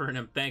glance over and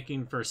I'm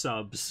thanking for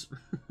subs.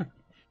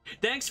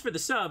 Thanks for the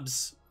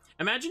subs.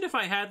 Imagine if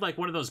I had like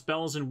one of those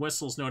bells and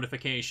whistles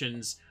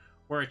notifications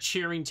where a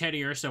cheering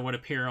Teddy Ursa would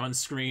appear on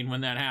screen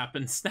when that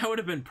happens. That would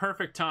have been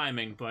perfect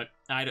timing, but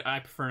I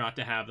prefer not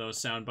to have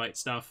those soundbite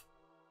stuff.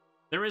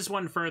 There is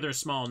one further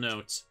small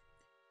note.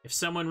 If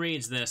someone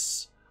reads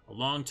this, a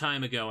long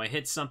time ago I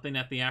hid something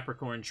at the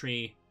apricorn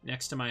tree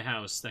next to my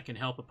house that can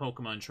help a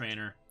Pokemon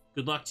trainer.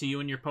 Good luck to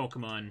you and your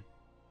Pokemon.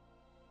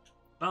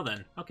 Well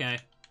then, okay.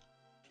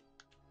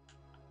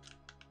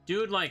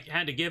 Dude, like,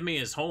 had to give me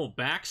his whole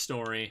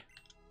backstory.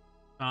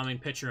 Calming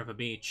picture of a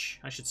beach.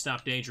 I should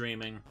stop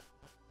daydreaming.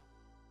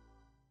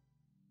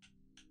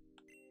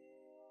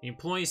 The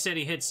employee said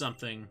he hid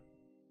something.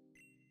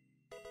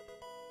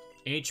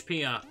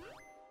 HP up.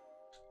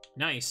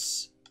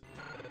 Nice.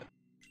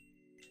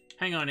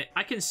 Hang on,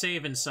 I can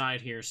save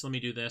inside here, so let me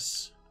do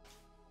this.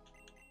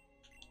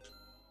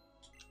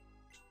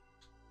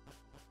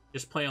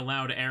 Just play a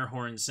loud air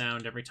horn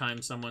sound every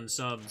time someone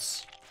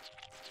subs.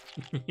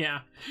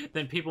 Yeah,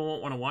 then people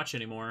won't want to watch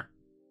anymore.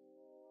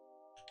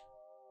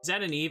 Is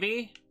that an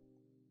Eevee?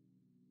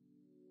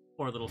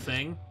 Poor little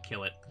thing.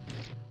 Kill it.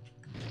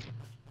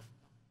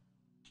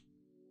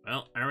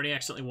 Well, I already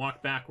accidentally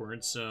walked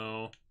backwards,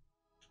 so...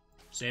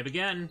 Save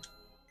again.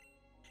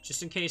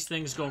 Just in case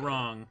things go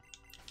wrong.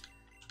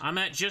 I'm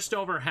at just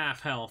over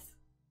half health.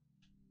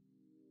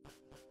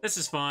 This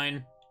is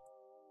fine.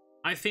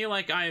 I feel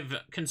like I've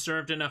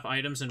conserved enough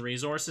items and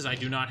resources, I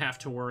do not have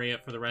to worry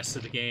it for the rest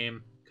of the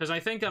game. Because I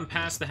think I'm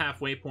past the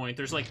halfway point.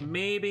 There's like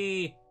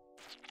maybe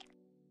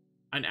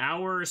an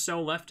hour or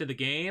so left of the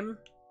game.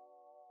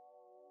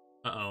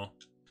 Uh-oh.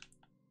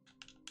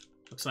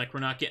 Looks like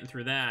we're not getting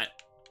through that.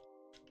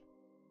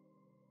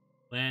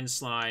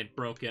 Landslide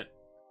broke it.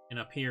 And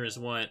up here is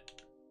what?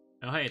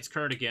 Oh, hey, it's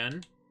Kurt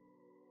again.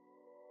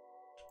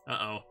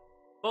 Uh-oh.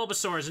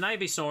 Bulbasaurs and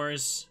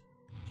Ivysaurs.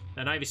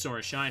 That Ivysaur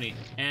is shiny.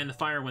 And the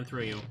fire went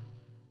through you.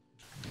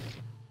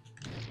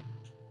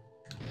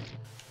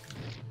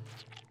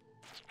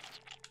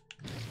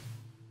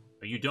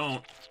 But you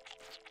don't.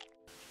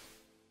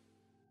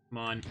 Come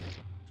on.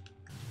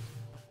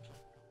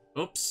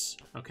 Oops.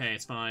 Okay,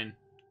 it's fine.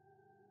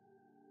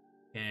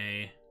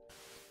 Okay.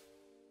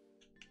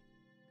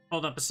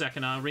 Hold up a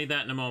second, I'll read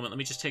that in a moment. Let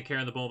me just take care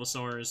of the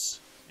Bulbasaurs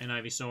and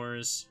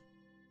Ivysaurs.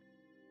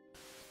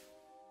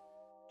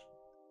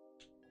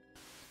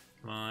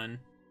 Come on.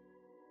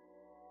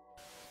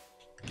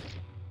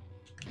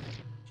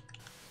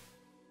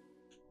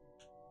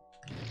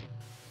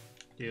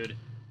 Dude.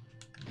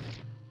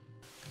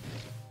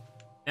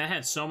 That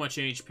had so much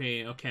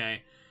HP.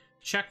 Okay.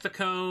 Check the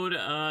code.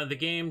 The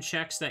game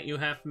checks that you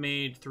have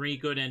made 3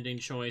 good ending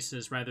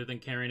choices rather than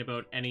caring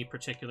about any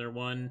particular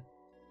one.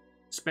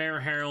 Spare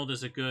Herald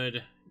is a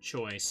good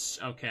choice.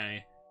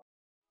 Okay.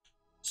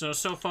 So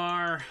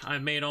far,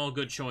 I've made all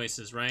good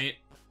choices, right?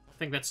 I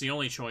think that's the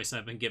only choice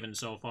I've been given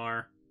so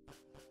far.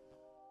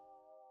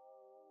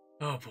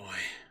 Oh boy.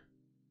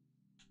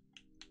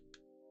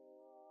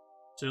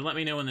 So let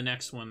me know when the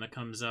next one that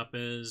comes up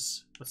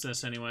is... What's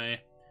this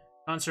anyway?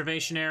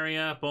 Conservation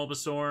area,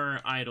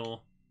 Bulbasaur,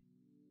 idle.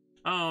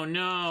 Oh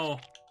no!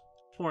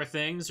 Poor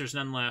things, there's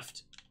none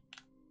left.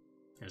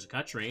 There's a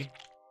cut tree.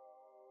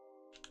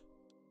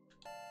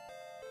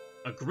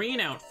 A green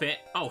outfit?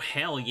 Oh,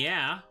 hell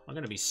yeah. I'm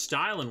gonna be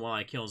styling while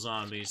I kill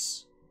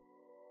zombies.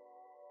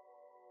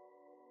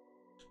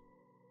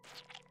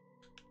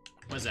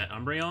 What is that,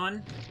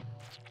 Umbreon?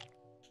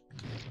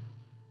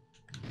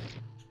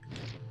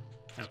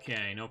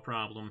 Okay, no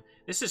problem.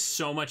 This is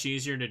so much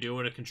easier to do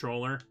with a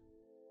controller.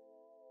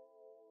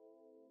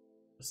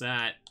 What's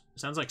that?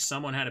 Sounds like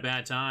someone had a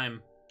bad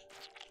time.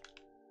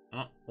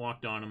 Oh,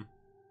 walked on him.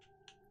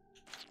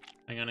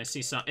 Hang on, I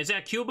see some... Is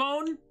that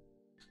Cubone?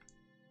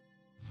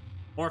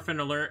 Orphan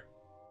alert.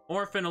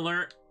 Orphan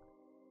alert.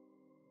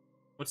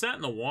 What's that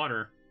in the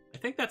water? I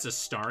think that's a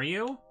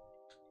Staryu.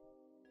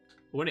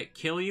 Would it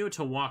kill you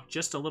to walk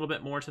just a little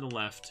bit more to the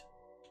left?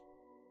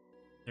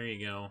 There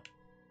you go.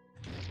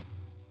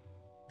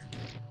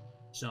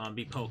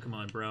 Zombie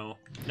Pokemon, bro.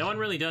 No one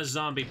really does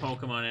zombie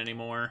Pokemon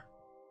anymore.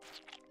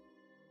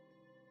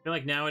 I feel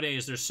like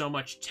nowadays there's so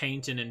much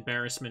taint and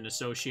embarrassment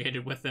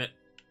associated with it.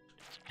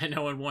 And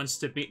no one wants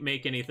to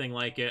make anything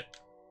like it.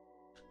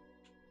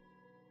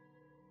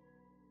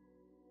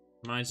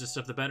 Reminds us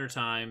of the better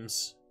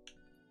times.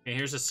 Okay,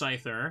 here's a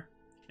Scyther.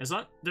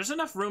 There's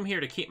enough room here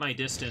to keep my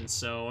distance,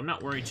 so I'm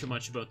not worried too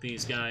much about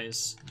these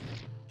guys.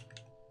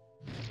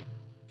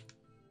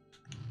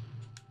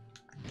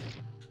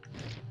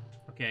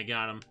 Okay, I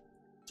got him.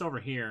 It's over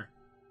here.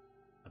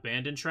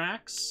 Abandoned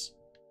tracks?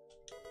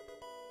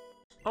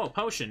 Oh,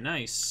 potion,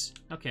 nice.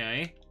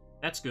 Okay,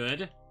 that's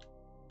good.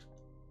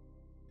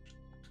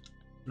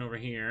 And over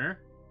here.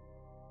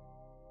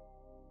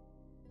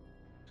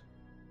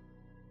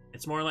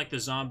 It's more like the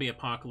zombie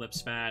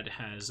apocalypse fad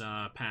has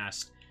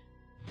passed.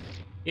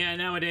 Yeah,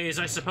 nowadays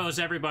I suppose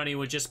everybody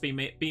would just be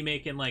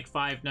making like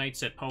Five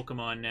Nights at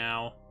Pokemon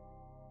now.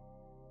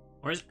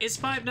 Or is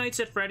Five Nights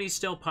at Freddy's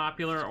still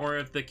popular, or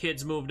have the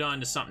kids moved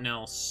on to something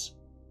else?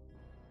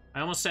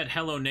 I almost said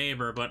Hello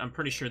Neighbor, but I'm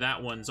pretty sure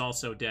that one's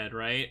also dead,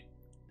 right?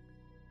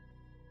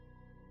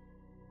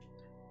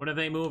 What have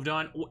they moved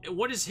on?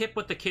 What is hip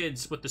with the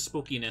kids with the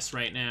spookiness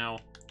right now?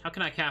 How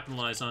can I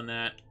capitalize on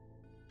that?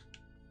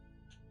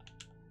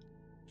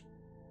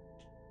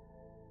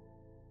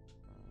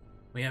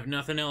 We have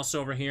nothing else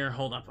over here.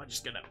 Hold up, I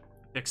just gotta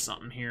fix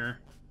something here.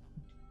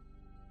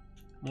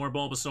 More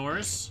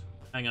Bulbasaurs.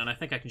 Hang on, I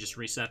think I can just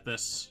reset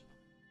this.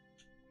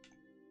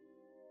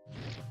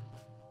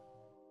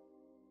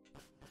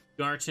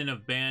 Garten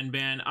of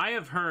Banban. I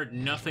have heard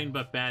nothing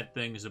but bad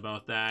things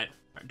about that.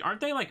 Aren't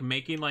they, like,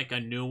 making, like, a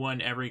new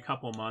one every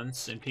couple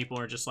months, and people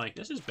are just like,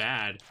 this is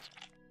bad.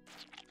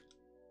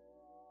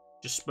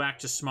 Just back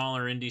to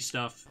smaller indie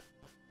stuff.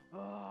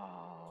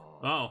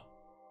 Oh.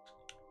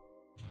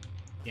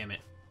 Damn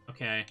it.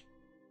 Okay.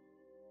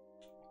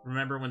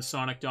 Remember when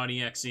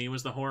Sonic.exe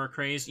was the horror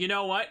craze? You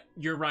know what?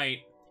 You're right.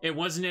 It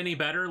wasn't any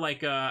better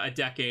like a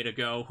decade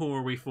ago. Who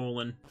are we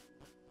fooling?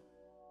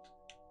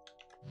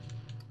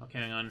 Okay,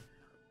 hang on.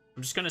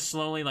 I'm just gonna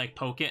slowly, like,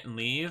 poke it and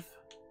leave.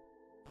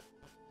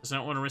 Because I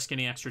don't want to risk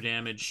any extra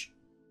damage.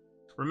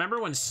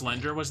 Remember when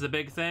Slender was the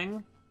big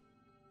thing?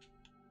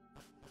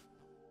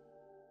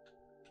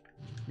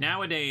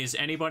 Nowadays,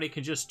 anybody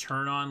can just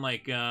turn on,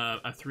 like,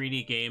 a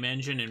 3D game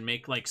engine and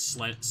make, like,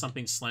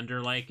 something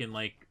Slender-like in,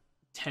 like,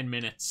 10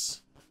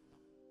 minutes.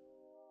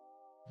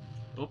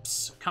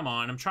 Oops. Come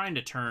on, I'm trying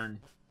to turn.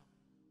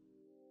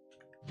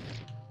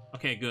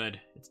 Okay,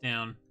 good. It's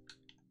down.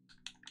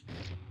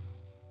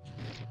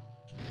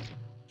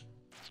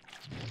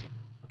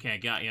 Okay, I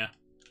got ya.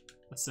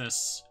 What's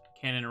this?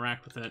 Can't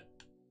interact with it.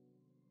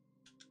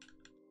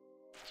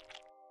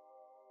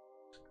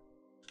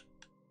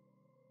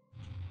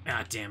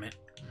 Ah, damn it.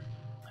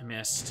 I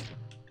missed.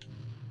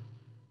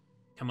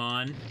 Come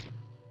on.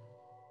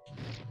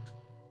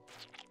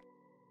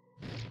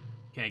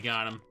 Okay,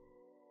 got him.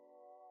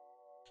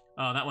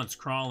 Oh, that one's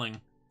crawling.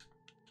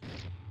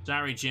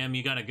 Sorry, Jim,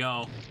 you gotta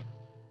go.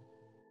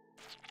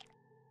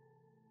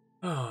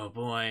 Oh,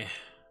 boy.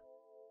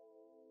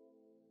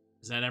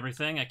 Is that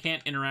everything? I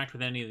can't interact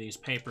with any of these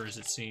papers,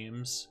 it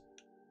seems.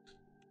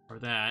 Or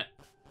that.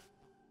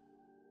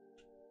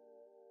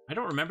 I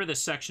don't remember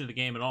this section of the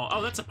game at all.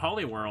 Oh, that's a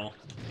Poliwhirl.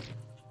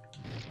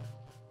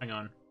 Hang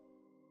on.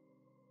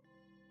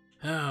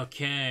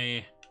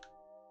 Okay.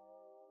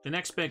 The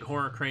next big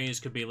horror craze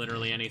could be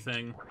literally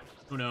anything.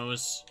 Who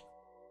knows?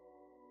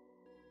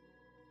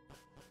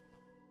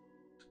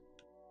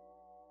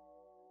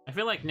 I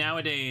feel like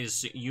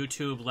nowadays,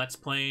 YouTube Let's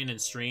Playing and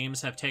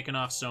streams have taken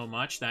off so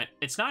much that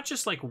it's not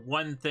just, like,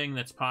 one thing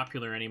that's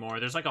popular anymore.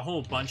 There's, like, a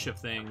whole bunch of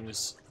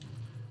things.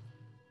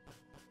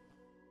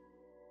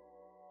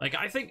 Like,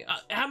 I think,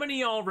 how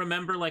many of y'all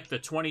remember, like, the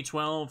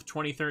 2012,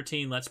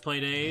 2013 Let's Play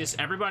days?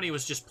 Everybody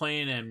was just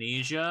playing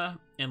Amnesia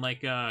and,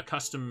 like,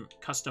 custom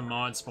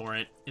mods for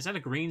it. Is that a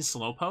green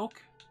Slowpoke?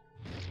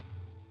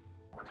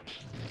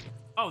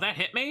 Oh, that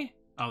hit me?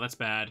 Oh, that's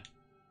bad.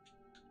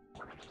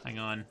 Hang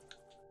on.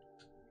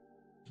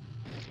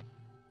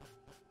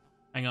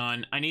 Hang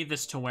on, I need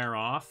this to wear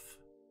off.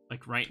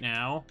 Like, right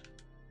now.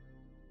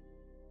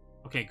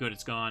 Okay, good,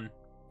 it's gone.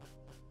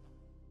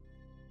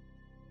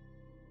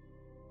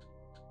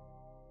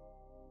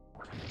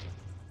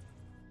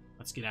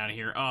 Let's get out of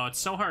here. Oh, it's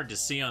so hard to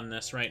see on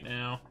this right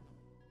now.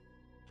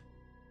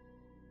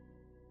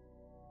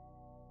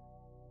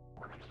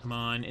 Come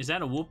on, is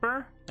that a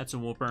Wooper? That's a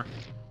Wooper.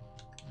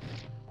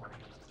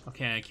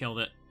 Okay, I killed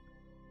it.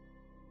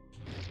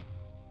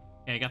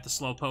 Okay, I got the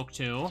Slowpoke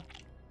too.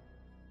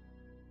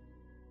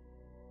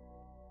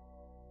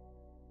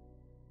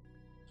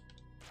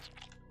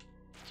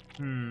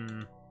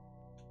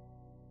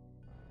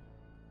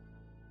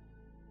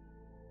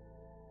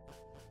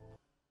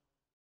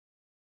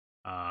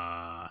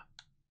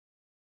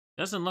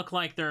 Doesn't look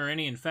like there are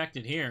any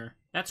infected here.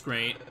 That's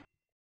great.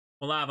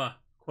 Lava.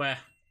 Queh.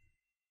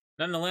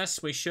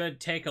 Nonetheless, we should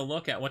take a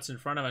look at what's in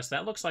front of us.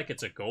 That looks like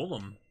it's a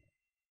golem.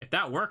 If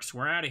that works,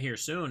 we're out of here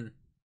soon.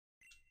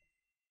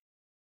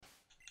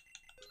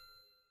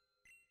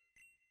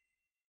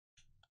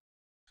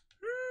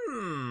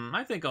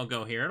 I think I'll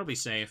go here. It'll be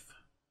safe.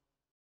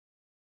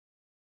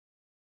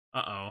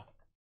 Uh-oh.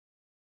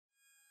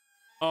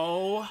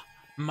 Oh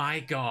my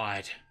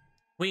god.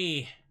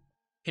 We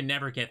can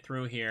never get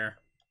through here.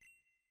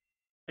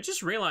 I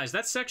just realized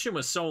that section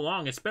was so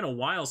long, it's been a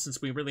while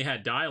since we really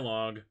had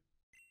dialogue.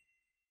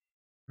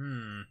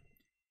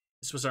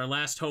 This was our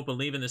last hope of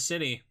leaving the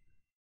city.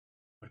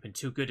 Would have been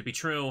too good to be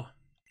true.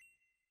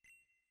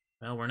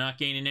 Well, we're not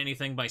gaining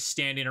anything by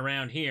standing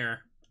around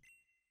here.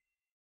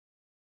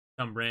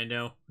 Come,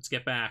 Brando. Let's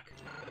get back.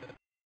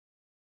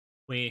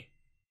 We...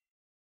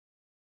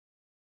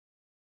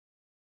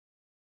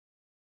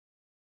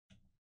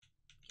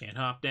 Can't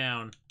hop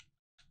down.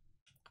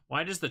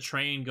 Why does the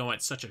train go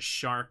at such a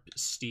sharp,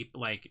 steep,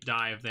 like,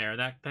 dive there?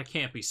 That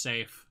can't be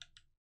safe.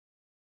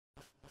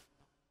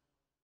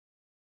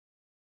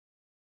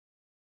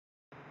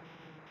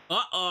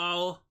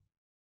 Uh-oh!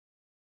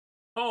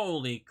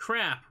 Holy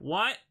crap,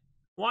 what?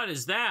 What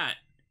is that?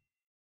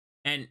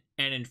 An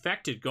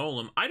infected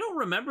golem. I don't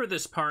remember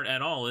this part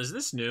at all. Is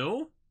this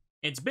new?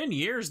 It's been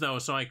years, though,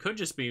 so I could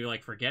just be,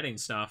 like, forgetting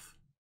stuff.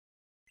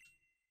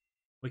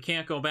 We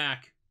can't go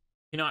back.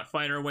 Cannot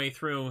fight our way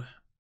through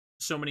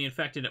so many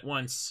infected at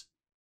once.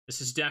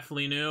 This is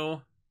definitely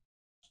new.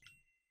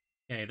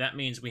 Okay, that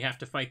means we have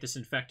to fight this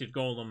infected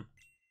golem.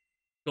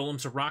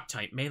 Golem's a rock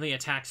type. Melee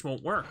attacks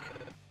won't work.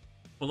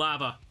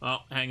 Lava. Oh,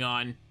 hang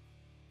on.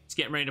 It's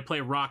getting ready to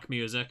play rock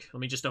music. Let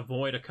me just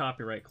avoid a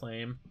copyright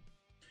claim.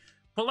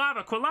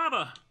 Quilava!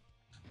 Quilava!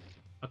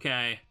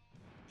 Okay.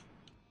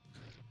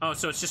 Oh,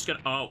 so it's just gonna...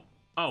 Oh.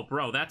 Oh,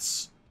 bro,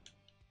 that's...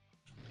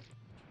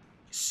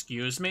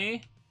 Excuse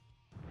me?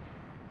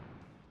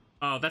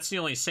 Oh, that's the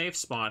only safe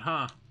spot,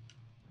 huh?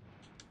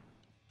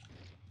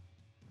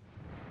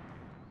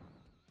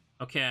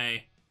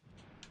 Okay.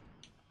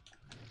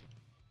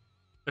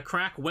 The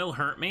crack will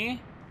hurt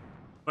me.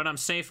 But I'm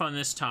safe on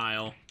this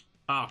tile.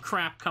 Oh,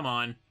 crap, come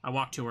on. I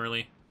walked too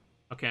early.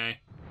 Okay.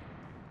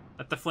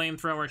 Let the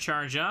flamethrower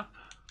charge up.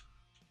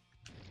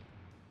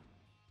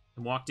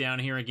 And walk down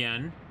here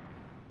again.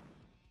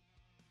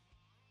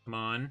 Come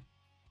on.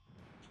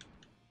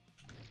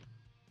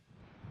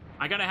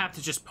 I gotta have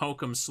to just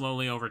poke him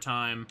slowly over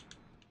time.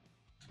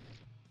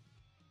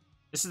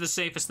 This is the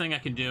safest thing I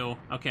can do.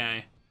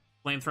 Okay.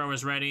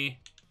 Flamethrower's ready.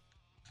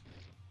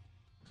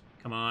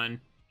 Come on.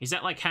 He's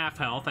at like half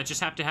health. I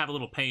just have to have a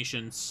little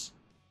patience.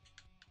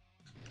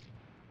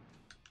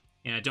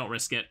 Yeah, don't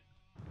risk it.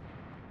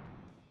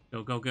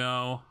 Go, go,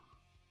 go.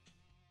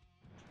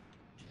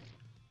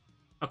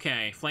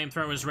 Okay,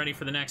 flamethrower's ready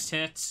for the next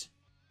hit.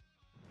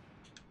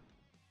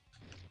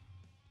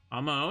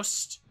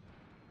 Almost.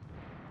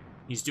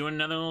 He's doing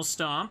another little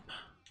stomp.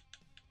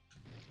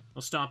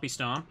 Little stompy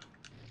stomp.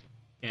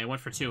 Okay, I went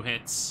for 2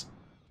 hits.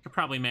 Could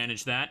probably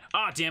manage that.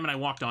 Oh, damn it, I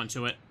walked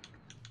onto it.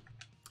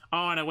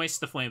 Oh, and I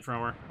wasted the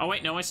flamethrower. Oh,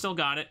 wait, no, I still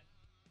got it.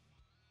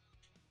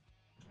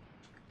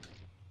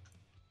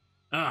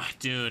 Ugh,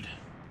 dude.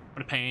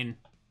 What a pain.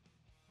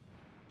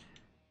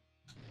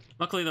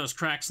 Luckily, those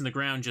cracks in the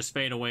ground just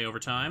fade away over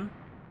time.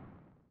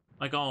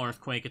 Like all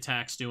earthquake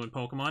attacks do in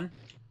Pokemon.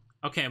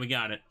 Okay, we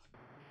got it.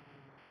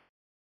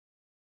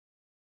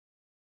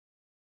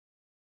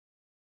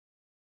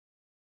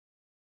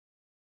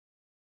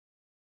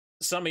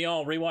 Some of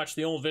y'all rewatch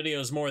the old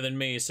videos more than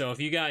me, so if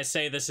you guys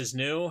say this is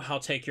new, I'll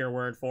take your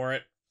word for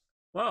it.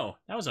 Whoa,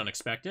 that was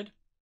unexpected.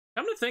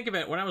 Come to think of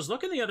it, when I was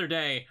looking the other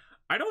day,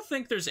 I don't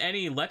think there's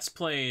any Let's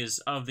Plays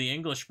of the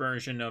English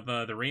version of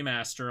the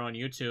remaster on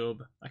YouTube.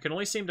 I can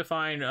only seem to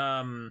find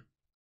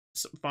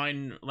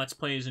Let's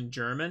Plays in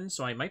German,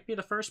 so I might be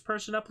the first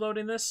person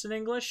uploading this in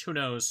English. Who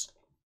knows?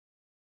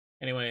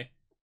 Anyway.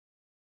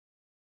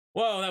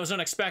 Whoa, that was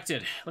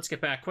unexpected. Let's get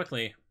back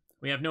quickly.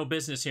 We have no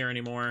business here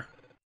anymore.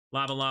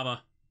 Lava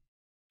lava.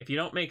 If you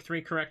don't make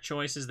 3 correct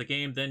choices, the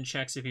game then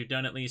checks if you've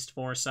done at least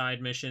 4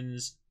 side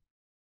missions.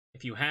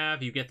 If you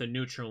have, you get the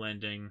neutral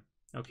ending.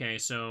 Okay,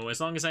 so as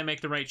long as I make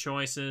the right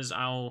choices,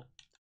 for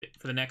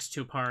the next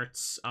 2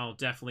 parts, I'll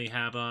definitely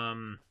have,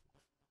 I'll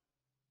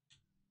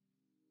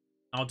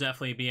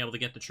definitely be able to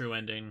get the true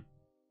ending.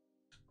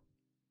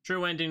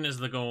 True ending is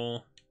the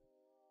goal.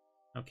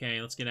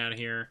 Okay, let's get out of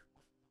here.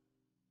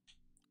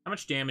 How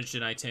much damage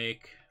did I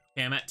take?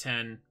 Okay, I'm at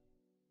 10.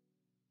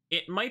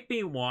 It might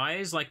be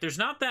wise, like, there's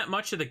not that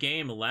much of the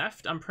game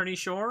left, I'm pretty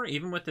sure,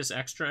 even with this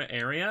extra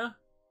area.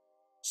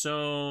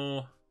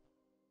 So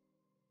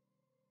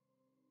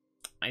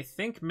I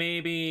think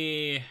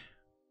maybe...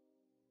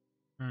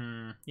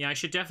 yeah, I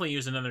should definitely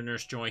use another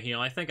Nurse Joy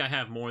heal. I think I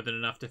have more than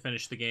enough to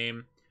finish the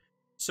game.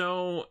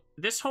 So,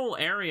 this whole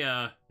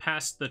area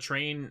past the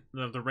train,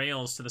 the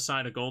rails to the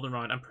side of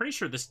Goldenrod, I'm pretty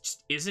sure this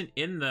just isn't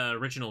in the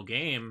original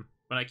game,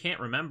 but I can't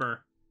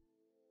remember.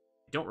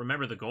 I don't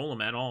remember the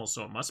Golem at all,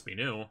 so it must be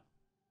new.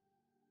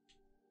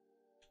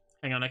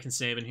 Hang on, I can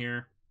save in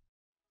here.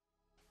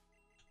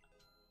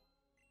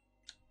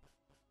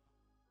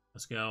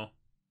 Let's go.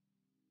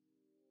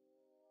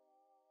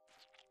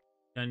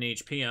 Got an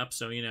HP up,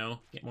 so, you know,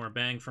 get more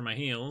bang for my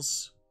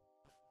heals.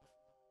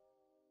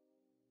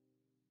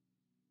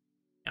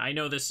 I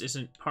know this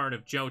isn't part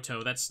of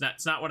Johto. That's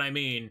not what I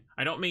mean.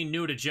 I don't mean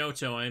new to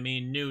Johto. I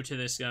mean new to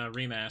this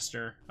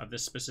remaster of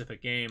this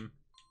specific game.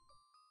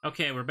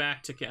 Okay, we're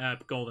back to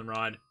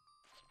Goldenrod.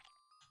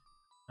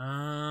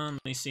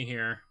 Let me see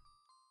here.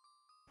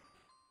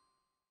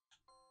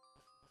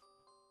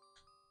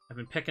 I've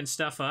been picking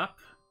stuff up.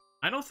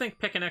 I don't think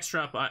picking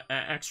extra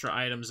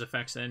items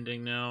affects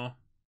ending, no.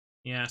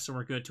 Yeah, so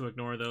we're good to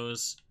ignore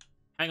those.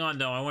 Hang on,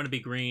 though. I want to be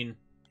green.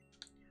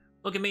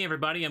 Look at me,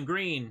 everybody. I'm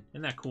green.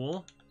 Isn't that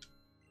cool?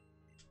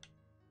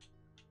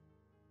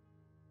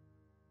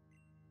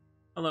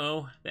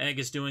 Hello. The egg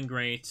is doing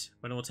great,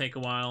 but it will take a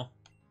while.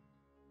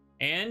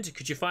 And,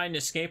 could you find an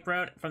escape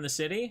route from the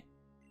city?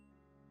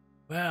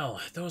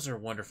 Well, those are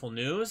wonderful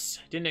news.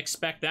 Didn't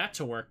expect that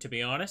to work, to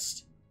be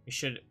honest.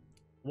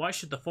 Why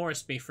should the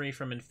forest be free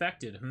from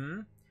infected,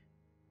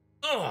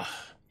 Ugh!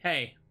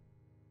 Hey,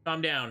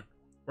 calm down.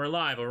 We're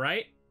alive,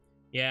 alright?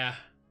 Yeah.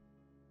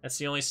 That's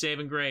the only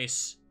saving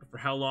grace. But for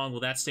how long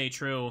will that stay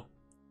true?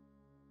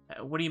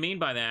 What do you mean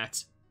by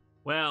that?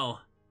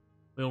 Well,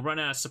 we'll run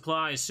out of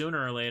supplies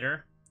sooner or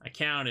later. I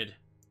counted.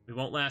 We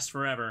won't last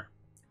forever.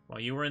 While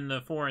you were in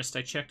the forest,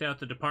 I checked out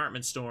the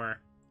department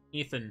store.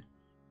 Ethan,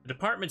 the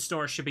department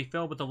store should be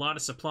filled with a lot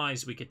of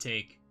supplies we could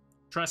take.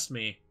 Trust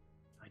me,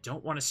 I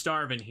don't want to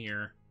starve in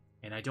here,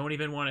 and I don't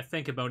even want to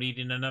think about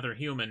eating another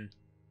human.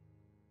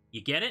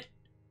 You get it?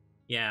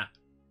 Yeah.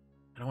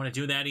 I don't want to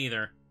do that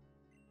either.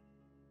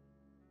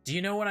 Do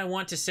you know what I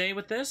want to say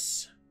with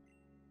this?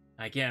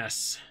 I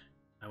guess.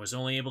 I was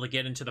only able to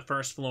get into the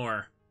first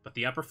floor, but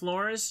the upper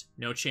floors?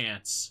 No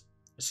chance.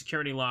 The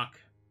security locked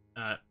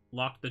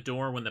the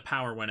door when the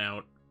power went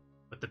out.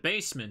 But the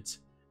basement,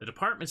 the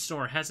department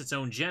store has its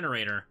own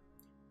generator,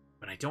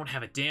 but I don't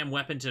have a damn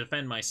weapon to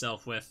defend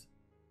myself with.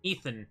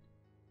 Ethan,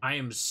 I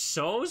am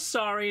so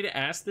sorry to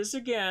ask this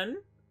again.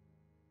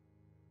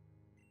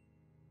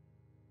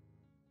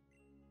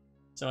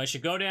 So I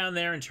should go down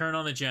there and turn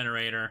on the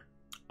generator.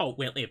 Oh,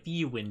 well, if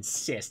you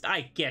insist,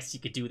 I guess you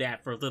could do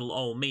that for little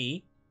old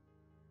me.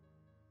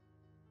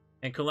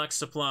 And collect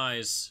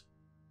supplies.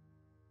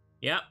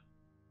 Yep.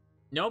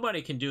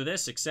 Nobody can do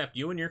this except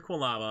you and your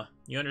Quilava.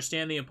 You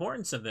understand the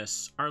importance of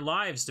this. Our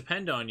lives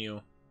depend on you.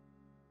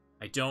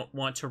 I don't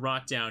want to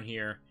rot down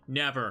here.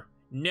 Never.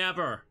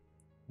 Never.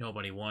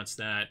 Nobody wants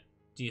that.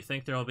 Do you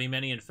think there will be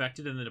many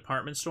infected in the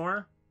department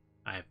store?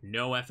 I have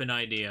no effing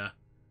idea.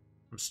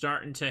 I'm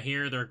starting to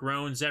hear their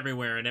groans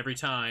everywhere and every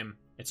time.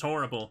 It's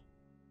horrible.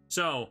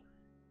 So,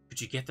 could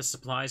you get the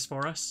supplies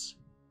for us?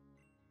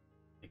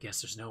 I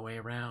guess there's no way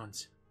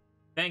around.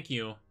 Thank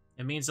you.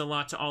 It means a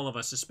lot to all of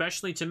us,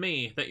 especially to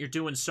me, that you're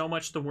doing so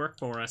much of the work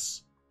for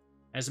us.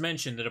 As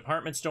mentioned, the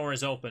department store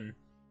is open.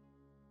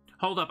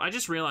 Hold up, I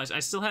just realized I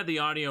still had the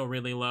audio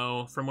really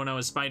low from when I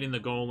was fighting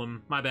the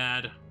golem. My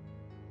bad.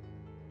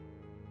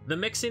 The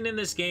mixing in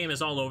this game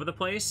is all over the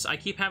place. I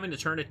keep having to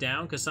turn it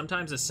down because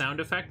sometimes the sound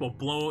effect will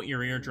blow out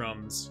your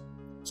eardrums.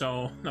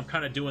 So I'm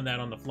kind of doing that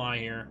on the fly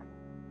here.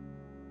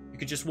 You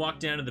could just walk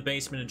down to the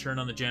basement and turn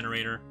on the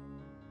generator.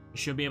 You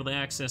should be able to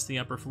access the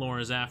upper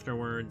floors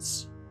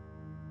afterwards.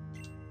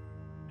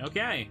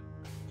 Okay.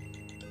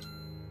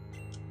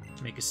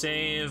 Make a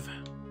save.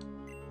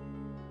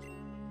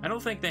 I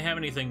don't think they have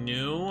anything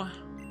new.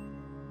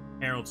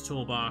 Harold's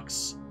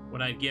toolbox.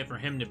 What I'd give for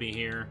him to be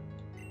here.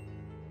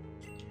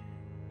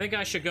 I think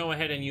I should go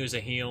ahead and use a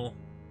heal.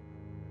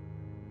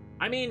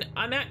 I mean,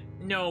 I'm at...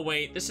 No,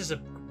 wait. This is a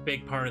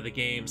big part of the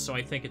game, so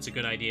I think it's a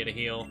good idea to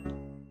heal.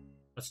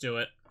 Let's do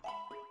it.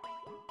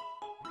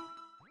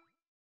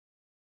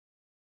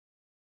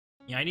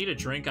 Yeah, I need a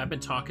drink. I've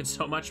been talking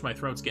so much, my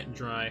throat's getting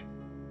dry.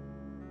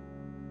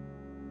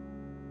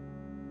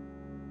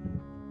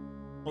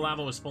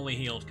 Quilava was fully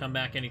healed. Come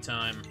back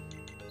anytime.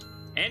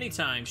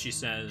 Anytime, she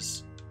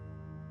says.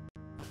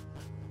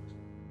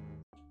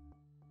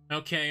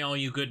 Okay, all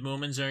you good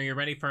moomins, are you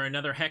ready for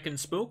another heckin'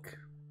 spook?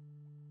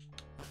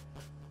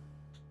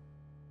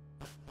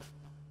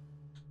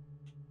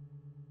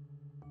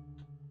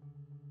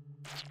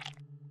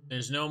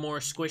 There's no more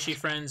squishy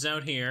friends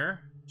out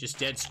here. Just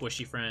dead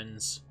squishy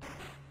friends.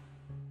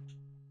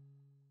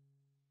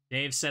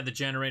 Dave said the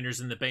generator's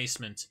in the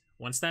basement.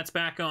 Once that's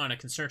back on, I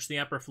can search the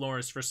upper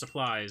floors for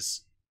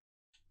supplies.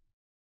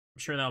 I'm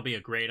sure that'll be a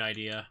great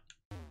idea.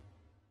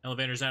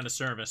 Elevator's out of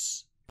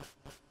service.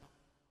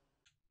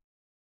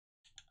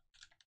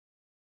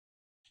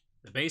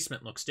 The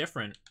basement looks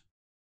different.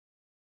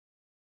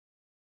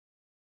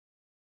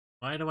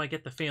 Why do I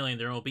get the feeling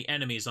there will be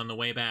enemies on the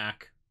way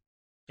back?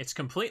 It's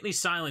completely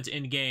silent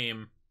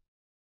in-game.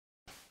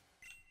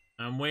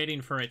 I'm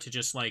waiting for it to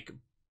just, like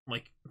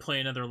play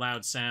another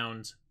loud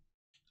sound.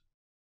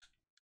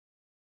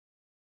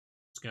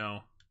 Let's go.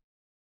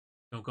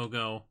 Go, go,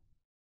 go.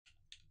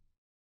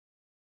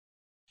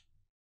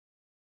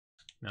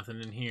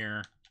 Nothing in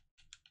here.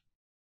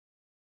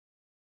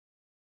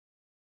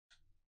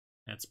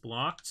 That's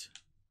blocked.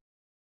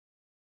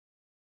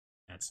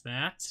 That's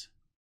that.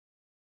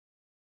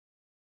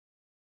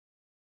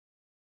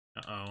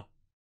 Uh-oh.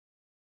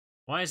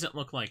 Why does it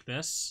look like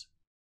this?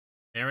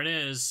 There it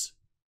is.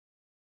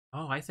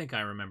 Oh, I think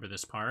I remember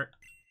this part.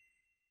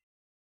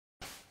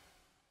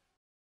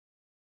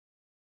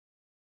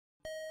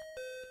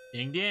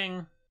 Ding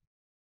ding.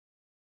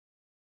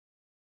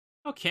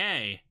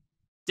 Okay.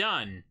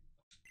 Done.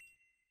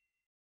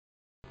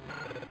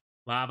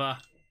 Lava.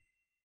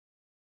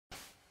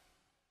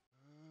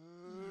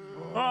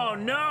 Oh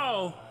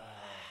no!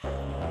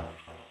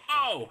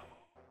 Oh!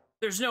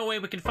 There's no way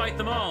we can fight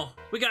them all.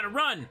 We gotta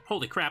run!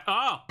 Holy crap.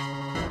 Oh!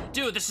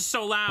 Dude, this is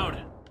so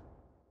loud.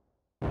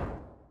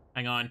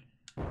 Hang on.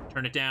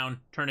 Turn it down.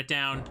 Turn it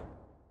down.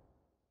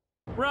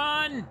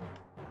 Run!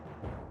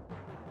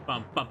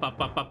 Bum, bum, bum,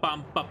 bum, bum,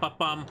 bum, bum, bum,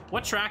 bum.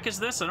 What track is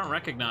this? I don't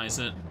recognize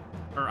it.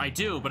 Or I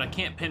do, but I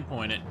can't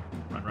pinpoint it.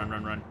 Run, run,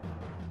 run, run.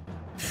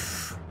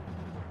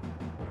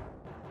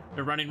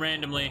 They're running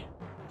randomly.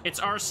 It's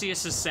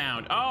Arceus'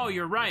 sound. Oh,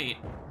 you're right.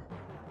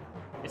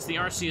 It's the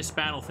Arceus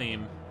battle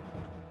theme.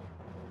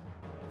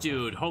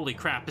 Dude, holy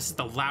crap. This is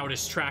the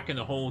loudest track in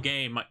the whole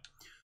game.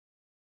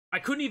 I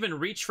couldn't even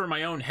reach for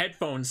my own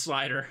headphone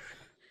slider.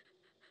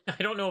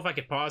 I don't know if I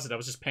could pause it. I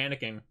was just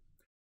panicking.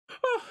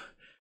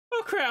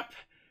 Oh crap.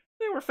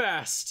 They were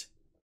fast.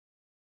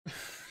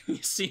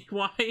 You see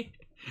why?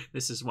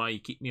 This is why you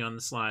keep me on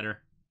the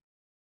slider.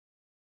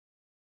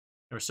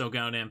 They were so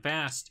goddamn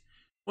fast.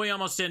 We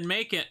almost didn't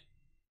make it.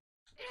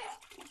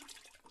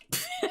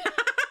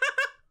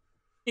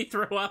 He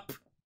threw up.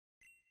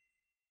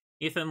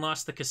 Ethan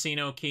lost the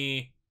casino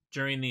key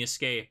during the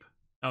escape.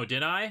 Oh,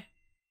 did I?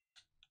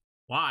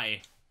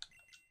 Why?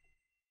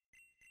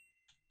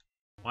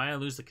 Why I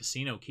lose the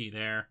casino key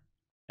there?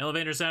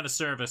 Elevator's out of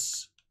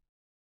service.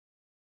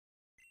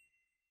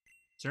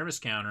 Service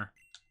counter.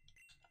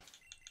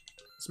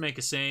 Let's make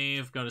a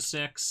save. Go to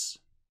 6.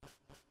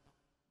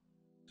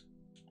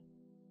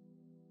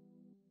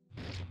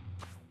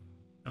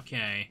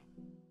 Okay.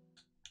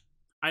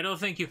 I don't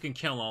think you can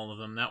kill all of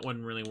them. That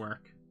wouldn't really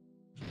work.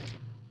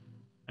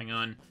 Hang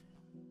on.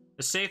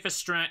 The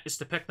safest strat is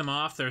to pick them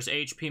off. There's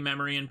HP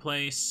memory in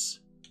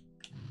place.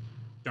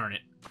 Darn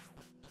it.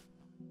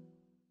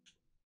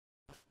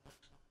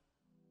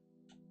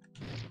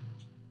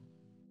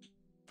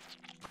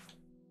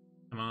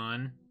 Come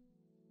on.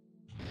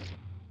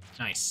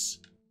 Nice.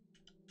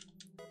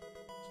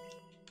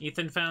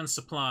 Ethan found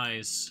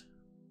supplies.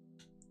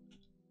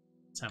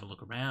 Let's have a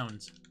look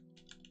around.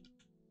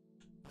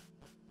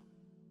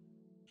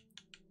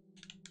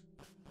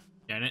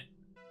 Darn it.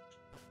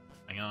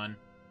 Hang on.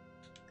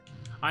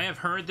 I have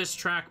heard this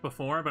track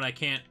before, but I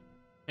can't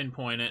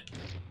pinpoint it.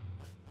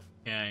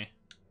 Okay.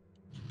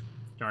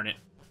 Darn it.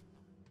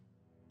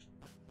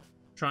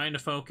 Trying to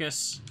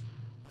focus.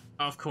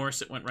 Of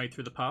course, it went right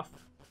through the puff.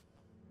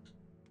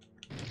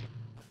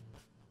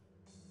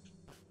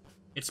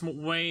 It's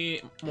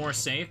way more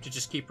safe to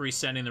just keep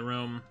resetting the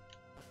room.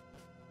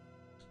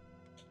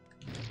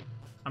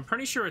 I'm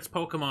pretty sure it's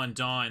Pokemon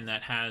Dawn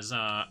that has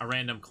a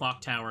random clock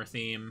tower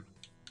theme.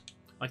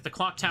 Like the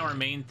clock tower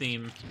main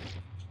theme.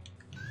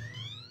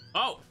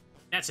 Oh!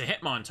 That's a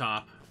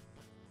Hitmontop.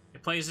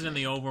 It plays it in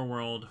the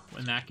overworld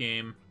in that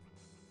game.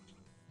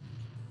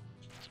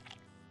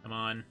 Come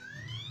on.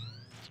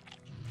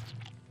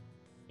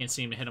 Can't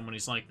seem to hit him when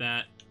he's like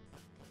that.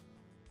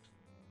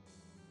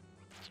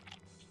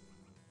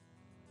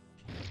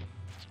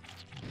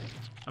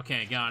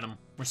 Okay, got him.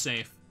 We're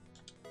safe.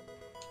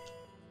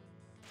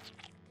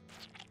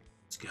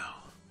 Let's go.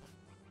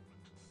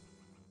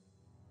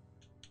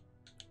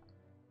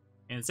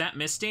 And is that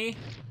Misty?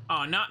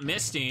 Oh, not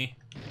Misty.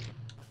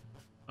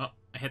 Oh,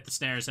 I hit the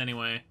stairs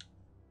anyway.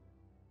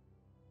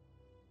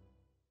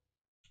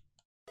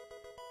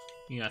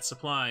 You got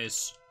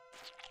supplies.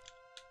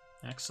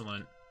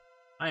 Excellent.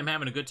 I am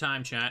having a good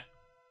time, chat.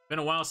 Been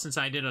a while since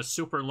I did a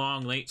super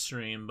long late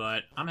stream,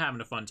 but I'm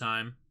having a fun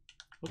time.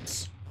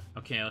 Oops.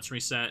 Okay, let's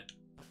reset.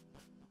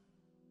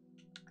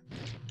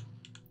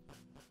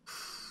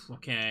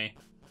 Okay.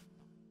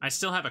 I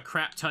still have a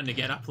crap ton to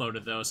get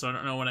uploaded, though, so I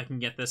don't know when I can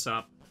get this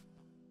up.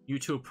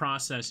 YouTube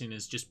processing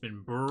has just been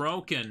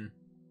broken.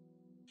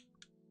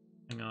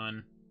 Hang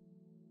on.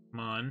 Come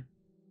on.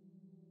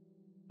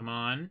 Come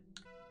on.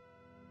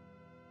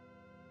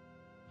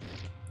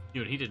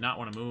 Dude, he did not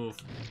want to move.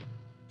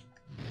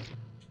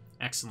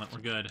 Excellent, we're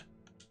good.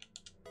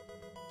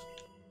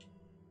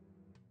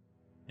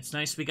 It's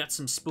nice we got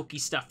some spooky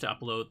stuff to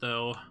upload,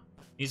 though.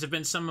 These have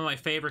been some of my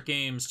favorite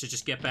games to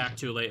just get back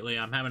to lately.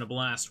 I'm having a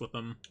blast with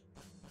them.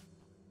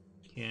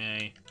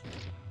 Okay.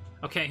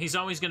 Okay, he's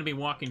always going to be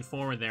walking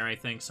forward there, I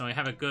think, so I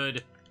have a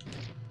good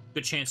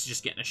chance of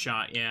just getting a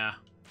shot, yeah.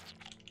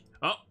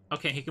 Oh,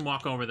 okay, he can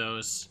walk over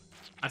those.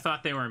 I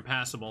thought they were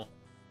impassable.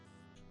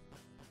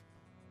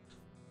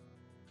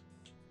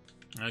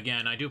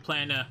 Again, I do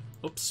plan to,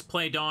 oops,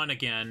 play Dawn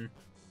again.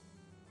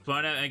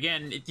 But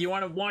again, if you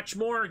want to watch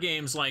more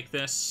games like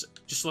this,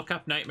 just look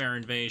up Nightmare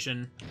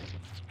Invasion.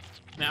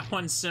 That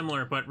one's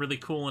similar, but really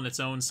cool in its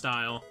own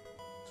style.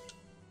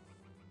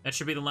 That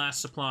should be the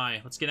last supply.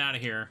 Let's get out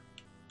of here.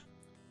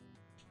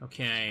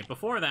 Okay,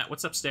 before that,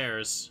 what's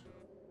upstairs?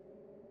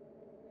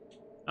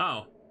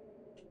 Oh.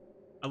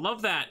 I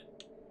love that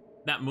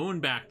moon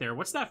back there.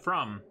 What's that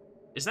from?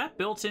 Is that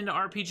built into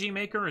RPG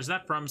Maker, or is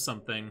that from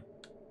something?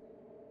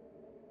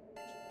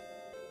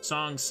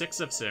 Song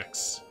 6 of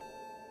 6.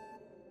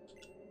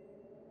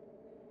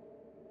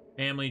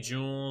 Family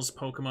Jewels,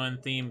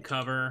 Pokemon theme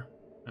cover.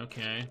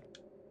 Okay.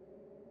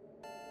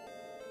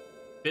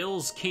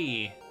 Bill's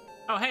Key.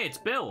 Oh, hey, it's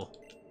Bill.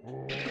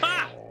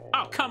 Ah!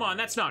 Oh, come on,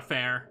 that's not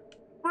fair.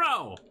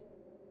 Bro!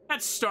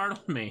 That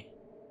startled me.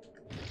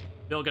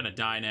 Bill gonna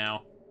die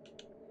now.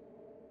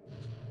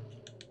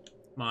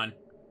 Come on.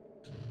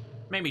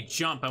 Made me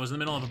jump. I was in the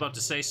middle of about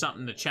to say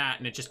something in the chat,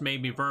 and it just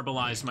made me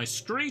verbalize my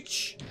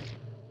screech.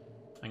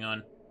 Hang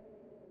on.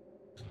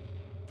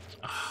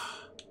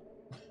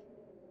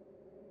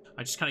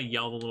 I just kind of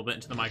yelled a little bit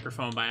into the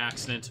microphone by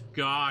accident.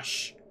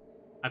 Gosh.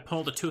 I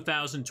pulled a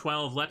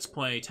 2012 Let's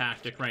Play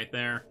tactic right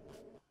there.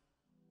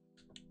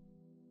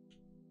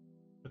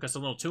 Took us a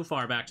little too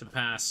far back to the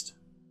past.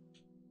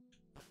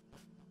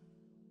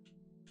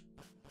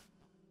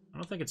 I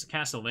don't think it's a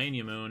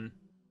Castlevania moon.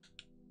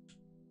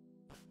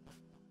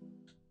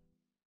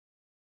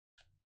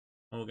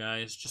 Oh,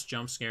 guys, just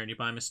jump scared you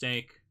by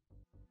mistake.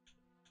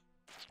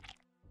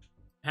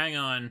 Hang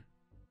on.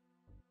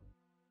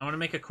 I want to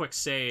make a quick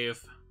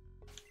save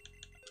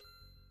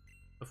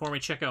before we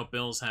check out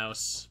Bill's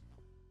house.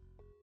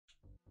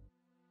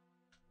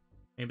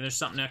 Maybe there's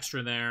something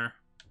extra there.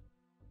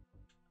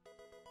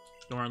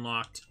 Door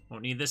unlocked.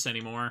 Won't need this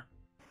anymore.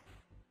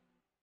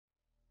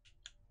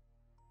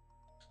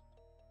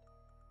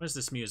 What is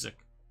this music?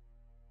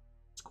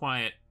 It's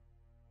quiet.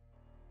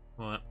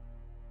 What?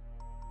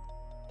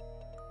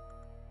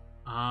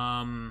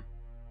 I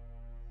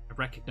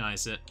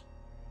recognize it.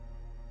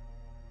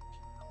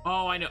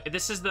 Oh, I know.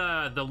 This is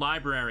the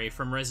library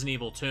from Resident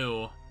Evil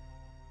 2.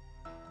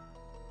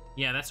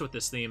 Yeah, that's what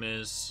this theme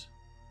is.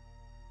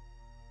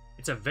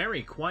 It's a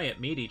very quiet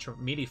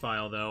MIDI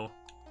file, though.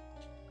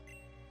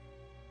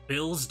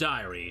 Bill's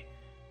Diary.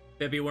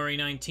 February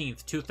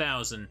 19th,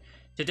 2000.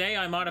 Today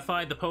I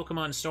modified the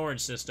Pokemon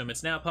storage system.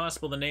 It's now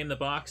possible to name the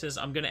boxes.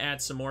 I'm gonna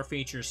add some more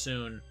features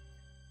soon.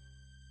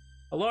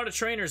 A lot of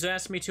trainers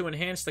asked me to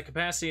enhance the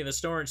capacity of the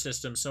storage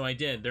system, so I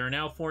did. There are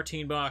now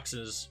 14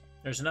 boxes.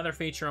 There's another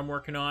feature I'm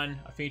working on,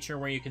 a feature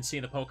where you can see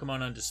the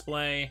Pokemon on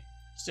display.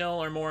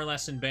 Still are more or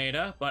less in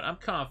beta, but I'm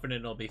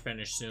confident it'll be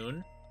finished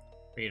soon.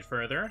 Read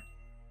further.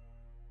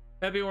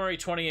 February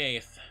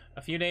 28th.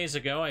 A few days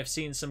ago, I've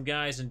seen some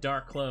guys in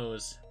dark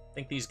clothes. I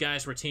think these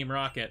guys were Team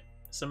Rocket.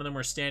 Some of them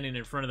were standing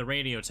in front of the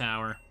radio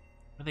tower.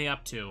 What are they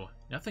up to?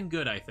 Nothing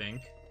good, I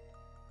think.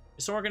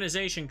 This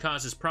organization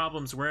causes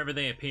problems wherever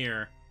they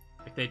appear,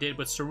 like they did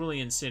with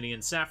Cerulean City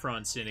and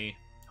Saffron City.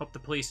 Hope the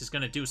police is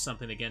gonna do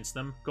something against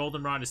them.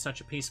 Goldenrod is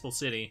such a peaceful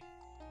city.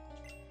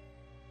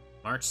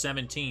 March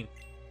 17th.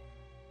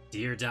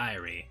 Dear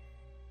Diary.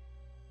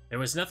 There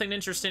was nothing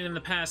interesting in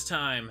the past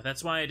time.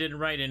 That's why I didn't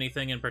write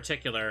anything in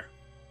particular.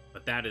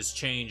 But that has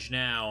changed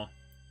now.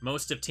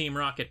 Most of Team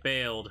Rocket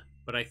bailed,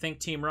 but I think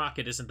Team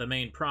Rocket isn't the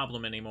main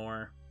problem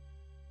anymore.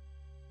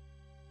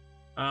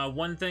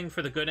 One thing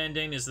for the good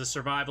ending is the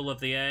survival of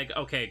the egg.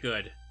 Okay,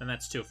 good. Then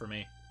that's 2 for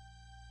me.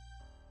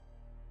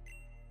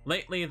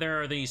 Lately,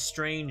 there are these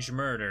strange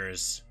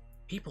murders.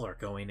 People are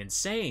going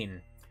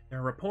insane. There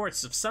are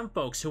reports of some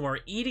folks who are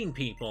eating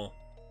people.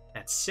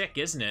 That's sick,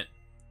 isn't it?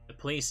 The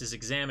police is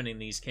examining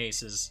these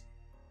cases.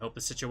 Hope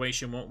the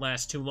situation won't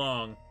last too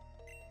long.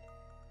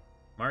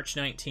 March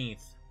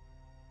 19th.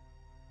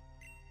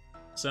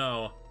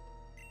 So,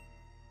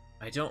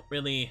 I don't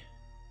really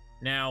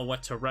know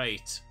what to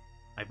write.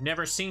 I've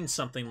never seen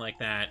something like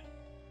that.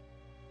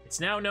 It's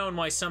now known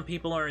why some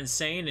people are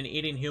insane and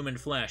eating human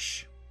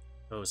flesh.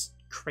 Those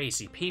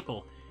crazy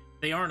people.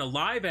 They aren't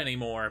alive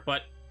anymore,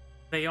 but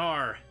they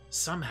are,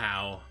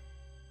 somehow.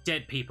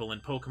 Dead people in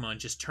Pokemon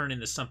just turn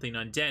into something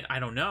undead. I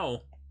don't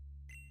know.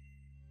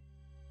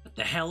 What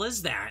the hell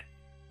is that?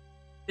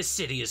 This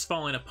city is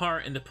falling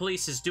apart and the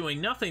police is doing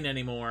nothing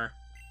anymore.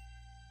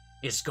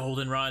 Is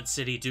Goldenrod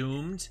City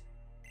doomed?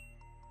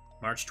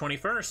 March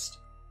 21st.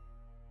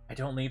 I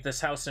don't leave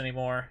this house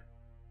anymore.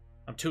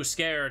 I'm too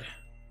scared.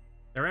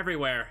 They're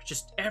everywhere,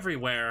 just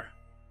everywhere.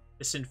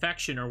 This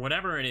infection or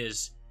whatever it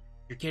is,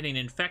 you're getting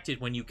infected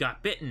when you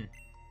got bitten.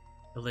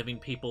 The living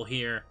people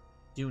here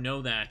do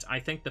know that. I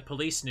think the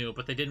police knew,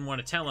 but they didn't want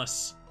to tell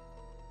us.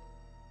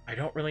 I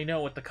don't really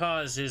know what the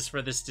cause is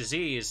for this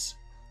disease.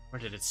 Where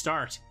did it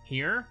start?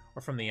 Here?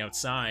 Or from the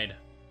outside?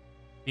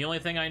 The only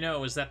thing I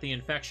know is that the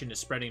infection is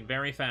spreading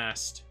very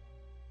fast.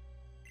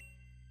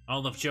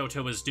 All of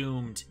Johto is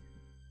doomed,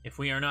 if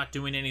we are not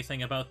doing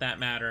anything about that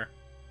matter.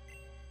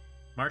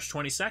 March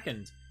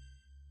 22nd.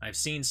 I've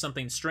seen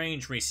something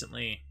strange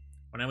recently.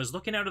 When I was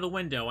looking out of the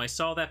window, I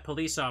saw that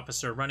police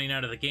officer running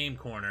out of the game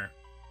corner.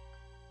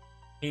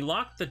 He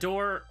locked the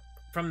door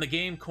from the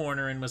game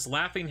corner and was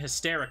laughing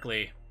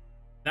hysterically.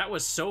 That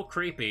was so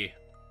creepy.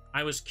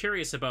 I was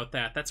curious about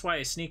that. That's why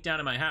I sneaked out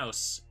of my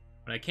house.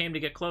 When I came to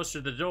get closer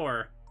to the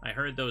door, I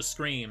heard those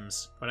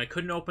screams. But I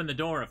couldn't open the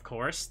door, of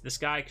course. This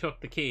guy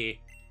took the key.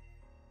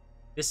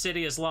 This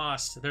city is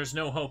lost. There's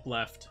no hope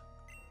left.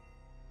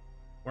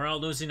 We're all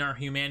losing our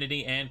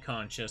humanity and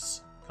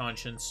conscience.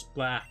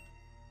 Blah.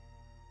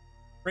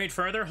 Read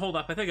further. Hold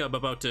up. I think I'm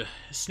about to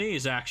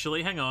sneeze,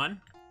 actually. Hang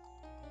on.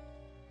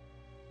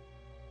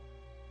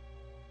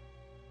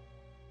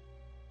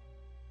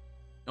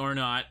 Or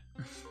not.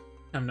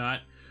 I'm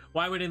not.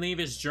 Why would he leave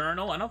his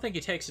journal? I don't think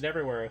he takes it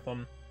everywhere with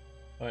him.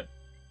 But...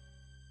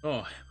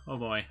 oh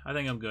boy. I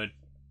think I'm good.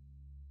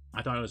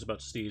 I thought I was about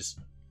to sneeze.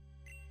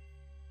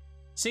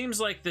 Seems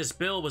like this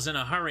Bill was in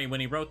a hurry when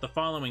he wrote the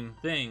following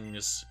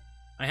things.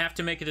 I have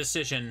to make a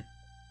decision.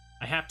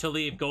 I have to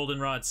leave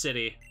Goldenrod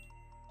City.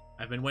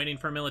 I've been waiting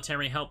for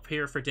military help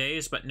here for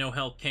days, but no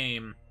help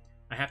came.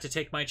 I have to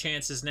take my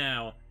chances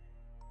now.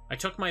 I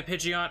took my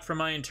Pidgeot from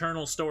my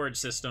internal storage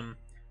system.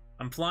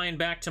 I'm flying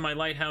back to my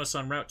lighthouse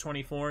on Route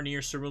 24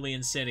 near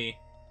Cerulean City.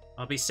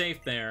 I'll be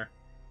safe there.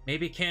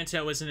 Maybe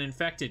Kanto isn't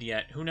infected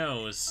yet, who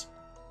knows?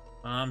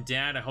 Mom,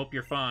 Dad, I hope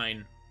you're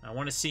fine. I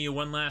want to see you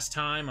one last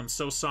time, I'm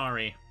so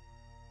sorry.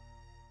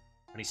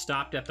 But he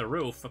stopped at the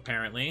roof,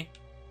 apparently.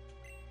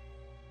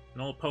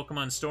 An old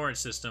Pokemon storage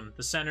system.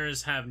 The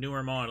centers have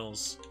newer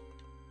models.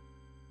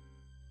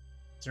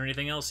 Is there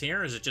anything else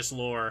here, or is it just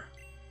lore?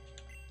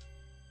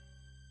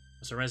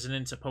 Was a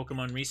resident a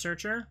Pokemon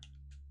researcher?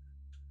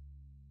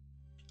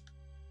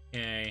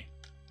 Okay.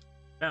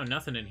 Found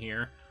nothing in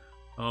here.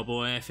 Oh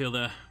boy, I feel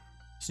the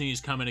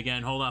sneeze coming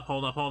again. Hold up,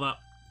 hold up, hold up.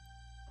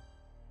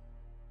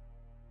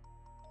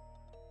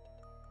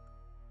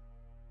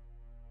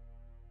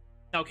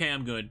 Okay,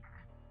 I'm good.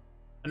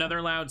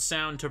 Another loud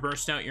sound to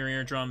burst out your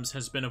eardrums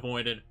has been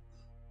avoided.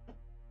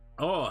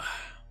 Oh.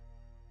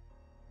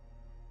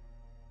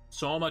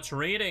 So much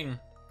reading.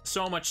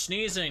 So much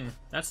sneezing.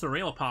 That's the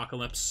real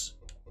apocalypse.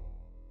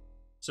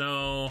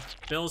 So,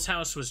 Bill's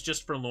house was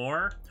just for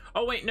lore?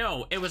 Oh wait,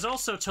 no. It was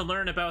also to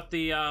learn about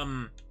the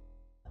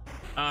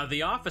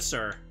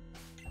officer.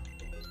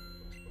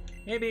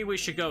 Maybe we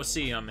should go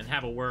see him and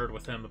have a word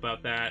with him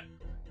about that.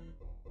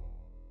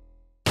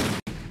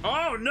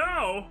 Oh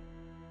no!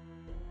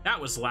 That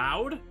was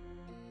loud.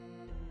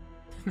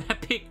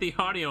 That peaked the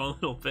audio a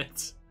little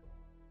bit.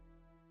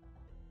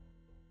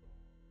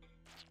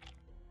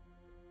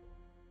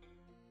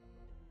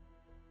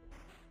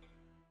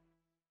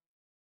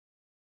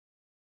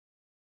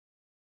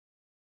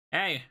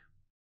 Hey.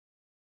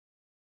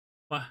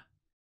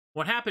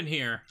 What happened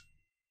here?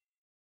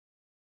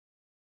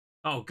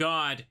 Oh,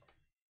 God.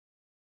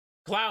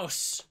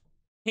 Klaus!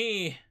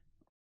 He...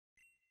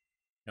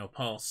 No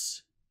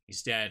pulse.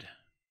 He's dead.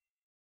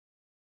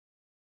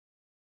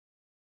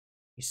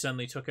 He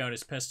suddenly took out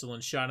his pistol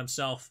and shot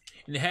himself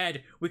in the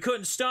head. We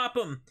couldn't stop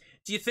him!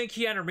 Do you think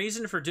he had a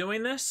reason for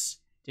doing this?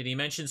 Did he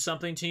mention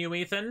something to you,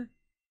 Ethan?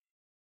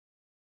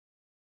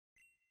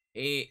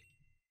 He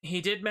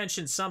did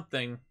mention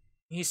something.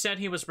 He said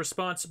he was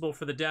responsible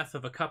for the death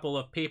of a couple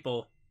of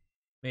people.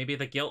 Maybe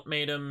the guilt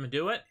made him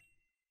do it?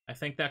 I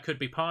think that could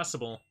be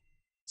possible.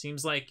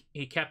 Seems like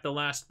he kept the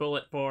last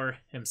bullet for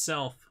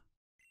himself.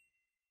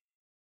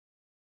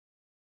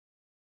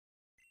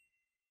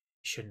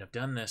 Shouldn't have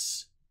done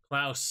this.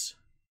 Klaus.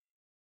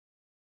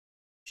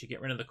 Should get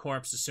rid of the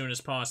corpse as soon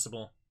as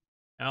possible.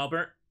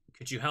 Albert,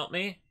 could you help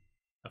me?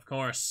 Of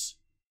course.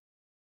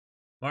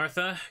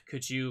 Martha,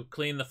 could you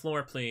clean the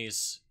floor,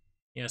 please?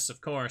 Yes,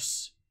 of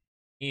course.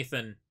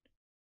 Ethan,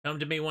 come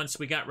to me once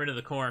we got rid of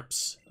the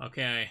corpse.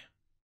 Okay.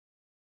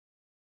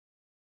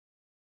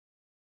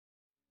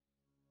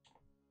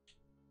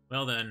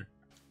 Well then.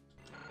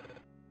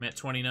 I'm at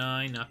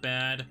 29, not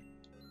bad.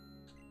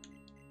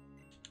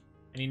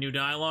 Any new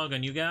dialogue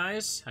on you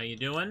guys? How you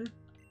doing?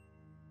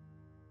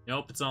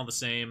 Nope, it's all the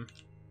same.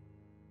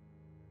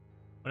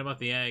 What about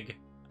the egg?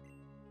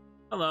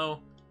 Hello.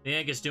 The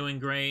egg is doing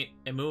great.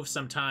 It moves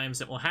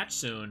sometimes. It will hatch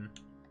soon.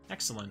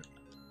 Excellent.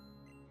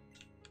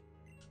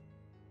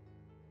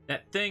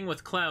 That thing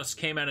with Klaus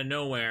came out of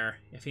nowhere.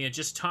 If he had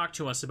just talked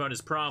to us about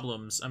his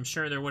problems, I'm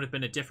sure there would have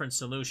been a different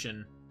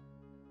solution.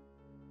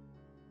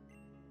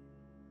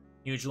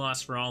 Huge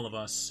loss for all of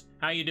us.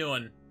 How you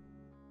doing?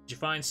 Did you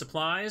find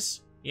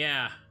supplies?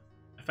 Yeah,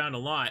 I found a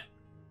lot.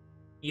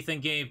 Ethan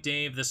gave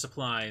Dave the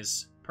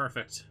supplies.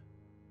 Perfect.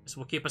 This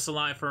will keep us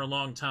alive for a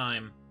long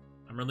time.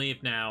 I'm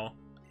relieved now.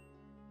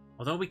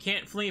 Although we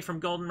can't flee from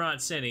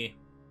Goldenrod City.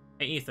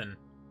 Hey, Ethan.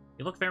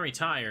 You look very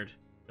tired.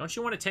 Don't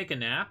you want to take a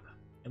nap?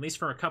 At least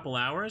for a couple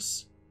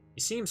hours?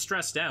 You seem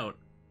stressed out.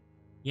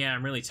 Yeah,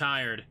 I'm really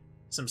tired.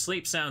 Some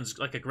sleep sounds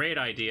like a great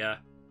idea.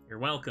 You're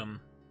welcome.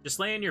 Just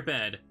lay in your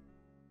bed.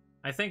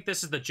 I think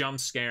this is the jump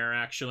scare,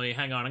 actually.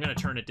 Hang on, I'm gonna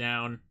turn it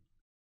down.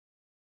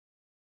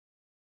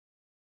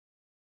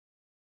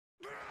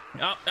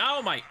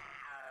 Oh my...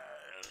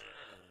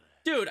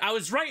 Dude, I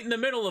was right in the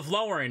middle of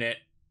lowering it.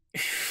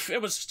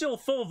 It was still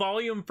full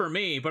volume for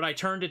me, but I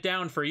turned it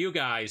down for you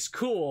guys.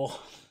 Cool.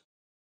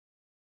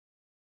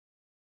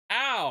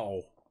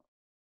 Ow!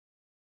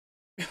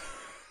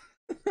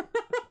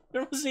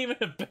 There wasn't even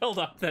a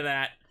build-up to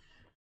that.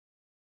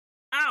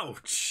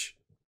 Ouch!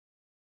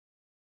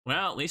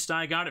 Well, at least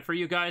I got it for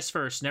you guys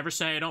first. Never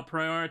say I don't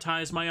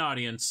prioritize my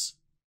audience.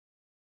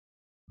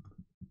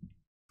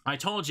 I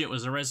told you it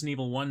was a Resident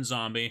Evil 1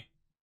 zombie.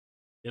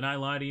 Did I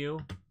lie to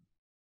you? ...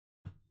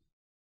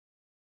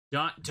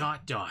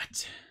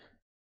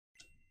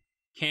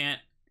 Can't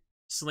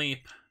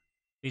sleep.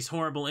 These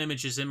horrible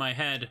images in my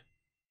head.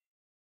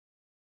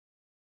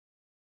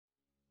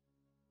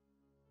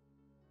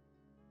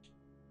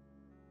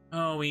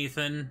 Oh,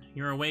 Ethan,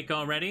 you're awake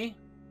already?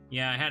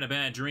 Yeah, I had a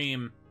bad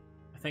dream.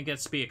 I think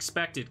that's to be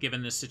expected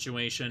given this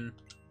situation.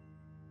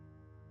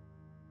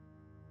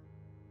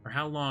 For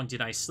how long did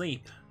I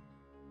sleep?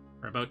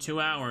 For about 2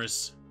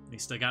 hours. At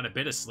least I got a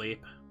bit of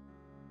sleep.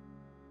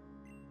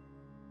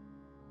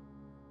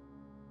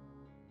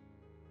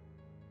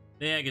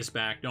 The egg is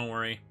back, don't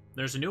worry.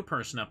 There's a new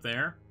person up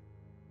there.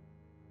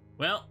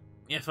 Well,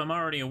 if I'm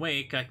already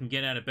awake, I can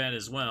get out of bed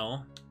as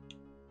well.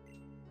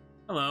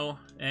 Hello,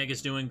 egg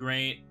is doing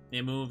great.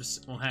 It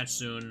moves, will hatch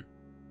soon.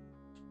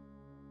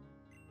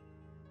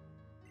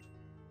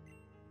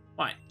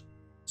 What?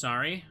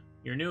 Sorry?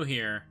 You're new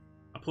here.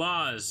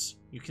 Applause.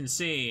 You can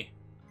see.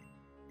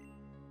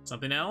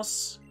 Something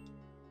else?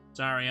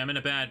 Sorry, I'm in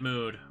a bad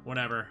mood.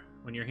 Whatever.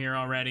 When you're here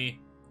already,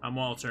 I'm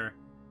Walter.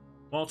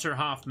 Walter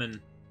Hoffman.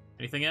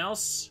 Anything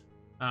else?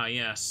 Ah,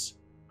 yes.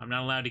 I'm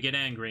not allowed to get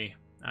angry.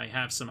 I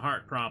have some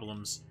heart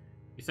problems.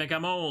 You think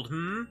I'm old,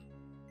 hmm?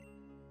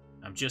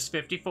 I'm just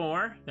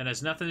 54. That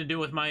has nothing to do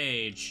with my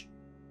age.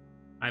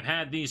 I've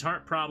had these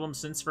heart problems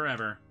since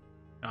forever.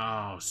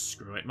 Oh,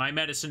 screw it. My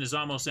medicine is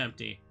almost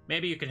empty.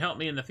 Maybe you could help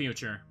me in the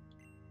future.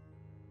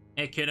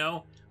 Hey,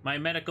 kiddo. My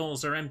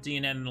medicals are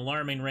emptying at an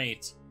alarming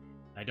rate.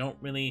 I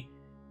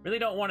really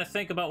don't want to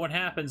think about what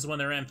happens when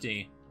they're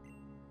empty.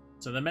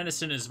 So the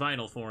medicine is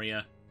vital for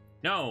you.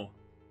 No,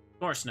 of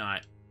course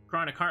not.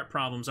 Chronic heart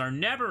problems are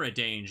never a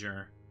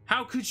danger.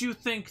 How could you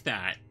think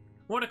that?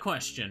 What a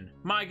question.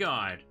 My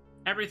God.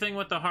 Everything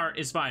with the heart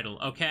is vital,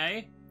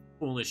 okay?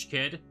 Foolish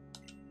kid.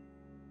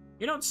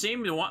 You don't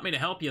seem to want me to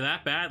help you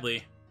that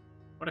badly.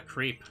 What a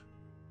creep.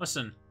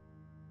 Listen,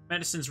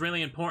 medicine's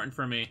really important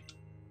for me.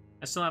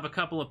 I still have a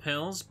couple of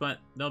pills, but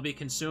they'll be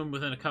consumed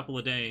within a couple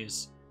of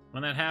days.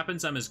 When that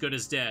happens, I'm as good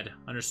as dead.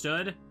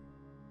 Understood?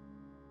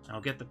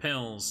 I'll get the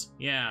pills.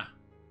 Yeah,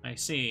 I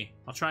see.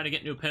 I'll try to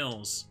get new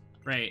pills.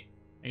 Great.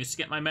 I used to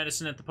get my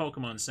medicine at the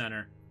Pokemon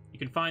Center. You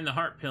can find the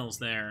heart pills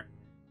there.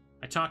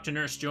 I talked to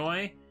Nurse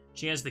Joy.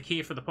 She has the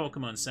key for the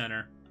Pokemon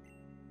Center.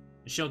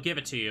 And she'll give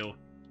it to you.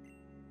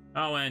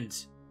 Oh, and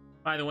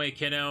by the way,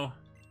 kiddo.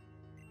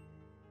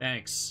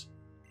 Thanks.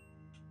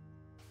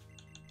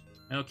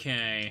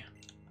 Okay.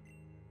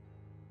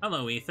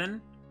 Hello,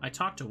 Ethan. I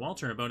talked to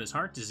Walter about his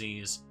heart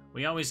disease.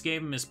 We always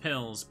gave him his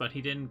pills, but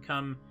he didn't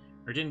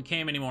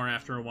came anymore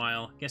after a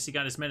while. Guess he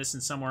got his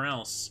medicine somewhere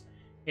else.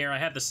 Here, I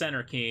have the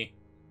center key.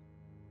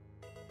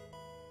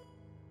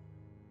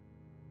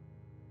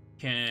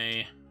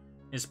 Okay.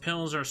 His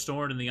pills are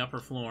stored in the upper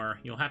floor.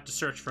 You'll have to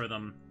search for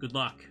them. Good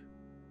luck.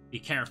 Be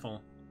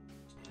careful.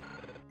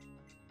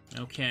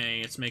 Okay,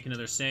 let's make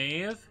another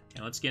save.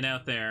 And let's get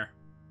out there.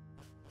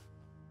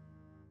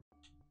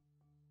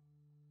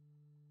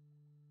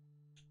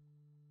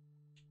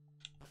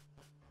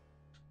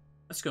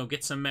 Let's go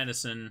get some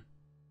medicine.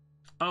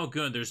 Oh,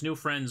 good. There's new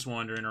friends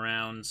wandering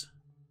around.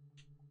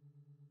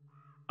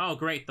 Oh,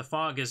 great. The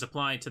fog is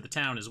applied to the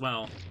town as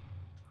well.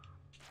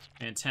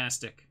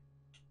 Fantastic.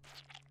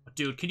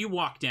 Dude, can you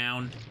walk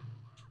down?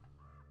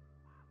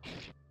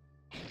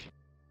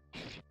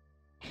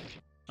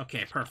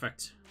 Okay,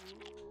 perfect.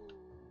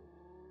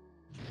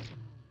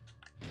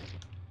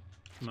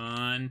 Come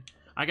on.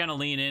 I gotta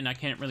lean in. I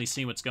can't really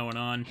see what's going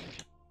on.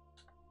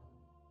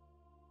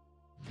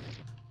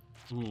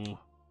 Ooh.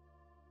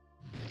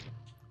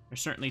 They're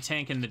certainly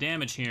tanking the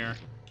damage here.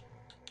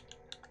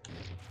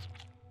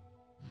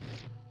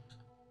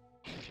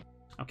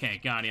 Okay,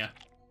 got ya.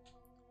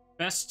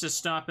 Best to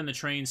stop in the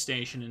train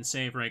station and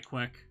save right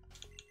quick.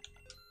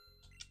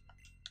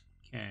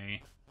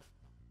 Okay.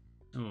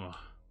 Ooh.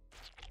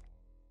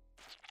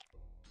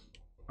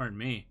 Pardon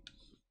me.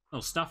 A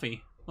little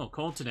stuffy. A little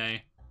cold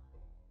today.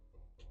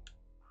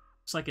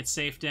 Looks like it's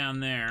safe down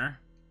there.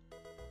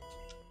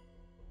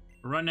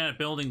 We're running out of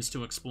buildings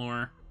to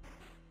explore.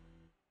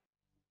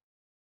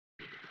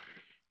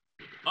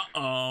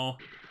 Uh-oh.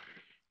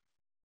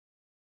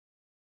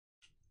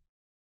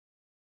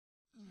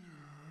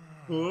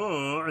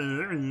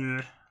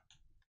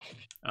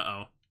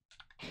 Uh-oh.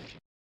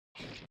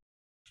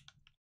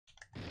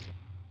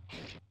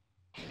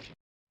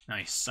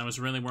 Nice. I was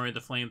really worried the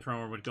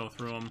flamethrower would go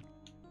through him.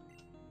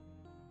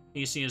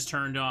 PC is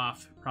turned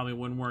off. Probably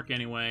wouldn't work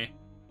anyway.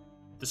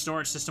 If the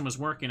storage system was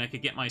working, I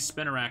could get my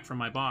Spinnerack from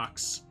my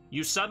box.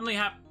 You suddenly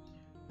have...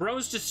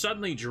 Bro's just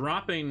suddenly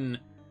dropping,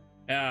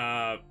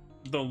 the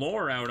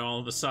lore out all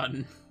of a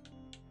sudden.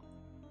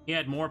 He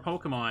had more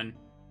Pokemon.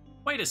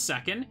 Wait a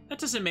second. That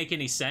doesn't make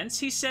any sense.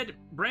 He said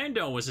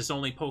Brando was his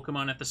only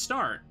Pokemon at the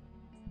start.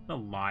 The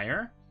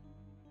liar.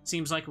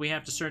 Seems like we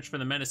have to search for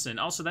the medicine.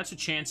 Also, that's a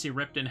chance he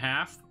ripped in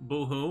half.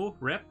 Boo-hoo.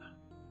 Rip.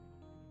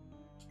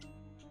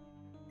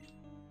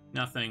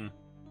 Nothing.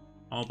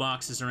 All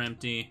boxes are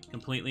empty.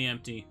 Completely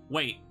empty.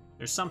 Wait.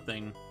 There's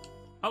something.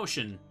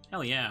 Potion.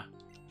 Hell yeah.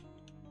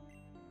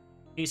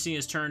 PC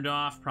is turned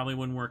off. Probably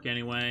wouldn't work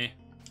anyway.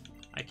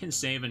 I can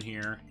save in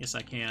here. Yes,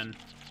 I can.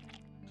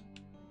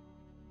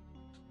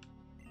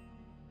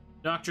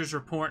 Doctor's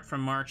report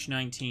from March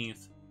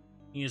 19th.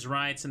 These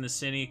riots in the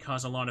city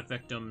cause a lot of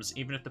victims.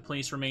 Even if the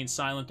police remain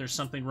silent, there's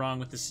something wrong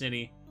with the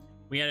city.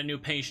 We had a new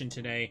patient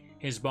today.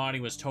 His body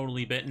was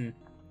totally bitten.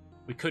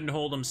 We couldn't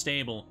hold him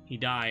stable. He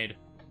died.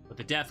 But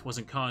the death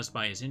wasn't caused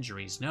by his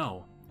injuries,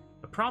 no.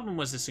 The problem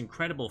was this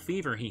incredible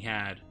fever he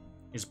had.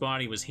 His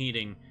body was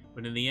heating,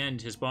 but in the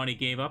end, his body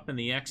gave up and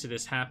the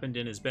exodus happened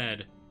in his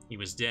bed. He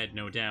was dead,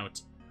 no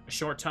doubt. A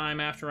short time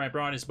after I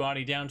brought his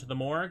body down to the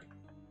morgue,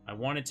 I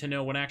wanted to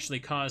know what actually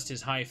caused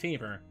his high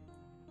fever.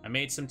 I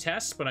made some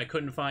tests, but I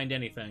couldn't find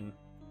anything.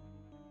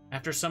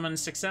 After some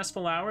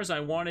unsuccessful hours, I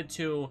wanted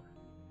to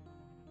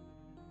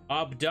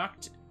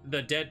abduct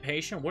the dead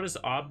patient. What does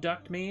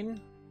abduct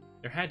mean?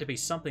 There had to be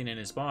something in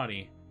his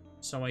body.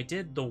 So I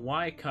did the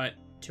Y cut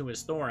to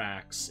his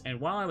thorax, and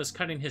while I was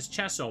cutting his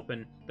chest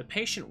open, the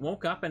patient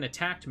woke up and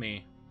attacked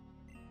me.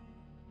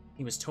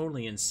 He was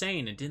totally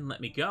insane and didn't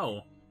let me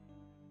go.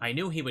 I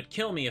knew he would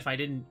kill me if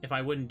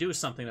I wouldn't do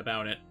something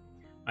about it.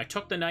 I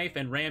took the knife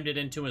and rammed it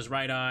into his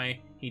right eye.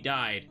 He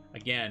died.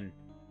 Again.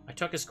 I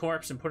took his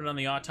corpse and put it on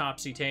the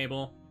autopsy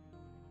table.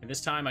 And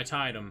this time I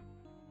tied him.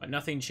 But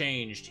nothing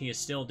changed. He is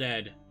still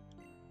dead.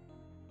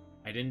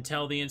 I didn't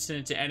tell the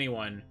incident to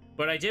anyone.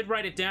 But I did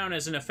write it down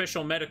as an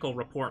official medical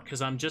report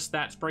because I'm just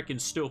that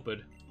freaking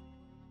stupid.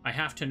 I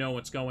have to know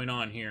what's going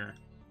on here.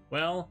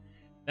 Well,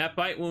 that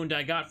bite wound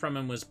I got from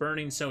him was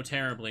burning so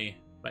terribly.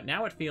 But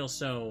now it feels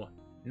so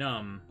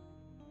numb.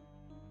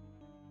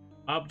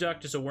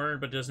 Abduct is a word,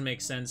 but it doesn't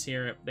make sense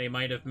here. They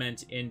might have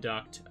meant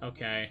induct.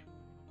 Okay.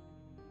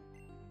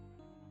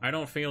 I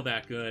don't feel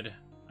that good.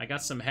 I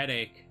got some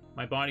headache.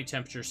 My body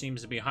temperature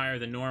seems to be higher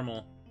than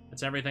normal.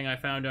 That's everything I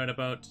found out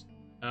about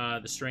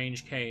the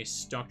strange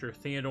case. Dr.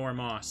 Theodore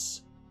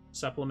Moss.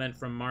 Supplement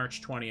from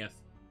March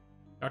 20th.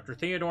 Dr.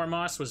 Theodore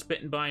Moss was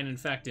bitten by an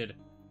infected.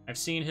 I've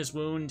seen his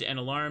wound and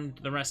alarmed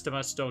the rest of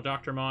us, so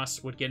Dr.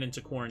 Moss would get into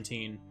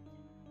quarantine.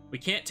 We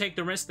can't take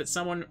the risk that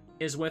someone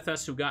is with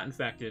us who got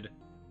infected.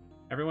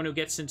 Everyone who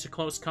gets into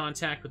close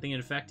contact with the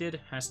infected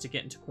has to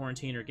get into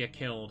quarantine or get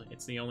killed.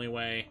 It's the only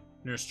way.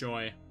 Nurse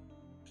Joy.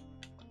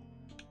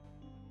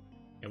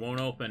 It won't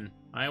open.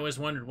 I always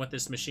wondered what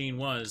this machine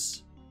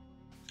was.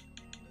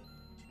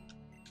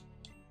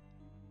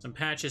 Some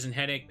patches and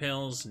headache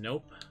pills.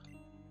 Nope.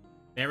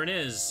 There it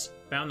is.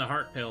 Found the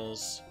heart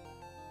pills.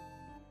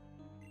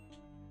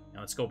 Now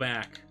let's go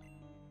back.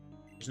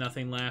 There's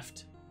nothing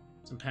left.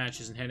 Some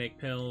patches and headache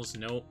pills.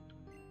 Nope.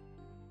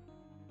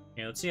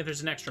 Okay, let's see if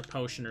there's an extra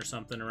potion or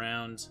something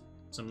around.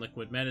 Some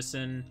liquid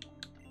medicine.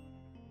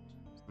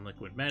 Some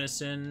liquid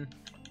medicine.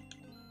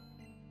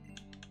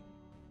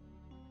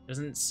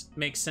 Doesn't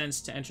make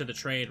sense to enter the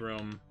trade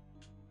room.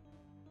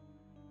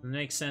 Doesn't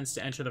make sense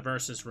to enter the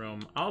versus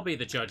room. I'll be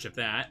the judge of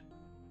that.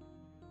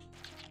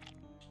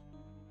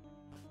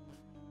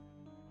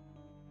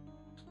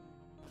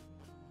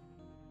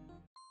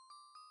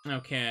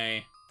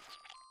 Okay.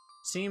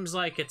 Seems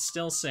like it's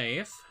still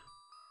safe.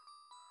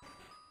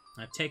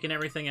 I've taken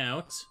everything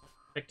out.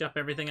 Picked up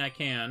everything I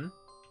can.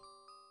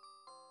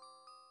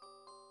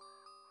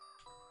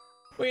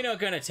 We're not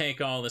gonna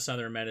take all this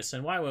other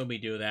medicine. Why would we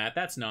do that?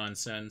 That's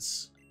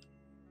nonsense.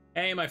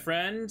 Hey, my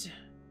friend.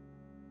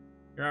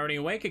 You're already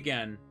awake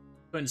again.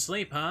 Couldn't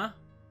sleep, huh?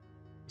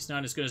 It's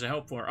not as good as I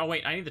hoped for. Oh,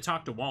 wait, I need to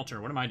talk to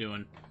Walter. What am I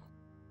doing?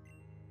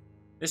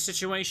 This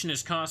situation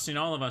is costing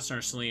all of us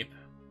our sleep.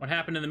 What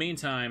happened in the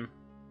meantime?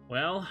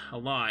 Well, a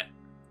lot.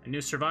 A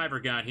new survivor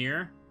got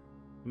here.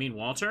 You mean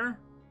Walter?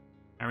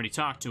 I already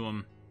talked to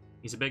him.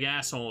 He's a big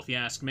asshole, if you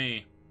ask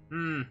me.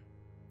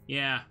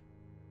 Yeah.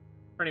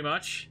 Pretty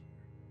much.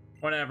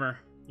 Whatever.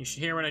 You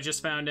should hear what I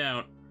just found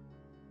out.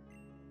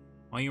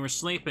 While you were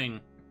sleeping,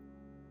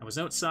 I was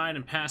outside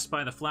and passed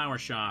by the flower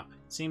shop.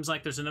 It seems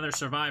like there's another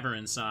survivor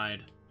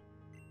inside.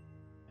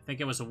 I think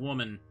it was a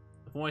woman.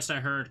 The voice I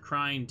heard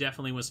crying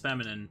definitely was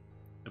feminine.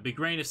 It'd be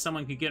great if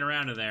someone could get her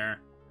out of there.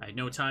 I had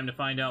no time to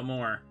find out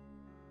more.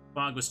 The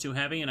fog was too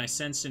heavy and I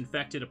sensed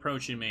infected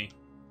approaching me.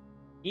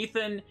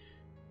 Ethan,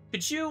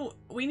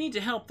 we need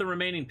to help the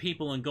remaining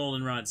people in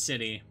Goldenrod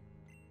City.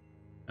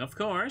 Of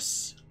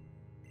course.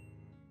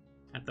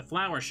 At the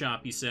flower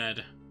shop, you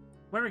said.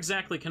 Where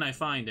exactly can I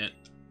find it?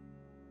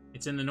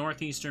 It's in the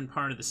northeastern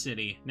part of the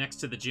city, next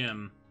to the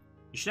gym.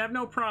 You should have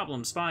no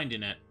problems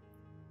finding it.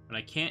 But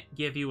I can't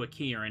give you a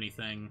key or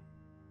anything.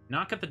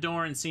 Knock at the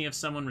door and see if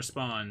someone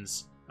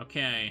responds.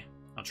 Okay,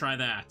 I'll try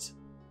that.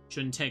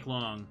 Shouldn't take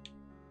long.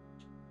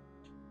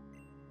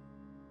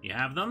 You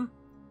have them?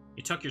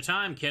 You took your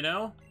time,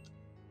 kiddo.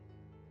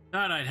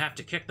 Thought I'd have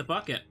to kick the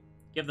bucket.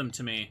 Give them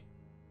to me.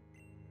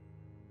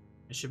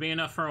 It should be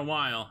enough for a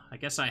while. I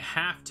guess I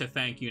have to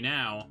thank you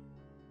now.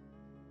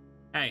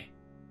 Hey,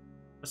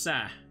 what's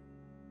that?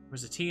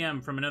 There's a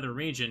TM from another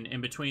region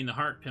in between the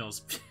heart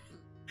pills.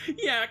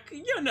 Yeah,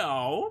 you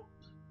know.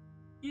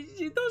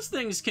 Those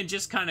things can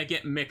just kind of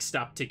get mixed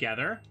up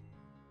together.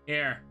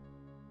 Here,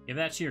 give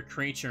that to your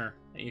creature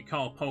that you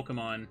call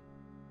Pokemon.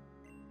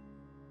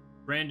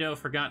 Brando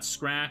forgot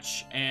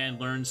Scratch and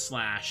learned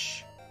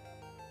Slash.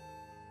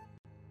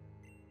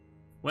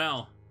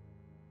 Well,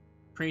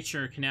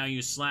 creature can now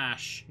use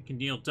Slash. It can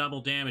deal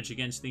double damage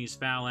against these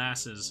foul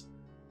asses.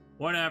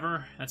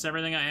 Whatever, that's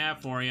everything I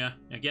have for you.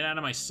 Now get out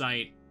of my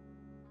sight.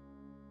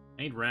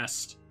 I need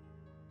rest.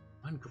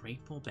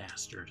 Ungrateful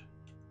bastard.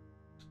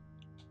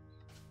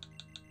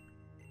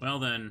 Well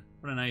then,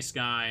 what a nice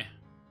guy.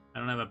 I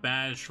don't have a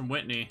badge from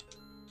Whitney.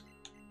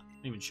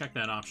 Didn't even check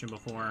that option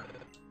before.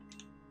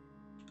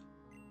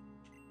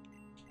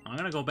 I'm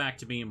gonna go back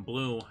to being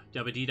blue.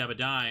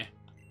 Dabba-dee-dabba-die.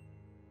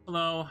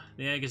 Hello,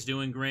 the egg is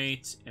doing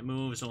great. It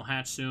moves, it'll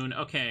hatch soon.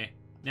 Okay,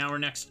 now we're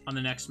next on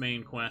the next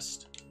main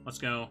quest. Let's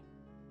go.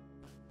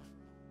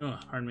 Oh,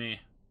 pardon me.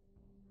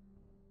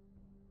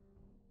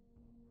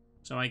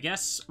 So I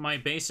guess my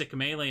basic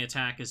melee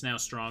attack is now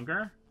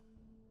stronger.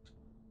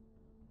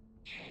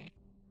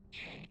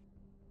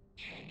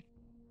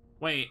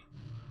 Wait.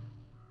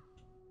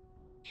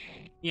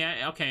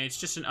 Yeah, okay, it's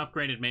just an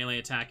upgraded melee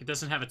attack. It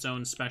doesn't have its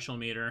own special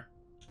meter.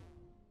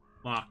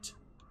 Locked.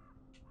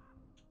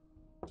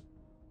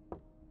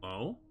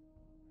 Hello?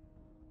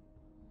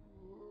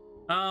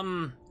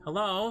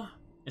 Hello?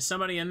 Is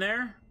somebody in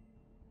there?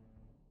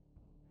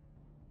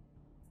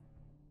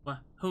 What?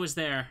 Who is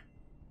there?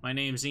 My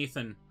name's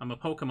Ethan. I'm a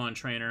Pokemon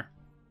trainer.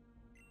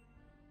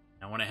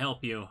 I want to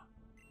help you.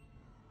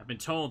 I've been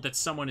told that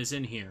someone is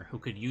in here who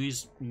could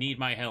need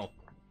my help.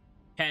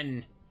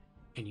 Can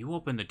you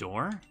open the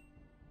door?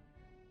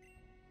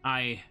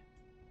 I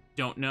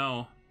don't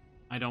know.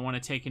 I don't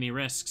want to take any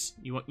risks.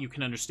 You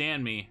can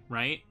understand me,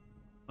 right?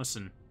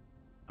 Listen,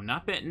 I'm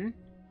not bitten.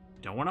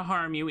 I don't want to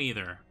harm you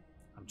either.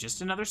 I'm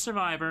just another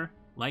survivor,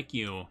 like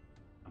you.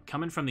 I'm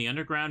coming from the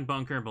underground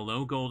bunker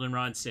below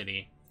Goldenrod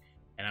City,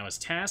 and I was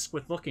tasked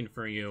with looking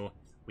for you.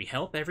 We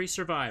help every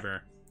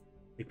survivor.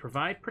 We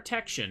provide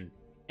protection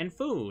and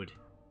food.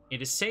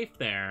 It is safe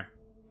there.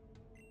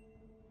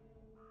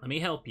 Let me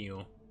help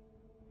you.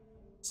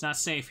 It's not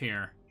safe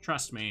here.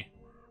 Trust me.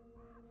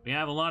 We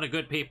have a lot of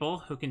good people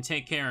who can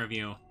take care of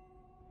you.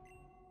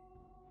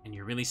 And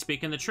you're really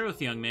speaking the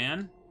truth, young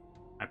man.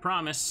 I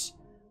promise.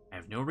 I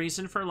have no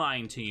reason for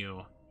lying to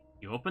you.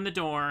 You open the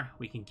door,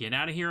 we can get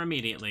out of here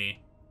immediately.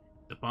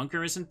 The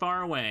bunker isn't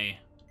far away.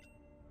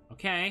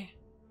 Okay,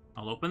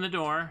 I'll open the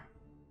door.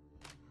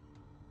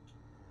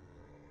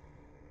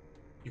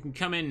 You can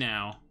come in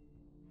now.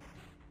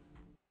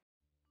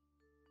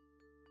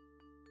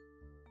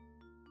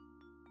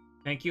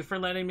 Thank you for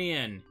letting me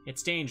in.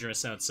 It's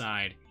dangerous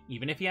outside,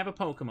 even if you have a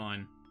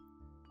Pokemon.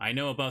 I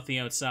know about the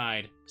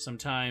outside.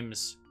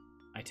 Sometimes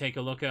I take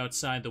a look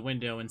outside the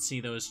window and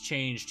see those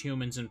changed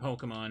humans and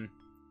Pokemon.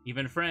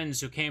 Even friends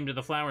who came to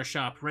the flower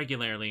shop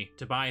regularly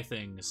to buy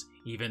things,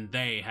 even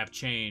they have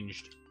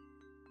changed.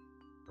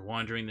 They're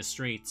wandering the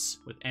streets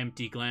with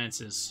empty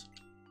glances.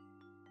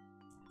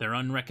 They're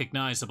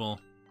unrecognizable.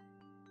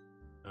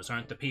 Those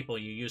aren't the people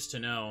you used to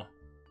know.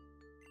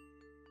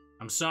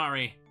 I'm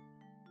sorry.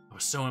 I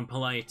was so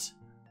impolite.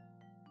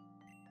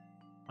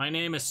 My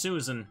name is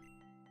Susan.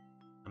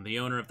 I'm the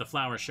owner of the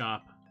flower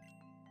shop.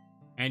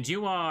 And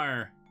you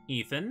are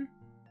Ethan,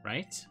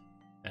 right?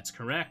 That's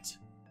correct.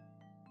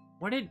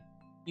 What did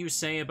you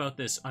say about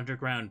this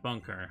underground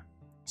bunker?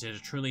 Is it a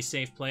truly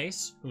safe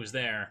place? Who's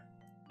there?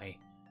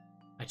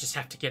 I just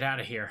have to get out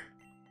of here.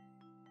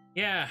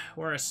 Yeah,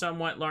 we're a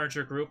somewhat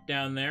larger group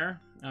down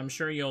there. I'm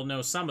sure you'll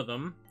know some of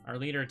them. Our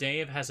leader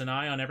Dave has an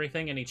eye on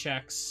everything and he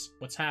checks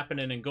what's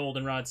happening in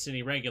Goldenrod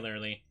City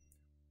regularly.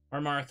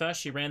 Or Martha,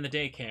 she ran the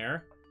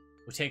daycare,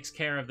 who takes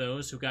care of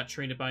those who got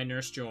treated by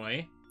Nurse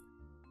Joy.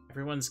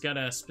 Everyone's got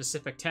a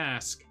specific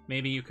task.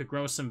 Maybe you could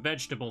grow some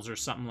vegetables or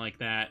something like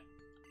that.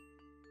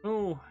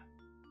 Ooh,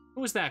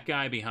 who was that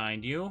guy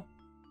behind you?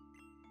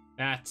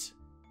 That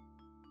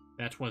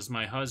was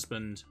my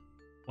husband.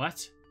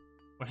 What?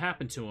 What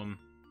happened to him?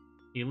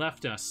 He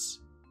left us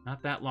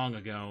not that long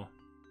ago.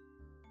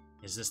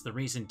 Is this the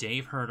reason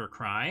Dave heard her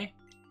cry?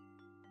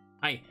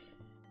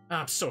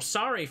 I'm so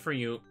sorry for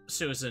you,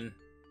 Susan.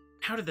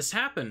 How did this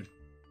happen?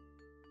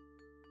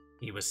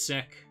 He was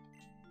sick.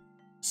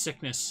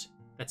 Sickness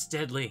that's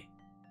deadly,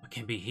 but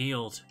can be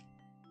healed.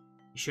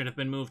 He should have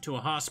been moved to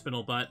a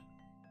hospital, but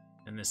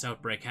then this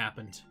outbreak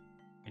happened,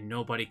 and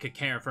nobody could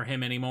care for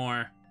him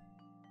anymore.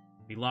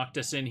 He locked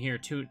us in here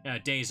 2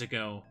 days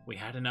ago. We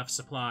had enough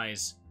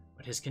supplies,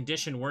 but his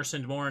condition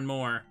worsened more and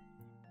more.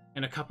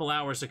 And a couple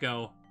hours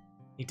ago,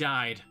 he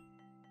died.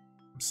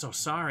 I'm so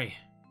sorry.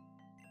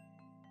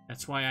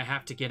 That's why I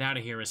have to get out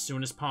of here as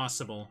soon as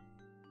possible.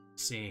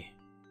 See,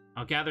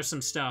 I'll gather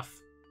some stuff,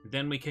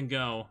 then we can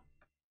go.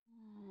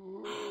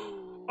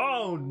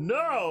 Oh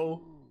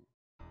no!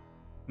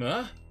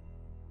 Huh?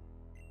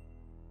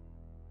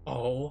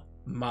 Oh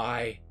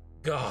my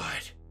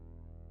god.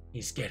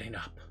 He's getting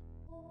up.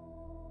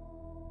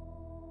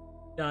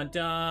 Dun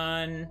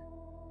dun.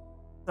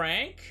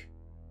 Frank?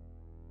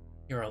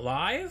 You're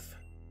alive?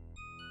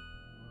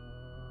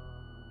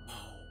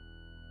 Oh.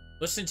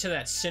 Listen to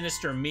that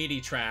sinister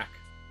meaty track.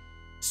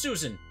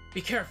 Susan,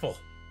 be careful.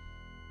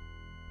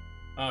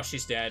 Oh,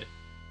 she's dead.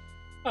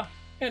 Oh,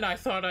 and I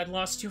thought I'd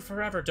lost you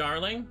forever,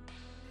 darling.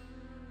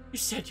 You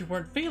said you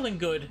weren't feeling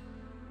good.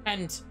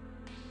 And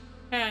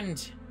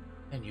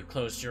then you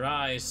closed your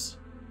eyes.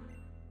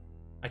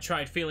 I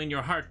tried feeling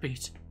your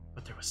heartbeat,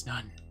 but there was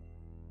none.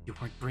 You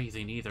weren't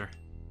breathing either.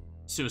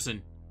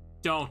 Susan,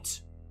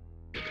 don't.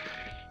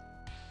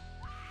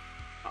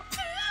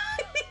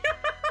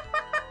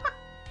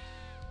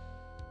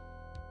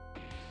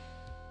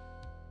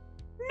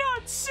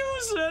 Not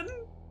Susan!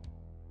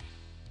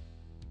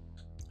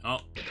 Oh,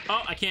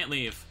 I can't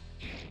leave.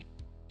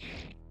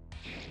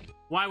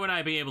 Why would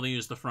I be able to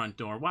use the front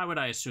door? Why would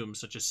I assume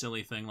such a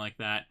silly thing like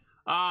that?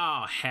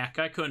 Oh, heck,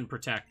 I couldn't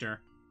protect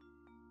her.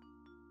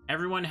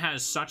 Everyone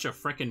has such a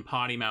frickin'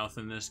 potty mouth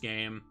in this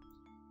game.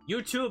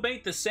 YouTube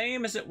ain't the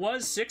same as it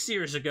was 6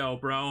 years ago,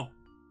 bro.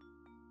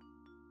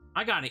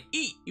 I gotta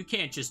eat. You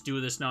can't just do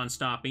this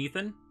nonstop,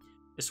 Ethan.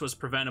 This was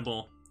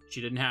preventable.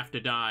 She didn't have to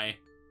die.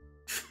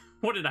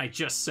 What did I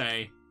just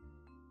say?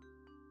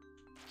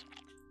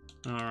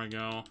 There we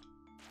go.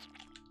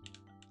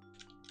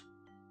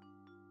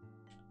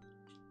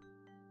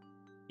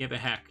 Give a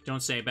heck.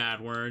 Don't say bad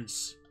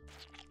words.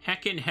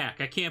 Heckin'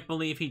 heck. I can't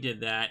believe he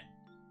did that.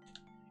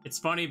 It's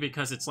funny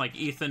because it's like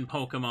Ethan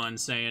Pokemon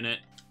saying it.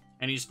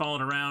 And he's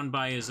followed around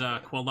by his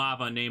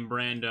Quilava named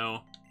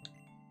Brando.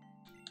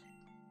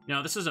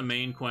 No, this is a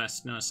main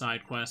quest, not a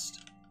side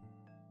quest.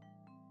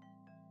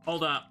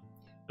 Hold up.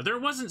 But there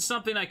wasn't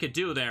something I could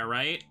do there,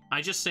 right?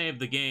 I just saved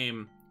the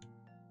game.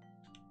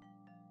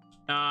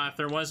 If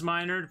there was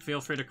minor, feel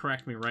free to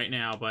correct me right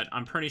now, but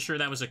I'm pretty sure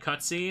that was a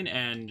cutscene,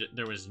 and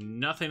there was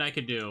nothing I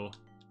could do.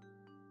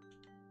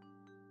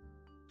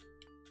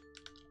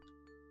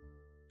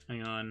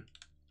 Hang on.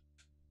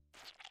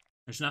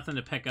 There's nothing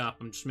to pick up.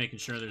 I'm just making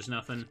sure there's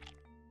nothing.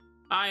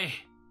 I'm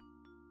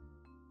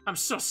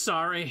so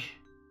sorry.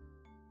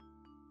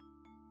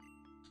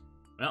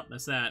 Well,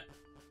 that's that.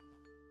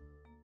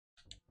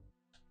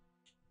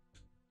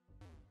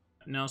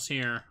 Nothing else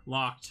here.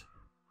 Locked.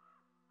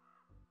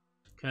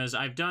 Because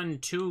I've done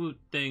 2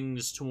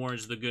 things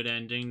towards the good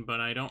ending, but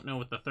I don't know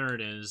what the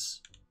third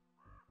is.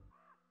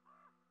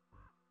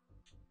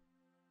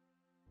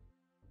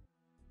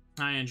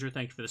 Hi, Andrew.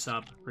 Thank you for the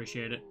sub.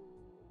 Appreciate it.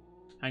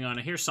 Hang on,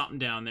 I hear something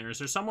down there. Is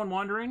there someone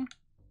wandering?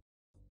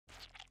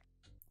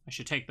 I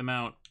should take them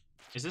out.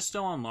 Is this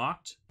still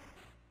unlocked?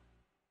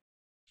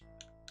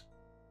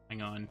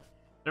 Hang on.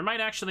 There might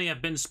actually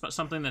have been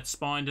something that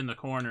spawned in the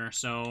corner,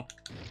 so...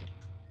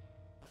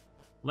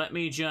 Let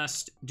me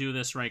just do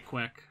this right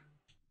quick.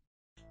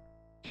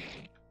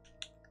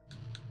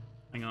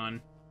 Hang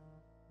on.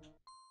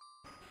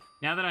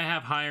 Now that I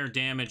have higher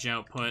damage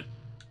output...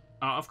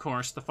 of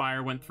course, the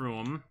fire went through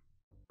them.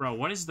 Bro,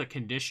 what is the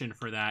condition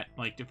for that?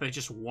 Like, if they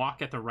just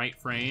walk at the right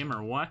frame,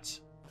 or what?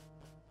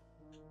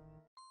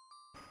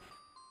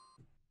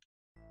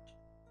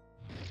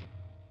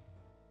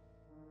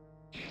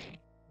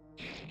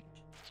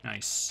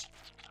 Nice.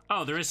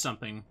 Oh, there is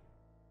something.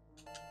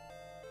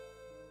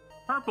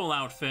 Purple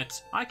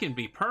outfit. I can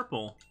be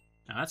purple.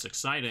 Now, that's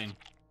exciting.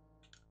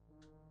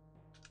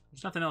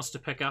 There's nothing else to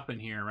pick up in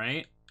here,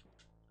 right?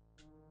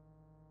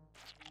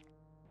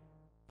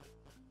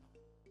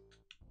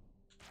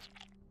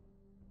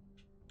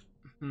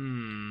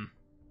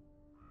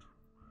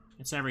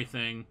 It's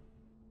everything.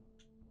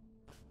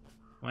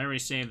 Well, I already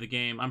saved the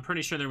game. I'm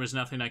pretty sure there was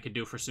nothing I could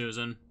do for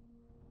Susan.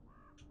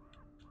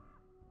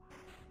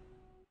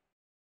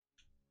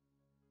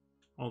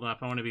 Hold up,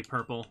 I want to be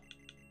purple.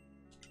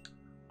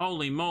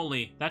 Holy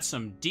moly, that's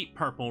some deep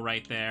purple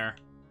right there.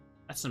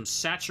 That's some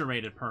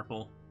saturated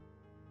purple.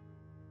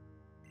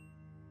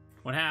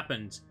 What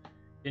happened?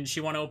 Didn't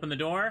she want to open the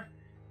door?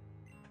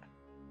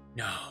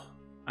 No,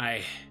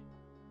 I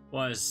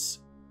was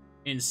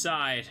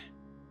inside.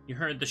 You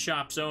heard the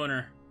shop's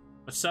owner,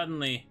 but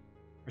suddenly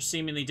her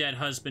seemingly dead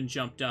husband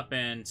jumped up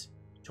and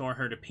tore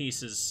her to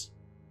pieces.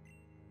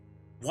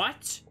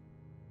 What?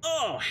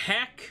 Oh,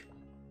 heck!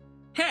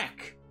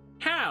 Heck!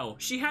 How?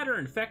 She had her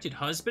infected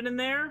husband in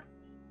there?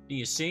 Do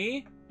you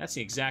see? That's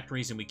the exact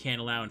reason we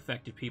can't allow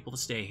infected people to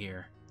stay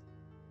here.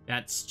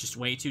 That's just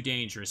way too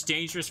dangerous.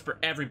 Dangerous for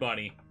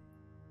everybody.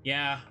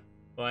 Yeah,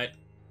 but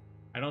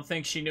I don't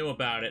think she knew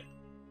about it.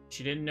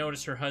 She didn't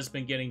notice her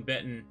husband getting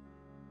bitten.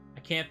 I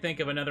can't think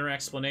of another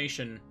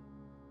explanation.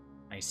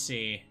 I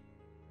see.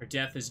 Her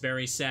death is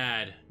very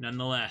sad,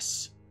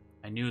 nonetheless.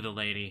 I knew the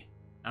lady.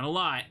 Not a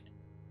lot.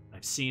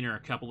 I've seen her a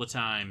couple of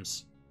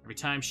times. Every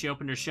time she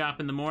opened her shop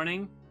in the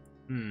morning,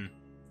 I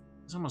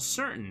was almost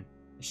certain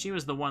that she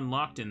was the one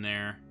locked in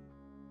there.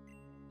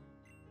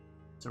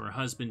 So her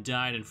husband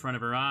died in front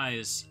of her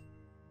eyes.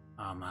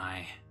 Oh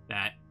my,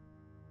 that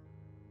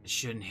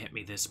shouldn't hit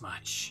me this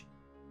much.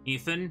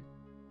 Ethan,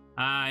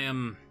 I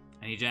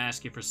need to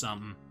ask you for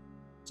something.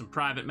 Some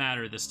private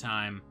matter this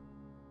time.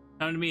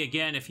 Come to me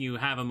again if you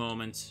have a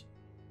moment.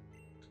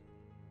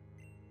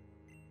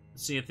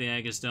 Let's see if the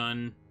egg is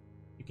done.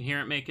 You can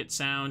hear it make its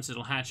sounds.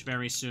 It'll hatch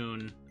very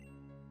soon.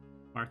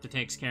 Martha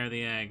takes care of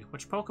the egg.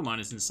 Which Pokemon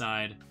is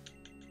inside?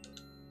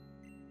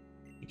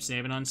 Keep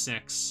saving on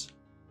 6.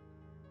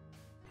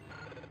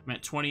 I'm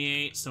at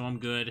 28, so I'm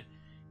good.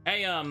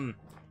 Hey,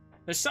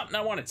 there's something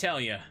I want to tell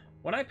you.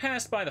 When I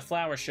passed by the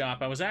flower shop,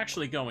 I was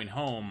actually going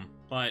home,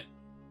 but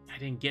I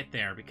didn't get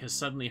there because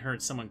suddenly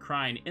heard someone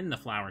crying in the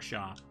flower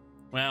shop.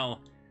 Well,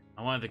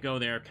 I wanted to go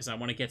there because I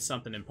want to get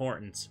something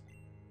important.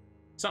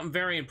 Something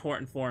very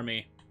important for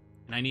me,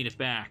 and I need it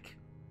back.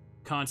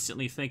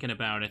 Constantly thinking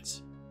about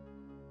it.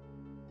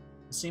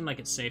 It seemed like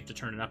it's safe to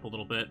turn it up a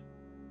little bit.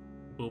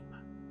 Boop.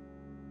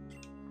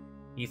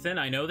 Ethan,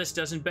 I know this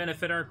doesn't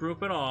benefit our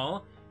group at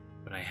all,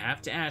 but I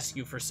have to ask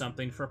you for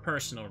something for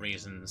personal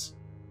reasons.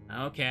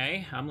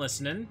 Okay, I'm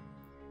listening.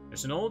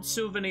 There's an old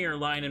souvenir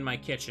lying in my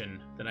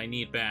kitchen that I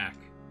need back.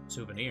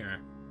 Souvenir?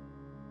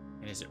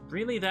 And is it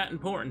really that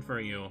important for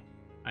you?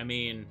 I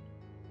mean,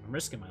 I'm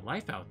risking my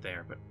life out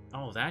there, but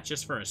all that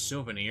just for a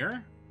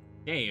souvenir?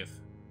 Dave,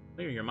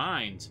 clear your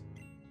mind.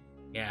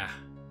 Yeah,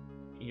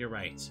 you're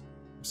right.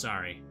 I'm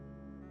sorry.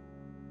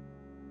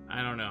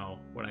 I don't know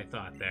what I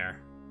thought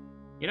there.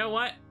 You know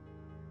what?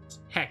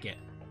 Heck it.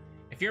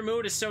 If your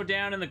mood is so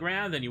down in the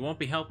ground, then you won't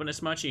be helping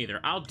us much either.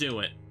 I'll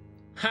do it.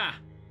 Ha!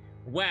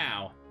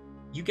 Wow.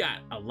 You got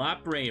a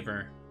lot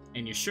braver.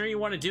 And you sure you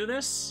want to do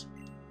this?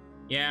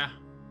 Yeah.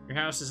 Your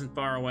house isn't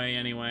far away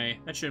anyway.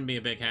 That shouldn't be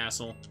a big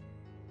hassle.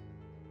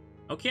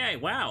 Okay,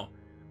 wow.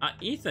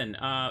 Ethan,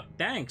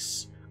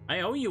 thanks. I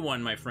owe you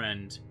one, my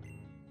friend.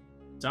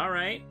 It's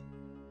alright.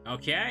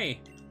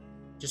 Okay.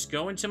 Just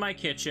go into my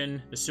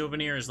kitchen. The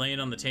souvenir is laying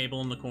on the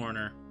table in the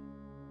corner.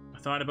 I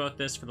thought about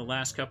this for the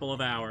last couple of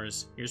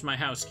hours. Here's my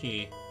house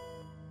key.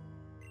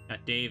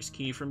 Got Dave's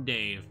key from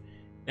Dave.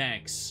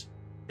 Thanks.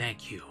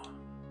 Thank you.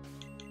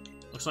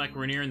 Looks like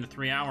we're nearing the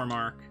 3-hour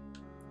mark.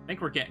 I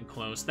think we're getting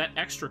close. That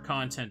extra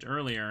content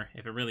earlier,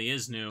 if it really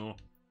is new,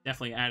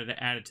 definitely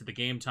added to the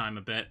game time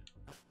a bit.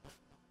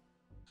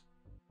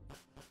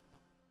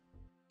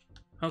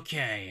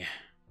 Okay.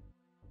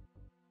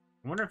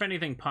 I wonder if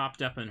anything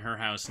popped up in her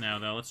house now,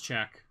 though. Let's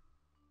check.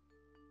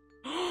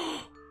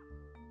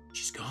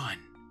 She's gone.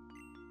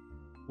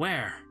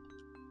 Where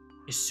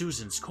is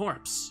Susan's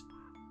corpse?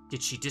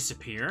 Did she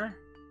disappear?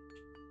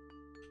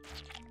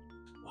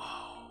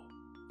 Whoa.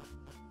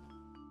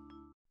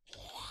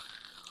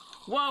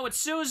 Whoa, it's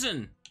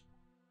Susan!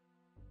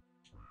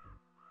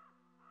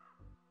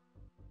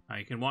 Oh,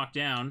 you can walk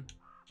down.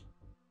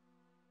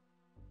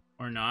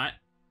 Or not.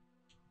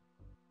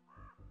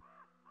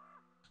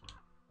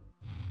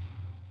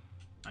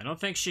 I don't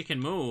think she can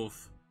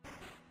move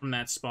from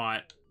that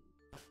spot.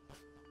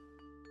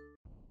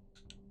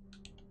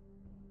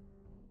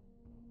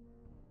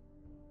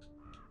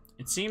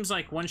 It seems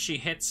like when she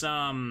hits,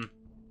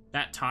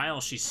 that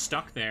tile, she's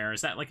stuck there.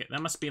 Is that like,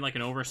 that must be like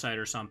an oversight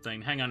or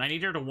something. Hang on, I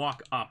need her to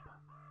walk up.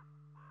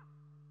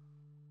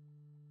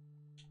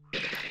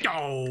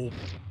 Oh!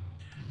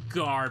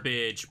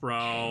 Garbage,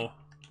 bro.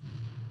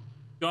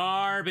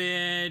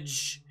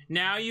 Garbage.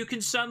 Now you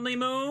can suddenly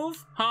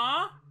move?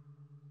 Huh?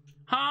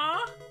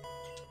 Huh?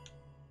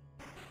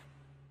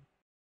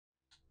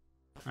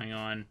 Hang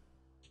on.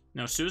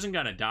 No, Susan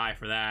gotta die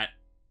for that.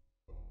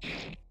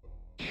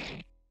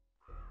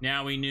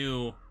 Now we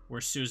knew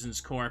where Susan's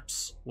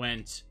corpse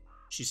went.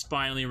 She's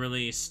finally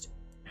released.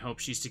 I hope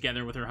she's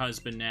together with her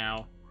husband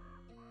now.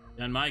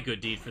 Done my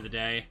good deed for the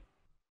day.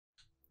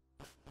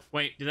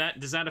 Wait,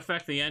 does that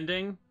affect the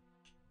ending?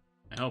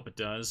 I hope it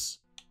does.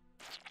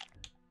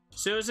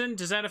 Susan,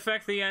 does that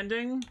affect the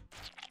ending?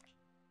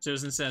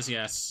 Susan says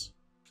yes.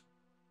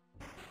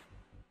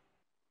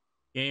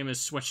 Game is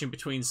switching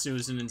between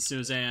Susan and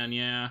Suzanne,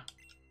 yeah.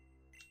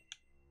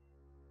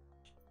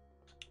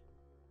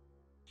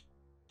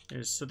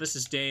 So this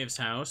is Dave's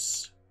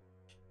house.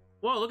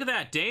 Whoa, look at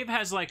that. Dave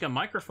has like a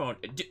microphone.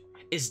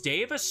 Is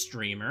Dave a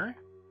streamer?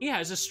 He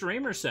has a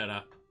streamer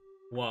setup.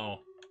 Whoa.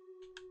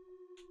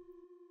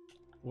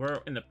 We're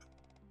in the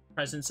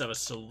presence of a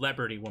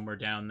celebrity when we're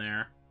down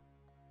there.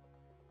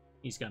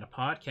 He's got a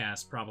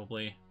podcast,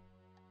 probably.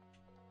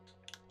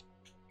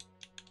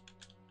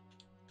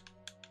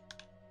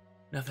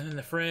 Nothing in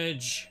the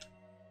fridge.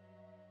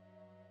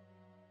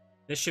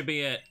 This should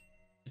be it.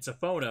 It's a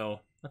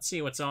photo. Let's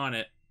see what's on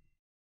it.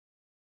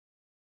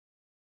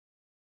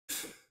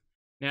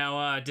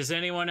 Now, does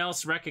anyone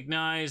else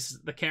recognize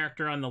the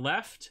character on the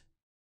left?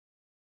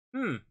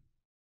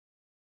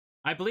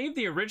 I believe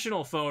the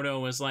original photo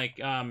was like,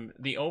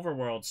 the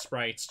overworld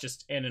sprites,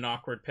 just in an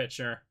awkward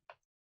picture.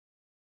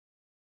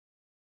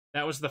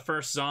 That was the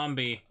first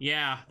zombie.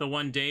 Yeah, the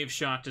one Dave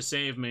shot to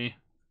save me.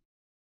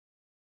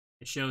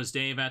 It shows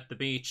Dave at the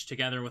beach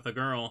together with a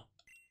girl.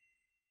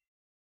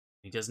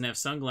 He doesn't have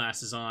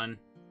sunglasses on.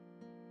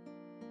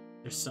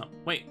 There's some...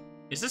 Wait,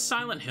 is this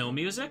Silent Hill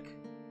music?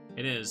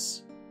 It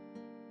is.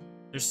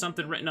 There's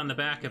something written on the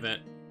back of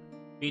it.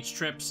 Beach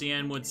trip,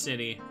 Cianwood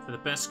City, for the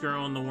best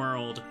girl in the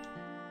world.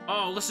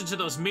 Oh, listen to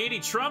those meaty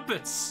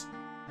trumpets!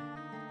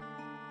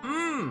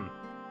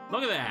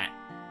 Look at that!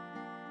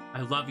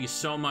 I love you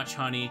so much,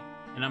 honey,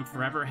 and I'm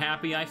forever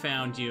happy I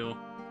found you.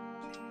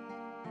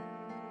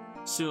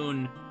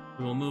 Soon,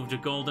 we will move to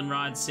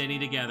Goldenrod City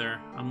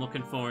together. I'm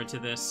looking forward to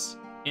this.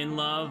 In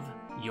love,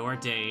 your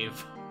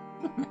Dave.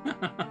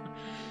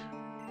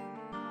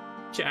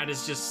 Chad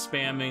is just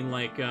spamming,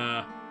 like,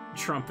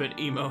 trumpet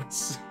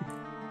emotes.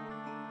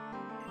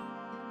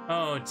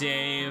 Oh,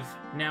 Dave.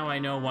 Now I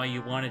know why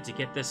you wanted to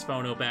get this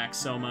photo back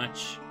so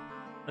much.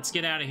 Let's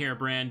get out of here,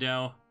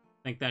 Brando. I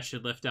think that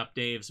should lift up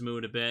Dave's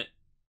mood a bit.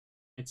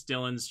 It's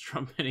Dylan's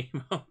trumpet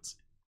emote.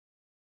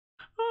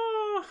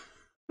 Oh,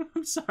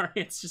 I'm sorry.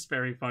 It's just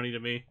very funny to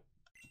me.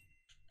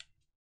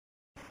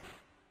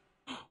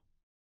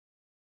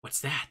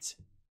 What's that?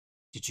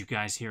 Did you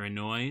guys hear a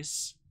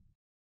noise?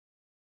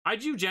 I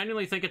do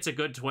genuinely think it's a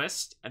good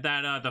twist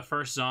that the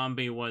first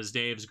zombie was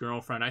Dave's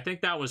girlfriend. I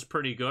think that was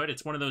pretty good.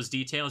 It's one of those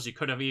details you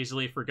could have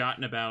easily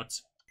forgotten about.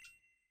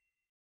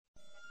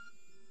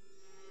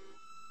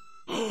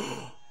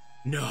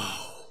 No.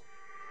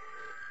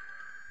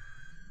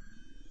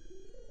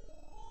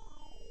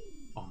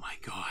 Oh my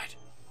god.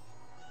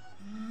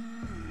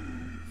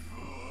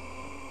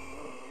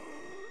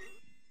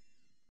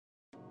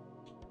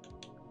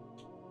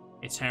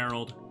 It's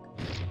Harold.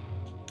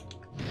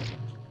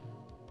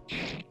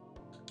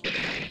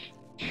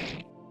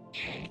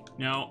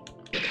 No.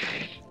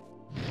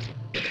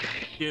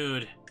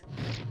 Dude.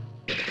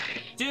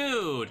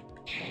 Dude!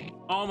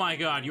 Oh my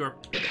god, you're...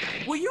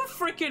 Will you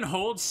freaking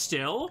hold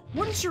still?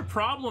 What is your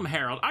problem,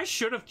 Harold? I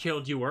should have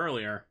killed you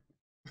earlier.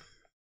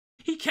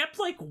 He kept,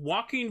 like,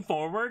 walking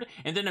forward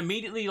and then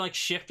immediately, like,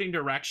 shifting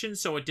direction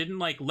so it didn't,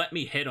 like, let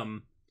me hit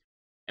him.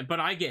 But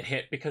I get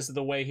hit because of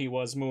the way he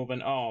was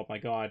moving. Oh my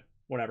god.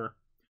 Whatever.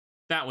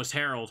 That was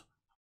Harold.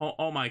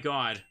 Oh my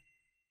god.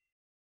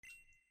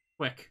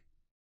 Quick.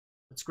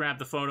 Let's grab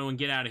the photo and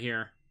get out of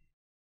here.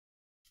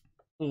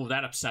 Ooh,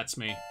 that upsets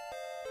me.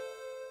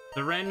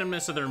 The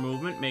randomness of their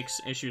movement makes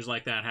issues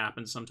like that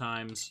happen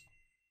sometimes.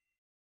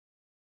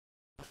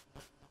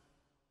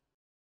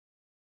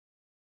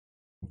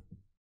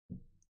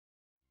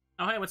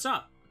 Oh, hey, what's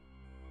up?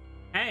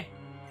 Hey.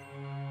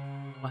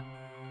 What?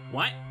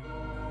 What?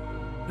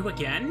 You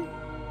again?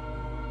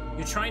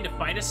 You trying to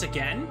fight us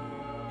again?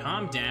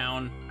 Calm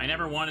down. I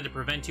never wanted to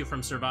prevent you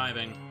from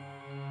surviving.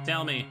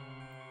 Tell me,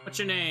 what's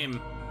your name?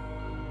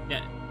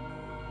 Yeah.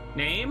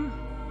 Name?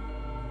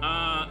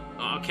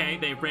 Okay,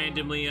 they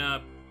randomly,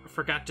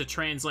 forgot to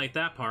translate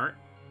that part.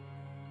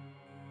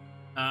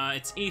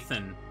 It's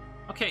Ethan.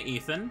 Okay,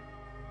 Ethan.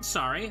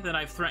 sorry that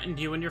I've threatened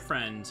you and your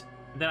friend,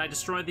 that I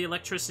destroyed the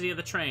electricity of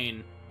the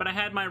train, but I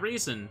had my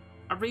reason.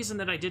 A reason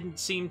that I didn't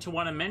seem to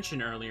want to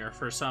mention earlier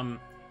for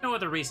no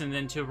other reason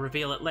than to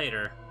reveal it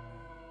later.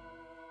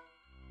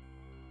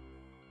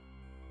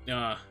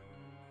 And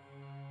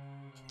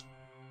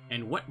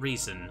what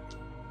reason?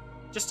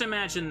 Just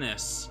imagine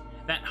this.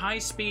 That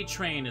high-speed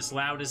train is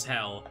loud as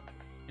hell,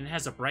 and it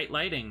has a bright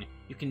lighting.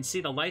 You can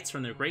see the lights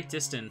from their great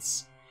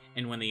distance.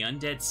 And when the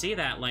undead see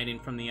that lighting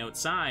from the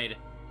outside,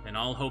 then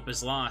all hope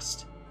is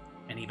lost.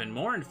 And even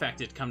more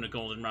infected come to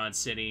Goldenrod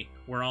City.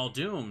 We're all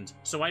doomed.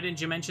 So why didn't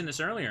you mention this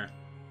earlier?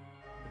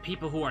 The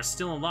people who are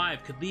still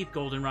alive could leave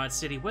Goldenrod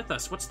City with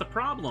us. What's the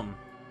problem?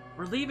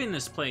 We're leaving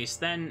this place,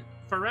 then,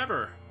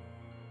 forever.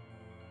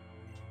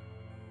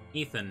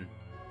 Ethan,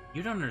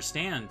 you don't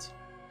understand.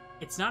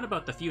 It's not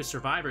about the few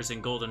survivors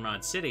in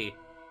Goldenrod City.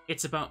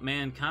 It's about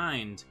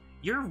mankind.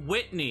 You're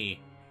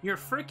Whitney. You're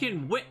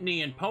freaking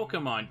Whitney in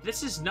Pokemon.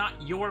 This is not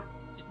your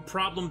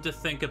problem to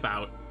think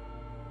about.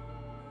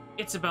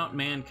 It's about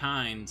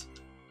mankind.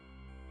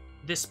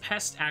 This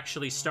pest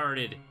actually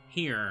started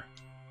here.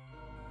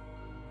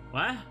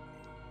 What?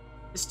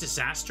 This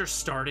disaster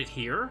started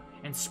here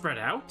and spread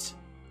out?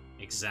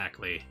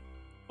 Exactly.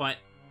 But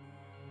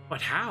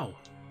how?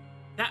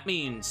 That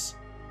means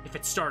if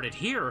it started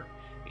here,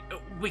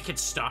 we could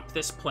stop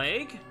this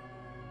plague?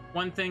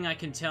 One thing I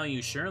can tell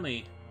you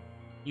surely.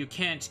 You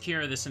can't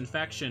cure this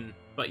infection,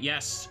 but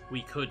yes,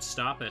 we could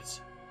stop it.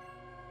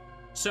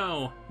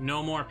 So,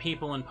 no more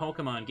people in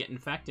Pokemon get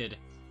infected.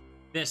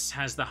 This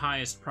has the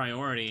highest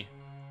priority.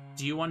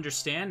 Do you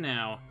understand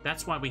now?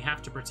 That's why we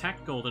have to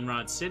protect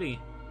Goldenrod City.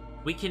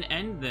 We can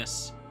end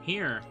this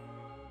here.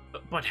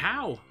 But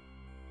how?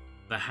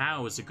 The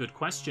how is a good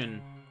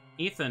question.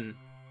 Ethan,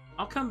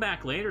 I'll come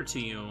back later to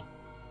you.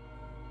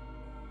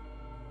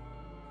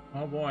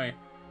 Oh boy.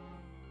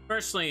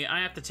 Firstly,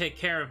 I have to take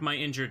care of my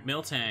injured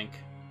Miltank.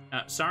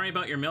 Sorry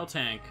about your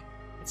Miltank.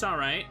 It's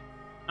alright.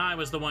 I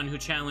was the one who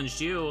challenged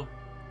you.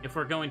 If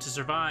we're going to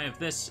survive,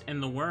 this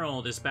and the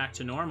world is back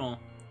to normal.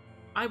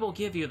 I will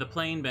give you the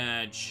plain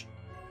badge.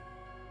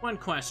 One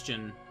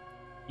question.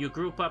 You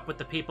group up with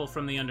the people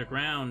from the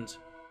underground.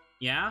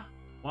 Yeah?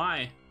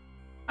 Why?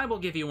 I will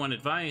give you one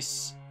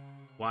advice.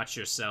 Watch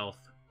yourself.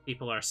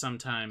 People are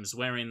sometimes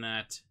wearing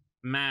that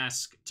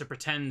mask to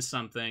pretend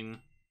something.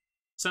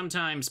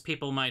 Sometimes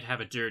people might have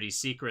a dirty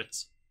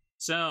secret.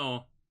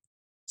 So,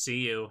 see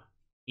you,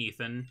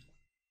 Ethan.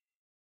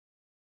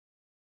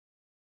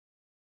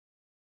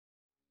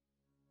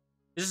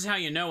 This is how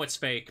you know it's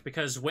fake,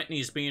 because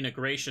Whitney's being a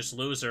gracious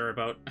loser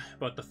about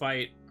the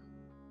fight.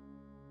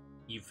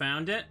 You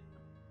found it?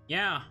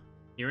 Yeah,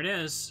 here it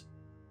is.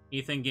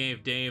 Ethan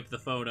gave Dave the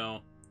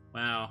photo.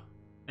 Wow.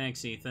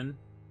 Thanks, Ethan.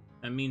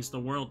 That means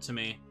the world to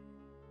me.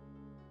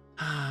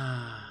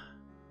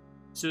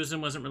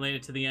 Susan wasn't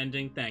related to the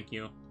ending. Thank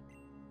you.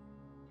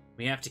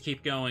 We have to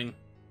keep going.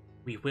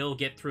 We will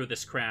get through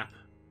this crap.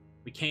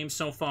 We came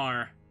so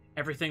far.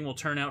 Everything will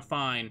turn out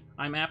fine.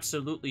 I'm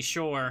absolutely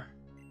sure.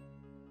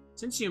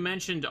 Since you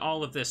mentioned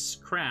all of this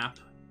crap,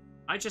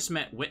 I just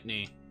met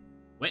Whitney.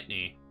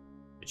 Whitney?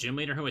 The gym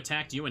leader who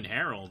attacked you and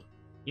Harold?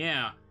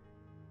 Yeah,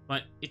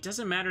 but it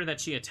doesn't matter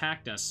that she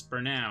attacked us,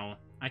 for now.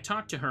 I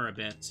talked to her a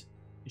bit,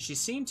 and she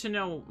seemed to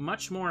know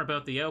much more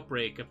about the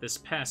outbreak of this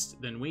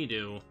pest than we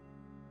do.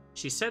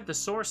 She said the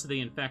source of the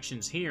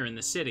infection's here in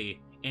the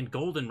city, in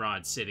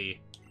Goldenrod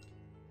City.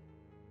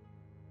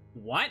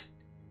 What?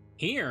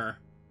 Here?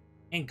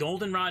 In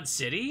Goldenrod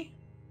City?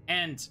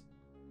 And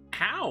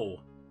how?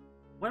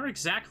 Where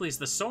exactly is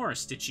the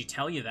source? Did she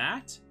tell you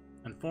that?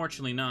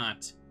 Unfortunately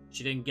not.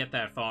 She didn't get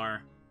that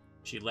far.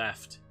 She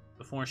left,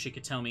 before she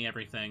could tell me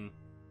everything.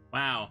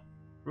 Wow.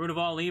 Root of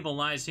all evil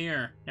lies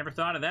here. Never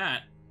thought of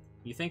that.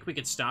 You think we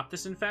could stop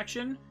this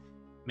infection?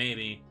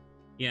 Maybe.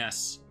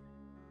 Yes.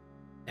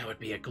 That would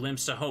be a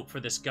glimpse of hope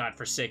for this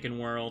godforsaken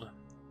world.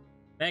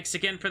 Thanks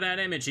again for that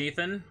image,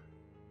 Ethan.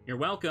 You're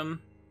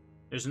welcome.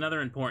 There's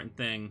another important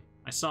thing.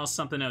 I saw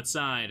something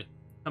outside.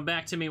 Come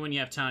back to me when you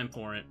have time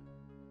for it.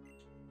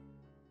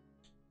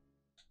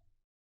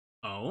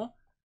 Oh?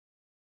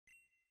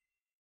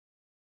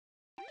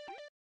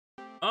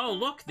 Oh,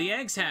 look! The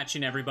egg's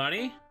hatching,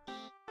 everybody!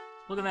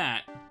 Look at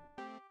that.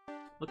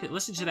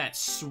 Listen to that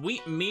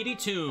sweet, meaty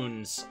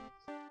tunes.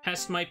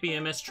 Pest might be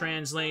a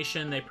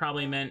mistranslation. They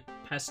probably meant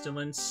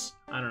pestilence.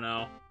 I don't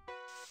know.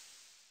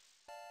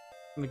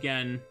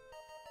 Again,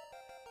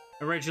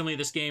 originally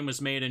this game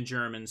was made in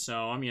German,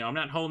 so I'm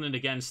not holding it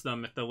against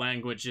them if the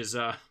language is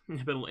a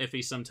bit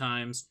iffy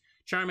sometimes.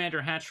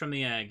 Charmander hatched from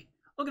the egg.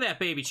 Look at that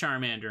baby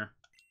Charmander.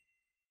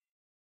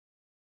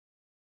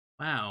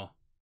 Wow.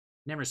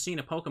 Never seen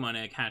a Pokemon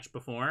egg hatch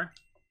before.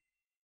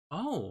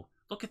 Oh,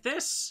 look at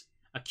this!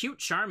 A cute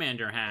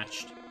Charmander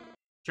hatched.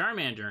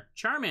 Charmander,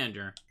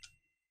 Charmander.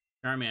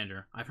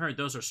 Charmander. I've heard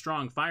those are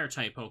strong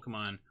fire-type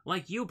Pokemon.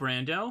 Like you,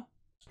 Brando.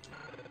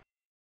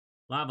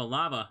 Lava,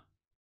 lava.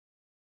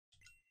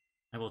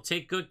 I will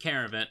take good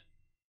care of it.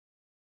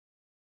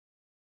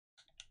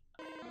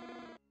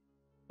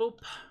 Boop.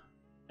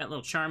 That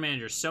little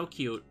Charmander's so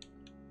cute.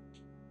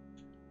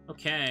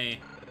 Okay.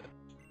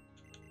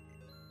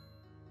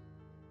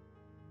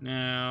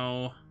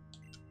 Now,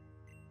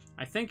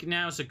 I think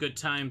now's a good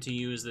time to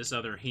use this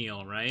other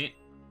heal, right?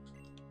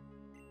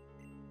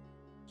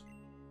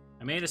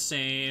 I made a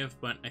save,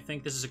 but I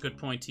think this is a good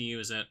point to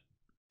use it.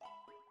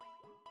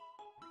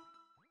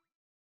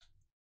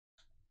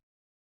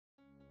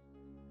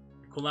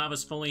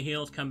 Kulava's fully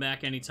healed, come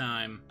back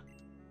anytime.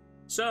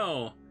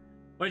 So,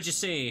 what did you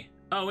see?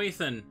 Oh,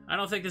 Ethan, I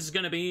don't think this is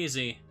gonna be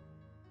easy.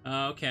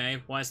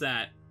 Okay, why's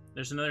that?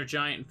 There's another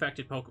giant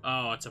infected Pokemon.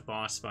 Oh, it's a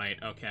boss fight,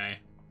 okay.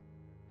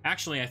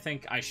 Actually, I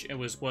think it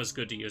was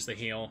good to use the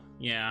heal.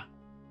 Yeah.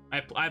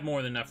 I have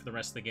more than enough for the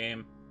rest of the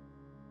game.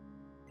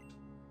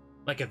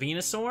 Like a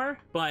Venusaur?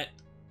 But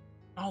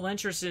all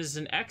entrances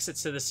and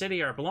exits to the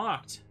city are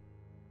blocked.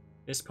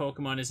 This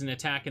Pokemon isn't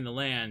attacking the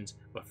land,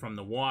 but from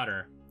the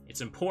water.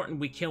 It's important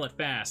we kill it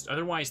fast,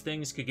 otherwise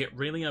things could get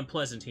really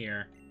unpleasant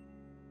here.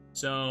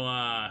 So,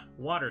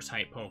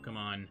 water-type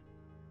Pokemon.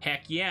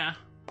 Heck yeah.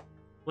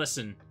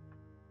 Listen,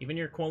 even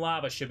your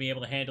Quilava should be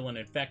able to handle an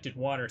infected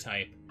water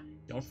type.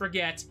 Don't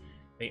forget,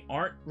 they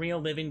aren't real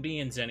living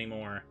beings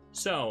anymore.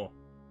 So,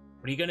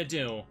 what are you gonna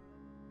do?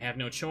 I have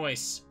no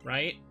choice,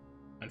 right?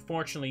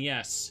 Unfortunately,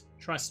 yes.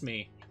 Trust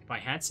me, if I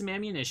had some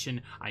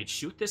ammunition, I'd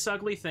shoot this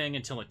ugly thing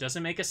until it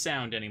doesn't make a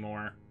sound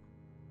anymore.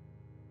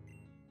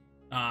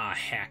 Ah,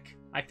 heck.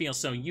 I feel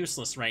so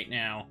useless right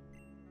now.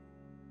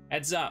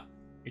 Heads up.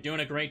 You're doing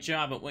a great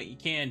job at what you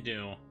can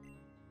do.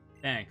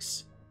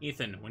 Thanks.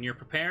 Ethan, when you're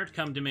prepared,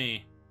 come to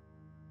me.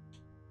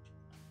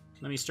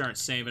 Let me start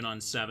saving on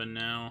 7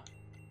 now.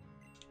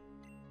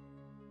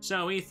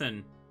 So, Ethan,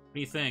 what do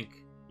you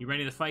think? You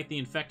ready to fight the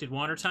infected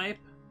water type?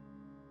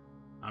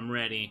 I'm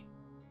ready.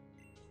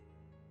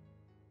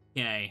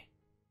 Okay.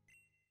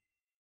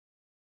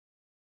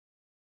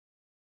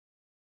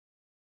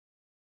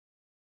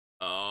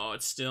 Oh,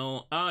 it's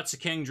still... Oh, it's a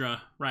Kingdra.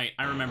 Right,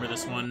 I remember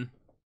this one.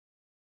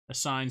 The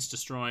sign's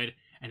destroyed.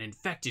 An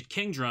infected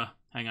Kingdra.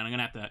 Hang on, I'm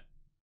gonna have to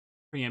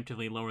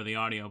preemptively lower the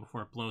audio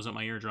before it blows up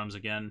my eardrums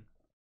again.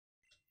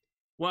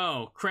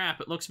 Whoa,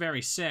 crap, it looks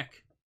very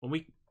sick. Well,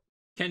 we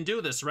can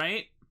do this,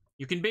 right?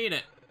 You can beat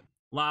it.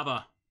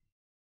 Lava.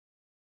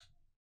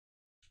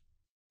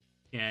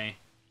 Okay.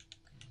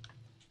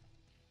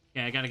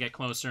 Yeah, I gotta get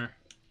closer.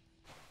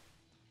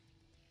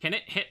 Can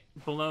it hit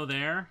below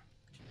there?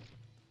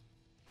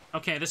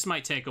 Okay, this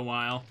might take a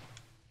while.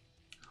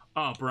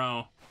 Oh,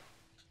 bro.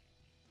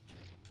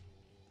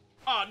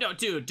 Oh, no,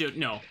 dude,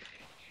 no.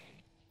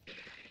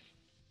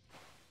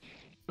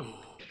 Oh.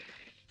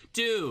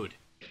 Dude.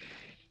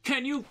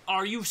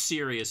 Are you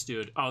serious,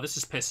 dude? Oh, this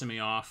is pissing me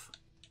off.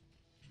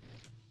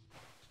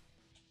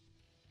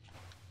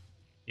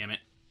 Damn it.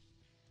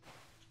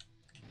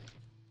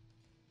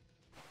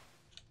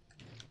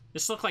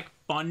 This look like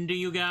fun to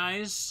you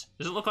guys?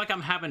 Does it look like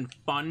I'm having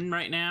fun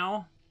right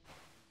now?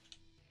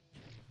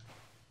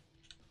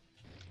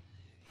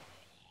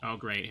 Oh,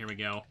 great. Here we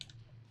go.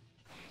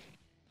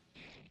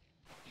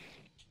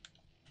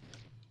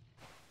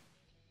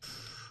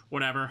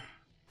 Whatever.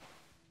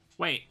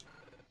 Wait.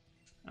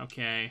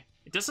 Okay.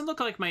 It doesn't look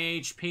like my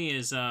HP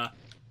is,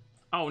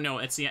 Oh, no,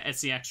 it's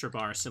the extra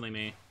bar. Silly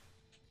me.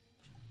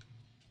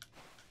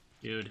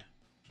 Dude.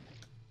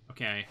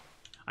 Okay.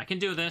 I can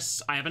do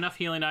this. I have enough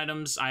healing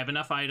items. I have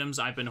enough items.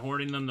 I've been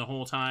hoarding them the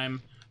whole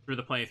time through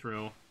the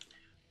playthrough.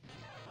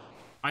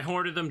 I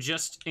hoarded them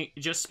just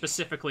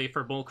specifically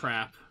for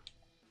bullcrap.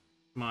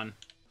 Come on.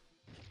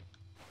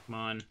 Come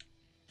on.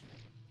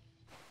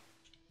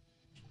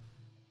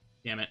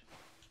 Damn it.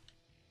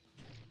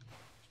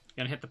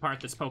 Gotta hit the part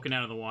that's poking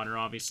out of the water,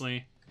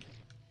 obviously.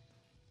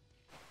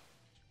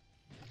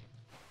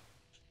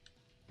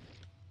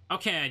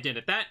 Okay, I did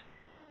it. That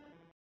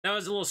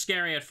was a little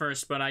scary at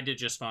first, but I did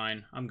just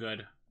fine. I'm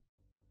good.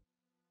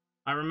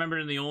 I remember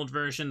in the old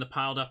version, the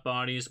piled up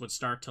bodies would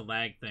start to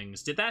lag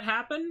things. Did that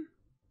happen?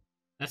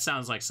 That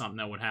sounds like something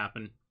that would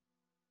happen.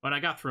 But I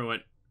got through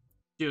it.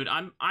 Dude,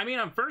 I'm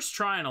first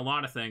trying a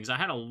lot of things. I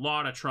had a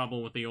lot of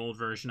trouble with the old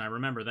version. I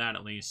remember that,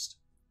 at least.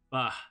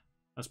 Ugh,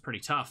 that was pretty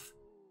tough.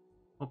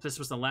 Hope this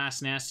was the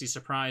last nasty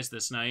surprise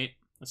this night.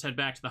 Let's head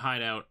back to the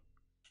hideout.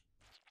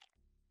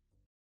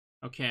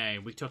 Okay,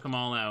 we took them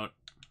all out.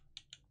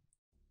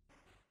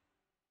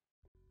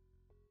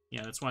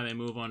 Yeah, that's why they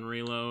move on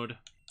reload.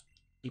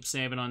 Keep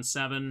saving on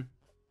 7.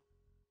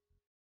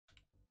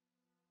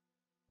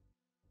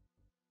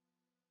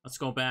 Let's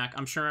go back.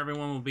 I'm sure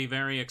everyone will be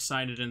very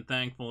excited and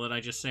thankful that I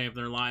just saved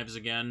their lives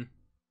again.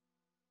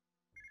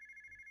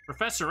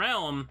 Professor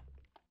Elm?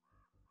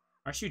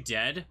 Aren't you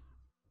dead?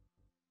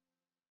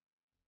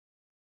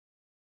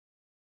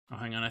 Oh,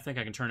 hang on. I think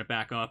I can turn it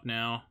back up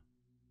now.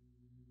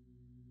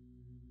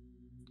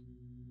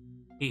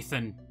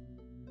 Ethan.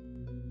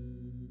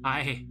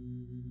 I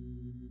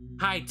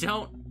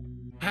don't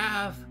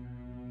have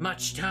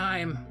much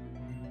time.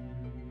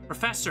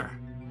 Professor,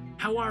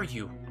 how are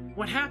you?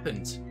 What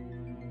happened?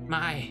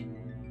 My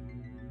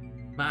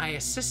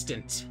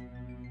assistant.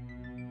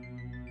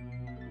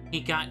 He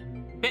got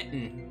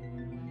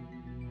bitten.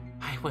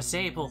 I was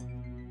able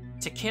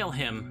to kill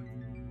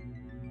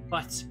him,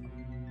 but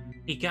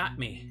he got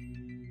me.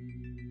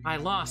 I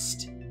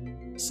lost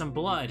some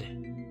blood.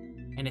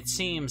 and it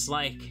seems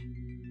like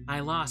I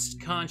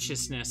lost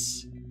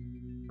consciousness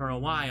for a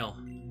while.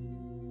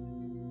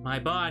 My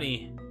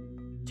body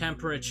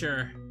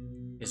temperature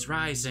is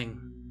rising,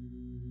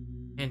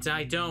 and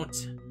I don't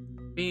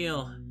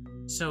feel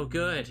so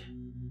good.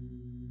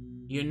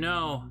 You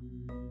know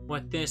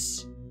what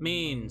this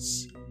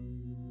means.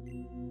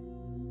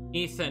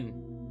 Ethan,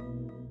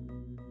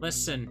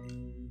 listen.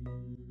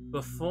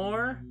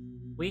 Before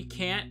we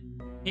can't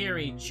hear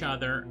each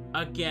other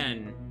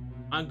again,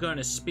 I'm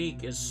gonna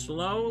speak as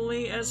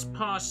slowly as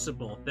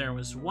possible. There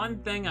was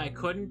one thing I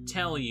couldn't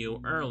tell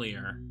you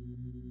earlier.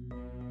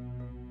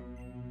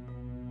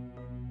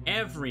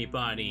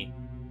 Everybody,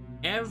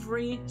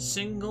 every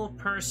single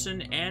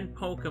person and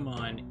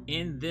Pokemon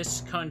in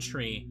this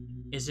country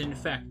is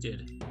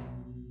infected,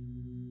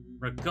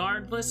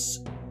 regardless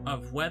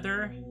of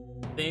whether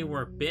they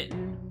were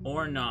bitten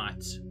or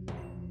not.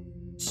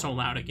 So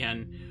loud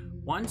again.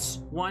 Once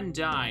one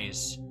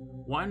dies,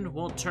 one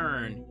will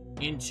turn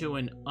into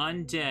an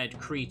undead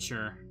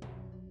creature,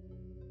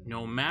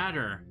 no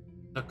matter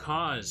the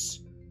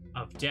cause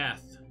of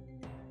death.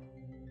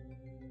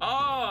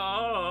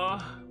 Oh!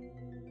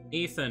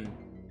 Ethan,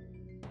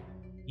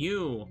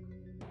 you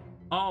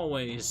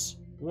always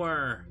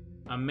were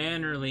a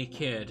mannerly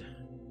kid.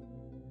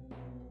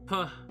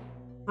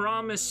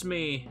 Promise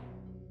me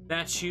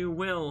that you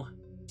will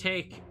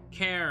take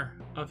care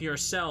of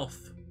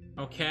yourself,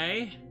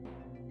 okay?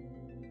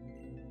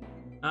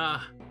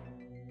 How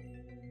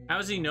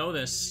does he know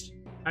this?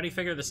 How do you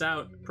figure this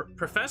out?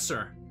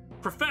 Professor!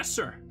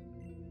 Professor!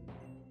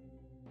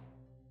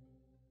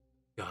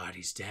 God,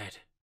 he's dead.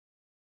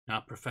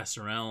 Not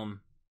Professor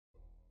Elm.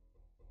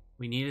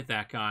 We needed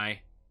that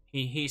guy.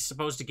 He's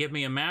supposed to give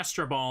me a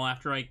Master Ball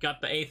after I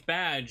got the 8th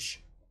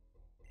badge.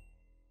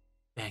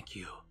 Thank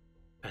you,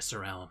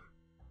 Professor Elm.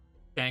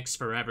 Thanks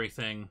for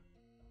everything.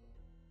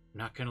 I'm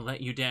not gonna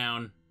let you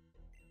down.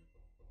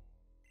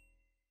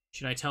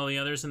 Should I tell the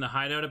others in the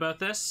hideout about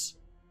this?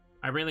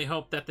 I really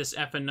hope that this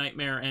effing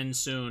nightmare ends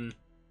soon.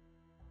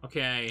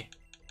 Okay.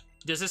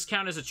 Does this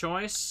count as a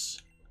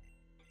choice?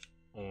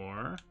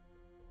 Or...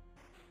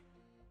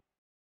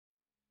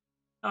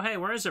 oh, hey,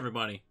 where is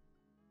everybody?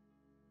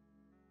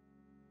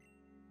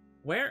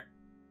 Where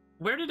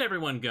did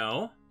everyone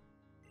go?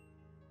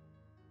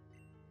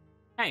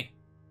 Hey,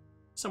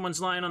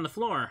 someone's lying on the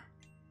floor.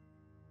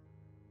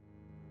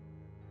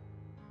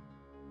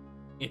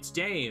 It's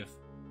Dave.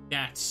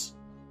 That's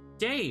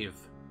Dave.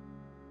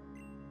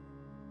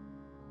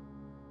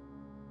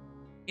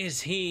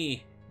 Is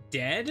he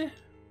dead?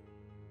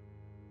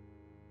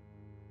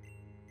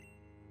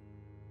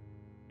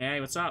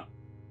 Hey, what's up?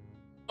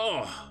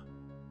 Oh,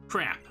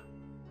 crap.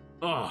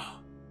 Oh,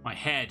 my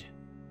head.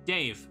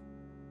 Dave,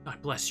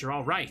 God bless, you're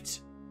all right.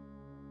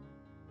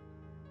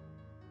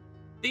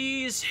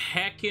 These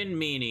heckin'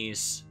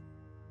 meanies.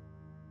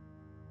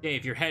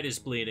 Dave, your head is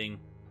bleeding.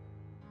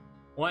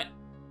 What?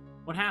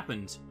 What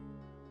happened?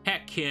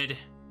 Heck, kid.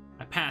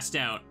 I passed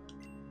out.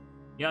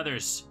 The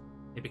others,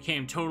 they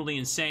became totally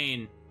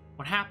insane.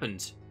 What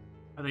happened?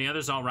 Are the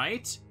others all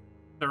right?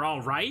 They're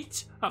all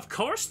right? Of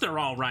course they're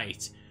all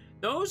right.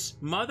 Those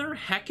mother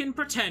heckin'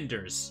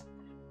 pretenders.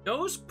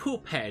 Those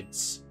poop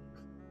heads.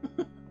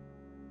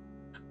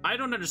 I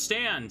don't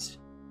understand.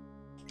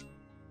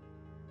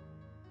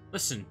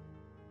 Listen,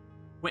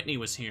 Whitney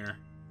was here.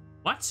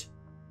 What?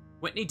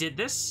 Whitney did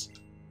this?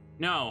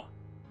 No.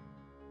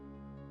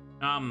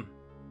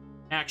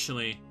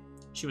 Actually,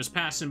 she was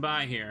passing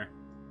by here.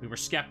 We were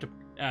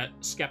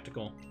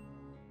skeptical.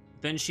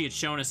 Then she had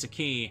shown us a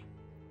key.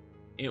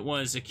 It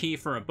was a key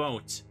for a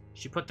boat.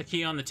 She put the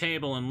key on the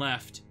table and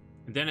left.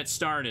 And then it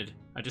started.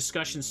 A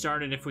discussion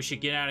started if we should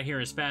get out of here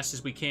as fast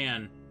as we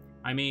can.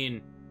 I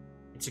mean,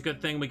 it's a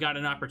good thing we got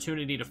an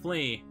opportunity to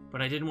flee,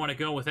 but I didn't want to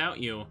go without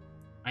you.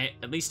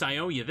 At least I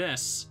owe you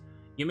this.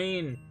 You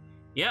mean...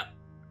 Yep.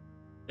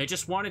 They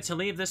just wanted to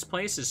leave this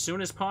place as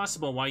soon as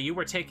possible while you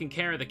were taking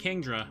care of the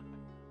Kingdra.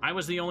 I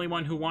was the only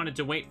one who wanted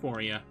to wait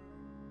for you.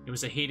 It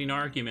was a heated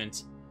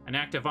argument. An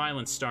act of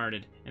violence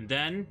started, and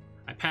then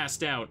I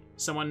passed out.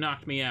 Someone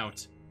knocked me out.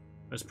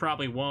 It was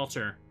probably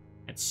Walter,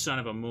 that son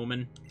of a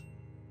moomin.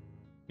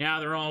 Now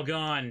they're all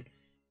gone.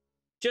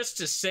 Just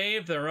to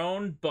save their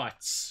own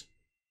butts.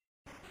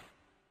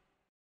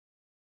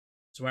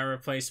 So our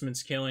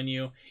replacement's killing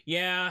you.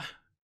 Yeah.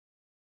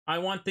 I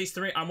want the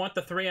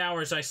 3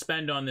 hours I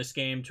spend on this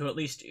game to at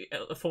least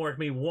afford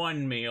me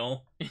one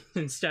meal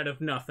instead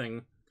of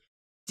nothing.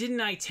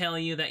 Didn't I tell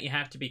you that you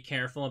have to be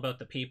careful about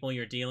the people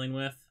you're dealing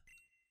with?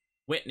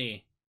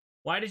 Whitney,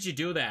 why did you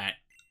do that?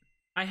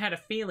 I had a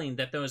feeling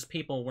that those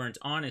people weren't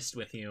honest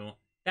with you.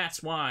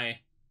 That's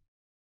why.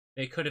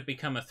 They could have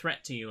become a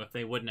threat to you if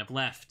they wouldn't have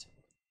left.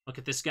 Look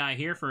at this guy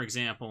here, for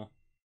example.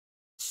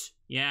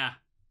 Yeah,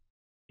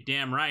 you're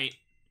damn right.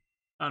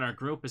 Thought our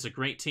group is a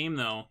great team,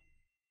 though.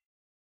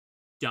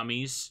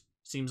 Dummies.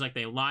 Seems like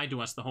they lied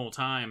to us the whole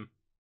time.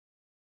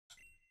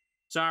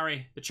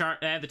 Sorry,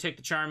 they had to take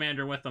the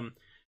Charmander with them.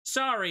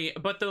 Sorry,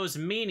 but those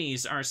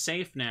meanies are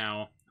safe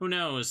now. Who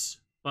knows?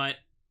 But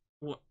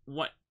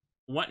what?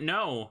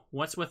 No.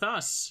 What's with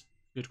us?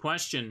 Good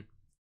question.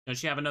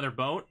 Don't you have another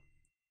boat?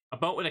 A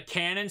boat with a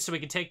cannon so we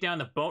can take down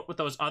the boat with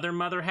those other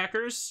mother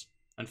heckers?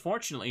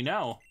 Unfortunately,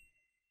 no.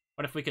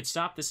 But if we could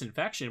stop this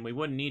infection, we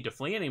wouldn't need to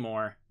flee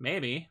anymore.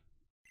 Maybe.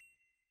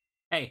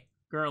 Hey,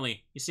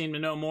 girlie, you seem to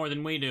know more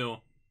than we do.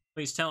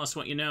 Please tell us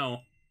what you know.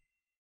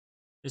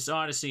 This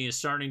odyssey is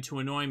starting to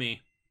annoy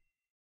me.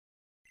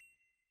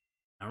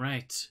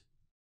 Alright.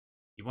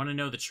 You want to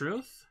know the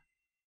truth?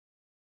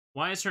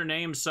 Why is her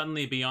name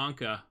suddenly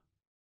Bianca?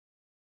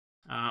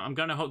 I'm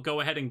gonna go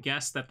ahead and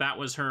guess that that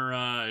was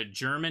her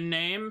German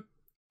name,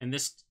 and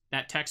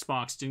that text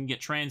box didn't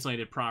get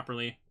translated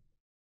properly.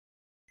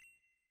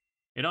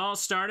 It all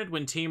started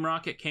when Team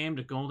Rocket came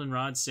to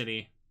Goldenrod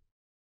City.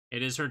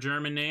 It is her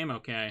German name?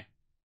 Okay.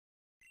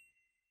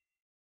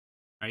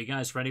 Are you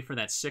guys ready for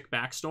that sick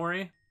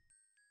backstory?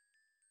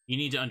 You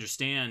need to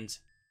understand,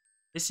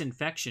 this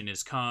infection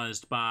is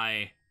caused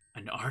by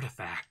an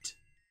artifact.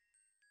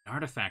 An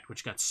artifact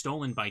which got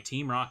stolen by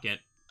Team Rocket.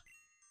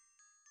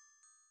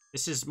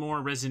 This is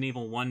more Resident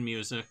Evil 1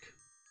 music.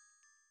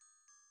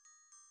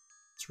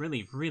 It's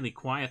really, really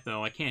quiet,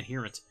 though. I can't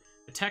hear it.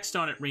 The text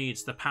on it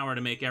reads, the power to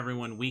make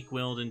everyone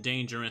weak-willed and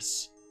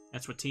dangerous.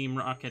 That's what Team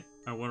Rocket,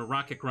 or what a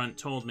Rocket Grunt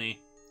told me.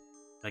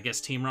 I guess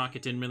Team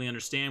Rocket didn't really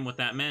understand what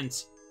that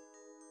meant.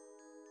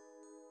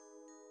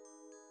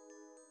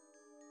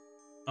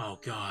 Oh,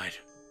 God.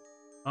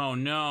 Oh,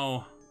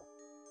 no.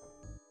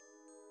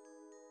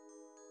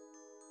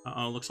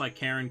 Uh-oh, looks like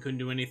Karen couldn't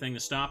do anything to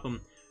stop him.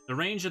 The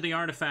range of the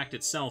artifact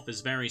itself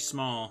is very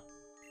small.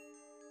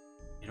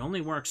 It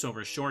only works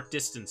over short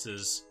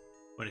distances,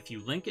 but if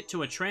you link it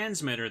to a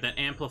transmitter that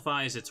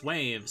amplifies its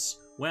waves,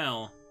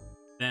 well,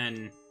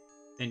 then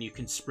you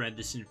can spread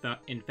this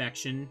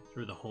infection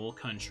through the whole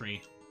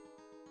country.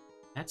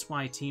 That's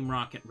why Team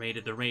Rocket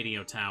raided the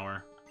radio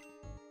tower.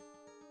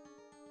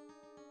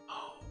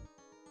 Oh,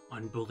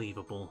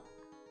 unbelievable.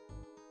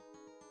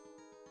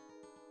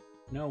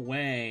 No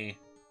way.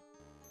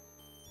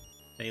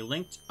 They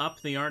linked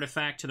up the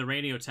artifact to the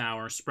radio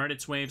tower, spread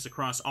its waves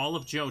across all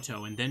of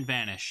Johto, and then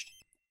vanished.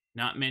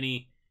 Not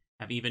many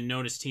have even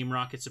noticed Team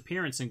Rocket's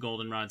appearance in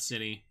Goldenrod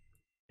City.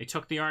 They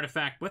took the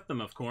artifact with them,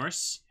 of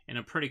course, and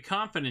I'm pretty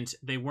confident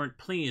they weren't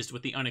pleased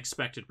with the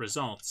unexpected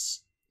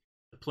results.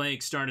 The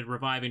plague started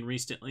reviving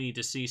recently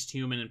deceased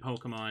human and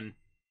Pokemon.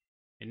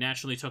 It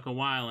naturally took a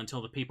while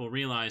until the people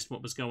realized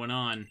what was going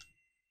on.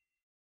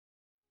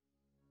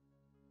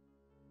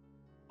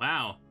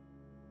 Wow.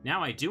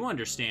 Now I do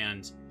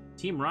understand.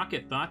 Team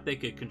Rocket thought they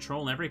could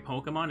control every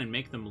Pokemon and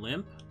make them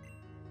limp?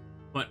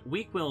 But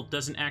weak-willed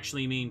doesn't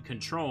actually mean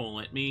control,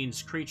 it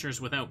means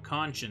creatures without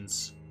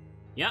conscience.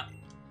 Yep.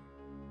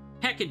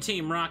 Heckin'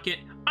 Team Rocket,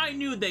 I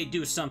knew they'd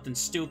do something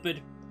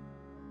stupid.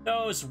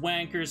 Those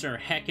wankers are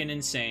heckin'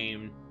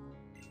 insane.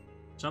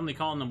 Suddenly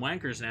calling them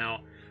wankers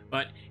now.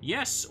 But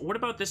yes, what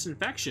about this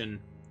infection?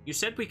 You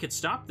said we could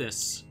stop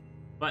this.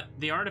 But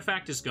the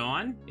artifact is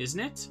gone, isn't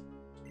it?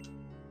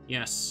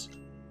 Yes.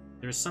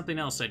 There's something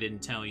else I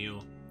didn't tell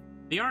you.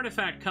 The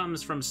artifact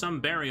comes from some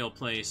burial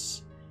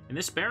place, and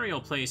this burial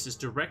place is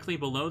directly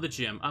below the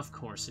gym. Of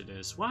course it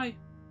is. Why?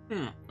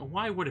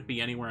 Why would it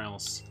be anywhere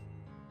else?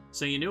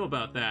 So you knew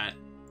about that.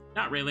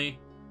 Not really.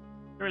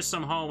 There is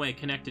some hallway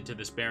connected to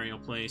this burial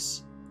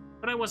place,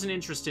 but I wasn't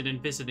interested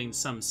in visiting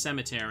some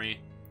cemetery.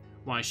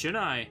 Why should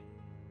I?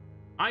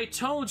 I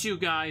told you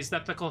guys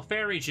that the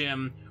Clefairy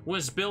Gym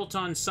was built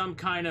on some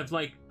kind of,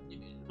 like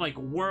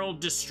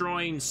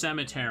world-destroying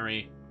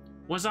cemetery.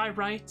 Was I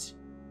right?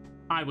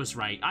 I was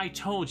right. I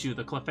told you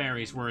the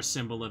Clefairies were a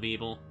symbol of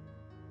evil.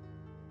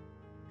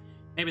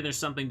 Maybe there's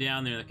something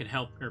down there that could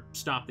help or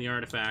stop the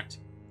artifact.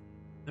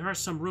 There are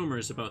some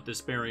rumors about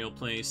this burial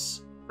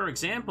place. For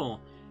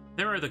example,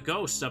 there are the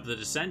ghosts of the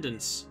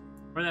descendants,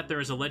 or that there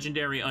is a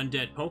legendary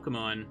undead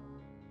Pokemon.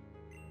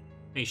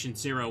 Patient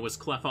Zero was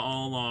Cleffa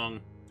all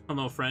along.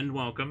 Hello, friend.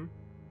 Welcome.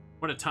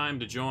 What a time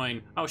to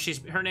join. Oh,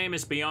 her name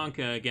is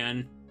Bianca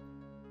again.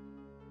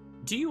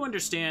 Do you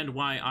understand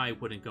why I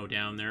wouldn't go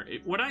down there?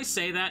 Would I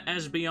say that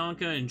as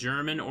Bianca in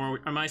German, or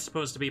am I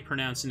supposed to be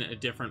pronouncing it a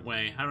different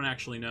way? I don't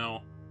actually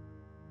know.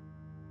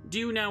 Do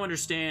you now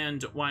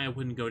understand why I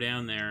wouldn't go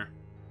down there?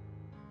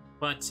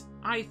 But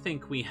I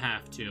think we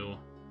have to.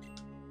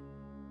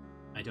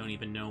 I don't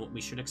even know what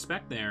we should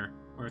expect there,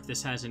 or if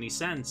this has any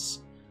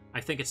sense. I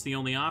think it's the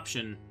only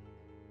option.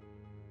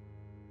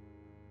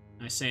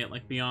 I say it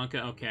like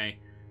Bianca? Okay.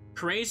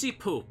 Crazy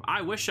poop.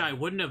 I wish I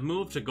wouldn't have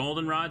moved to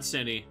Goldenrod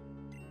City.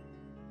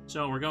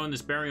 So we're going to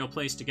this burial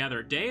place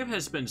together. Dave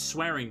has been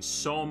swearing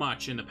so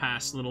much in the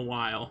past little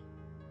while.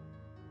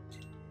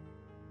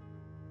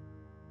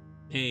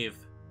 Dave,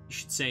 you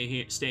should stay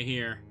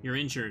here. You're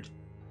injured.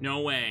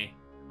 No way.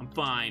 I'm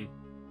fine.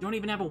 You don't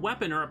even have a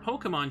weapon or a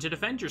Pokemon to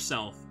defend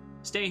yourself.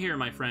 Stay here,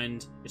 my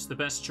friend. It's the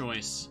best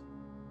choice.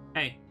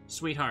 Hey,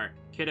 sweetheart.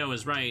 Kiddo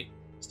is right.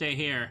 Stay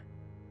here.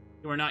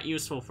 You are not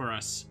useful for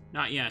us.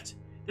 Not yet.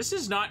 This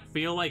does not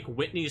feel like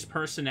Whitney's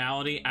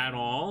personality at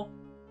all.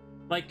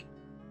 Like,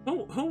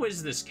 who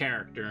is this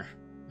character?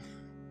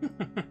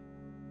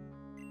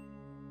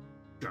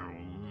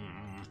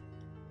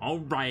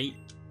 Alright.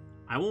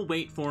 I will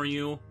wait for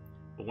you.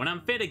 But when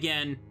I'm fit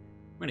again,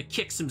 we're gonna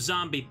kick some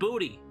zombie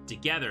booty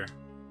together.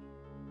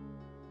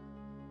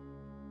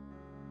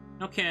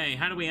 Okay,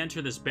 how do we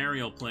enter this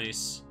burial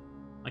place?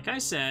 Like I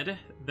said,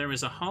 there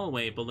is a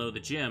hallway below the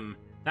gym.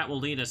 That will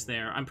lead us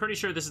there. I'm pretty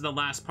sure this is the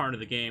last part of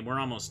the game. We're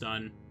almost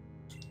done.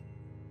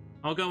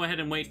 I'll go ahead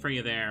and wait for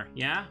you there,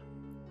 yeah?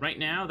 Right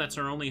now, that's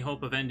our only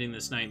hope of ending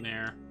this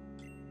nightmare.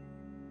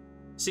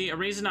 See, a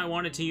reason I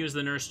wanted to use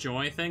the Nurse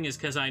Joy thing is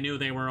because I knew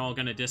they were all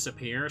gonna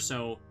disappear,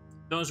 so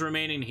those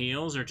remaining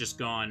heals are just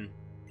gone.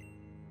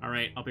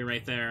 Alright, I'll be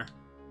right there.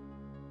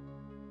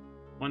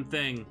 One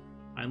thing,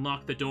 I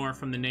unlocked the door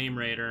from the Name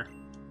Raider.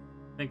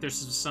 I think there's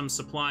some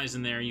supplies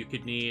in there you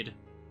could need.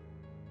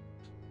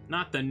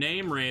 Not the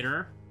Name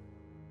Raider.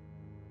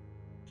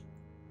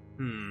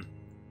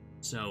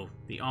 So,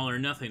 the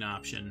all-or-nothing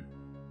option.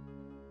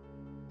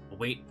 I'll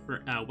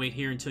wait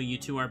here until you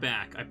two are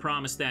back. I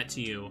promise that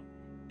to you.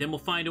 Then we'll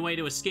find a way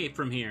to escape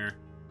from here.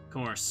 Of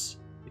course,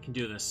 we can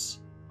do this.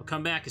 I'll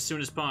come back as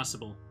soon as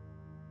possible.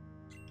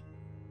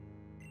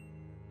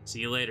 See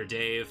you later,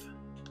 Dave.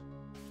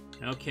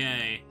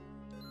 Okay.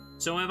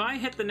 So have I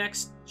hit the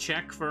next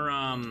check for,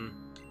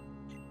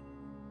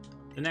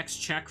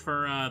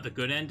 the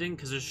good ending?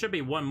 Because there should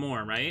be one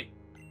more, right?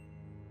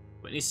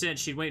 Whitney said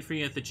she'd wait for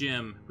you at the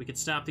gym. We could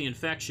stop the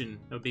infection.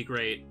 That would be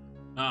great.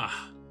 Ugh.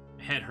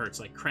 My head hurts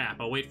like crap.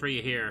 I'll wait for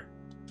you here.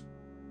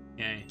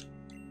 Okay.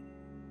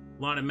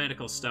 A lot of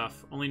medical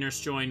stuff. Only Nurse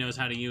Joy knows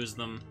how to use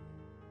them.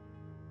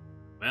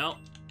 Well,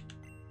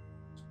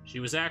 she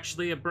was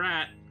actually a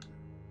brat.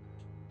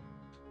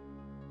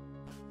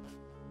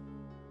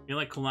 I feel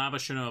like Kulava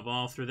should have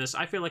evolved through this.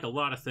 I feel like a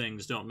lot of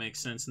things don't make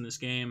sense in this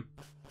game.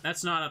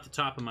 That's not at the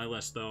top of my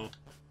list, though.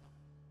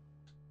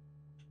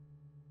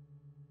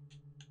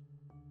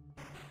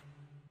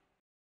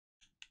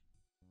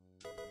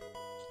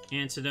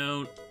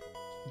 Antidote,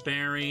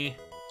 berry,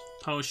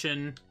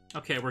 potion.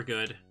 Okay, we're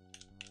good.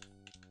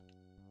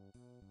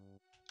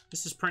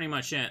 This is pretty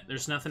much it.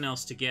 There's nothing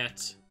else to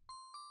get.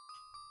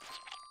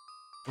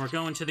 We're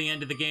going to the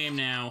end of the game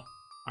now.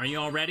 Are you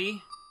all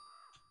ready?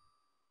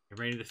 You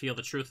ready to feel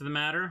the truth of the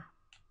matter?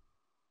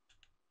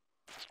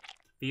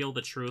 Feel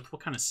the truth?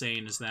 What kind of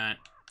saying is that?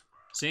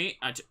 See?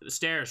 The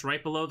stairs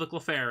right below the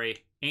Clefairy.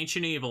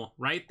 Ancient Evil.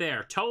 Right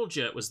there. Told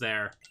you it was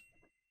there.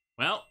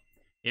 Well,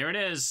 here it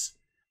is.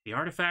 The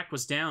artifact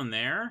was down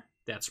there.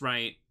 That's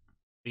right.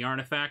 The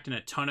artifact and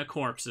a ton of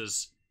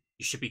corpses.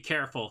 You should be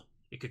careful.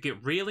 It could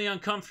get really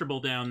uncomfortable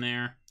down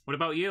there. What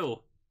about you?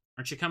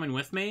 Aren't you coming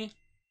with me?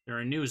 There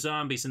are new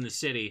zombies in the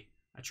city.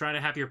 I try to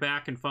have your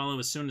back and follow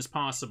as soon as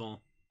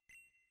possible.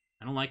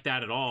 I don't like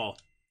that at all.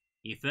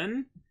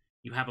 Ethan,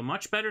 you have a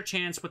much better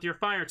chance with your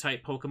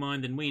fire-type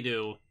Pokemon than we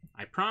do.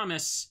 I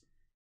promise.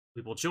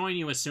 We will join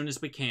you as soon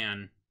as we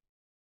can.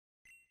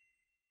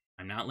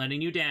 I'm not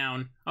letting you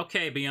down.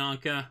 Okay,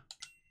 Bianca.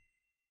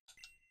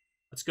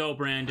 Let's go,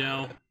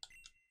 Brando. I'm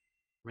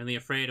really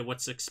afraid of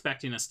what's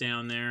expecting us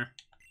down there.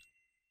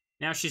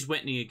 Now she's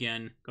Whitney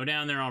again. Go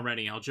down there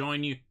already. I'll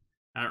join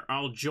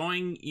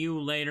you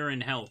later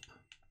and help.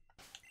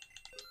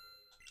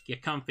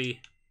 Get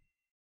comfy.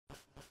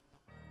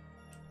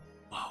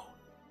 Whoa.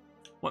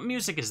 What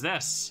music is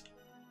this?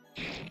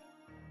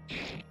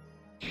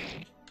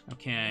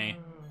 Okay.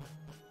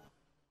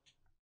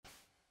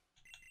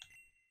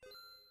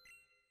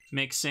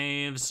 Make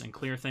saves and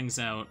clear things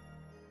out.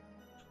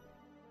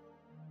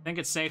 I think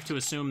it's safe to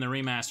assume the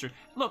remastered.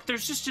 Look,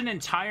 there's just an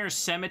entire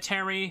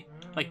cemetery,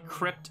 like,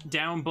 crypt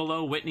down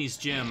below Whitney's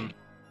gym.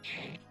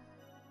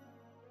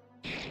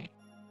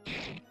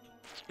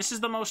 This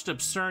is the most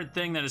absurd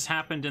thing that has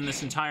happened in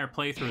this entire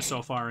playthrough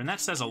so far, and that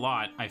says a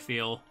lot, I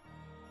feel.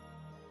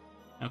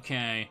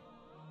 Okay.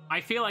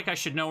 I feel like I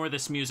should know where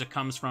this music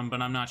comes from, but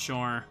I'm not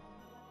sure.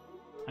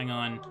 Hang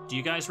on. Do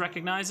you guys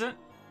recognize it?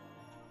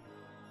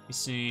 Let me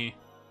see.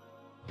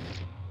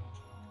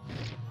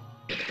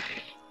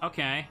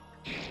 Okay.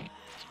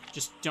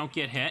 Just don't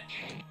get hit.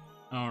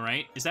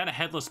 Alright. Is that a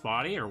headless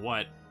body or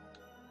what?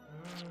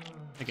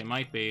 I think it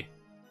might be.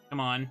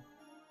 Come on.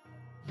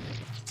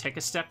 Take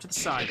a step to the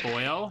side,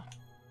 boyo.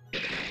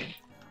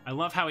 I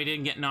love how he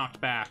didn't get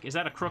knocked back. Is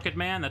that a crooked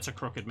man? That's a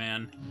crooked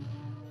man.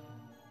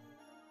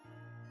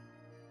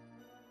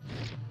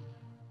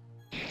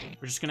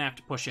 We're just gonna have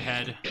to push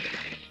ahead.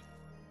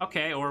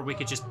 Okay, or we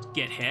could just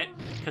get hit,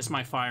 because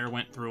my fire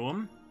went through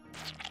him.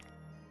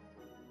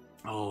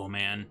 Oh,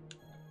 man.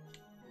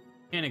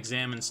 Can't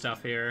examine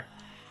stuff here.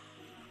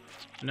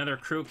 Another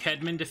Krook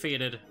headman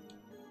defeated.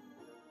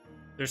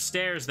 There's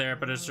stairs there,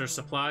 but is there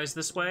supplies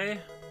this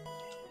way?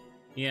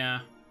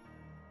 Yeah.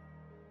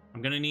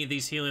 I'm gonna need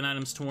these healing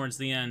items towards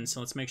the end, so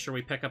let's make sure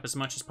we pick up as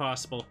much as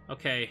possible.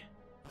 Okay.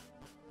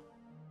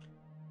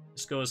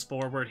 This goes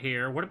forward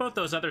here. What about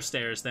those other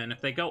stairs, then?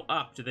 If they go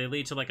up, do they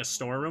lead to, like, a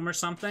storeroom or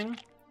something?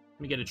 Let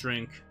me get a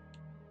drink.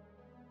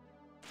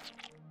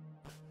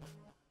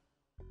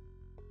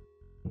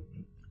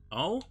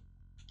 Oh?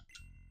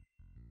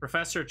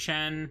 Professor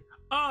Chen.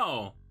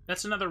 Oh!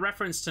 That's another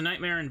reference to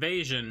Nightmare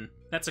Invasion.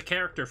 That's a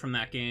character from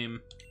that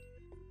game.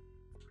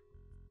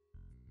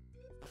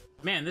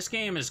 Man, this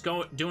game is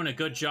doing a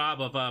good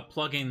job of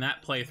plugging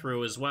that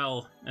playthrough as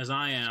well as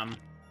I am.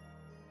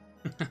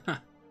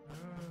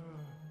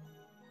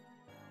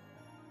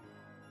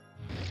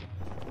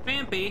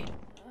 Vampy!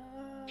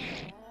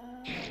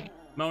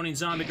 Moaning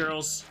zombie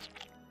girls.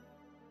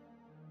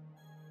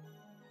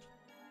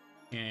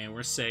 Okay,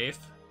 we're safe.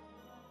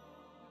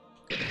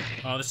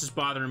 Oh, this is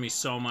bothering me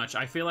so much.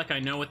 I feel like I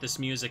know what this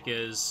music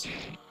is,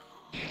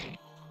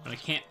 but I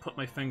can't put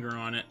my finger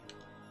on it.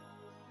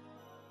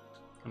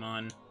 Come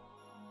on.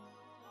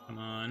 Come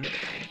on.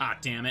 Ah,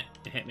 damn it.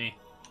 It hit me.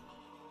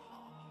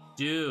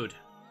 Dude.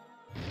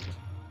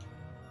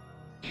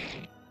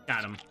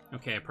 Got him.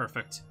 Okay,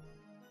 perfect.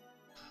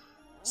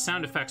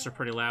 Sound effects are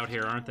pretty loud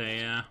here, aren't they?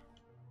 Yeah.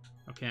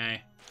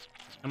 Okay.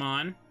 Come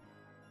on.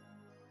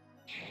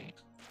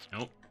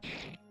 Nope.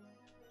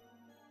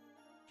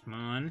 Come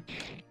on.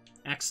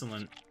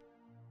 Excellent.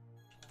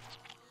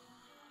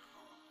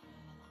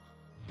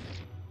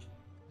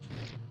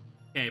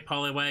 Okay,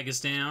 Poliwag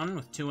is down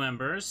with 2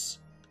 embers.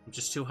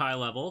 Just too high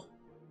level.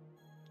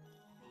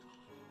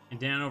 And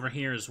down over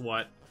here is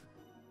what?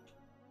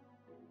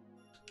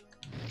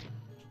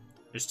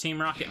 There's Team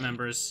Rocket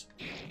members.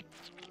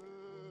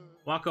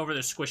 Walk over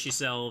their squishy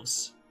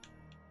selves.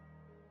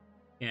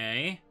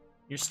 Okay.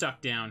 You're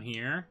stuck down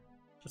here.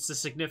 What's the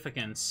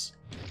significance?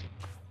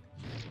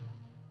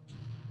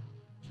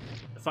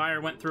 The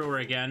fire went through her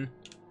again.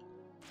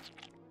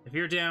 If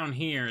you're down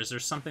here, is there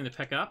something to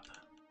pick up?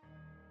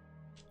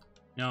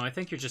 No, I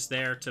think you're just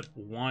there to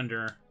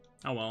wander.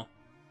 Oh well.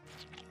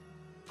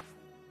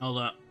 Hold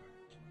up.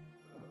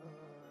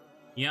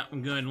 Yep,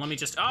 I'm good. Let me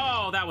just...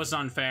 Oh, that was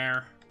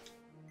unfair.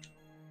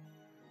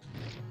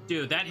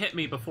 Dude, that hit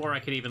me before I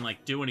could even,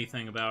 like, do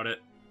anything about it.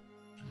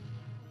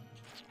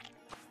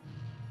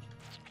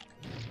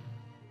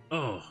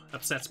 Oh,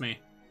 upsets me.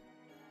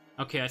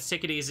 Okay, let's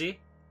take it easy.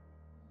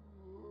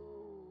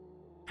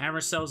 Have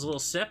ourselves a little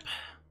sip.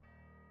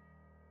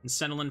 And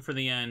settle in for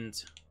the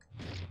end.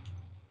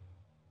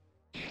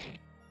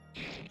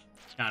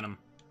 Got him.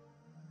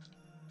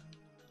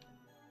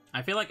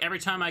 I feel like every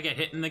time I get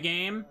hit in the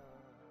game,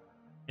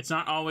 it's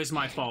not always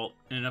my fault,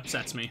 and it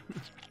upsets me.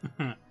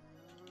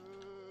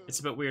 It's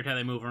a bit weird how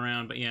they move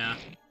around, but yeah.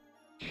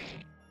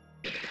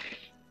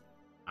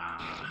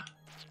 Ah.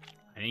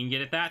 I didn't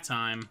get it that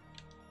time.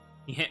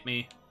 He hit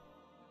me.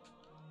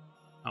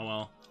 Oh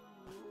well.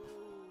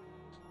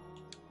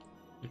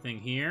 Anything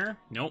here?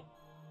 Nope.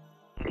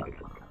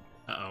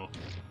 Uh-oh.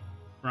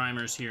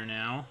 Rhymer's here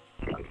now.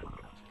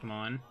 Come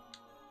on.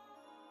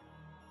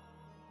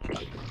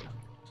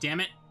 Damn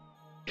it.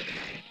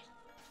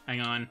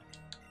 Hang on.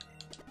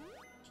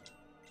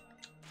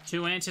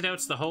 2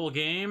 antidotes the whole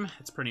game?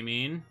 That's pretty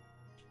mean.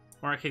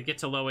 Or I could get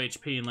to low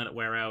HP and let it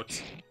wear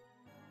out.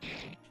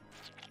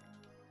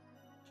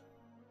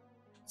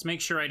 Let's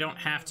make sure I don't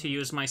have to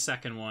use my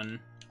second one.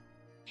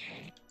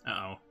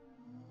 Uh-oh.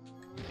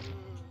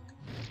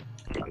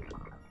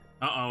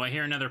 Uh-oh, I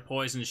hear another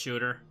poison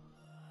shooter.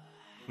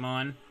 Come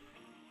on.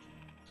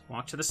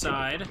 Walk to the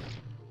side.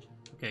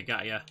 Okay,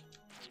 got ya.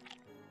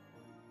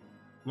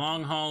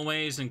 Long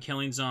hallways and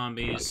killing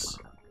zombies.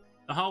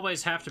 The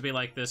hallways have to be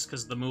like this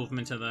because of the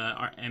movement of the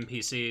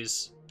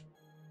NPCs.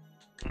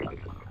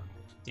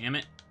 Damn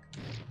it.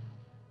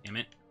 Damn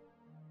it.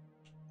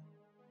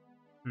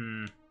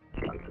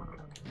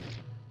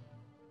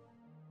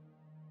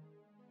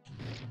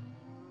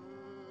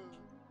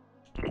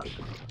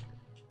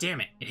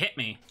 Damn it, it hit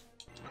me.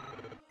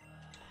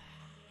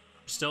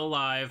 We're still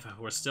alive.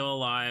 We're still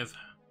alive.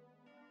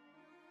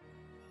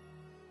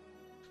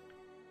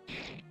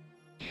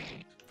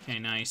 Okay,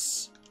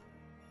 nice.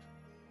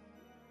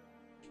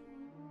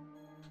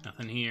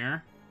 Nothing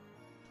here.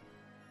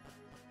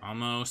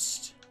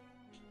 Almost.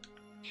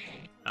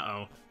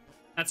 Uh-oh.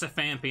 That's a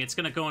Fampy. It's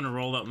gonna go into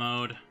roll-up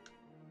mode.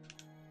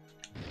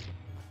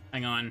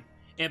 Hang on.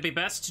 It'd be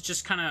best to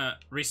just kind of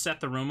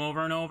reset the room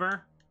over and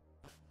over.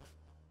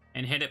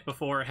 And hit it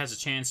before it has a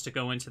chance to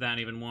go into that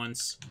even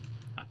once.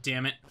 Oh,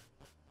 damn it.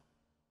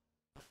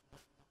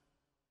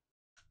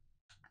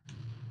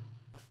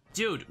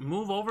 Dude,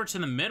 move over to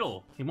the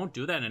middle. He won't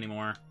do that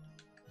anymore.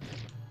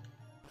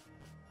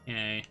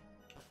 Okay.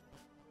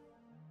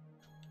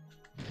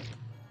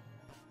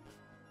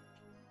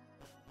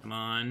 Come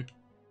on.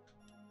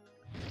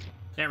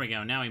 There we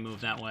go. Now he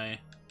moved that way.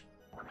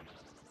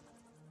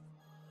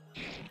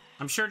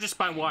 I'm sure just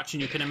by watching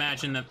you can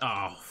imagine that...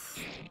 Oh.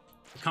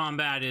 The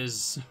combat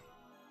is...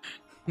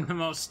 the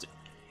most...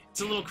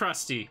 It's a little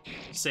crusty,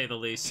 to say the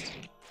least.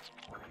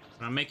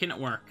 But I'm making it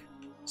work.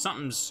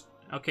 Something's...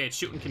 Okay, it's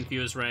shooting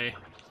Confuse Ray.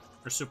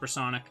 Or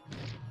Supersonic.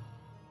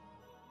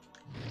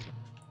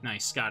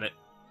 Nice, got it.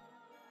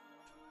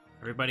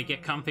 Everybody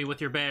get comfy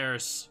with your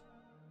bears.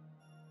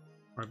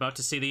 We're about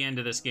to see the end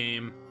of this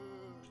game.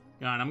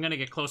 God, I'm gonna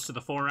get close to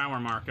the 4-hour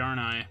mark, aren't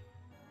I?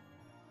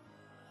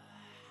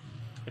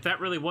 If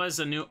that really was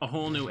a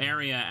whole new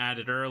area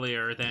added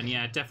earlier, then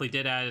yeah, it definitely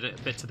did add a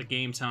bit to the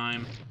game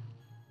time.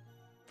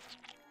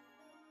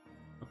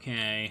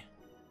 Okay.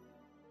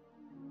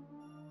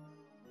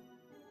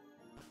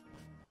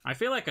 I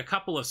feel like a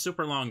couple of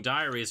super long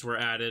diaries were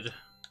added.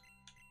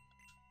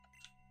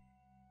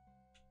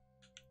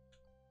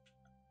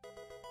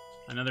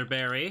 Another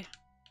berry.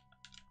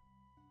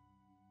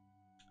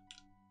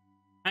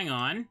 Hang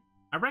on.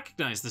 I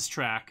recognize this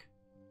track.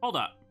 Hold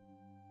up.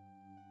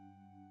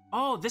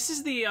 Oh, this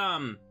is the,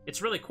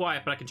 it's really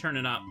quiet, but I can turn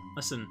it up.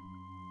 Listen.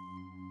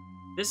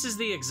 This is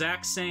the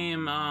exact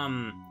same,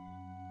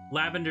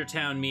 Lavender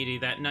Town meaty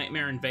that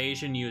Nightmare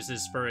Invasion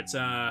uses for its,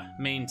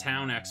 main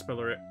town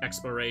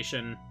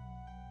exploration.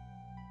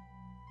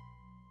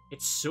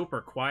 It's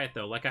super quiet,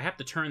 though. Like, I have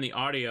to turn the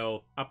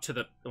audio up to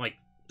the, like,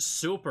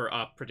 super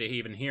up to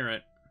even hear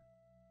it.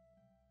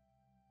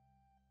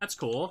 That's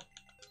cool.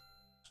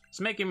 It's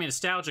making me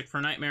nostalgic for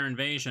Nightmare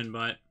Invasion,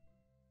 but...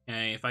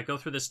 Okay, if I go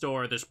through this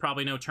door, there's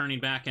probably no turning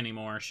back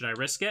anymore. Should I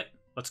risk it?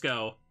 Let's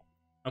go.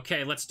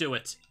 Okay, let's do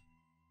it.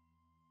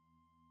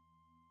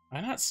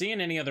 I'm not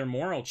seeing any other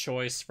moral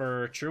choice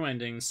for true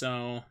ending,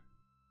 so...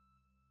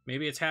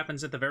 Maybe it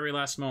happens at the very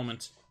last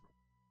moment.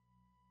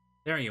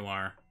 There you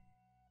are.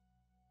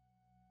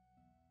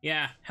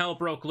 Yeah, hell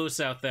broke loose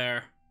out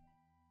there.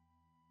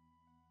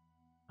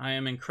 I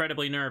am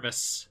incredibly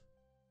nervous.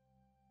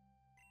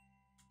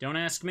 Don't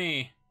ask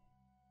me.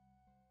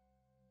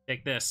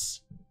 Take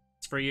this.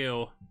 It's for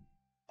you.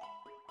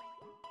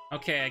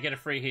 Okay, I get a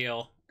free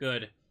heal.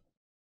 Good.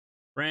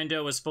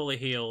 Brando is fully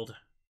healed.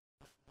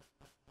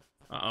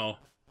 Uh-oh.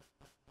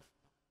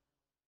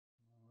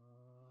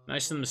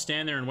 Nice of them to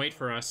stand there and wait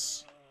for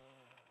us.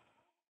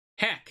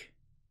 Heck!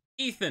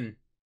 Ethan!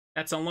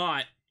 That's a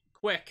lot.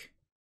 Quick.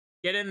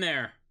 Get in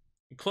there.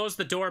 And close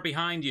the door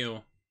behind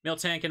you.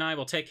 Miltank and I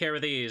will take care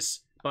of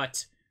these.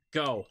 But,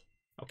 go.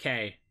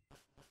 Okay.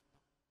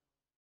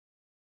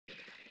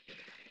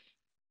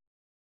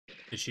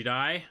 Did she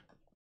die?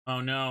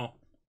 Oh no.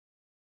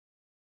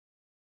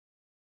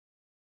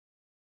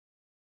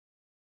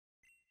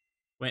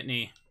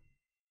 Whitney.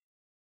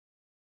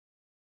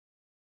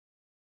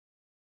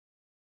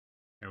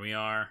 Here we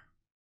are.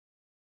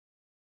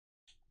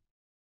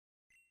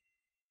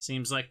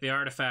 Seems like the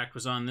artifact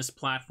was on this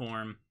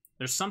platform.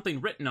 There's something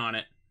written on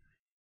it.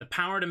 The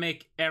power to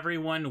make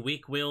everyone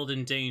weak-willed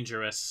and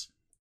dangerous.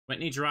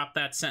 Whitney dropped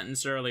that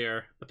sentence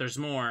earlier, but there's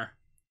more.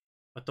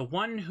 But the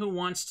one who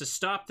wants to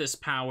stop this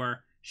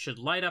power should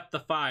light up the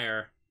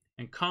fire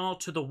and call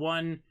to the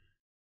one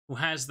who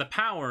has the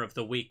power of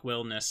the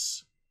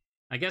weak-willedness.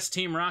 I guess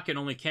Team Rocket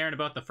only cared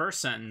about the first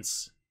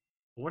sentence.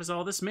 But what does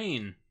all this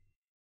mean?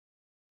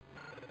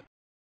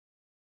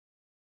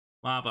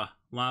 Lava.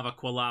 Lava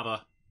qua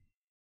lava.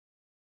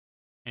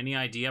 Any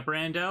idea,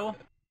 Brando?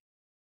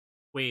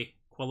 Oui,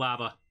 qua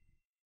lava.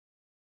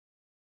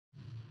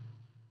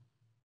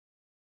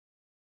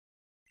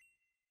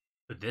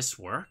 Could this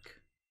work?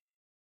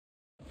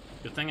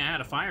 Good thing I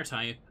had a fire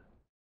type.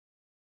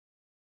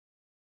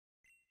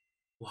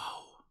 Whoa.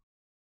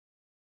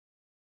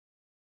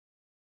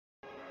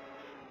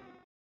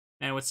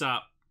 Hey, what's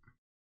up?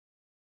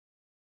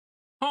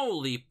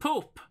 Holy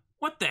poop!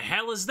 What the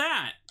hell is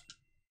that?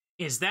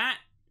 Is that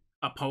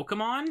a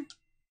Pokemon?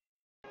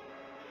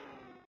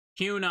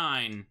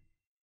 Q9.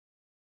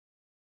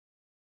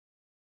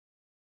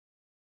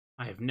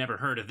 I have never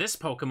heard of this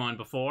Pokemon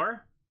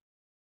before.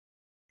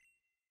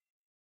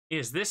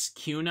 Is this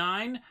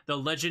Q9, the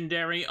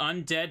legendary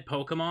undead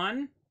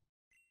Pokemon?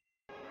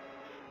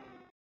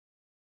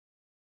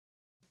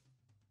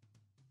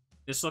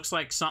 This looks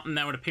like something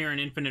that would appear in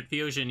Infinite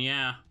Fusion,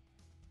 yeah.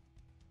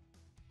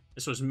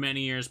 This was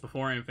many years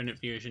before Infinite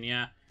Fusion,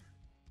 yeah.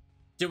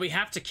 Do we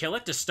have to kill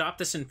it to stop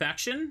this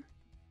infection?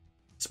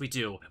 Yes, we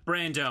do.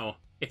 Brando,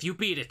 if you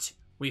beat it,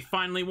 we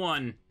finally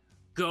won.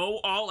 Go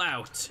all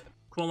out.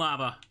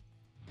 Quilava.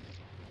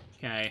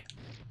 Okay.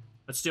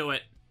 Let's do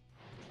it.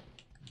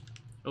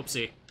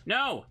 Oopsie.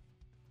 No!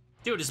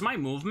 Dude, is my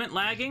movement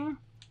lagging?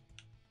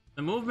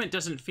 The movement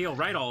doesn't feel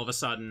right all of a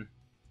sudden.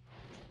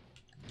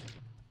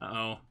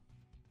 Uh-oh.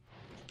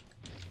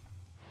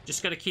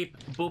 Just gotta keep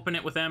booping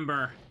it with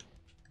Ember.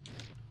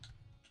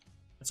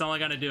 That's all I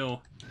gotta do.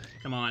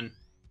 Come on.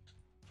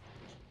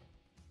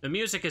 The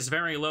music is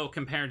very low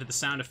compared to the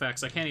sound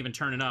effects. I can't even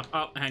turn it up.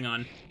 Oh, hang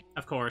on.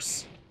 Of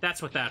course.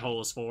 That's what that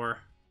hole is for.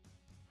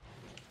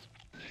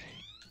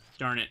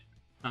 Darn it.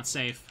 Not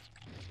safe.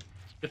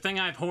 Good thing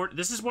I've hoarded...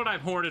 This is what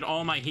I've hoarded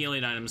all my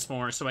healing items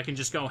for, so I can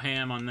just go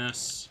ham on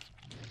this.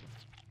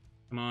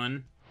 Come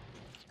on.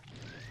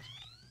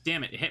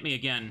 Damn it, it hit me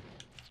again.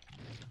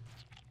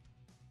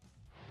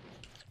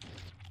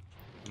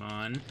 Come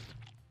on.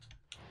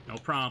 No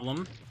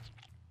problem.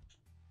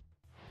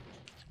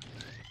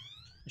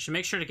 I should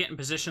make sure to get in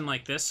position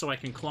like this so I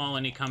can claw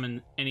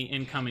any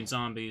incoming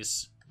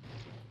zombies.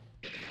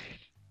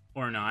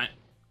 Or not.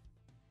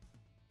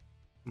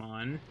 Come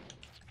on.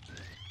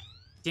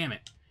 Damn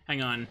it.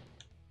 Hang on.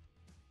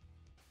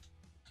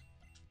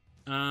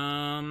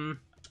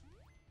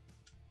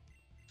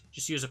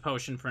 Just use a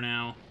potion for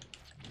now.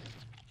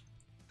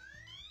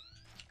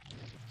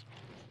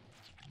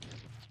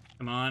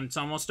 Come on, it's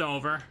almost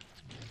over.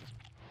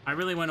 I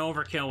really went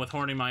overkill with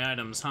hoarding my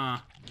items, huh?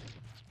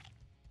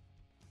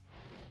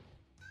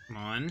 Come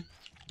on.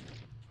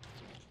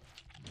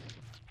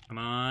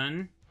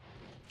 on.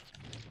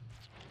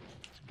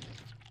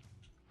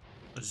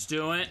 Let's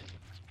do it.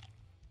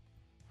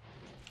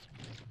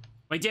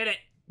 We did it!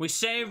 We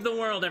saved the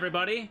world,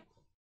 everybody!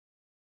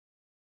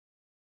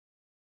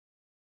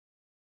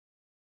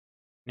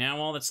 Now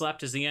all that's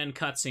left is the end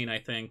cutscene, I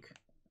think.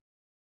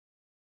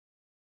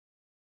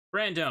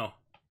 Brando,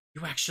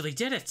 you actually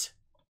did it!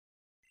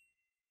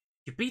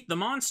 You beat the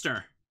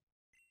monster!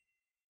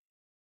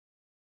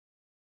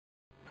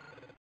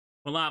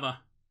 Well, lava.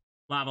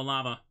 Lava,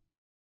 lava.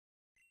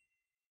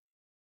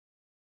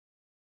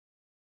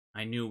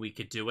 I knew we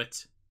could do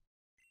it.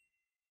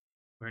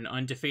 We're an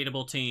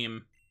undefeatable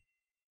team.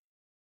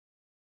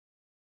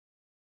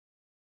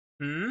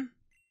 Hmm?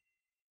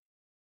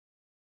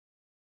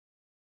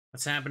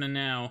 What's happening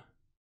now?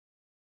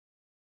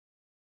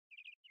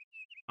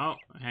 Oh,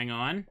 hang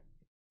on.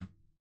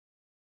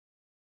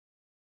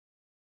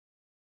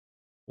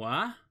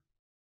 What?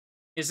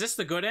 Is this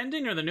the good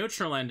ending or the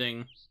neutral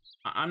ending?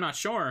 I'm not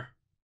sure.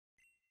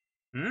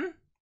 Hmm?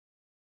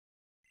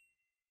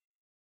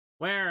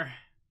 Where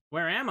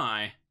am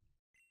I?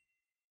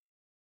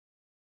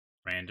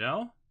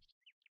 Rando?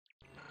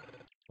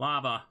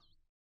 Lava.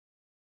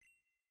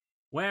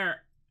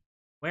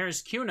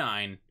 Where's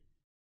Q9?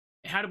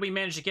 How did we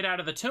manage to get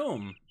out of the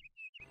tomb?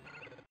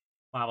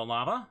 Lava,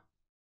 lava?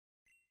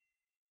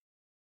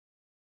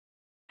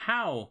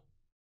 How?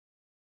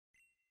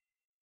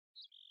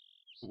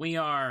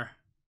 We're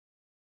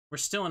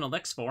still in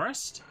Elix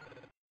Forest?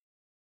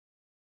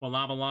 Well,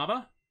 lava,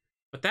 lava?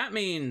 But that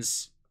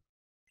means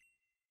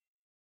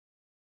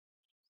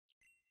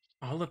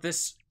all of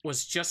this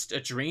was just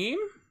a dream?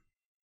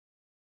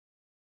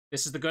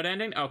 This is the good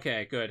ending?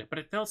 Okay, good. But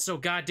it felt so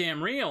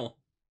goddamn real.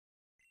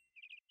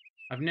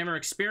 I've never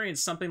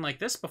experienced something like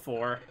this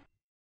before.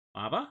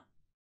 Lava?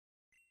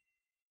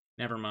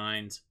 Never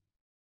mind.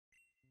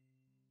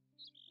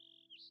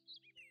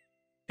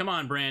 Come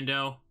on,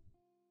 Brando.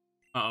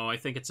 Uh-oh, I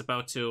think it's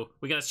about to...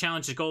 We gotta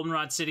challenge the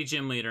Goldenrod City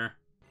gym leader.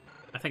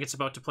 I think it's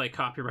about to play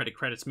copyrighted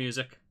credits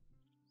music.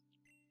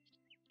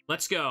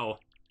 Let's go.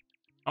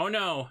 Oh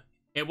no,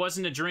 it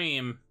wasn't a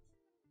dream.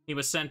 He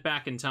was sent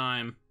back in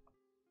time.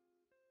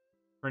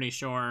 Pretty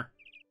sure.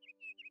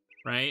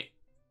 Right?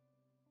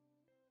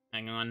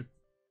 Hang on.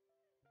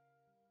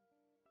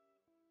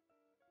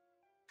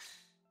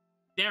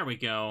 There we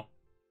go.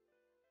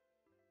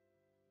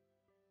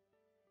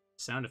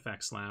 Sound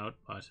effects loud,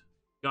 but...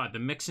 God, the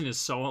mixing is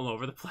so all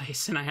over the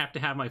place, and I have to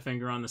have my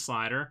finger on the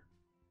slider.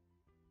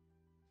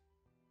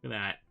 Look at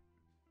that.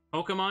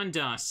 Pokemon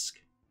Dusk.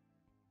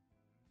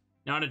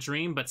 Not a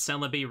dream, but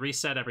Celebi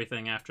reset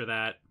everything after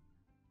that.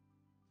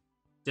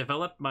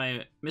 Developed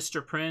by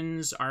Mr.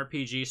 Prinz,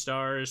 RPG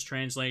Stars,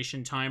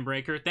 Translation,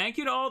 Timebreaker. Thank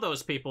you to all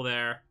those people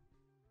there.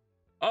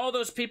 All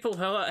those people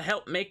who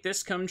helped make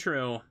this come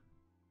true.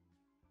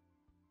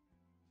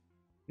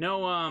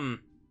 No,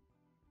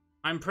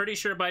 I'm pretty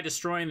sure by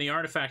destroying the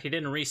artifact, he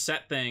didn't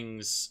reset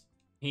things.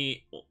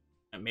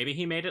 Maybe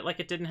he made it like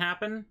it didn't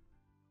happen?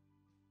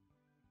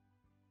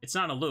 It's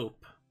not a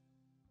loop.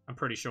 I'm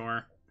pretty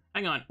sure.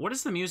 Hang on, what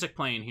is the music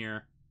playing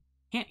here?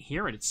 Can't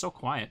hear it, it's so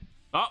quiet.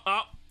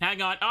 Oh,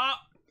 hang on, oh!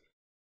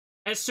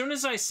 As soon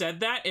as I said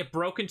that, it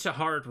broke into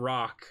hard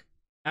rock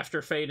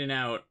after fading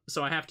out,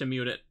 so I have to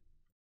mute it.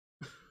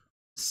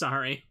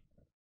 Sorry.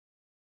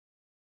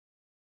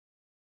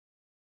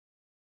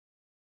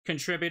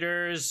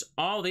 Contributors,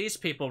 all these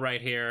people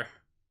right here.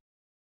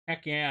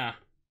 Heck yeah.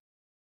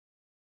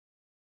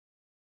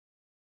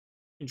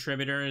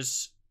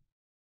 Contributors,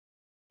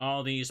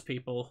 all these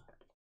people.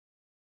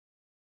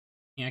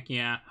 Heck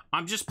yeah.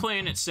 I'm just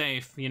playing it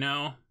safe, you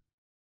know?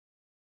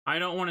 I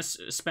don't want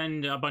to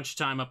spend a bunch of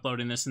time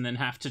uploading this and then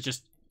have to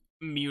just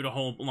mute a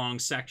whole long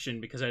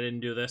section because I didn't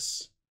do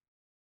this.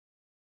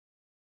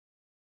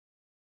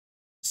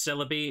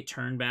 Celebi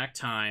turned back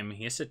time.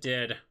 Yes, it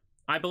did.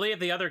 I believe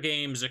the other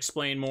games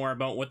explain more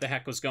about what the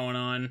heck was going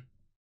on.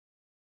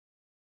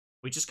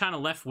 We just kind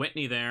of left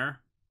Whitney there.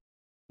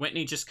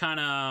 Whitney just kind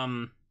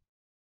of,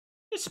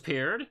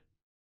 disappeared.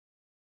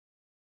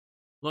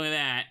 Look at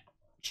that.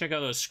 Check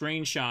out those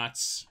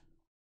screenshots.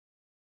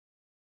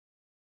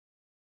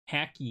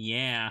 Heck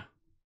yeah.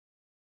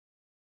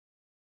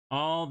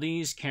 All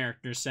these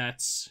character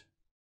sets.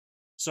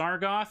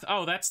 Sargoth?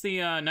 Oh, that's the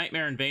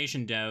Nightmare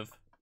Invasion dev.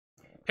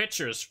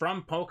 Pictures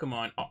from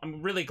Pokemon. Oh,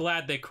 I'm really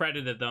glad they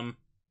credited them.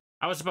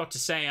 I was about to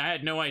say, I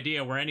had no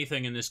idea where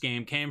anything in this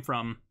game came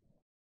from.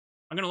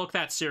 I'm gonna look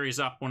that series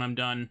up when I'm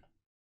done.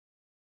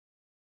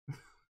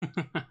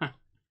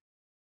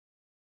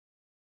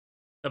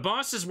 The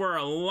bosses were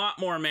a lot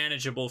more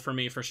manageable for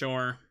me, for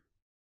sure.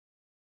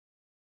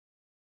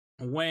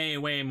 Way,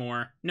 way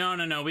more.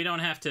 No, we don't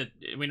have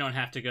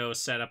to go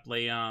set up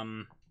the,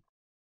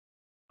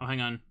 Oh,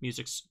 hang on.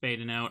 Music's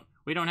fading out.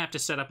 We don't have to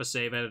set up a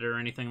save editor or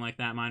anything like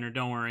that, Miner.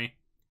 Don't worry.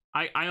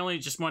 I only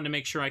just wanted to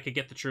make sure I could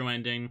get the true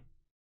ending.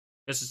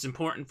 Because it's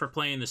important for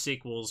playing the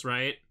sequels,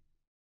 right?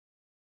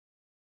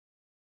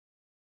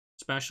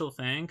 Special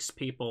thanks,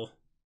 people.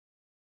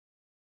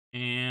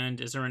 And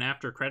is there an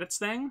after credits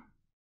thing?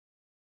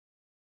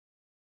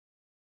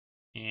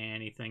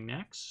 Anything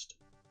next?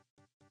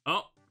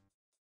 Oh.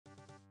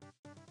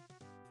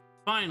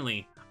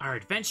 Finally, our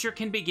adventure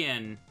can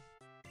begin.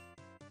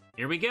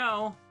 Here we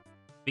go.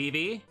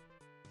 BB.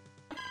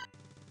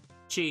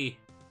 Chi.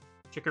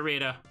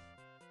 Chikorita.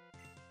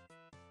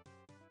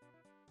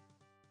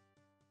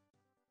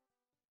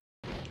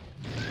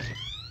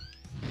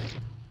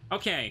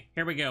 Okay,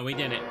 here we go. We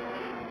did it.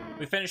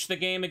 We finished the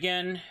game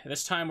again.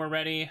 This time we're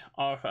ready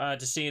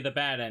to see the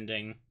bad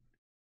ending.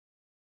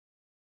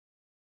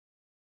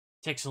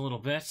 Takes a little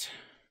bit.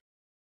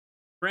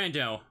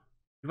 Brando,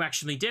 you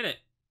actually did it.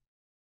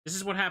 This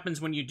is what happens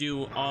when you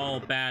do all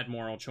bad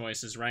moral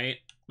choices, right?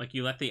 Like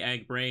you let the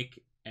egg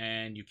break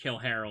and you kill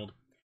Harold.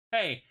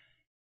 Hey,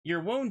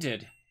 you're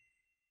wounded.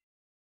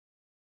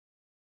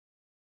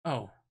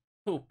 Oh,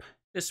 poop.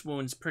 This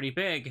wound's pretty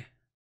big.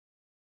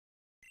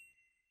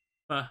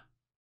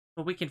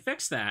 But we can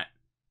fix that,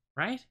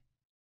 right?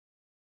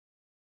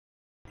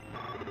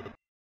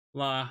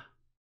 Lava.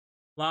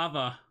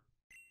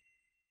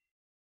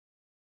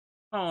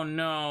 Oh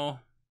no. ...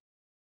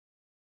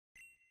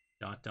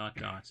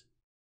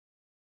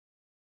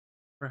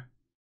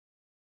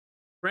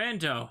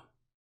 Brando.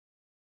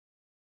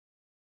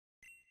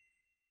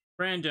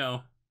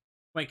 Brando,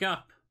 wake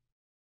up.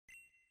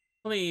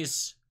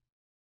 Please.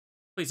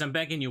 Please, I'm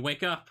begging you,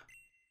 wake up.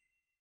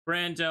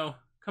 Brando,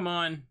 come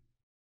on.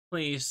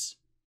 Please.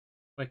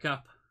 Wake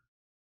up.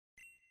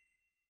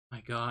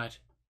 My God.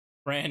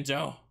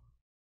 Brando.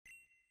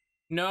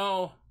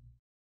 No.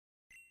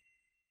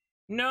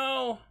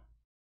 No.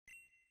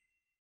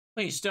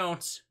 Please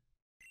don't.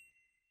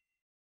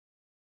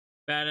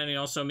 Bad ending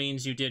also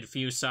means you did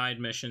few side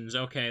missions.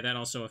 Okay, that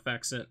also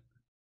affects it.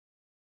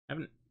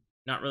 Haven't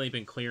not really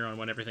been clear on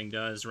what everything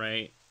does,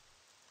 right?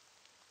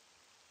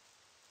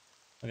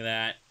 Look at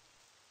that. ...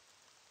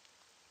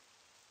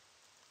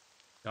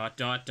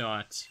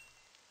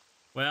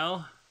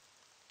 Well,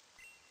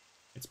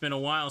 it's been a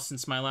while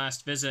since my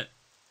last visit.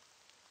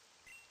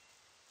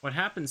 What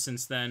happened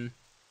since then?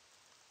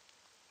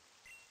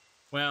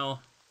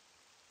 Well,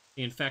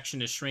 the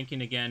infection is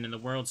shrinking again, and the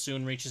world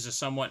soon reaches a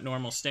somewhat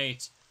normal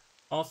state.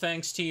 All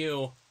thanks to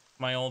you,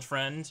 my old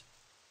friend.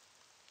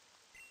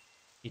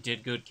 You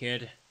did good,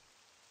 kid.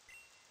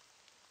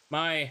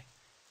 My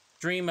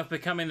dream of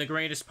becoming the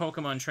greatest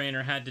Pokemon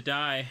trainer had to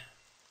die.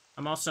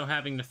 I'm also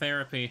having the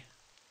therapy.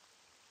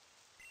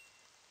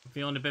 I'm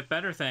feeling a bit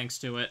better thanks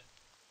to it.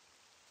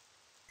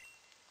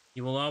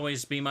 You will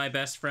always be my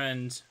best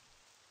friend.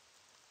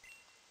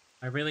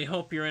 I really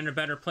hope you're in a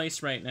better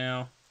place right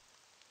now. ...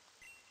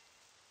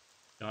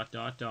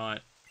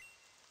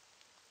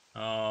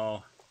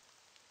 Oh. ...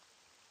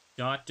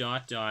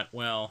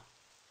 Well,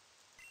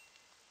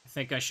 I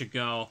think I should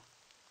go.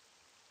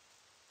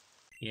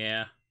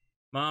 Yeah.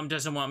 Mom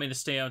doesn't want me to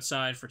stay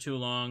outside for too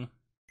long.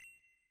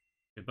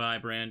 Goodbye,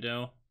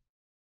 Brando.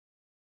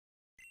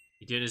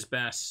 He did his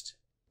best.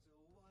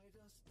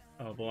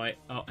 Oh boy.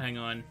 Oh, hang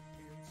on.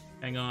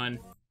 Hang on.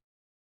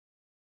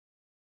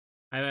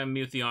 I gotta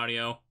mute the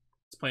audio.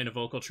 It's playing a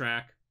vocal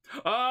track.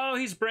 Oh,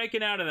 he's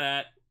breaking out of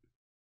that.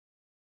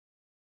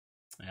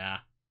 Yeah.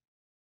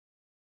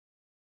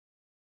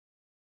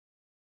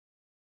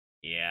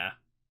 Yeah.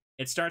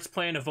 It starts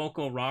playing a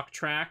vocal rock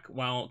track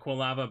while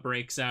Quilava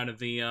breaks out of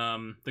the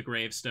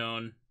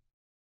gravestone.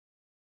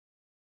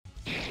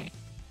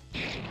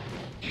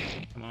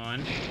 Come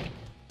on.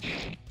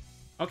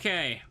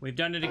 Okay, we've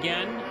done it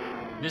again.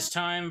 This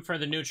time for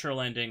the neutral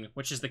ending,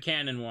 which is the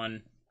canon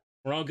one.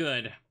 We're all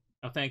good.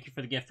 Oh, thank you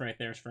for the gift right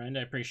there, friend.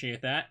 I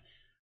appreciate that.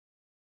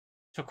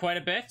 Took quite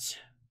a bit,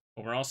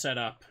 but we're all set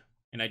up.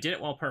 And I did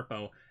it while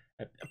purple.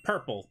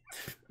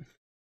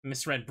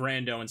 Misread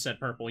Brando and said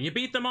purple. You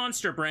beat the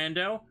monster,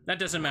 Brando. That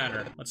doesn't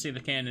matter. Let's see the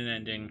canon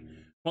ending.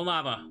 Well,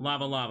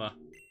 lava.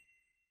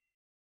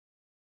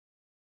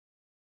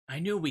 I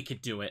knew we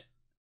could do it.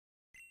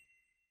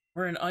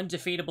 We're an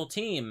undefeatable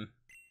team.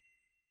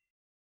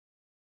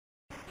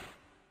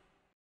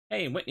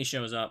 Hey, Whitney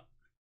shows up.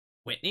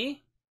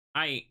 Whitney?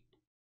 I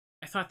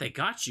thought they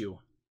got you.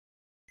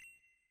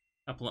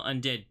 A couple of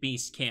undead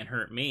beasts can't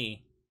hurt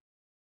me.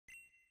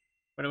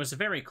 But it was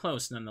very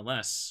close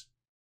nonetheless.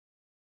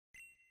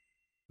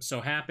 I'm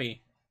so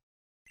happy.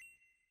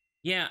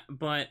 Yeah,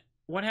 but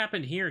what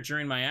happened here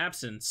during my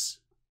absence?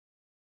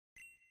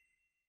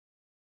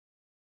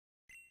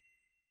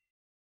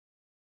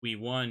 We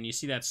won. You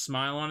see that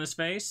smile on his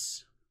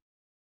face?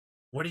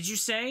 What did you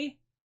say?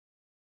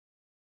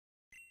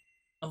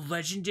 A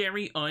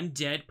legendary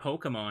undead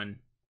Pokemon.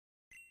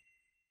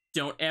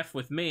 Don't F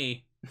with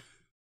me.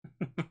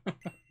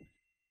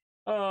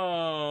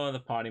 Oh, the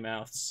potty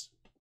mouths.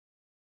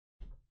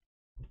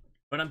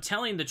 But I'm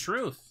telling the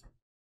truth.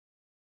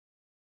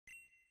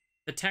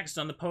 The text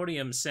on the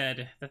podium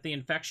said that the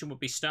infection would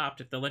be stopped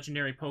if the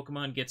legendary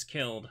Pokemon gets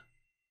killed.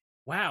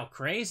 Wow,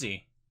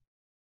 crazy.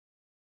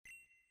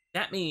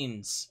 That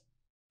means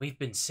we've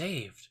been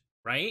saved,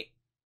 right?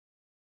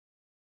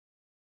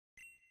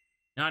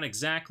 Not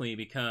exactly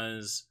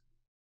because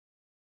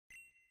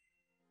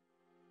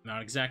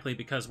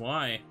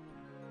why?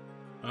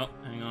 Oh,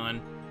 hang on.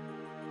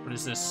 What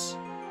is this?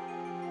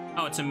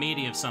 Oh, it's a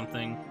meaty of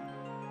something.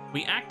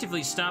 We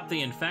actively stopped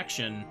the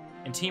infection,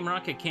 and Team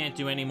Rocket can't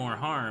do any more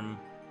harm.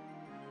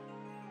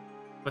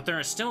 But there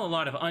are still a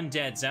lot of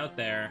undeads out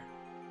there.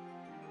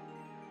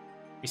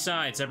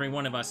 Besides, every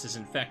one of us is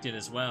infected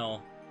as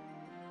well.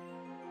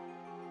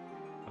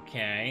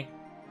 Okay.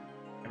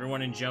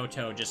 Everyone in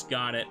Johto just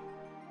got it.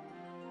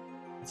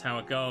 That's how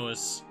it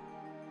goes.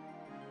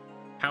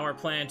 Power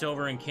plant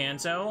over in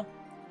Kanto?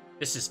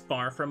 This is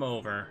far from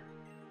over.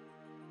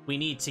 We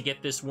need to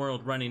get this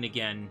world running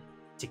again,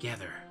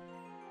 together.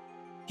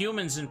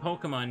 Humans and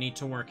Pokemon need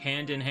to work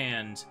hand in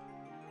hand.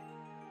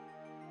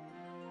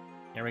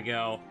 Here we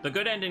go. The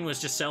good ending was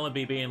just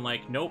Celebi being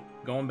like, nope,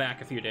 going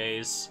back a few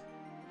days.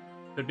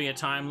 Could be a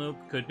time loop,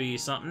 could be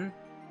something.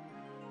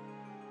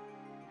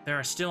 There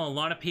are still a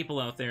lot of people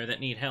out there that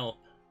need help.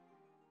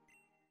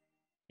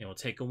 It will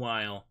take a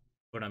while,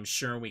 but I'm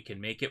sure we can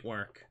make it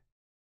work.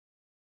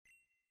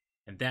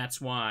 And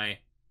that's why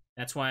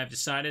I've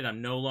decided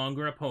I'm no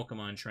longer a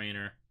Pokemon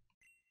trainer.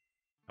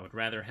 I would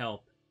rather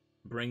help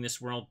bring this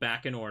world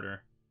back in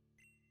order.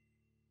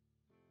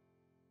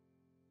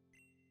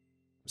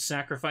 I'm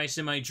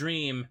sacrificing my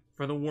dream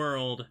for the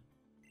world.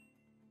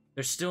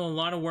 There's still a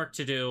lot of work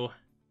to do.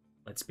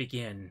 Let's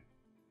begin.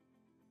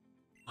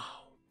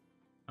 Oh,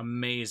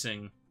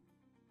 amazing.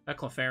 That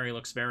Clefairy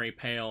looks very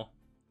pale.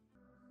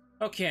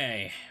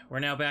 Okay, we're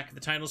now back at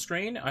the title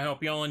screen. I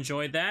hope you all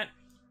enjoyed that.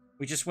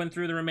 We just went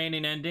through the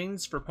remaining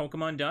endings for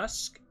Pokemon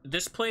Dusk.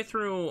 This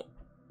playthrough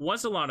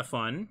was a lot of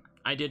fun.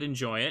 I did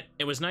enjoy it.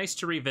 It was nice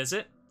to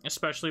revisit,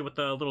 especially with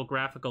the little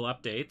graphical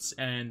updates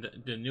and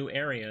the new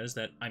areas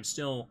that I'm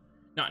still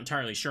not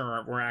entirely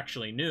sure were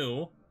actually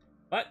new,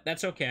 but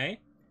that's okay.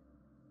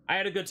 I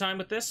had a good time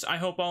with this. I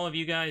hope all of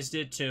you guys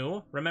did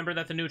too. Remember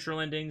that the neutral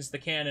ending's the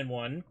canon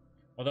one,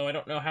 although I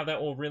don't know how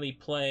that will really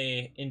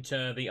play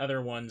into the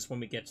other ones when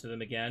we get to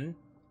them again.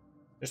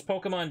 There's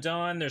Pokemon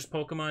Dawn, there's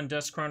Pokemon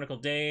Dusk Chronicle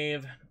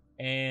Dave,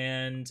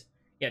 and...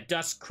 yeah,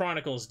 Dusk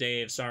Chronicles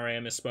Dave, sorry, I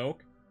misspoke.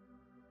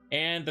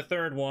 And the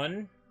third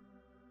one,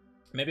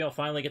 maybe I'll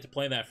finally get to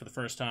play that for the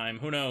first time.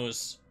 Who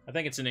knows? I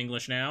think it's in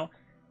English now.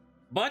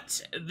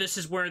 But this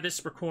is where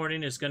this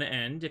recording is going to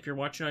end. If you're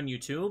watching on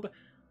YouTube,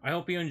 I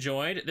hope you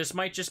enjoyed. This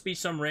might just be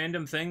some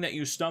random thing that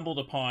you stumbled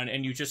upon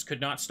and you just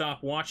could not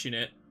stop watching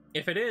it.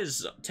 If it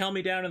is, tell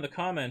me down in the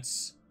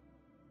comments.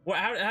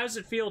 How does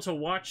it feel to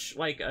watch,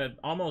 like, a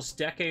almost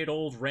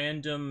decade-old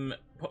random,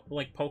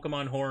 like,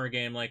 Pokemon horror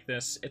game like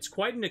this? It's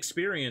quite an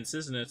experience,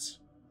 isn't it?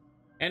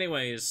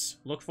 Anyways,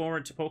 look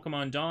forward to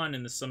Pokemon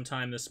Dawn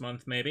sometime this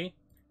month, maybe.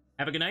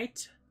 Have a good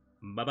night.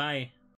 Bye-bye.